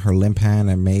grabbed her limp hand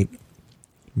and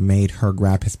made her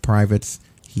grab his privates.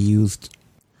 He used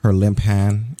her limp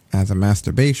hand as a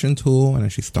masturbation tool, and then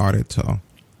she stared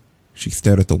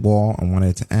at the wall and wanted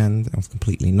it to end and was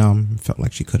completely numb. Felt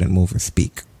like she couldn't move or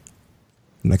speak.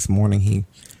 The next morning,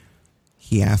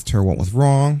 he asked her what was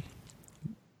wrong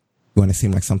when it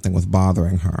seemed like something was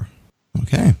bothering her.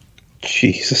 Okay.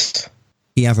 Jesus.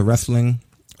 He has a wrestling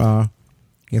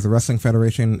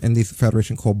federation, indie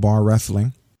federation called Bar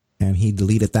Wrestling, and he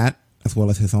deleted that as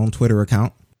well as his own Twitter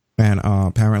account. And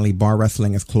apparently Bar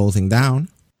Wrestling is closing down,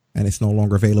 and it's no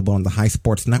longer available on the High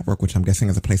Sports Network, which I'm guessing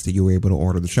is a place that you were able to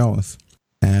order the shows.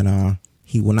 And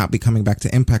he will not be coming back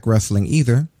to Impact Wrestling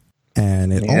either,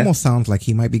 and it almost sounds like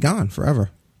he might be gone forever.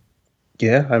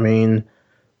 Yeah, I mean,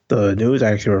 the news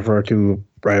actually referred to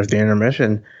right after the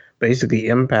intermission. Basically,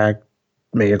 Impact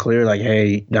made it clear, like,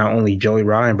 hey, not only Joey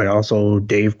Ryan, but also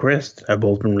Dave Crist have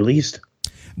both been released.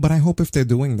 But I hope if they're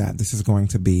doing that, this is going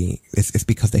to be, it's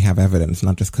because they have evidence,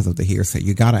 not just because of the hearsay.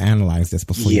 You got to analyze this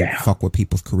before you fuck with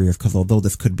people's careers, because although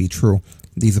this could be true,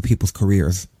 these are people's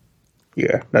careers.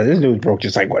 Yeah. Now, this news broke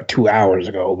just 2 hours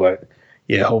ago, but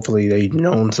yeah, hopefully they've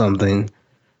known something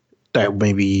that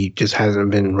maybe just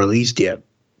hasn't been released yet.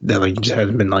 That like just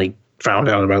hasn't been like found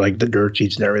out about like the dirt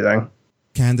sheets and everything.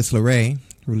 Candice LeRae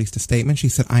released a statement. She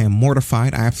said, "I am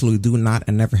mortified. I absolutely do not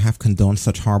and never have condoned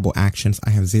such horrible actions. I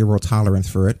have zero tolerance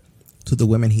for it. To the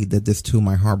women he did this to,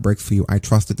 my heart breaks for you. I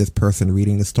trusted this person.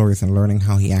 Reading the stories and learning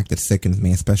how he acted sickens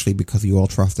me, especially because you all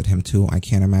trusted him too. I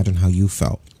can't imagine how you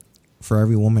felt. For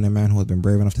every woman and man who has been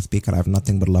brave enough to speak out, I have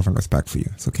nothing but love and respect for you."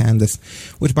 So Candice,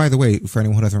 which by the way, for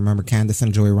anyone who doesn't remember, Candice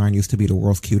and Joey Ryan used to be the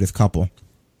world's cutest couple.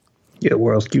 Yeah,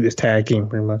 world's cutest tag team,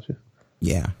 pretty much.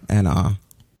 Yeah, and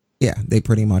yeah, they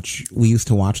pretty much, we used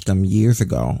to watch them years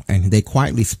ago, and they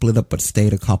quietly split up but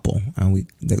stayed a couple. And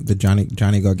the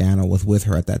Johnny Gargano was with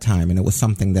her at that time, and it was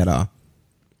something that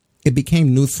it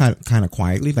became news kind of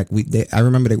quietly. Like I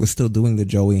remember they were still doing the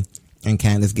Joey and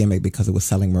Candice gimmick because it was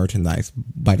selling merchandise.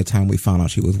 By the time we found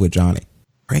out she was with Johnny,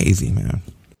 crazy, man.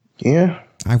 Yeah,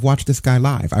 I've watched this guy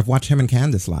live. I've watched him and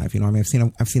Candice live. You know what I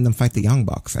mean? I've seen them fight the Young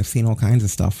Bucks. I've seen all kinds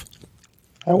of stuff.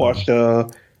 I watched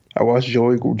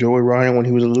Joey Ryan when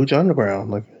he was a Lucha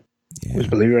Underground. Like, which,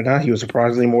 believe it or not, he was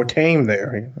surprisingly more tame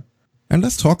there. And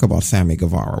let's talk about Sammy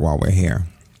Guevara while we're here,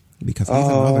 because he's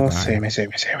another guy.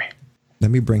 Sammy. Let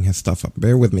me bring his stuff up.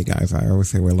 Bear with me, guys. I always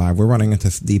say we're live. We're running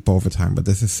into deep overtime, but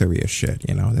this is serious shit.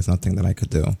 You know, there's nothing that I could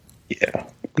do. Yeah,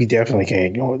 we definitely can't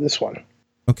ignore this one.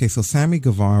 Okay, so Sammy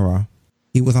Guevara,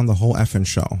 he was on the Whole Effing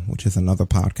Show, which is another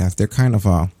podcast. They're kind of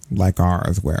like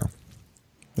ours, where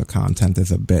the content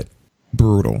is a bit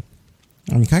brutal.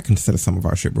 I mean, I consider some of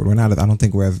our shit brutal. I don't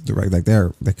think we're as direct. Like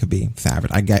they could be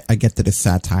savage. I get that it's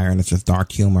satire and it's just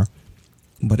dark humor,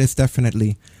 but it's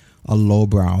definitely a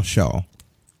lowbrow show.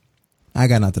 I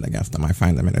got nothing against them. I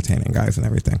find them entertaining guys and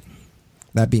everything.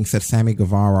 That being said, Sammy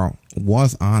Guevara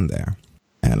was on there,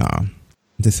 and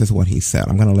this is what he said.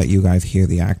 I'm going to let you guys hear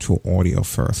the actual audio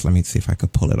first. Let me see if I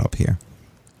could pull it up here,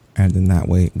 and then that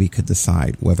way we could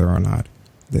decide whether or not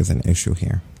there's an issue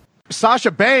here.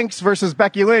 Sasha Banks versus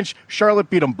Becky Lynch. Charlotte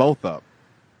beat them both up.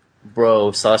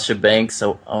 Bro, Sasha Banks.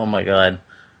 Oh my God.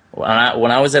 When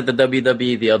I was at the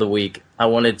WWE the other week, I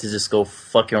wanted to just go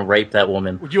fucking rape that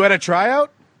woman. You had a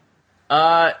tryout?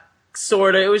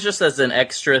 Sorta. It was just as an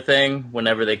extra thing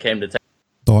whenever they came to town.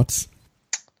 Thoughts?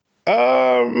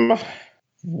 Wow.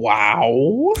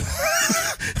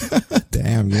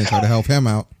 Damn, you didn't try to help him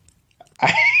out.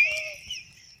 I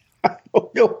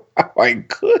don't know how I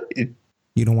could.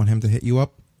 You don't want him to hit you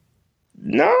up?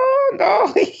 No.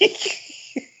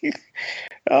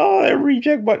 Oh, that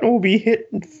reject button will be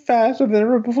hitting faster than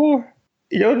ever before.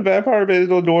 You know the bad part of it is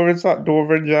no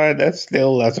Dwarven Giant. That's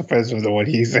still less offensive than what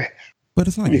he said. But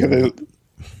it's not because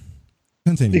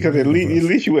at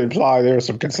least you would imply there was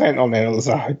some consent on the other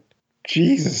side.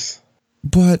 Jesus.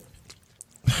 But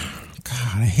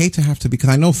God, I hate to have to, because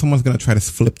I know someone's gonna try to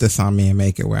flip this on me and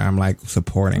make it where I'm like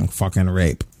supporting fucking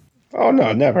rape. Oh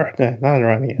no, never, not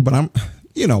around here. But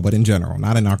but in general,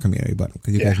 not in our community, but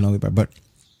because you guys know me better. But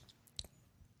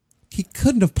he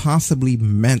couldn't have possibly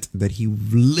meant that he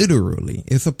literally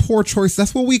is a poor choice.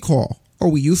 That's what we call, or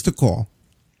we used to call,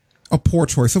 a poor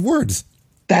choice of words.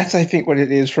 That's, I think, what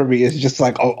it is for me. It's just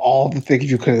like all the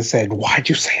things you could have said. Why'd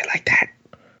you say it like that?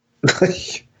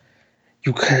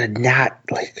 You could not,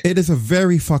 like... It is a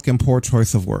very fucking poor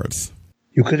choice of words.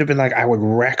 You could have been like, I would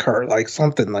wreck her, like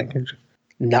something, like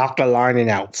knock the lining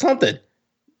out, something.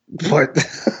 But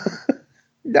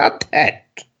not that.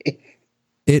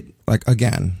 It, like,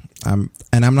 again, and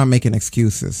I'm not making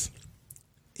excuses.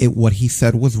 What he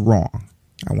said was wrong.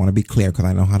 I want to be clear because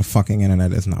I know how the fucking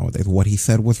internet is nowadays. What he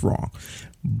said was wrong.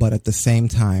 But at the same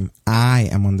time, I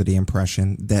am under the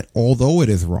impression that although it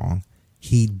is wrong,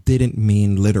 he didn't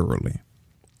mean literally.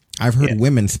 I've heard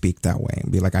women speak that way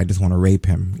and be like, I just want to rape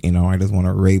him. You know, I just want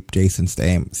to rape Jason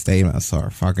Statham or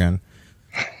fucking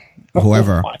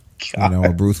whoever,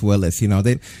 or Bruce Willis. You know,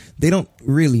 they don't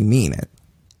really mean it.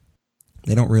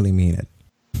 They don't really mean it.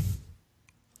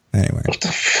 Anyway. What the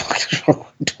fuck is wrong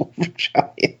with Dwarven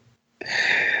Giant?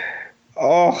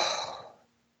 Oh,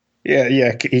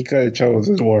 yeah, he could have chose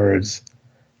his words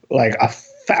like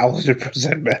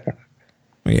 1,000% better.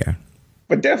 Yeah.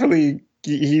 But definitely,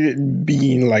 he didn't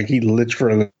mean like he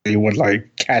literally would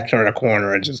like catch her in a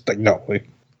corner and just like, no.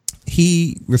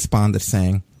 He responded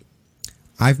saying,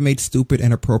 I've made stupid,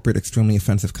 inappropriate, extremely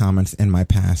offensive comments in my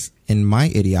past. In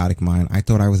my idiotic mind, I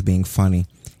thought I was being funny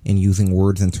in using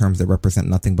words and terms that represent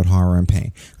nothing but horror and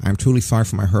pain. I'm truly sorry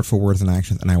for my hurtful words and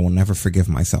actions, and I will never forgive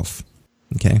myself.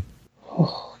 Okay?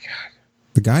 Oh, God.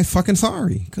 The guy's fucking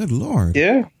sorry. Good Lord.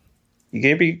 Yeah. You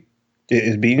can't be...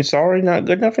 Is being sorry not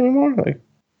good enough anymore? Like,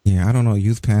 yeah, I don't know.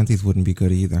 Used panties wouldn't be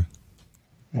good either.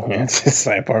 Yeah, it's the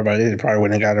sad part about it. It probably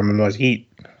wouldn't have got him in much heat.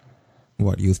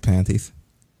 What, used panties?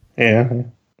 Yeah.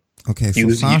 Okay,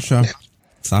 so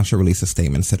Sasha released a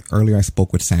statement, said, earlier I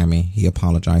spoke with Sammy, he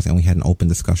apologized, and we had an open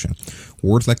discussion.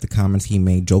 Words like the comments he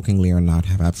made, jokingly or not,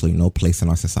 have absolutely no place in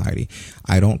our society.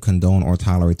 I don't condone or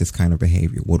tolerate this kind of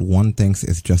behavior. What one thinks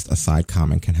is just a side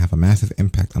comment can have a massive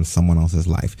impact on someone else's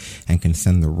life and can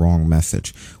send the wrong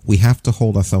message. We have to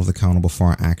hold ourselves accountable for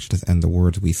our actions and the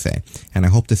words we say, and I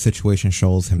hope this situation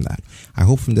shows him that. I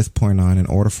hope from this point on, in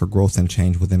order for growth and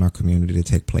change within our community to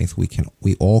take place,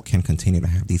 we all can continue to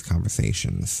have these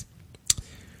conversations.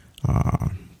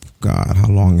 God, how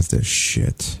long is this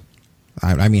shit?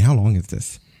 I mean, how long is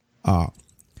this?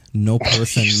 No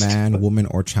person, man, woman,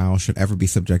 or child should ever be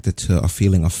subjected to a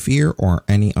feeling of fear or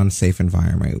any unsafe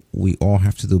environment. We all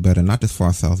have to do better, not just for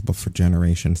ourselves, but for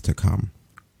generations to come.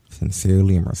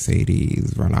 Sincerely,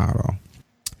 Mercedes Renado.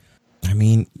 I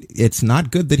mean, it's not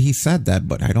good that he said that,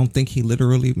 but I don't think he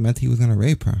literally meant he was going to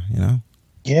rape her, you know?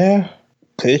 Yeah.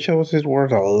 It shows his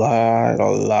words a lot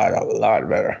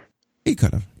better. He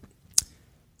could have.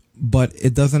 But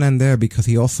it doesn't end there, because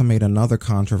he also made another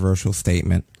controversial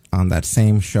statement on that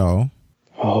same show.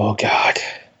 Oh, God.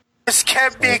 This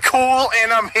can't be cool,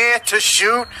 and I'm here to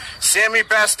shoot Sammy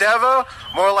Best Ever.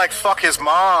 More like fuck his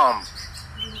mom.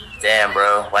 Damn,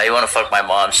 bro. Why you want to fuck my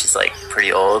mom? She's, like,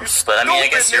 pretty old. But, I mean, I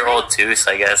guess you're old, too,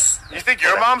 so I guess. You think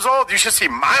your mom's old? You should see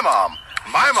my mom.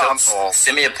 My mom's old.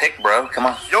 Send me a pic, bro. Come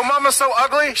on. Your mom is so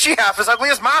ugly, she half as ugly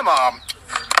as my mom.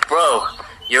 Bro,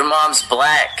 your mom's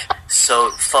black, so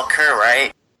fuck her,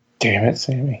 right? Damn it,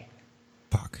 Sammy.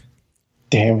 Fuck.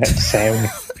 Damn it, Sammy.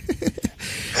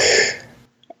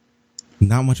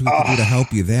 Not much we can do to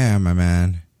help you there, my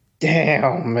man.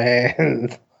 Damn,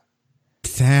 man.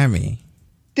 Sammy.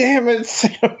 Damn it,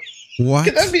 Sammy. What?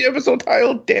 Could that be episode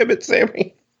title? Damn it,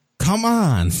 Sammy. Come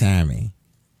on, Sammy.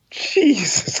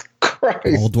 Jesus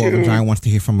Christ, Old Dwarven Giant wants to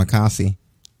hear from Makasi.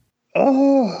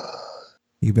 Oh.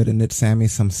 You better knit Sammy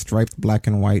some striped black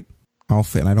and white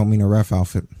outfit, and I don't mean a ref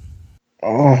outfit.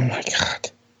 Oh, my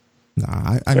God.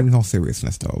 Nah, I mean no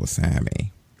seriousness, though, with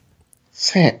Sammy.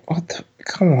 Sam, what the...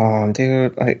 Come on,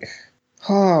 dude. Like...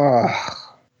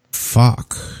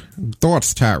 Fuck.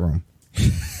 Thoughts, chat room.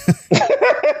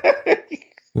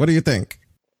 What do you think?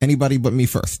 Anybody but me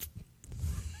first.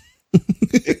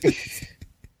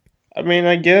 I mean,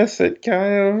 I guess it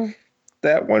kind of...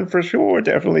 That one for sure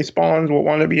definitely spawns what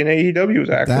want to be an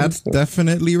AEW's actor. That's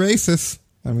definitely racist.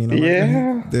 I mean,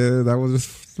 yeah, that was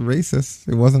just racist.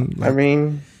 It wasn't. Like, I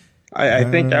mean, I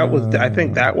think that was. I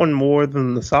think that one more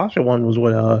than the Sasha one was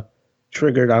what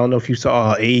triggered. I don't know if you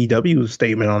saw AEW's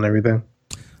statement on everything.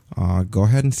 Go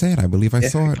ahead and say it. I believe I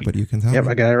saw it, but you can tell. Yep,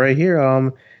 I got it right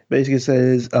here. Basically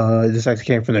says this actually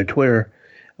came from their Twitter.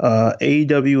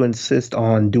 AEW insists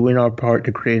on doing our part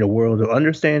to create a world of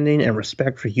understanding and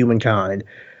respect for humankind.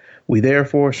 We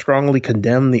therefore strongly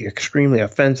condemn the extremely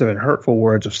offensive and hurtful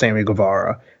words of Sammy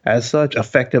Guevara. As such,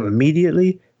 effective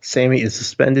immediately, Sammy is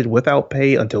suspended without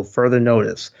pay until further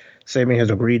notice. Sammy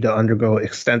has agreed to undergo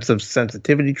extensive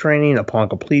sensitivity training. Upon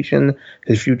completion,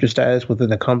 his future status within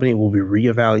the company will be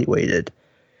reevaluated.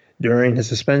 During his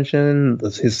suspension,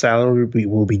 his salary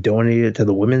will be donated to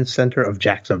the Women's Center of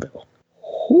Jacksonville.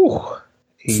 Whew.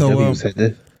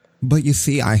 But you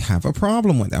see, I have a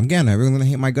problem with it. Again, everyone's going to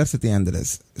hate my guts at the end of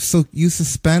this. So you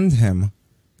suspend him.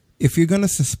 If you're going to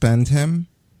suspend him,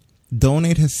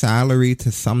 donate his salary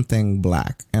to something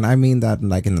black. And I mean that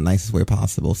like in the nicest way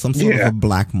possible. Some sort of a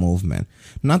black movement.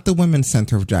 Not the Women's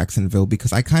Center of Jacksonville,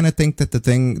 because I kind of think that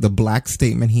the black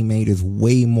statement he made is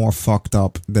way more fucked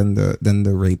up than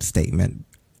the rape statement.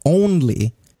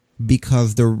 Only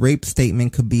because the rape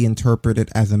statement could be interpreted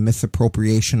as a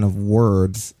misappropriation of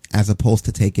words as opposed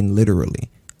to taken literally.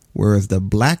 Whereas the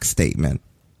black statement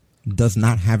does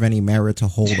not have any merit to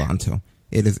hold on to.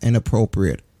 It is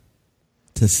inappropriate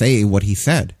to say what he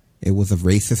said. It was a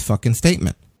racist fucking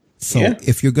statement. So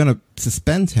if you're going to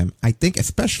suspend him, I think,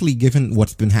 especially given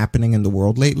what's been happening in the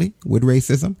world lately with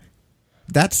racism,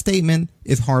 that statement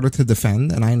is harder to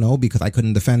defend. And I know because I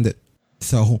couldn't defend it.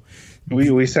 So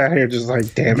we sat here just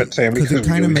like, damn it, Sam, because it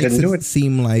kind of makes it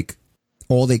seem like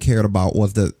all they cared about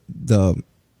was the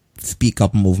speak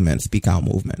out movement.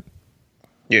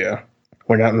 Yeah,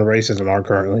 we're not in the racism arc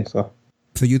currently, so.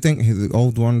 So you think his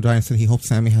old Dwarven Giant said he hopes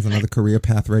Sammy has another career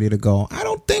path ready to go? I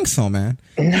don't think so, man.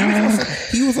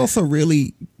 He was also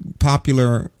really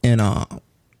popular in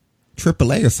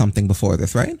AAA or something before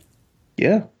this, right?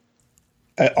 Yeah,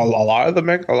 a lot of the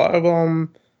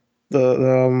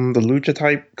lucha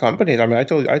type companies. I mean, I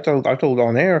told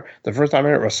on air the first time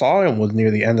I ever saw him was near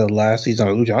the end of the last season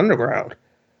of Lucha Underground.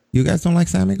 You guys don't like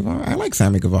Sammy Guevara? I like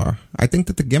Sammy Guevara. I think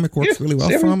that the gimmick works really well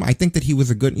for him. I think that he was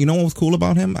a good... You know what was cool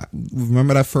about him?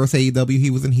 Remember that first AEW he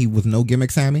was in? He was no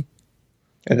gimmick Sammy.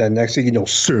 And then next thing you know,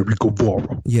 Sammy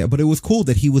Guevara. Yeah, but it was cool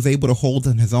that he was able to hold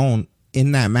on his own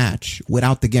in that match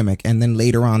without the gimmick. And then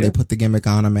later on, they put the gimmick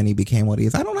on him and he became what he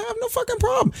is. I don't have no fucking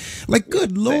problem. Like,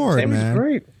 good Lord, Sammy's man.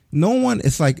 great. No one...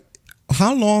 It's like,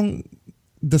 how long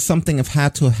does something have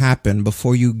had to happen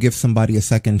before you give somebody a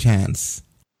second chance?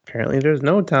 Apparently, there's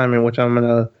no time in which I'm going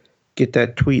to get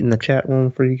that tweet in the chat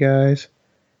room for you guys.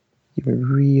 Even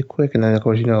real quick. And then, of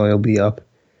course, you know, it'll be up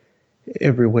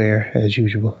everywhere as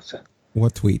usual. So.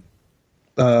 What tweet?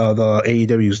 The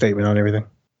AEW statement on everything.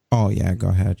 Oh, yeah. Go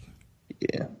ahead.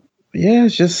 Yeah. Yeah,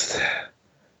 it's just...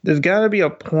 There's got to be a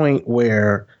point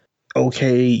where,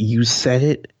 okay, you said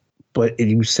it, but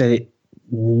you said it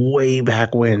way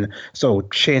back when. So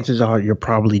chances are you're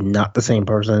probably not the same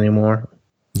person anymore.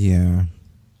 Yeah.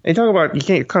 And talk about you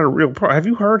can't cut a real pro. Have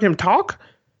you heard him talk?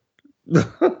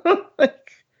 That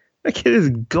kid is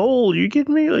gold. You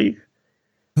kidding me? Like,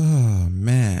 oh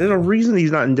man, there's a reason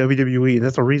he's not in WWE, and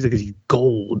that's a reason because he's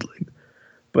gold. Like,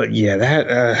 but yeah,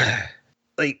 that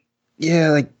like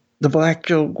the black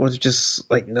joke was just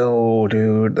like, no,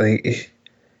 dude, like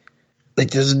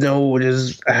there's no,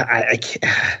 I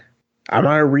can't. I'm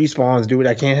not a Respawns, dude.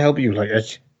 I can't help you. Like.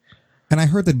 And I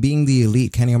heard that being the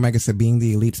elite, Kenny Omega said being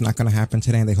the elite's not going to happen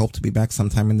today, and they hope to be back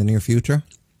sometime in the near future.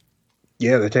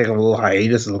 Yeah, they're taking a little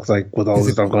hiatus, it looks like, with all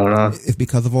this stuff going on. It's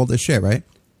because of all this shit, right?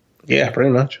 Yeah, pretty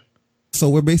much. So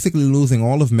we're basically losing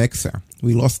all of Mixer.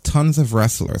 We lost tons of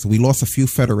wrestlers. We lost a few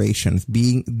federations.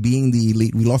 Being the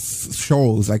elite, we lost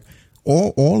shows. Like,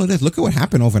 all of this. Look at what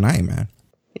happened overnight, man.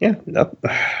 Yeah.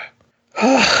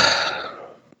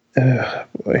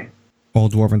 Boy.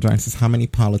 Old Dwarven Giant says, how many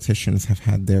politicians have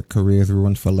had their careers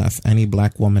ruined for less? Any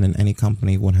black woman in any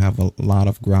company would have a lot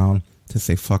of ground to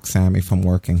say, fuck Sammy from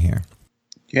working here.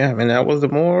 Yeah, I mean, that was the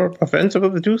more offensive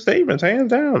of the two statements, hands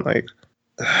down. Like,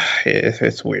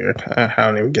 it's weird. I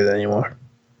don't even get it anymore.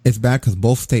 It's bad because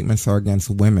both statements are against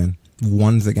women.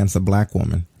 One's against a black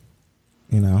woman.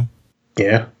 You know?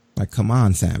 Yeah. Like, come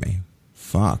on, Sammy.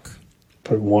 Fuck.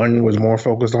 But one was more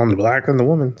focused on the black than the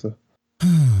woman. So.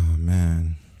 Oh,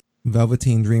 man.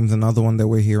 Velveteen Dream's another one that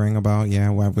we're hearing about. Yeah,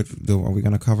 are we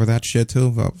going to cover that shit too?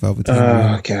 Velveteen Dream?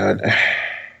 Oh, God.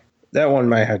 That one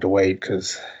might have to wait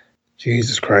because,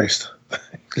 Jesus Christ.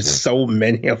 There's so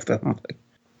many of them.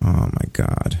 Oh, my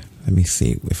God. Let me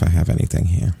see if I have anything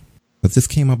here. But this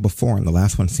came up before, and the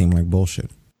last one seemed like bullshit.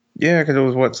 Yeah, because it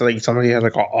was so, like somebody had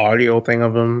like an audio thing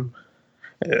of him.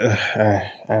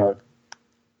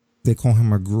 They call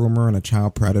him a groomer and a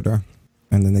child predator,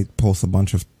 and then they post a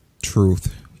bunch of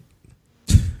truth.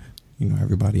 You know,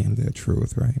 everybody in their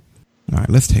truth, right? All right,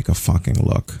 let's take a fucking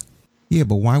look. Yeah,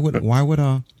 but why would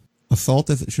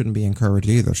assault shouldn't be encouraged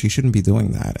either. She shouldn't be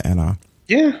doing that. And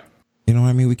yeah, you know what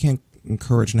I mean? We can't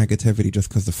encourage negativity just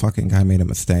because the fucking guy made a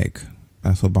mistake.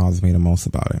 That's what bothers me the most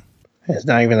about it. It's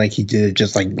not even like he did it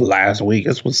just like last week.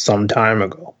 This was some time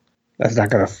ago. That's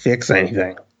not going to fix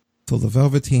anything. So the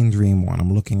Velveteen Dream one,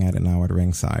 I'm looking at it now at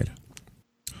ringside.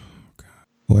 Oh, God.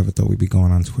 Whoever thought we'd be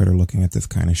going on Twitter looking at this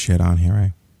kind of shit on here,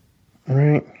 right? All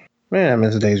right. Man, I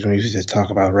miss the days when we used to just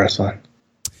talk about wrestling.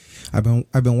 I've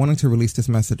been wanting to release this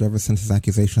message ever since his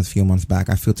accusations a few months back.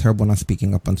 I feel terrible not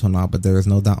speaking up until now, but there is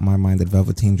no doubt in my mind that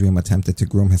Velveteen Dream attempted to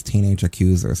groom his teenage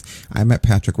accusers. I met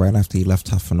Patrick right after he left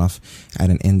Tough Enough at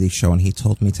an indie show, and he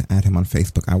told me to add him on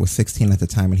Facebook. I was 16 at the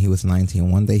time, and he was 19.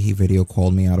 One day, he video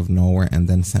called me out of nowhere and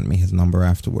then sent me his number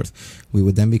afterwards. We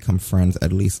would then become friends,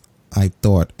 at least I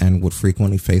thought, and would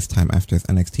frequently FaceTime after his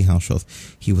NXT house shows.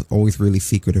 He was always really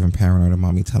secretive and paranoid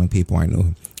about me telling people I knew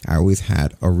him. I always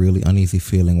had a really uneasy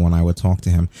feeling when I would talk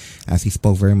to him, as he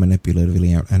spoke very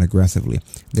manipulatively and aggressively.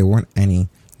 There weren't any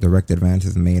direct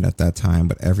advances made at that time,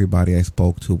 but everybody I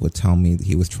spoke to would tell me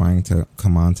he was trying to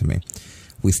come on to me.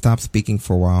 We stopped speaking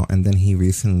for a while, and then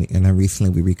recently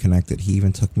we reconnected. He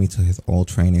even took me to his old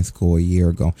training school a year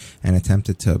ago and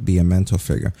attempted to be a mentor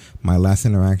figure. My last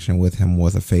interaction with him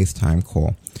was a FaceTime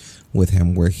call with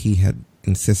him where he had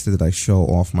insisted that I show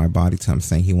off my body to him,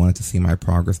 saying he wanted to see my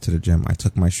progress to the gym. I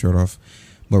took my shirt off,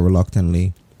 but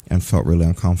reluctantly, and felt really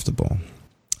uncomfortable.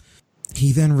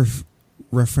 He then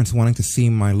referenced wanting to see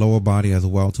my lower body as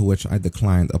well, to which I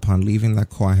declined. Upon leaving that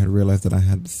call, I had realized that I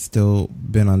had still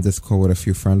been on Discord with a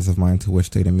few friends of mine, to which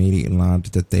they'd immediately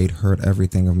lodged that they'd heard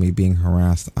everything of me being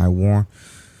harassed. I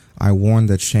I warned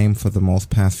that shame for the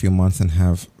most past few months and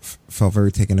have felt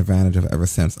very taken advantage of ever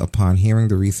since. Upon hearing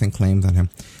the recent claims on him,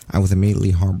 I was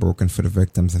immediately heartbroken for the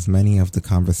victims, as many of the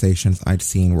conversations I'd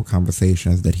seen were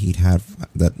conversations that he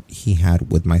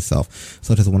had with myself,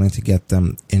 such as wanting to get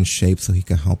them in shape so he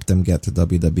could help them get to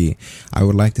WWE. I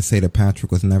would like to say that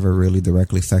Patrick was never really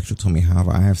directly sexual to me.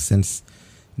 However, I have since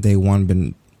day one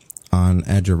been on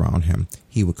edge around him.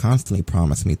 He would constantly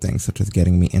promise me things such as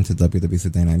getting me into WWE, so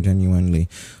then I genuinely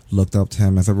looked up to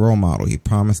him as a role model. He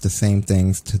promised the same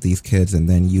things to these kids and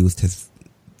then used his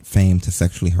fame to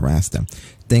sexually harass them,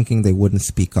 thinking they wouldn't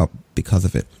speak up because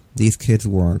of it. These kids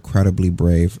were incredibly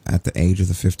brave at the ages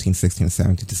of 15, 16, and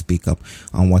 17 to speak up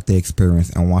on what they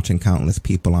experienced, and watching countless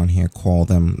people on here call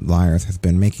them liars has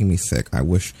been making me sick. I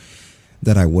wish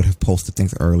that I would have posted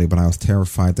things early, but I was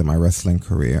terrified that my wrestling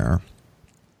career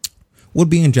would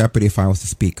be in jeopardy if I was to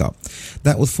speak up.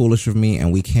 That was foolish of me,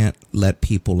 and we can't let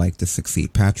people like this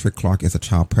succeed. Patrick Clark is a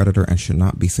child predator and should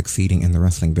not be succeeding in the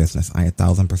wrestling business. I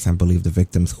 1,000% believe the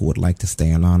victims who would like to stay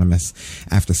anonymous.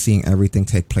 After seeing everything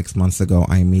take place months ago,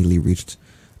 I immediately reached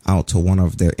out to one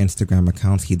of their Instagram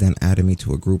accounts. He then added me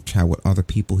to a group chat with other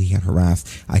people he had harassed.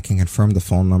 I can confirm the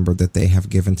phone number that they have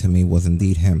given to me was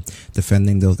indeed him,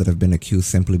 defending those that have been accused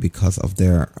simply because of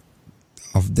their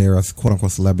quote-unquote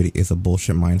celebrity is a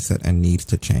bullshit mindset and needs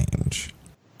to change.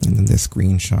 And then there's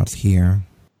screenshots here.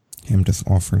 Him just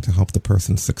offering to help the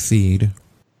person succeed.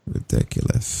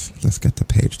 Ridiculous. Let's get the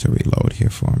page to reload here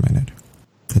for a minute.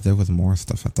 Because there was more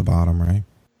stuff at the bottom, right?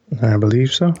 I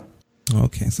believe so.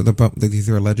 Okay, so these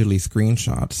are allegedly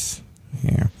screenshots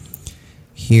here.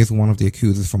 Here's one of the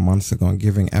accusers from months ago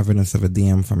giving evidence of a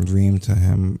DM from Dream to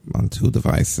him on 2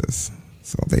 devices.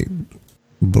 So they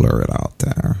blur it out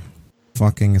there.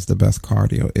 Fucking is the best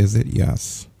cardio, is it?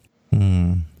 Yes.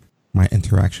 My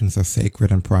interactions are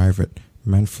sacred and private,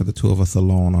 meant for the 2 of us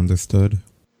alone, understood?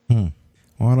 Well,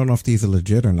 I don't know if these are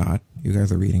legit or not. You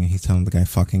guys are reading and he's telling the guy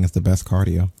fucking is the best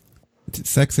cardio.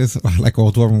 Sex is, like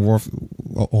Old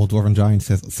Dwarven Giant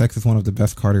says, sex is one of the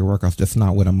best cardio workouts, just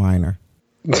not with a minor.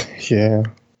 Yeah.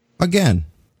 Again,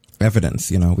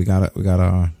 evidence,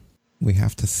 we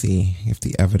have to see if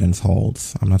the evidence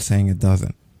holds. I'm not saying it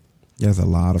doesn't. There's a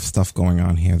lot of stuff going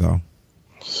on here, though.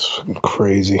 It's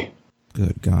crazy.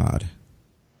 Good God.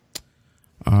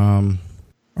 Are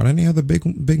there any other big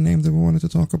names that we wanted to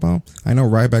talk about? I know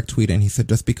Ryback tweeted and he said,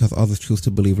 just because others choose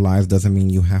to believe lies doesn't mean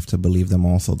you have to believe them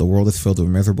also. The world is filled with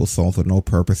miserable souls with no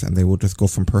purpose, and they will just go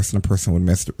from person to person with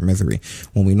misery.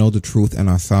 When we know the truth in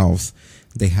ourselves,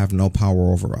 they have no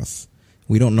power over us.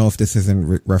 We don't know if this is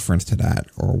in reference to that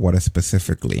or what is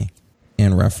specifically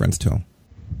in reference to.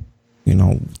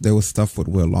 There was stuff with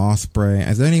Will Ospreay.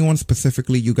 Is there anyone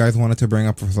specifically you guys wanted to bring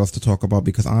up for us to talk about?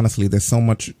 Because honestly, there's so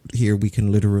much here, we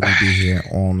can literally be here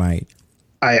all night.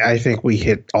 I think we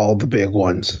hit all the big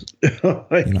ones.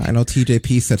 I know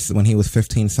TJP said when he was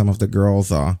 15, some of the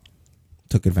girls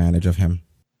took advantage of him.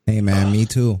 Hey man, me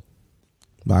too.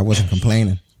 But I wasn't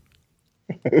complaining.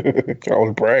 I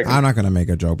was bragging. I'm not going to make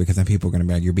a joke because then people are going to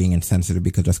be like, you're being insensitive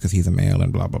because he's a male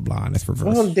and blah, blah, blah. And it's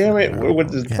reverse. Oh, damn it.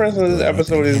 What the premise of this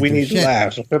episode is we need to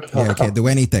laugh. Yeah, can't do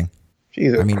anything.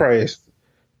 Jesus Christ.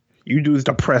 You do this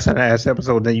depressing ass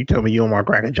episode, then you tell me you don't want to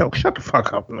crack a joke. Shut the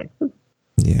fuck up.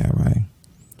 Yeah, right.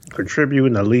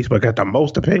 Contributing the least but got the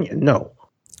most opinion. No.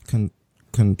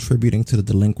 Contributing to the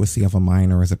delinquency of a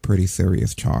minor is a pretty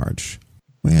serious charge.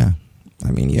 Well, yeah.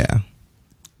 Yeah.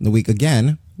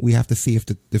 We have to see if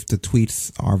the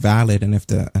tweets are valid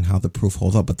and how the proof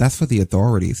holds up. But that's for the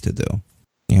authorities to do,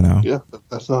 Yeah,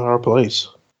 that's not our place.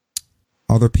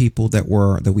 Other people that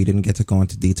we didn't get to go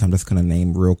into detail, I'm just going to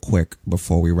name real quick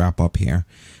before we wrap up here.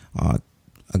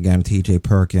 Again, TJ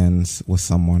Perkins was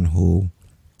someone who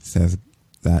says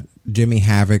that Jimmy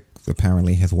Havoc,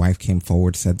 apparently his wife came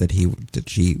forward, said that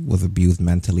she was abused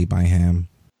mentally by him.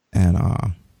 And,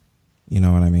 you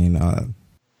know what I mean?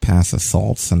 Past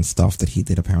assaults and stuff that he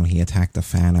did. Apparently he attacked a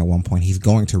fan at one point. He's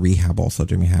going to rehab also.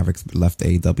 Jimmy Havoc's left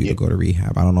AEW to go to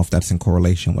rehab. I don't know if that's in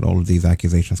correlation with all of these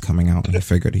accusations coming out, and he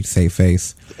figured he'd save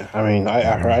face.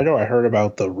 I heard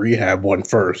about the rehab one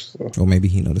first. Or maybe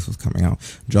he knew this was coming out.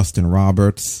 Justin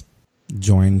Roberts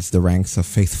joins the ranks of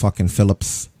Faith fucking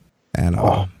Phillips, and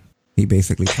he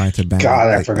basically tried to ban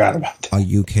I forgot about that.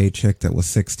 A UK chick that was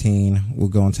 16. We'll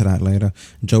go into that later.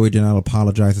 Joey Janela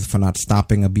apologizes for not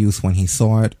stopping abuse when he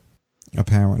saw it.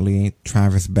 Apparently,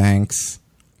 Travis Banks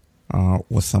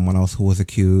was someone else who was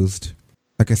accused.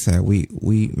 Like I said,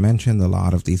 we mentioned a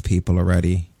lot of these people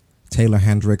already. Taylor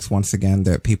Hendricks, once again,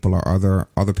 that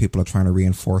other people are trying to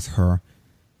reinforce her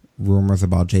rumors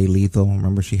about Jay Lethal.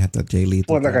 Remember, she had that Jay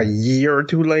Lethal. Like a year or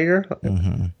two later?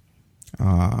 Mm-hmm.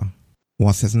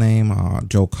 what's his name?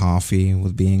 Joe Coffey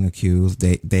was being accused.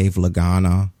 Dave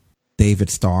Lagana, David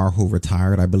Starr, who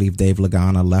retired. I believe Dave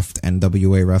Lagana left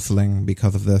NWA Wrestling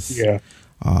because of this. Yeah.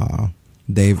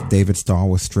 David Starr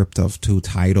was stripped of 2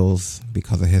 titles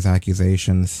because of his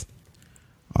accusations.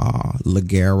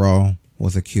 Ligero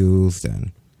was accused,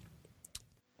 and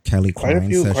Kelly Klein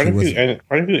said she was...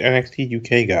 Quite a few NXT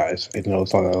UK guys I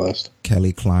noticed on that list.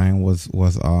 Kelly Klein was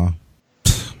oh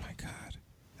my God.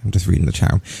 I'm just reading the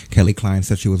chat. Kelly Klein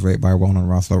said she was raped by a well-known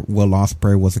wrestler. Will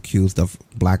Ospreay was accused of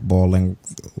blackballing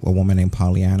a woman named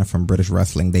Pollyanna from British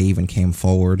Wrestling. They even came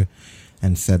forward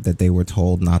and said that they were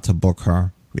told not to book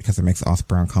her because it makes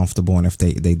Ospreay uncomfortable, and if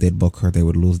they did book her, they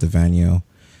would lose the venue.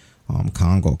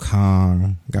 Congo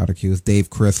Kong got accused. Dave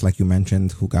Chris, like you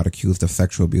mentioned, who got accused of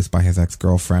sexual abuse by his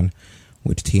ex-girlfriend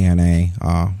with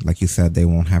TNA. Like you said, they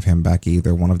won't have him back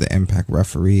either. One of the Impact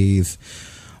referees,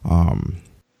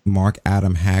 Mark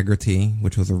Adam Haggerty,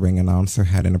 which was a ring announcer,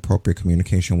 had inappropriate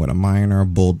communication with a minor.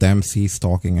 Bull Dempsey,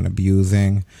 stalking and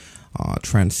abusing.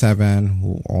 Trent Seven,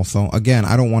 who also, again,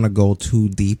 I don't want to go too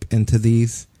deep into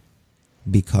these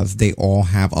because they all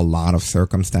have a lot of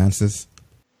circumstances.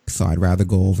 So I'd rather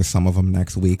go over some of them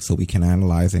next week so we can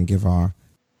analyze and give our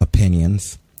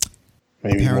opinions.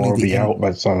 Maybe more will be out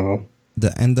by some of them. The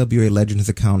NWA Legends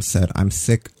account said, I'm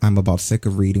about sick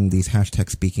of reading these hashtag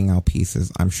speaking out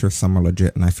pieces. I'm sure some are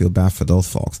legit and I feel bad for those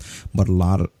folks. But a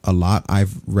lot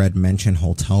I've read mention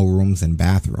hotel rooms and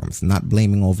bathrooms. Not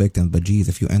blaming all victims, but geez,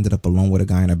 if you ended up alone with a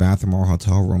guy in a bathroom or a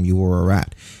hotel room, you were a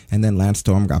rat. And then Lance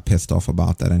Storm got pissed off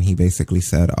about that, and he basically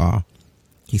said,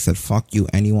 fuck you,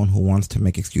 anyone who wants to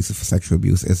make excuses for sexual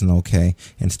abuse isn't okay.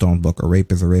 In Storm's book, a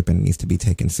rape is a rape and it needs to be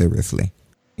taken seriously.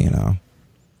 You know?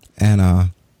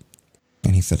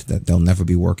 And he said that they'll never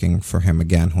be working for him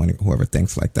again, whoever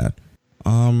thinks like that.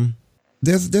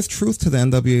 There's truth to the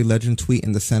NWA Legend tweet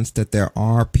in the sense that there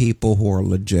are people who are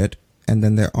legit, and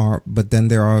then there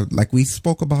are, like we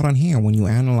spoke about on here, when you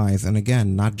analyze, and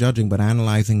again, not judging, but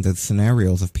analyzing the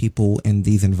scenarios of people in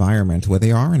these environments where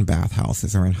they are in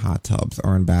bathhouses or in hot tubs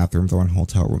or in bathrooms or in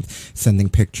hotel rooms, sending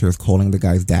pictures, calling the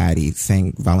guy's daddy,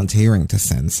 volunteering to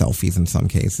send selfies in some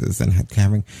cases, and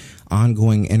having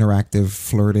ongoing interactive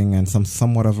flirting and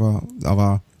somewhat of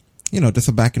a, just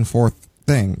a back and forth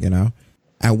thing,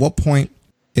 At what point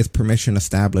is permission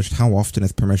established? How often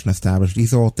is permission established?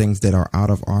 These are all things that are out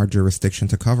of our jurisdiction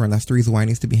to cover, and that's the reason why it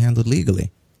needs to be handled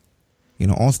legally.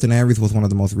 Austin Aries was one of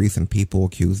the most recent people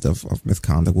accused of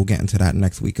misconduct. We'll get into that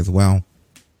next week as well.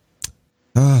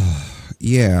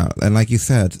 Yeah, and like you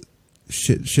said,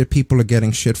 shit people are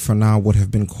getting shit for now would have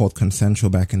been called consensual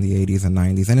back in the 80s and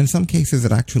 90s, and in some cases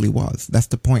it actually was. That's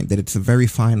the point, that it's a very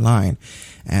fine line,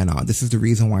 and this is the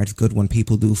reason why it's good when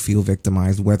people do feel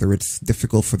victimized, whether it's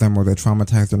difficult for them or they're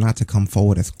traumatized or not, to come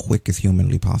forward as quick as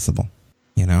humanly possible.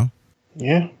 Yeah,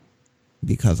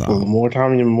 because the more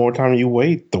time you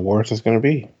wait, the worse it's going to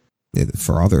be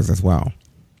for others as well.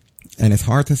 And it's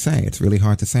hard to say. It's really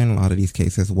hard to say in a lot of these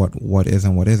cases what is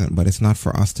and what isn't. But it's not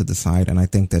for us to decide. And I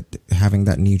think that having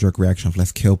that knee-jerk reaction of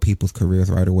let's kill people's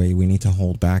careers right away, we need to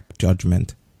hold back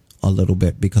judgment a little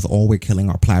bit, because all we're killing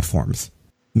are platforms.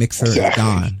 Mixer is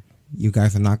gone. You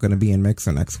guys are not going to be in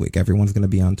Mixer next week. Everyone's going to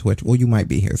be on Twitch. Well, you might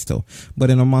be here still. But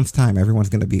in a month's time, everyone's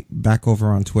going to be back over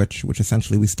on Twitch, which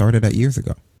essentially we started at years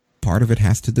ago. Part of it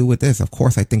has to do with this. Of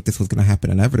course, I think this was going to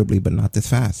happen inevitably, but not this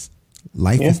fast.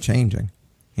 Life is changing.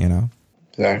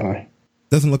 Exactly.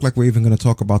 Doesn't look like we're even going to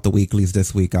talk about the weeklies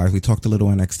this week, guys. We talked a little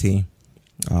NXT.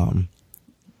 Raw and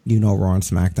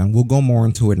SmackDown. We'll go more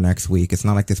into it next week. It's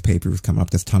not like this pay-per-view's come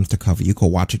up. There's tons to cover. You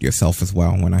can watch it yourself as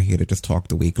well. We're not here to just talk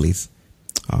the weeklies.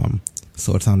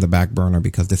 So it's on the back burner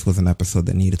because this was an episode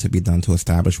that needed to be done to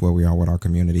establish where we are with our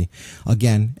community.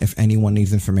 Again, if anyone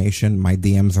needs information, my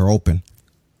DMs are open.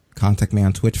 Contact me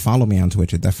on Twitch. Follow me on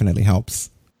Twitch. It definitely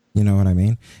helps. You know what I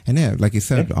mean? And yeah, like you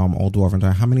said, Old Dwarf and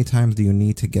I, how many times do you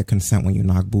need to get consent when you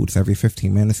knock boots? Every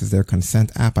 15 minutes? Is there a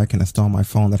consent app I can install on my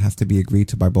phone that has to be agreed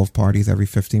to by both parties every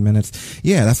 15 minutes?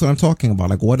 Yeah, that's what I'm talking about.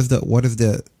 Like, what is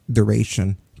the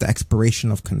duration, the expiration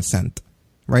of consent?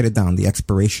 Write it down, the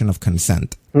expiration of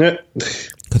consent.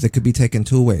 Because it could be taken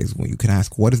two ways. You can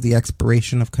ask, what is the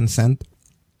expiration of consent?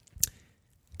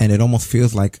 And it almost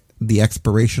feels like the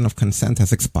expiration of consent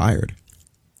has expired.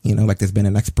 Like there's been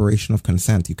an expiration of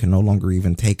consent. You can no longer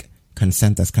even take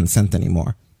consent as consent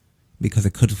anymore, because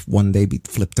it could one day be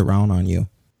flipped around on you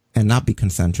and not be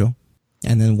consensual.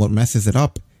 And then what messes it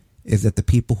up is that the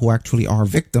people who actually are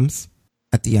victims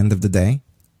at the end of the day,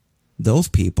 those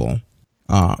people,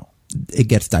 it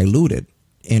gets diluted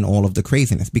in all of the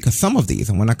craziness, because some of these,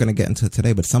 and we're not going to get into it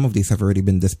today, but some of these have already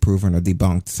been disproven or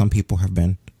debunked. Some people have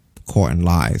been caught in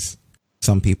lies.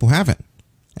 Some people haven't.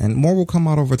 And more will come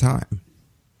out over time.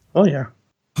 Oh, yeah.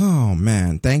 Oh,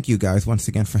 man. Thank you guys once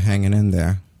again for hanging in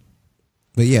there.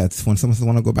 But yeah, it's when someone says, I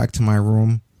want to go back to my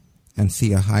room and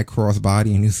see a high cross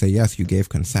body, and you say, yes, you gave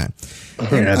consent.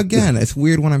 And again, it's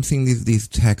weird when I'm seeing these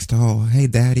texts. Oh, hey,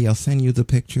 Daddy, I'll send you the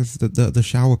pictures, the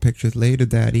shower pictures later,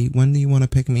 Daddy. When do you want to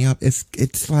pick me up?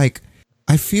 It's like,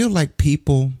 I feel like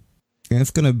people, and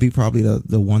it's going to be probably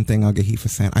the one thing I'll get heat for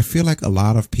saying, I feel like a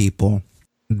lot of people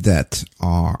that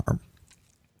are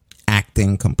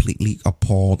acting completely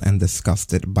appalled and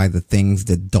disgusted by the things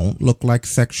that don't look like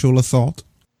sexual assault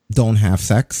don't have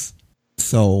sex.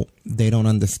 So they don't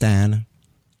understand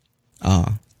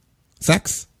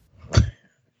sex.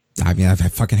 I mean, I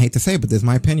fucking hate to say it, but there's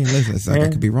my opinion. Listen, it's like I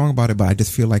could be wrong about it, but I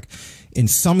just feel like in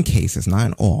some cases, not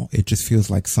in all, it just feels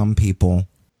like some people,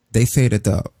 they say that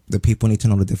the people need to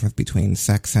know the difference between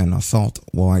sex and assault.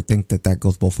 Well, I think that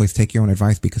goes both ways. Take your own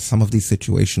advice, because some of these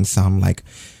situations sound like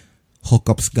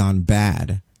hookups gone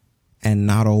bad and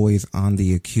not always on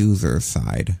the accuser's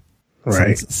side.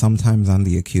 Right. Sometimes on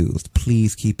the accused.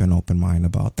 Please keep an open mind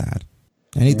about that.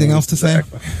 Anything else to say?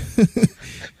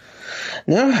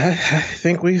 No, I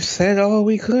think we've said all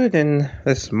we could in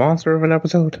this monster of an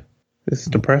episode. This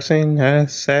depressing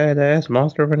ass, sad ass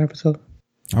monster of an episode.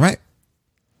 All right.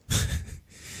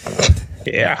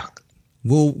 Yeah.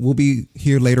 We'll be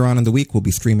here later on in the week. We'll be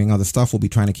streaming other stuff. We'll be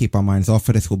trying to keep our minds off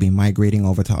of this. We'll be migrating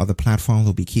over to other platforms.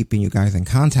 We'll be keeping you guys in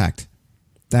contact.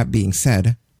 That being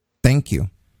said, thank you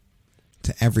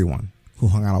to everyone who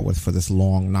hung out with us for this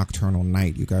long nocturnal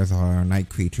night. You guys are our night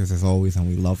creatures as always, and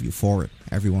we love you for it.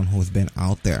 Everyone who has been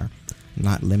out there,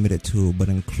 not limited to, but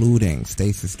including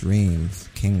Stasis Dreams,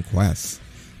 King Quest,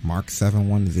 Mark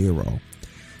 710,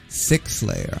 Six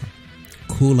Slayer,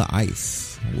 Cooler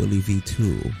Ice, Willie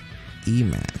V2,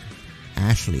 E-Man,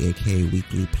 Ashley aka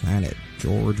Weekly Planet,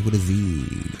 George with a Z,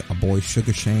 our boy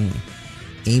Sugar Shane,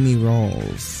 Amy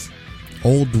Rolls,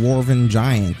 Old Dwarven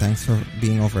Giant, thanks for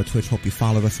being over at Twitch. Hope you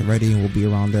followed us already, and we'll be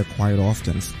around there quite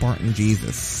often. Spartan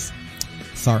Jesus.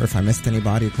 Sorry if I missed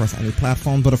anybody across any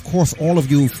platform, but of course, all of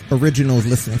you originals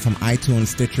listening from iTunes,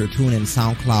 Stitcher, TuneIn,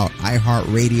 SoundCloud,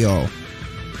 iHeartRadio,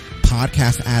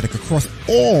 Podcast Addict, across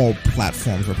all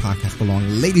platforms where podcasts belong.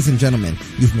 Ladies and gentlemen,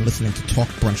 you've been listening to Talk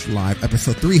Brunch Live,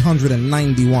 episode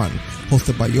 391,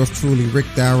 hosted by yours truly, Rick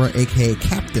Dara, aka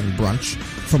Captain Brunch.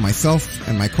 For myself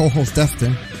and my co-host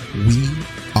Destin, we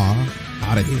are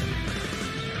out of here.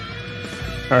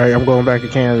 All right, I'm going back to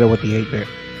Canada with the 8-bit.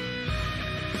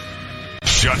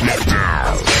 Shut it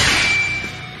down.